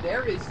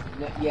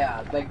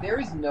 There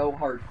is no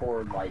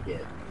hardcore like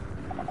it.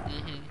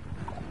 Mhm.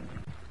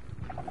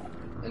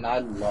 And I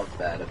love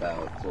that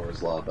about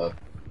Flora's Lava.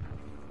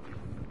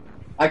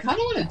 I kind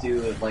of want to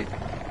do like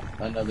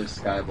another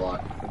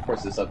Skyblock. Of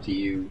course, it's up to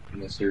you,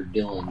 Mr.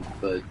 Dylan,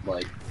 but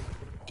like.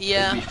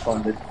 Yeah.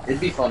 It'd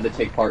be fun to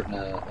take part in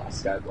a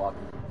Skyblock.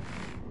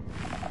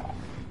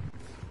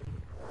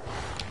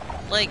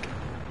 Like,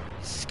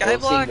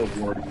 Skyblock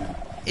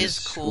is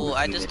cool.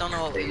 I just don't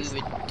know what we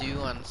would do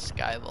on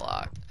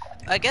Skyblock.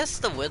 I guess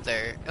the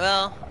Wither.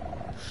 Well,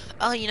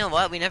 oh, you know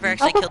what? We never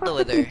actually killed the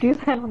Wither. Do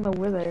that on the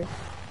Wither.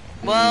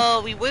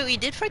 Well, we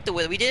did fight the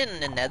Wither. We did it in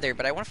the Nether,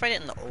 but I want to fight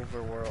it in the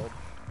Overworld.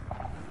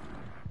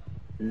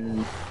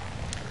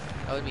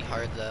 That would be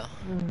hard though.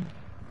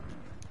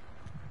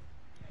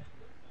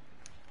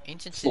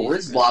 Ancient City.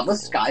 Floor's Lava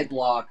cool.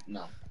 Skyblock?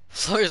 No.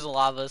 Floor's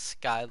Lava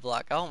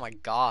Skyblock. Oh my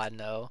god,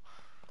 no.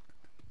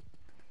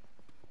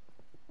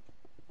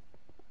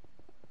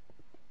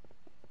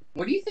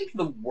 What do you think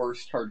the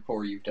worst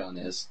hardcore you've done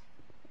is?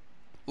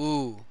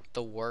 Ooh,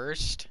 the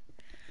worst?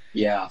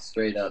 Yeah,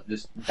 straight up,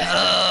 just bad.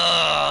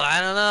 Oh, I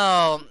don't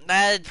know.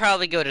 I'd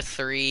probably go to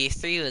 3.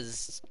 3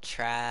 was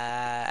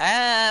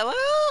trash.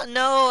 Well,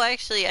 no,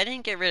 actually, I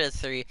didn't get rid of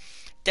 3.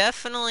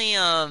 Definitely,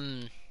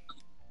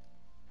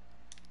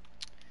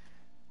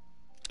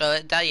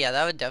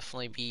 that would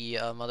definitely be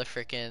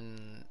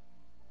motherfucking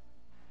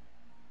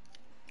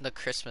the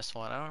Christmas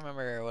one. I don't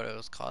remember what it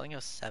was called. I think it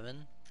was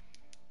 7.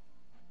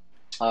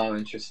 Oh,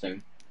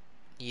 interesting.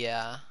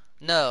 Yeah.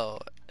 No,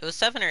 it was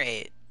 7 or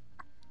 8.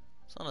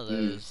 It's one of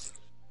those.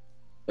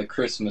 The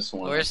Christmas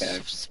one. Worst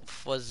okay.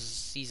 was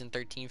season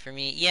 13 for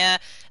me. Yeah,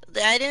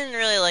 I didn't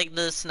really like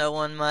the snow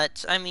one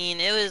much. I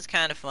mean, it was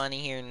kind of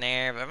funny here and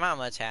there, but not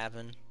much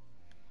happened.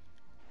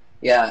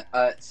 Yeah,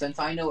 since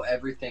I know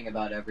everything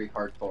about every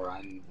hardcore,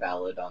 I'm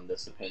valid on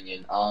this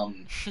opinion.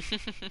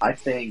 I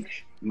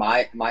think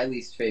my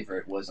least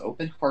favorite was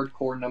Open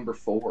Hardcore number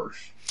 4.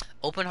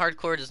 Open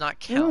Hardcore does not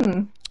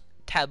count.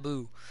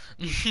 Taboo.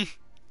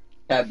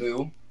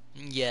 Taboo?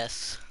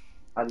 Yes.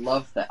 I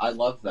love that. I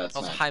love that.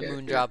 Also, High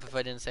Moon Drop. If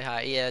I didn't say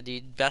hi, yeah,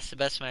 dude, best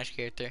Smash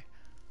character.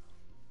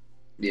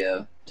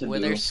 Yeah.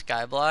 Wither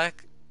Skyblock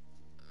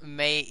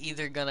may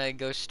either gonna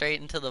go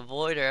straight into the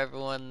void or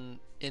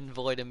everyone in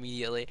void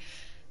immediately.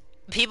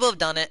 People have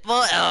done it.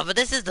 Well, but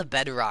this is the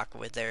Bedrock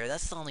Wither.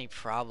 That's the only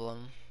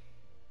problem.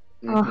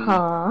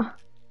 Yeah.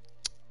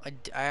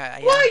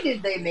 Why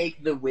did they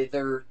make the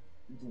Wither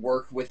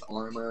work with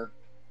armor?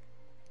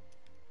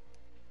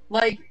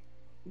 Like.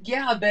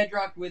 Yeah,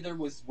 Bedrock Wither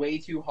was way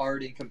too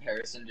hard in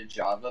comparison to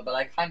Java, but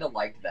I kind of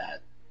liked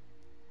that.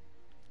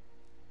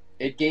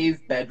 It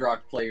gave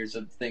Bedrock players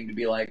a thing to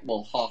be like,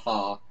 well,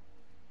 haha,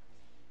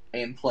 I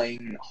am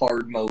playing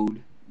hard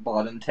mode,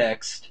 bottom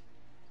text.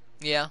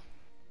 Yeah.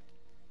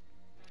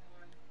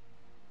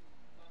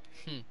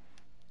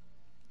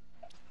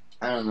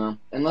 I don't know.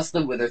 Unless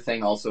the Wither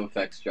thing also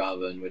affects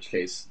Java, in which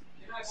case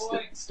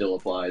still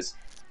applies.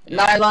 Yeah.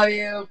 No, I love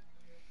you!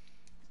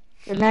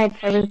 Good night,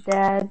 Trevor's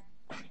dad.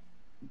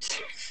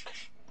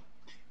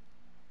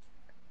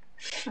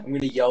 I'm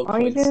gonna yell All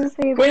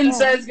Quinn. Quinn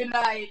says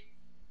goodnight!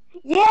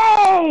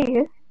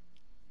 Yay!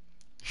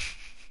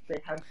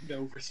 They have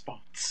no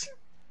response.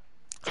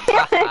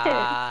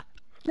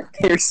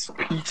 They're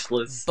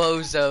speechless.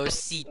 Bozo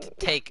seat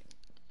take.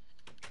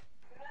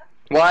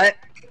 What?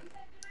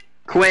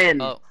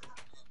 Quinn! Oh.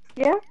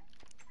 Yeah?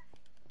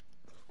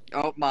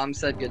 Oh, Mom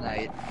said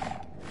goodnight.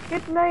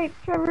 Good night,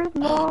 Trevor's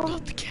mom. Oh,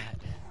 not the cat.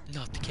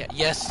 Not the cat.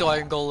 Yes,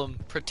 Iron Golem.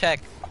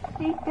 Protect.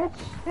 He gets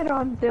shit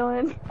on,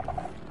 Dylan.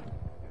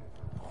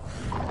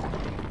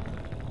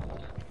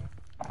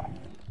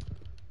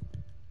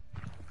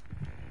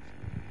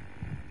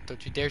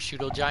 Don't you dare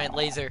shoot a giant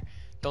laser.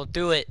 Don't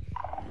do it.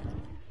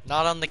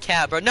 Not on the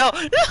cat, bro. No!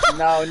 No!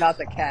 No, not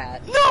the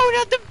cat. No,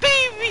 not the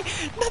baby!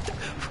 Not the...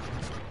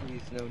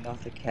 Please, no,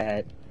 not the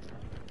cat.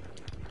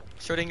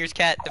 Schrodinger's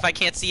cat. If I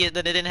can't see it,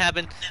 then it didn't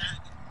happen.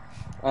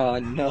 Oh,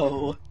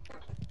 no.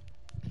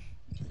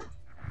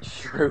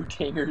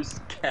 Schrodinger's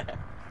cat.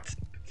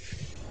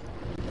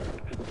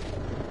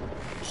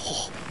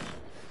 Oh.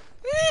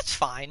 It's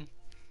fine.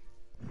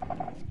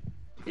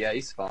 Yeah,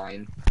 he's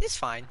fine. He's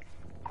fine.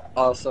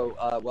 Also,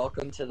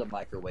 welcome to the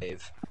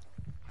microwave.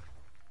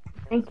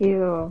 Thank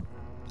you.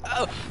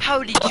 Oh,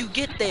 how did you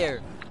get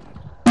there?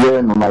 You're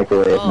in the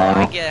microwave now.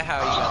 I get how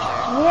you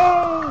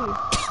got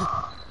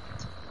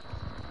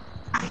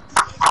there.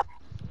 Yay!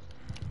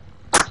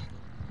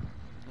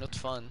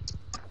 fun.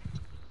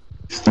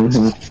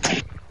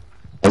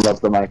 I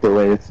love the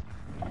microwave.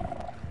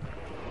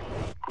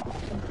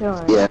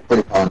 Yeah,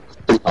 pretty fun.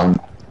 Pretty fun.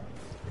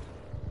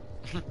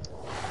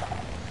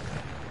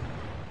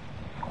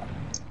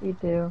 You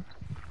do.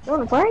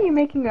 Dylan, why are you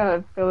making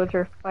a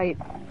villager fight?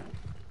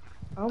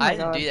 Oh my I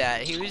didn't god. do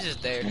that. He was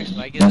just there. Whose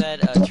mic is that?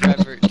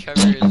 Trevor is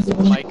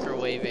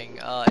microwaving.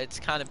 It's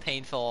kind of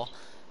painful.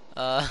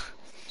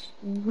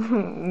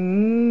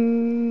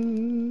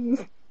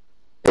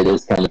 It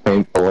is kind of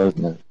painful,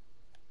 isn't it?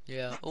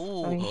 Yeah.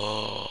 Ooh. Funny.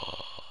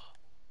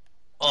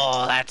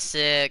 Oh, that's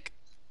sick.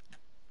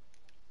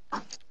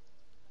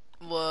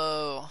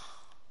 Whoa.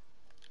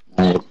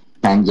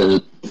 Time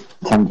to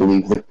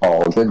leave the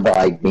call.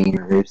 Goodbye,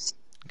 gamers.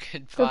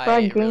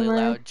 Goodbye, really gamer.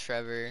 loud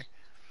Trevor.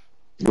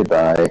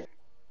 Goodbye.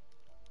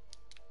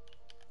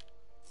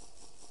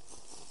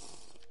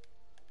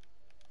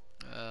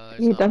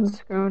 You done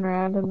screwing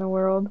around in the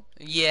world?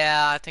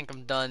 Yeah, I think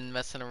I'm done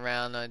messing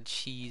around on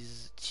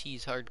cheese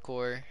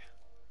hardcore.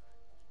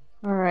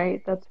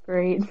 Alright, that's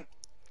great.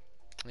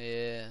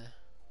 Yeah.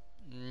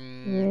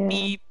 Yeah.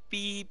 Beep,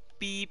 beep,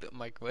 beep.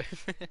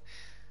 Microwave.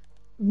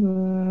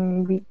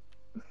 Beep.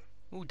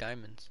 Ooh,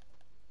 diamonds.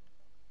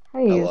 How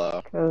you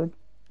use code?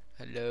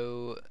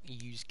 Hello,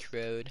 use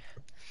code.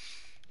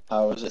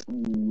 How is it?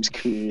 Use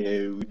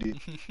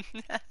code.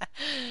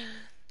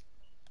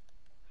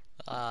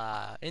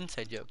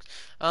 Inside jokes.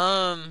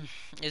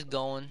 It's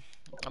going.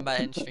 I'm about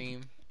to end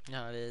stream. You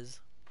know how it is.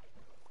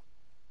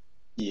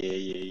 Yeah.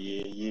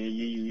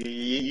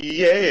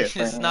 This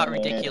is not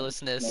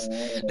ridiculousness.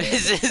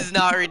 This is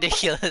not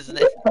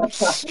ridiculousness.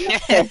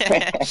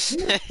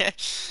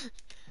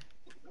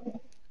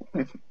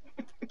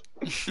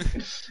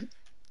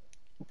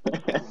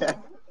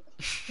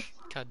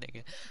 God dang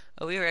it.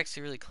 Oh, we were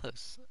actually really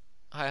close.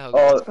 Hi,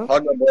 Huggable. Oh,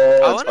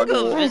 Huggable. I want to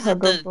go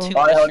visit the two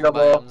Hi, mushroom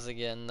Huggable. biomes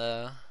again,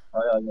 though.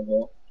 Hi,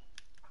 Huggable.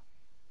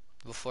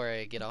 Before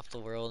I get off the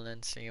world and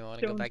then stream, I want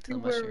to go back to the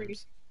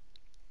mushrooms.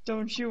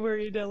 Don't you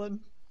worry, Dylan.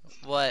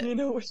 What? You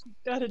know what you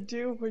gotta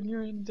do when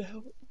you're in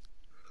doubt?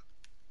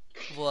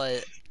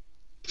 What?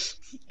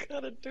 You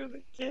gotta do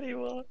the kitty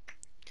walk.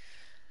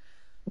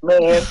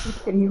 Man.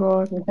 Kitty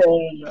walk.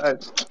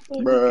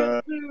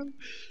 Bruh.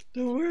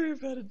 Don't worry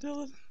about it,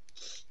 Dylan.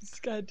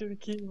 Just gotta do the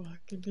kitty walk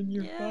and then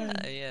you're fine.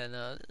 Yeah,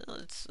 no,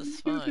 it's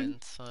fine,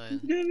 it's fine.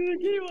 You gotta do the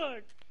kitty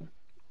walk.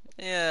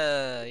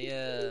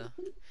 Yeah.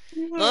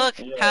 Look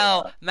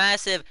how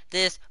massive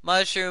this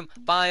mushroom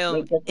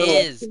biome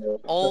is.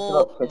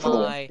 Oh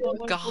my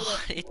god,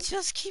 it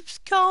just keeps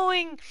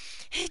going.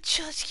 It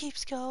just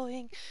keeps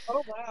going.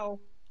 Oh wow.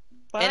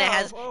 And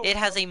it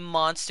has a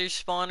monster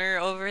spawner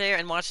over there.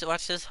 And watch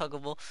this,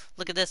 Huggable.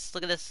 Look at this.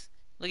 Look at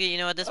you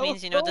know what this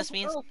means? You know what this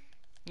means?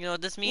 You know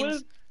what this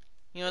means?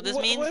 You know what this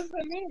means? What does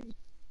that mean?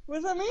 What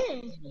does that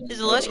mean? There's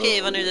a lush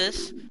cave under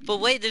this.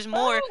 But wait, there's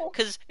more.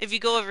 Cause if you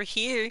go over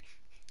here.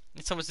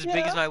 It's almost as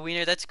big as my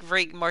wiener. That's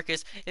great,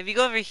 Marcus. If you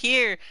go over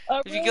here,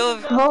 if you go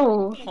over,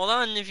 hold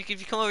on. If you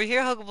come over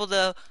here, Huggable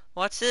though,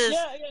 watch this.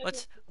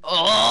 What's?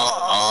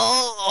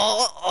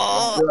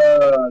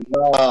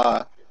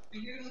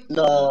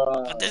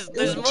 No. But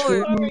there's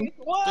more.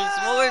 There's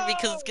more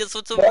because guess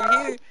what's over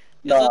here?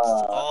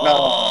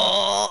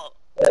 Oh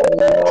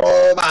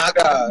my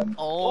god.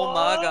 Oh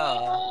my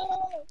god.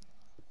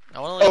 I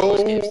want to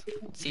look at those caves.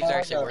 See if they're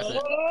actually worth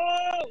it.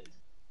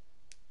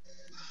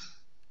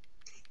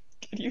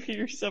 Can you hear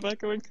yourself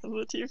echoing on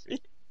the TV?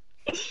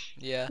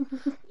 Yeah.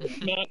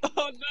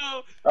 Oh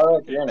no! Oh,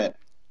 look, you're in it.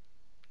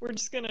 We're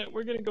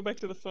gonna go back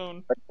to the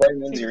phone. That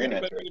means you're in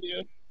it.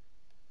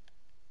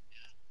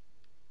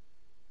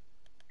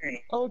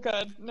 Oh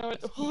god, no.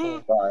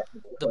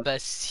 The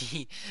best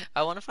sea.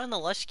 I want to find the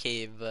lush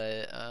cave,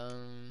 but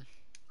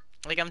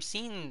like I'm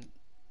seeing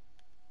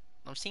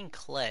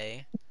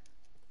clay,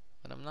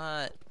 but I'm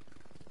not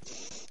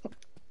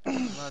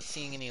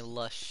seeing any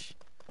lush.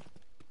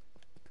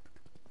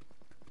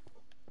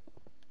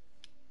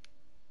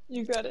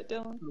 You got it,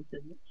 Dylan.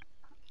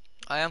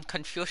 I am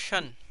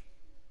Confucian.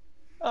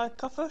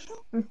 Confucian?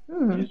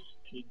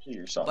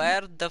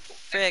 Where the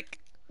frick?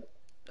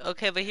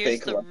 Okay, but here's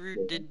the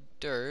rooted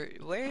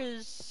dirt. Where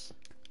is...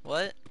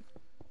 What?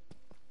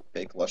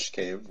 Fake lush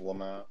cave,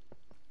 Lama.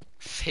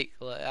 Fake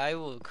I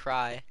will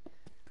cry.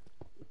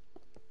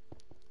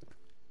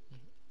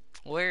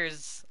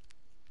 Where's...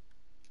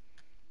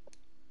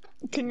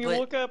 Can you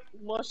look up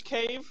lush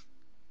cave?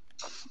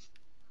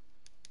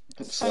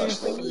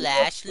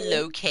 Slash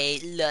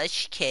locate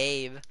lush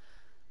cave.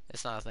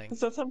 It's not a thing. Is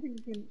that something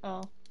you can...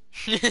 Oh.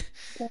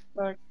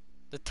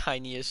 The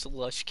tiniest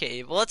lush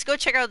cave. Well, let's go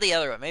check out the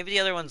other one. Maybe the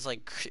other one's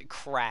like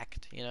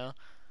cracked, you know?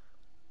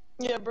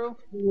 Yeah, bro.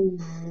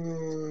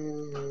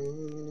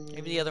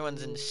 Maybe the other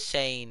one's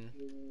insane.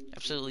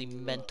 Absolutely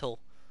mental.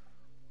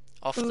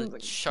 Off the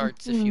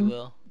charts, if you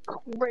will.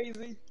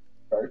 Crazy.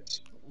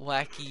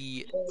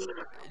 Wacky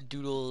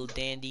doodle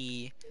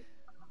dandy.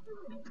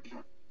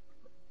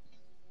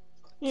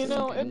 You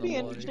know, it'd be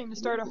interesting to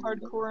start a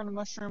hardcore on a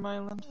mushroom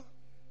island.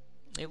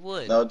 It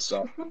would. No, it's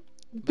not.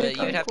 But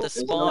you'd have to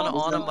spawn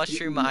on a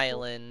mushroom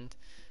island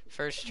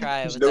First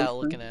try There's no without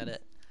trees. looking at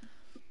it.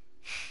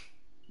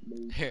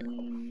 No Here.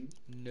 trees.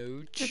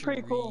 No You're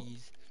pretty cool.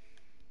 trees.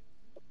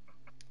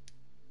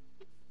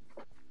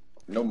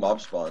 No mob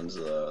spawns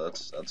though.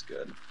 That's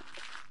good.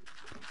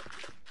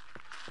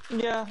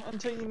 Yeah,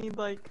 until you need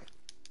like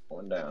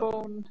One down.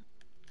 bone.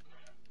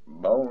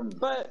 Bone.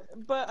 But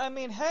I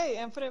mean, hey,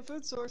 infinite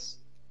food source.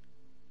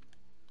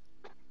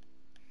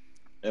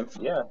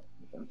 Yeah.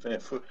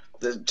 Infinite food.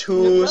 The Yeah,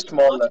 two but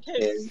small lucky left cave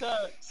caves.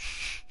 sucks.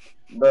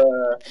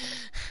 Bruh.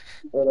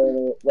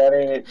 That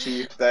ain't it,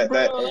 Chief. That Bro,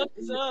 ain't that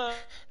it. sucks.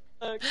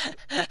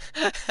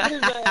 What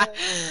is that?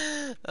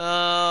 We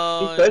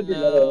Oh could do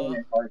another no. only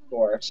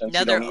hardcore since you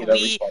Nether, don't need a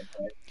respawn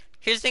point.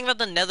 here's the thing about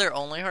the Nether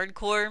only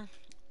hardcore.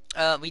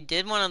 We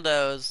did one of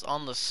those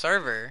on the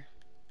server.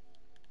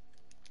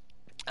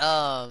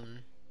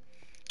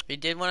 We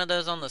did one of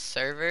those on the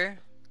server.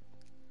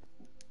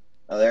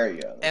 Oh, there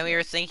you go. And we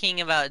were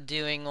thinking about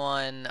doing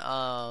one,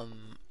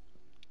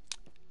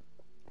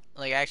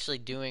 like actually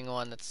doing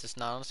one that's just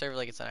not on the server,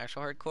 like it's an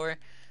actual hardcore.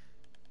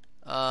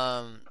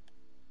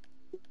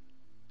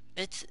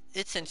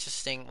 It's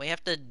interesting. We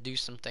have to do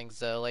some things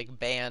though, like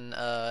ban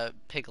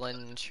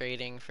piglin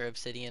trading for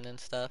obsidian and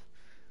stuff.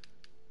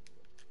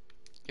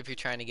 If you're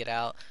trying to get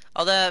out.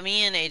 Although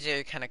me and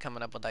AJ are kind of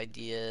coming up with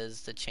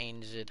ideas to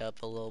change it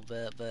up a little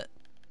bit, but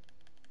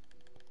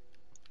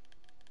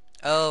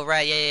oh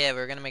right, yeah,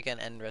 we're gonna make an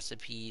end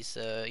recipe,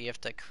 so you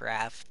have to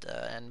craft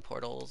end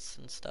portals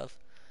and stuff.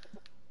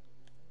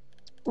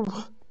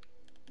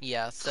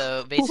 Yeah,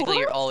 so basically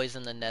you're always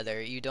in the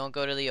Nether. You don't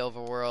go to the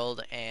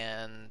overworld,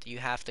 and you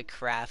have to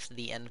craft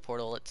the end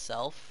portal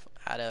itself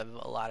out of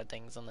a lot of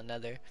things on the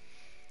Nether.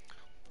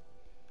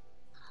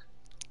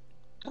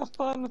 Have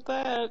fun with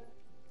that.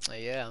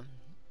 Yeah.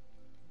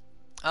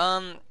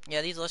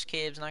 Yeah, these lush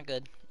caves not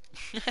good.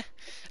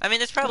 I mean,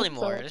 there's probably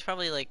more. There's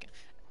probably like,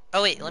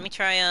 oh wait, let me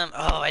try.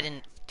 Oh, I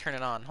didn't turn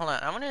it on. Hold on.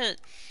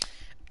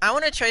 I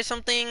wanna try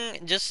something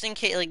just in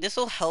case. Like this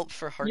will help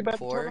for You about to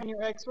turn hardcore. on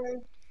your X-ray?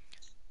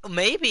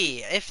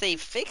 Maybe if they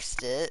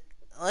fixed it.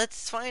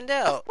 Let's find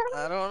out.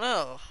 I don't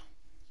know.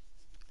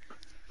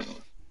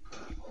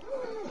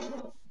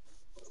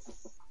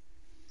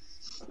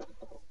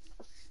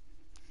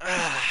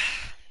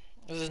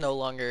 This is no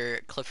longer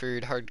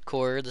Clifford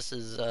hardcore. This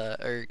is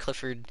or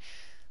Clifford,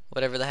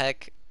 whatever the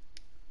heck.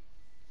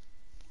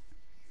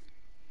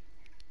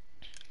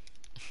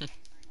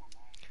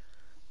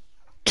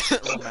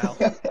 Lamau.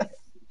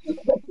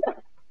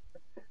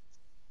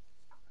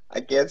 I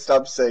can't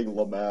stop saying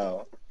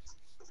Lamau.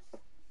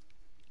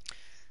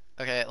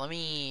 Okay, let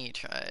me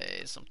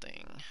try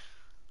something.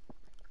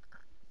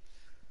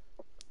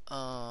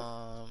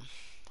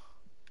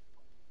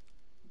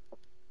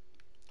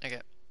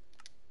 Okay.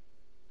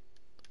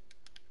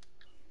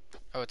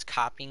 Oh, it's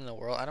copying the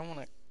world. I don't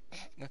want to.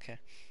 Okay.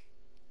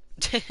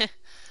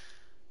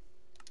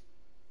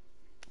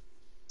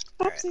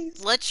 Alright.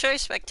 Let's try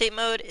spectate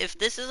mode. If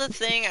this is a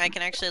thing, I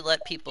can actually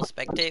let people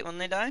spectate when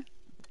they die.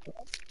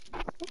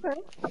 Okay.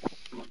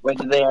 Wait,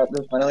 did they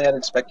finally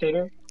added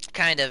spectator?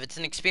 Kind of. It's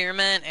an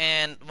experiment,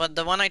 and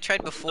the one I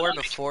tried before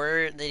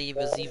that he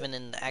was even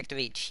in the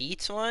activate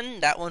cheats one,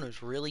 that one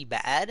was really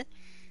bad. I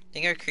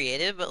think they're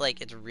creative, but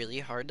like it's really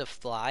hard to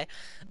fly.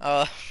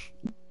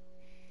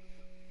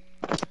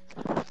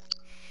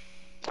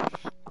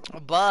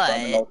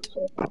 But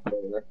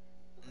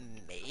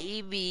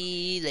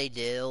maybe they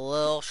did a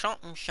little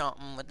something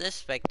with this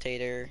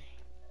spectator.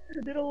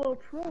 They did a little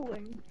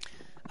trolling.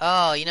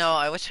 Oh, you know,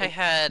 I wish I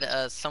had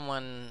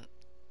someone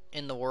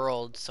in the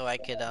world so I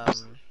could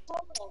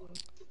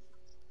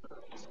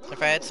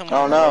if I had someone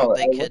Oh in the world, no,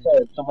 they I wish could I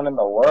had someone in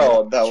the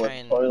world that would try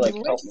and totally like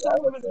You wish help me out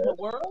someone with was in the this.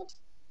 world?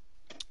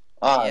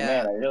 Ah yeah.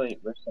 man, I really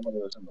wish somebody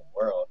was in the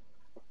world.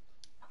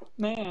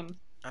 Man.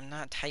 I'm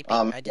not typing.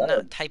 I did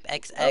not type That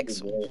would be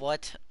XX. great.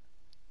 What?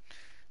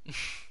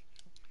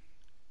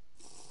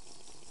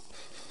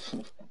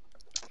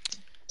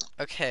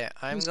 Okay,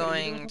 I'm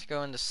going to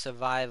go into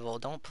survival.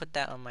 Don't put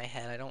that on my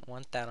head. I don't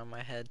want that on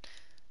my head.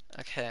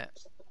 Okay.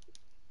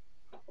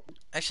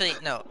 Actually,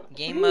 no.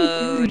 Game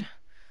mode.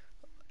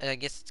 I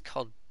guess it's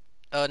called.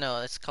 Oh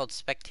no, it's called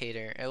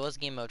spectator. It was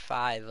game mode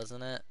 5,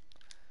 wasn't it?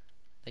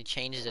 They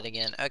changed it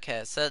again.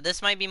 Okay, so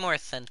this might be more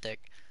authentic.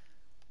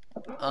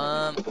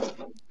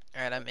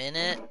 Alright, I'm in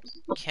it.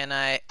 Can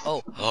I?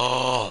 Oh.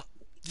 Oh!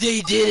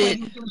 They did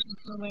it!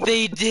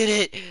 They did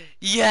it!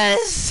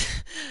 Yes!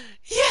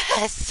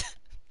 Yes!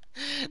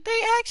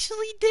 They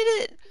actually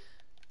did it!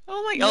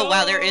 Oh my. Oh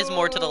wow, there is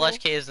more to the lush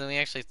caves than we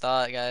actually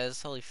thought, guys.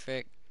 Holy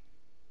frick.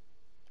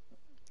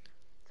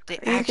 They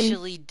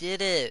actually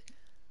did it!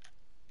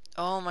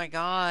 Oh my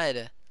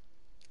god.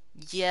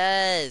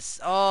 Yes!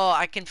 Oh,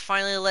 I can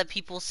finally let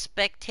people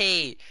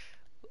spectate!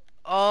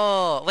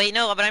 Oh, wait,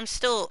 no, but I'm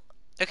still...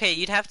 Okay,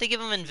 you'd have to give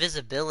them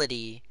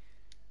invisibility.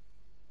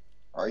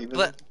 Are you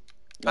But visible?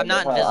 I'm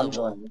not I'm invisible.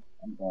 joining.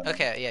 I'm joining.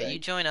 Okay, yeah, you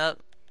join up.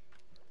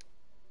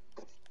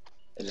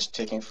 It's just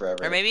taking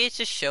forever. Or maybe it's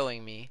just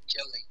showing me.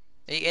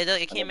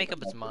 It can't make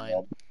up its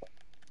mind.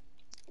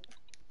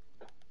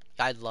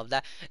 I'd love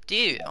that.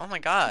 Dude, oh my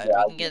god,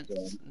 Yeah, we I can can get,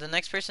 join. the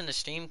next person to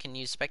stream can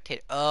use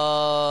spectator.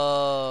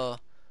 Oh,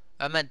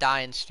 I meant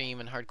die and stream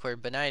in hardcore,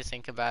 but now I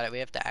think about it, we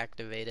have to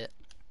activate it.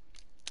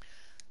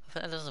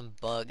 Hopefully that doesn't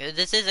bug.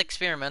 This is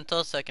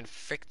experimental, so I can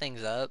frick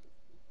things up.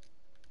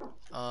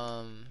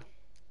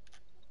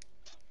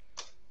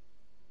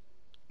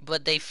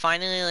 But they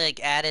finally, like,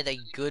 added a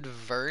good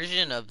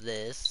version of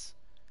this.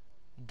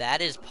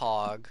 That is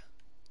Pog.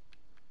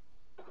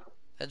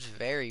 That's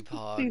very See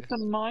Pog.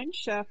 some mine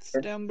shafts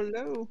down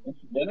below.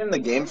 It's been in the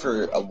game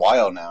for a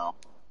while now.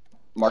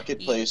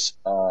 Marketplace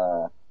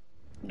Oh.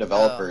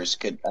 developers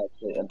could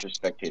actually enter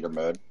spectator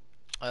mode.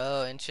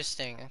 Oh,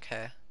 interesting.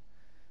 Okay.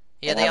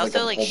 Yeah, And they have like a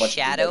also, like, whole bunch of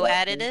shadow video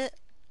added options. it.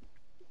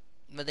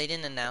 But they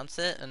didn't announce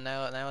it, and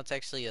now it's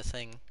actually a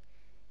thing.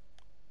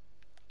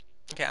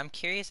 Okay, I'm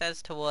curious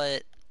as to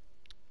what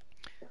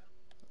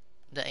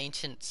the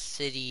ancient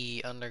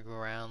city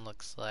underground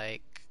looks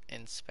like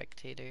in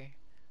Spectator.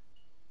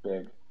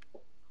 Big.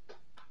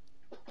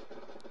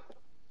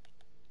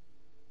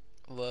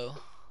 Whoa.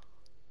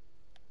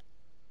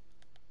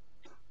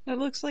 It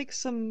looks like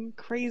some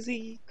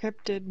crazy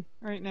cryptid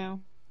right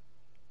now.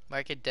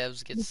 Market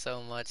devs get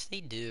so much.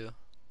 They do.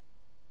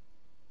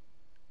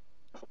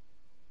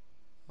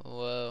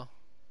 Whoa.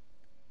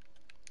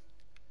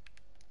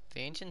 The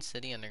ancient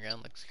city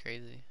underground looks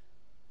crazy.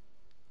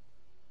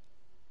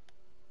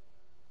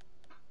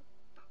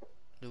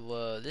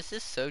 Whoa, this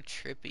is so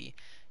trippy.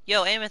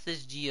 Yo,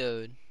 Amethyst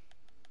geode.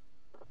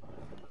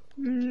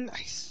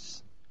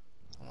 Nice.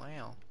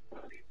 Wow.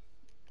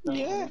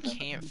 Yeah.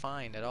 Can't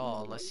find at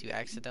all unless you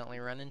accidentally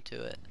run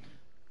into it.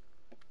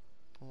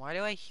 Why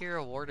do I hear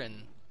a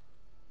warden?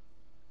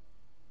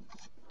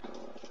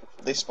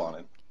 They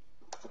spawned.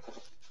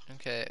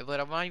 Okay, but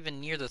I'm not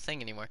even near the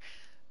thing anymore.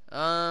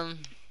 I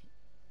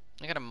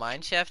got a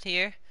mine shaft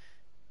here.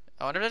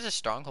 I wonder if there's a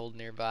stronghold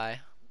nearby.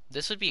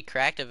 This would be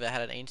cracked if it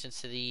had an ancient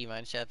city,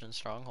 mine shaft, and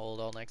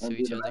stronghold all next to And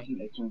each dude, other.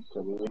 imagine ancient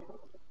city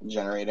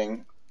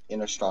generating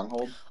in a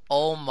stronghold.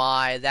 Oh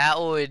my, that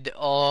would,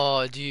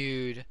 oh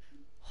dude.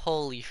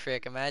 Holy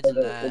frick, imagine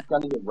that. It's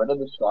gonna get rid of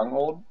the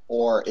stronghold,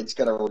 or it's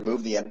gonna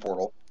remove the end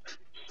portal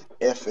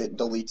if it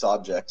deletes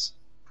objects.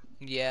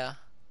 Yeah.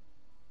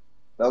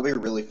 That would be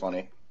really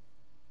funny.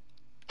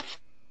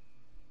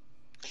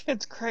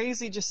 It's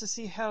crazy just to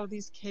see how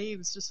these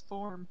caves just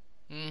form.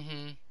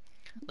 Mm-hmm.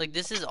 Like,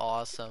 this is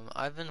awesome.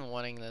 I've been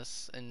wanting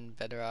this in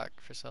Bedrock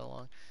for so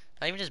long.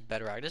 Not even just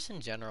Bedrock, just in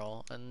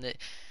general. And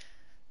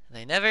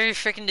they never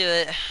freaking do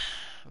it.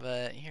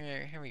 But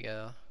here we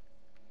go.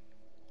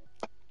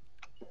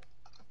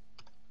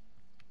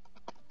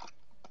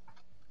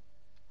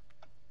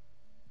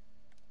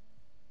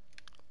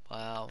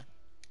 Wow.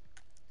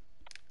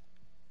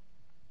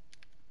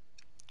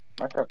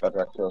 Minecraft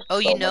Bedrock feels Oh,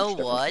 you so know much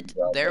different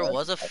from what? There Java.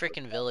 was a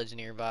freaking village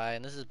nearby,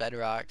 and this is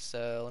Bedrock,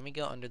 so let me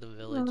go under the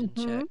village and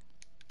check.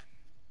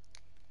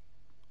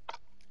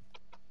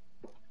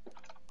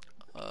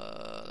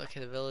 Okay,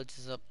 the village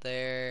is up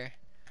there.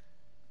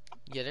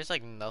 Yeah, there's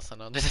like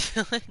nothing under the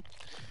village.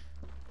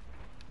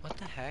 What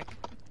the heck?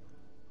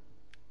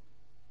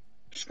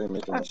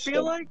 I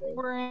feel like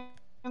we're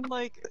in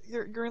like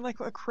you're in like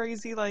a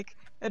crazy like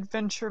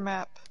adventure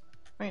map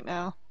right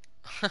now.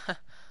 That's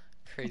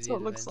Crazy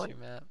what it looks like.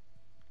 adventure map.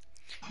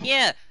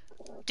 Yeah,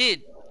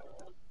 dude.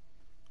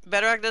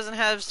 Bedrock doesn't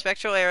have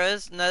spectral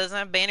arrows, and that doesn't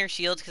have banner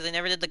shields because they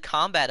never did the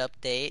combat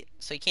update,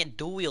 so you can't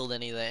dual wield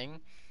anything.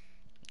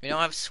 We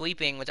don't have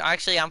sweeping, which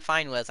actually I'm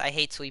fine with. I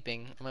hate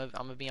sweeping. I'm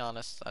gonna be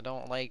honest. I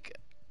don't like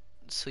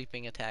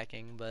sweeping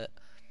attacking, but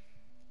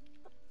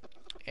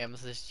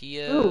Amethyst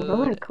Ooh,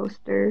 roller geode,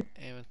 coaster.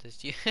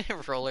 Amethyst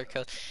geode, roller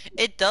coaster.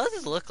 It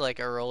does look like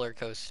a roller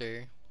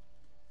coaster.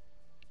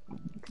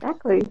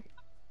 Exactly.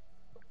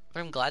 But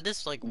I'm glad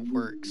this like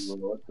works.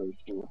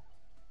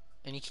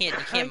 And you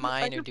can't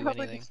mine I or could do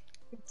probably anything.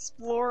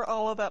 explore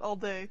all of that all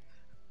day.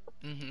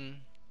 Mm-hmm.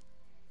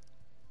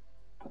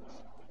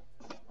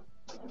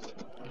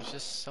 There's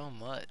just so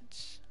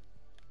much.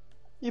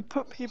 You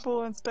put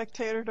people in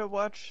spectator to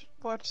watch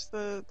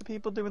the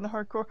people doing the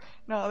hardcore.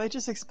 No, they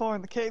just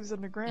exploring the caves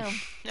underground.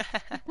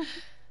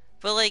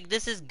 But like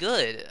this is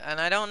good, and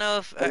I don't know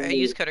if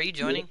use code. Are you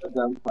joining? The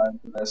downside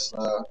to this,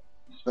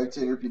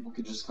 spectator people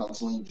could just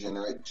constantly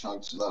generate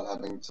chunks without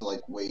having to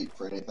like wait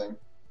for anything.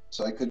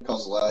 So it could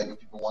cause lag if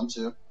people want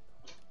to.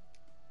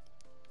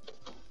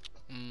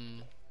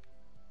 Hmm.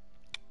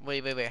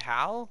 Wait.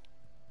 How?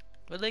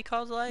 Would they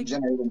cause lag?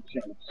 Generating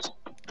chunks.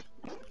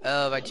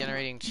 Oh, by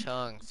generating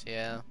chunks.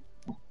 Yeah.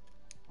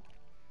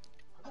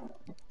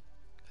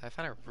 I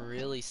found a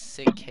really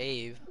sick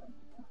cave.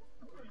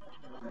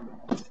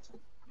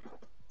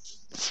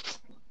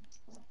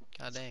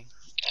 God dang.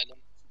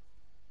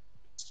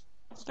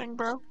 Dang,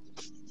 bro.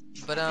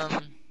 But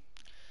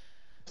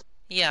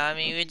yeah. I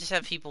mean, we just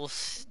have people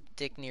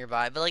stick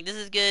nearby. But like, this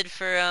is good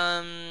for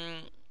I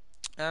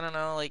don't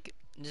know, like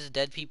just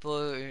dead people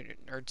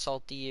or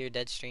salty or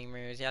dead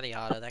streamers, yada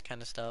yada, that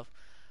kind of stuff.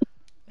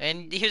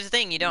 And here's the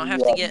thing, you don't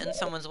have to get in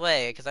someone's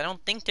way, because I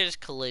don't think there's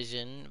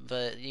collision,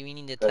 but we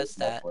need to There's test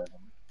no that. point.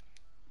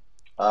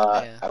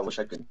 Yeah. I wish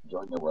I could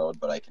join your world,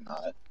 but I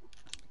cannot.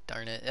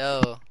 Darn it.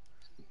 Oh.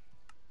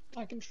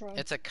 I can try.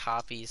 It's a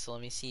copy, so let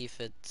me see if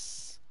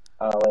it's...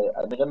 Wait,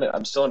 I think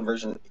I'm still in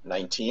version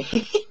 19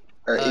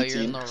 or Oh, 18.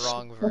 you're in the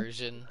wrong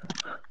version.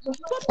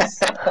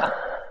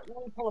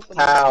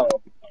 How?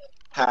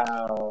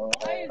 How?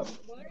 Why are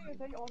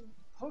they on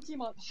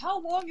Pokemon?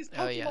 How long is Pokemon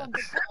Oh, yeah. been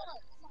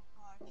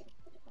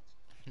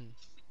on?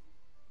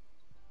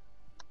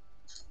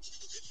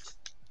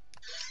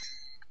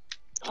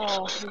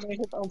 Oh, you're gonna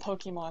hit the old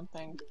Pokemon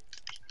thing.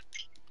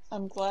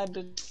 I'm glad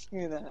to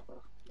hear that.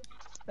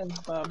 Thanks,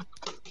 Bob.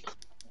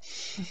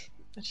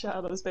 The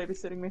child I was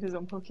babysitting made his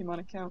own Pokemon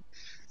account.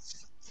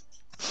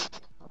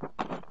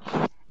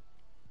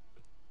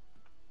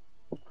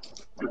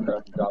 How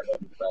do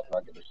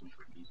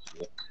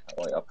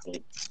I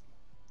update?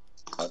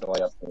 How do I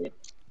update?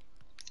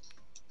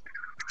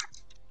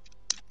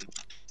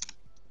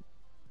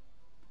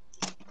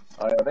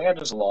 I think I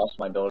just lost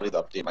my ability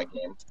to update my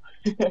game.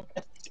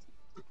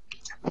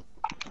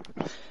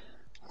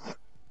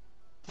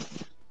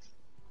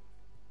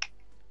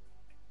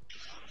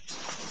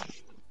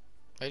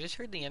 I just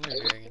heard the Ender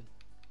Dragon.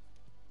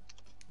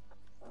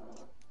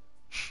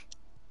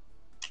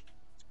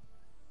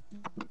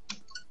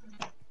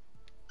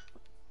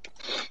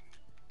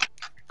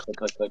 Click,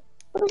 click, click.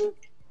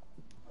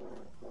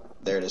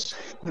 There it is.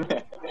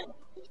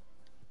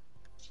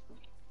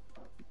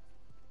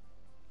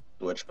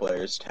 Switch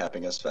players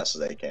tapping as fast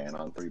as they can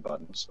on 3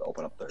 buttons to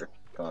open up their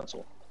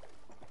console.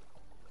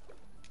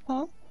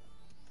 Huh?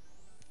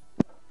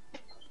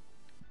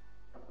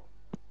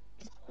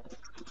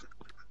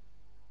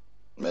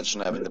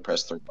 Imagine having to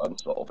press 3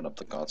 buttons to open up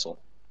the console.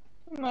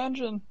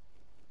 Imagine.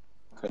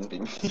 Couldn't be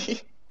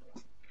me.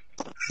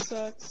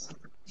 Sucks.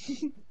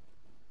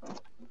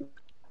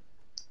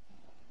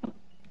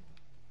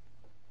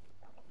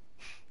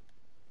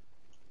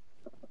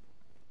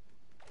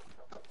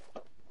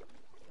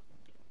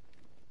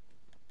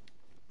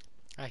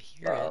 I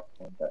hear it.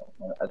 Okay.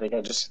 I think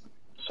I just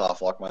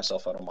soft locked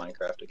myself out of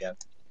Minecraft again.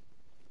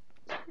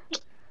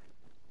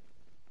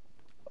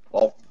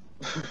 Well,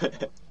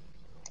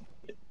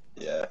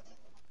 yeah.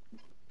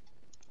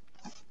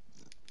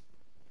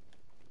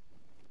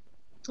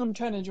 I'm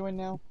trying to join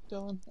now,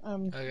 Dylan.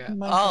 Okay.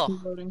 Minecraft Oh,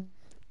 loading.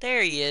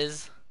 there he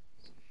is.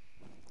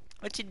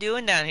 What you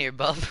doing down here,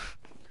 bub?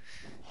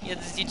 You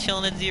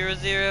chilling at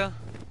 0-0?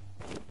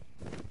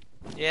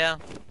 Yeah.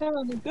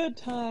 Having a good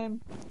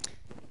time.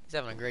 He's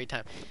having a great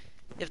time.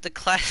 If the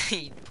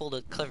he pulled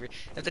a Clifford.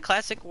 If the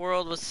classic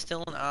world was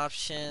still an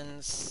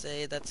option,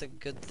 say that's a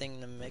good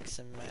thing to mix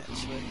and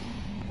match with.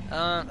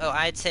 Oh,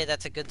 I'd say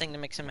that's a good thing to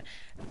mix and match.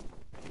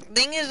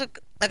 Thing is,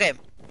 okay.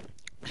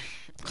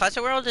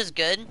 Classic world is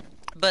good,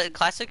 but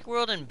classic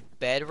world in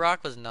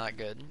Bedrock was not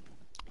good.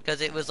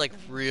 Because it was, like,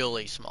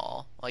 really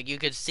small. Like, you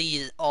could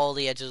see all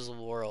the edges of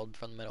the world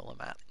from the middle of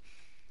the map.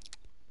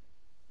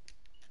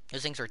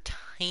 Those things were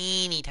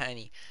tiny,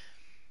 tiny.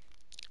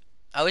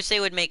 I wish they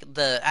would make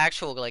the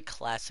actual, like,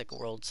 classic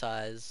world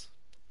size.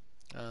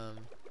 So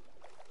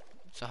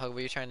how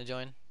were you trying to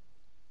join?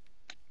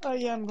 Oh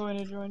yeah, I'm going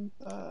to join.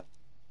 I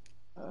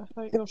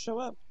thought it'll show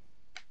up.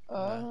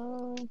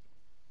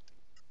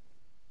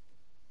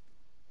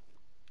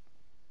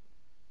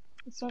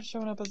 It's not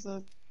showing up as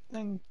a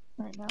thing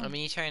right now. I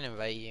mean, he's trying to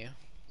invite you.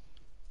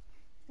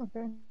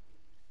 Okay.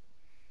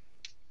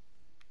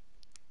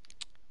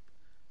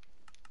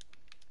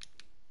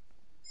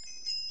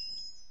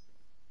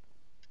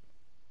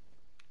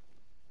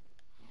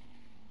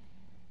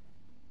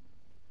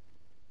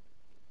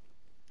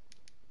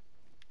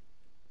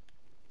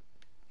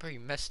 Bro, you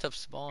messed up Are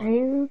spawn.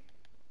 you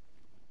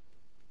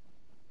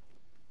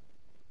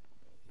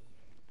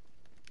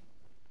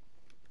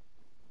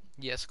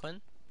Yes, Quinn?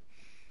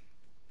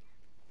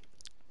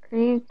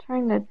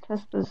 trying to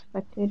test the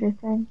spectator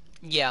thing?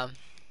 Yeah.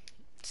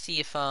 See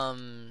if,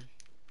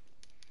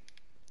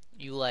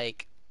 you,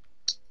 like,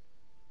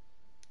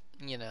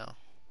 you know.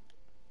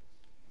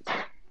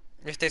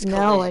 If there's collision.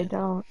 No, I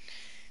don't.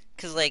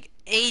 Cause, like,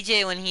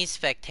 AJ when he's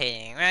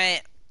spectating,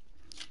 right?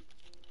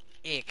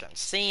 You can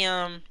see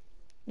him.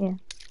 Yeah.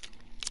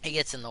 He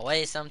gets in the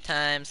way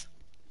sometimes.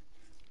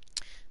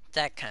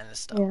 That kind of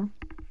stuff. Yeah.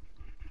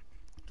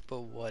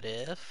 But what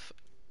if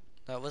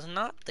that was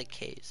not the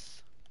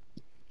case?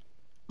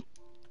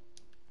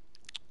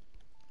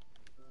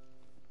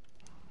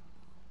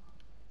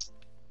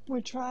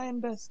 We're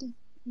trying, bestie.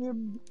 We're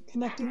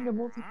connecting to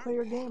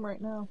multiplayer game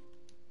right now.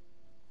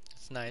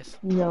 It's nice.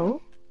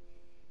 No.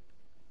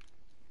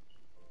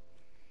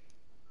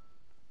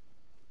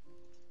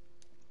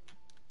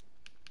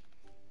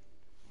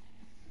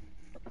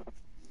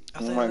 I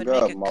thought Oh I my would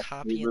god, make a my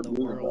copy in the favorite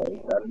world.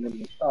 music. Got it in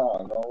the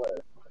song, no way.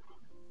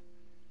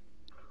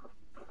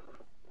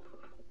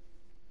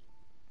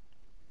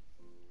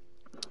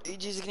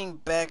 AJ's getting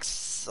back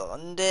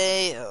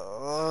Sunday.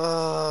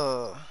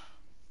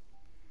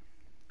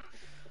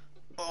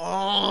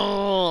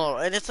 Oh,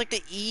 and it's like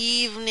the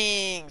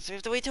evening, so we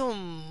have to wait till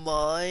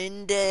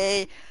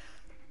Monday.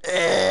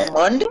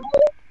 Monday?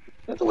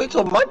 You have to wait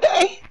till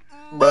Monday?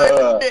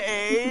 Bruh.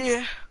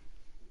 Monday.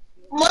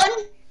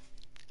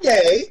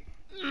 Monday.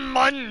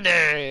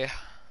 Monday.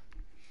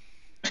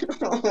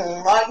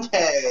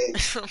 Monday.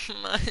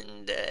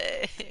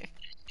 Monday.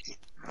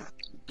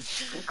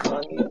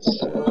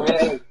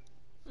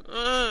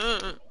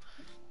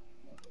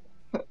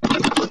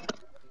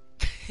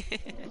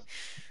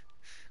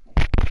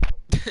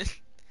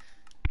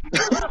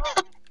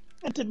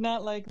 It did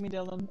not like me,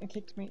 Dylan. It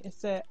kicked me. It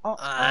said,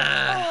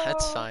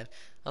 That's fine.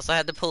 Also, I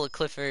had to pull a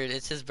Clifford.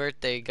 It's his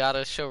birthday.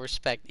 Gotta show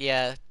respect.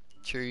 Yeah,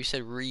 true. You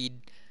said read.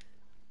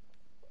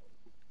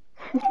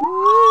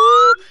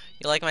 You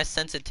like my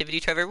sensitivity,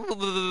 Trevor?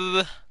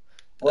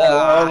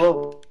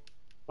 Ah.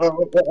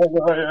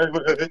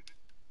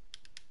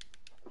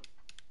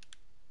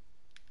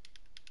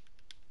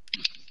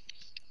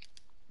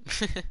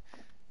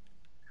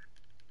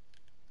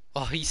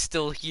 Oh, he's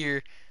still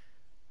here.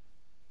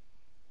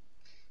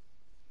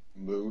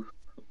 Moo.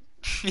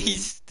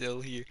 He's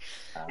still here.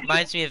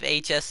 Reminds me of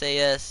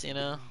HSAS, you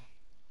know?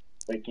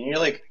 Wait, can you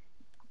like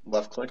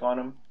left click on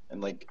him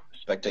and like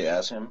spectate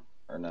as him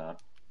or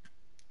not?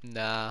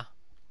 Nah,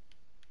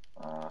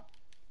 Uh,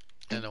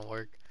 that don't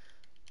work.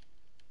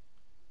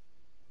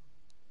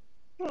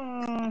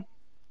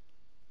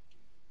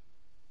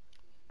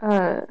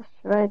 Should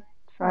I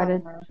try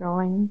to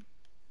join?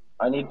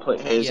 I need play.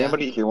 Hey, does Yeah.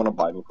 anybody here want to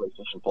buy me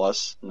PlayStation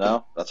Plus?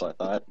 No, that's what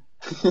I thought.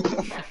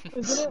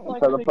 Isn't it I'm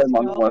like trying to play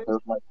Modern $60? Warfare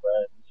with my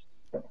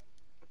friends.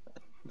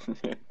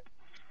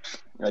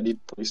 I need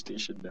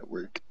PlayStation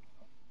Network.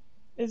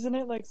 Isn't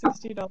it like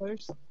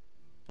 $60?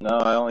 No,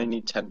 I only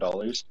need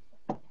 $10.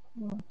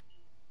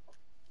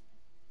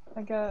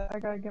 I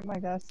gotta get my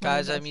gas.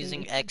 Guys, I'm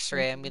using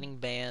X-ray. I'm getting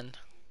banned.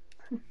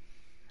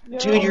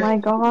 Dude, Oh you're my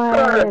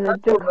god, a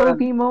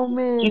Jacoby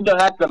moment. He's a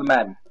hacker,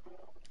 man.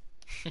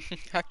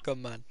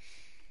 Come on.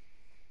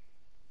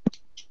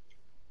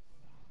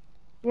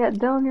 Yeah,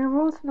 Dylan, your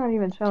role's not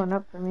even showing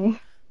up for me.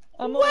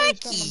 I'm already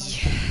trying to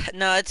Wacky.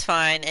 No, it's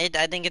fine. I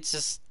think it's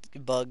just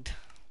bugged.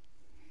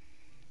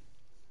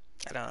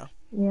 I don't know.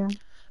 Yeah.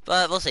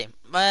 But we'll see.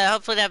 But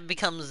hopefully that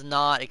becomes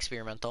not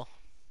experimental.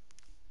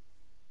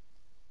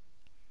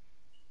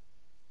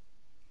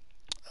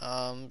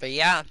 But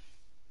yeah.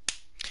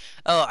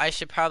 Oh, I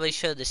should probably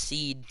show the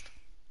seed.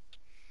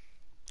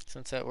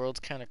 Since that world's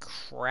kind of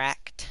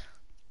cracked.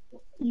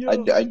 I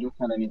do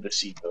kind of need the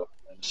seed though.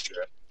 That's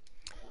true.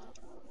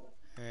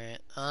 Alright,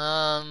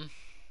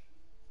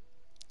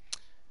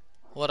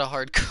 what a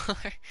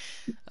hardcore.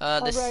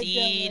 The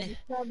seed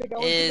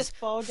is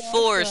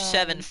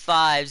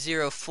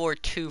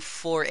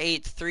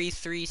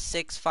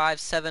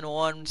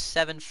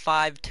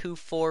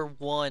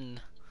 4750424833657175241.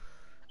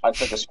 I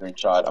took a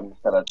screenshot. I'm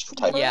just gonna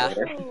type Yeah. it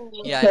later.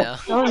 Yeah, I know.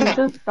 Oh, you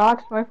just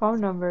doxed my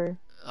phone number.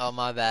 Oh,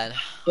 my bad.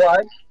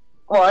 What?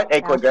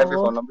 Hey, quick, grab your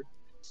Asshole. phone number.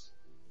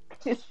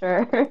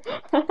 Sure.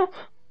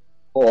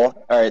 Cool.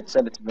 Alright,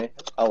 send it to me.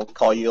 I'll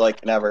call you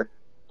like never.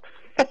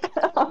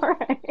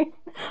 Alright.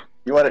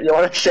 You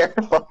wanna share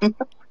a phone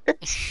number?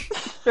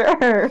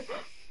 Sure.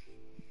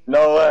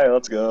 No way,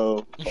 let's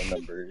go. Phone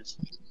numbers.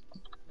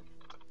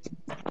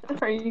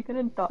 Are you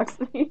gonna dox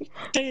me?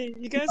 Hey,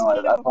 you guys No, want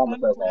to know I a promise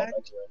I fun won't. fact?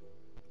 That's right.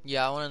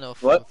 Yeah, I want to know a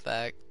fun What?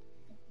 fact.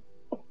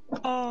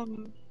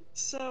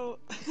 So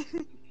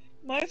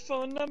my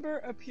phone number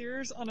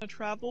appears on a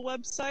travel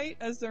website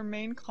as their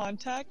main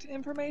contact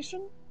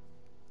information.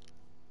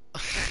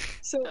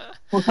 So I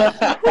keep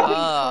getting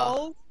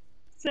calls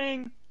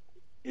saying,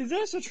 "Is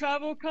this a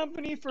travel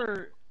company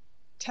for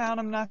town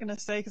I'm not gonna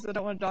say because I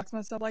don't want to dox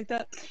myself like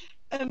that?"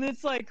 And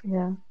it's like,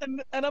 Yeah.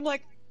 and I'm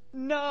like,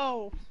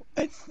 "No,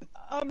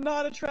 I'm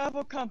not a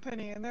travel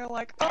company." And they're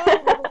like, "Oh,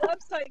 well, the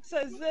website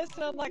says this,"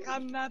 and I'm like,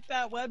 "I'm not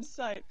that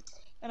website."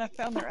 And I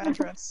found their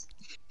address.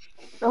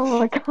 Oh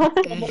my god.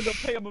 I'm gonna go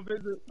pay them a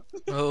visit.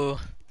 Oh.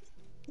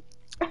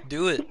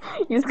 Do it.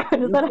 Is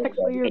that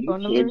actually your Can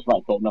phone you number? change my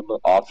phone number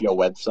off your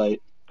website?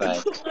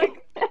 Thanks. Like,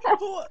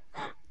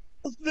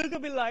 they're gonna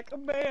be like,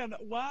 "Man,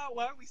 why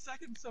are we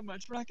sucking so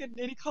much? We're not getting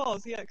any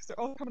calls." Yeah, because they're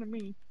all coming to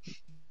me.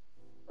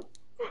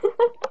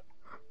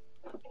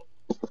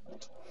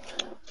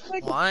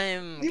 Like, Well,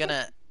 I'm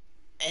gonna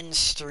end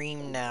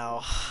stream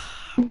now.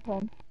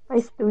 Bye,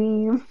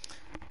 stream.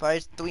 Bye,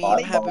 stream.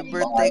 Bye, Happy bye,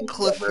 birthday, bye,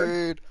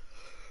 Clifford.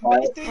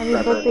 Bye, Happy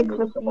Trevor, birthday,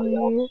 maybe somebody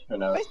Cliffy. else. Who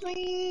knows? bye,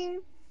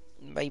 Sling.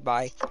 Bye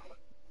bye.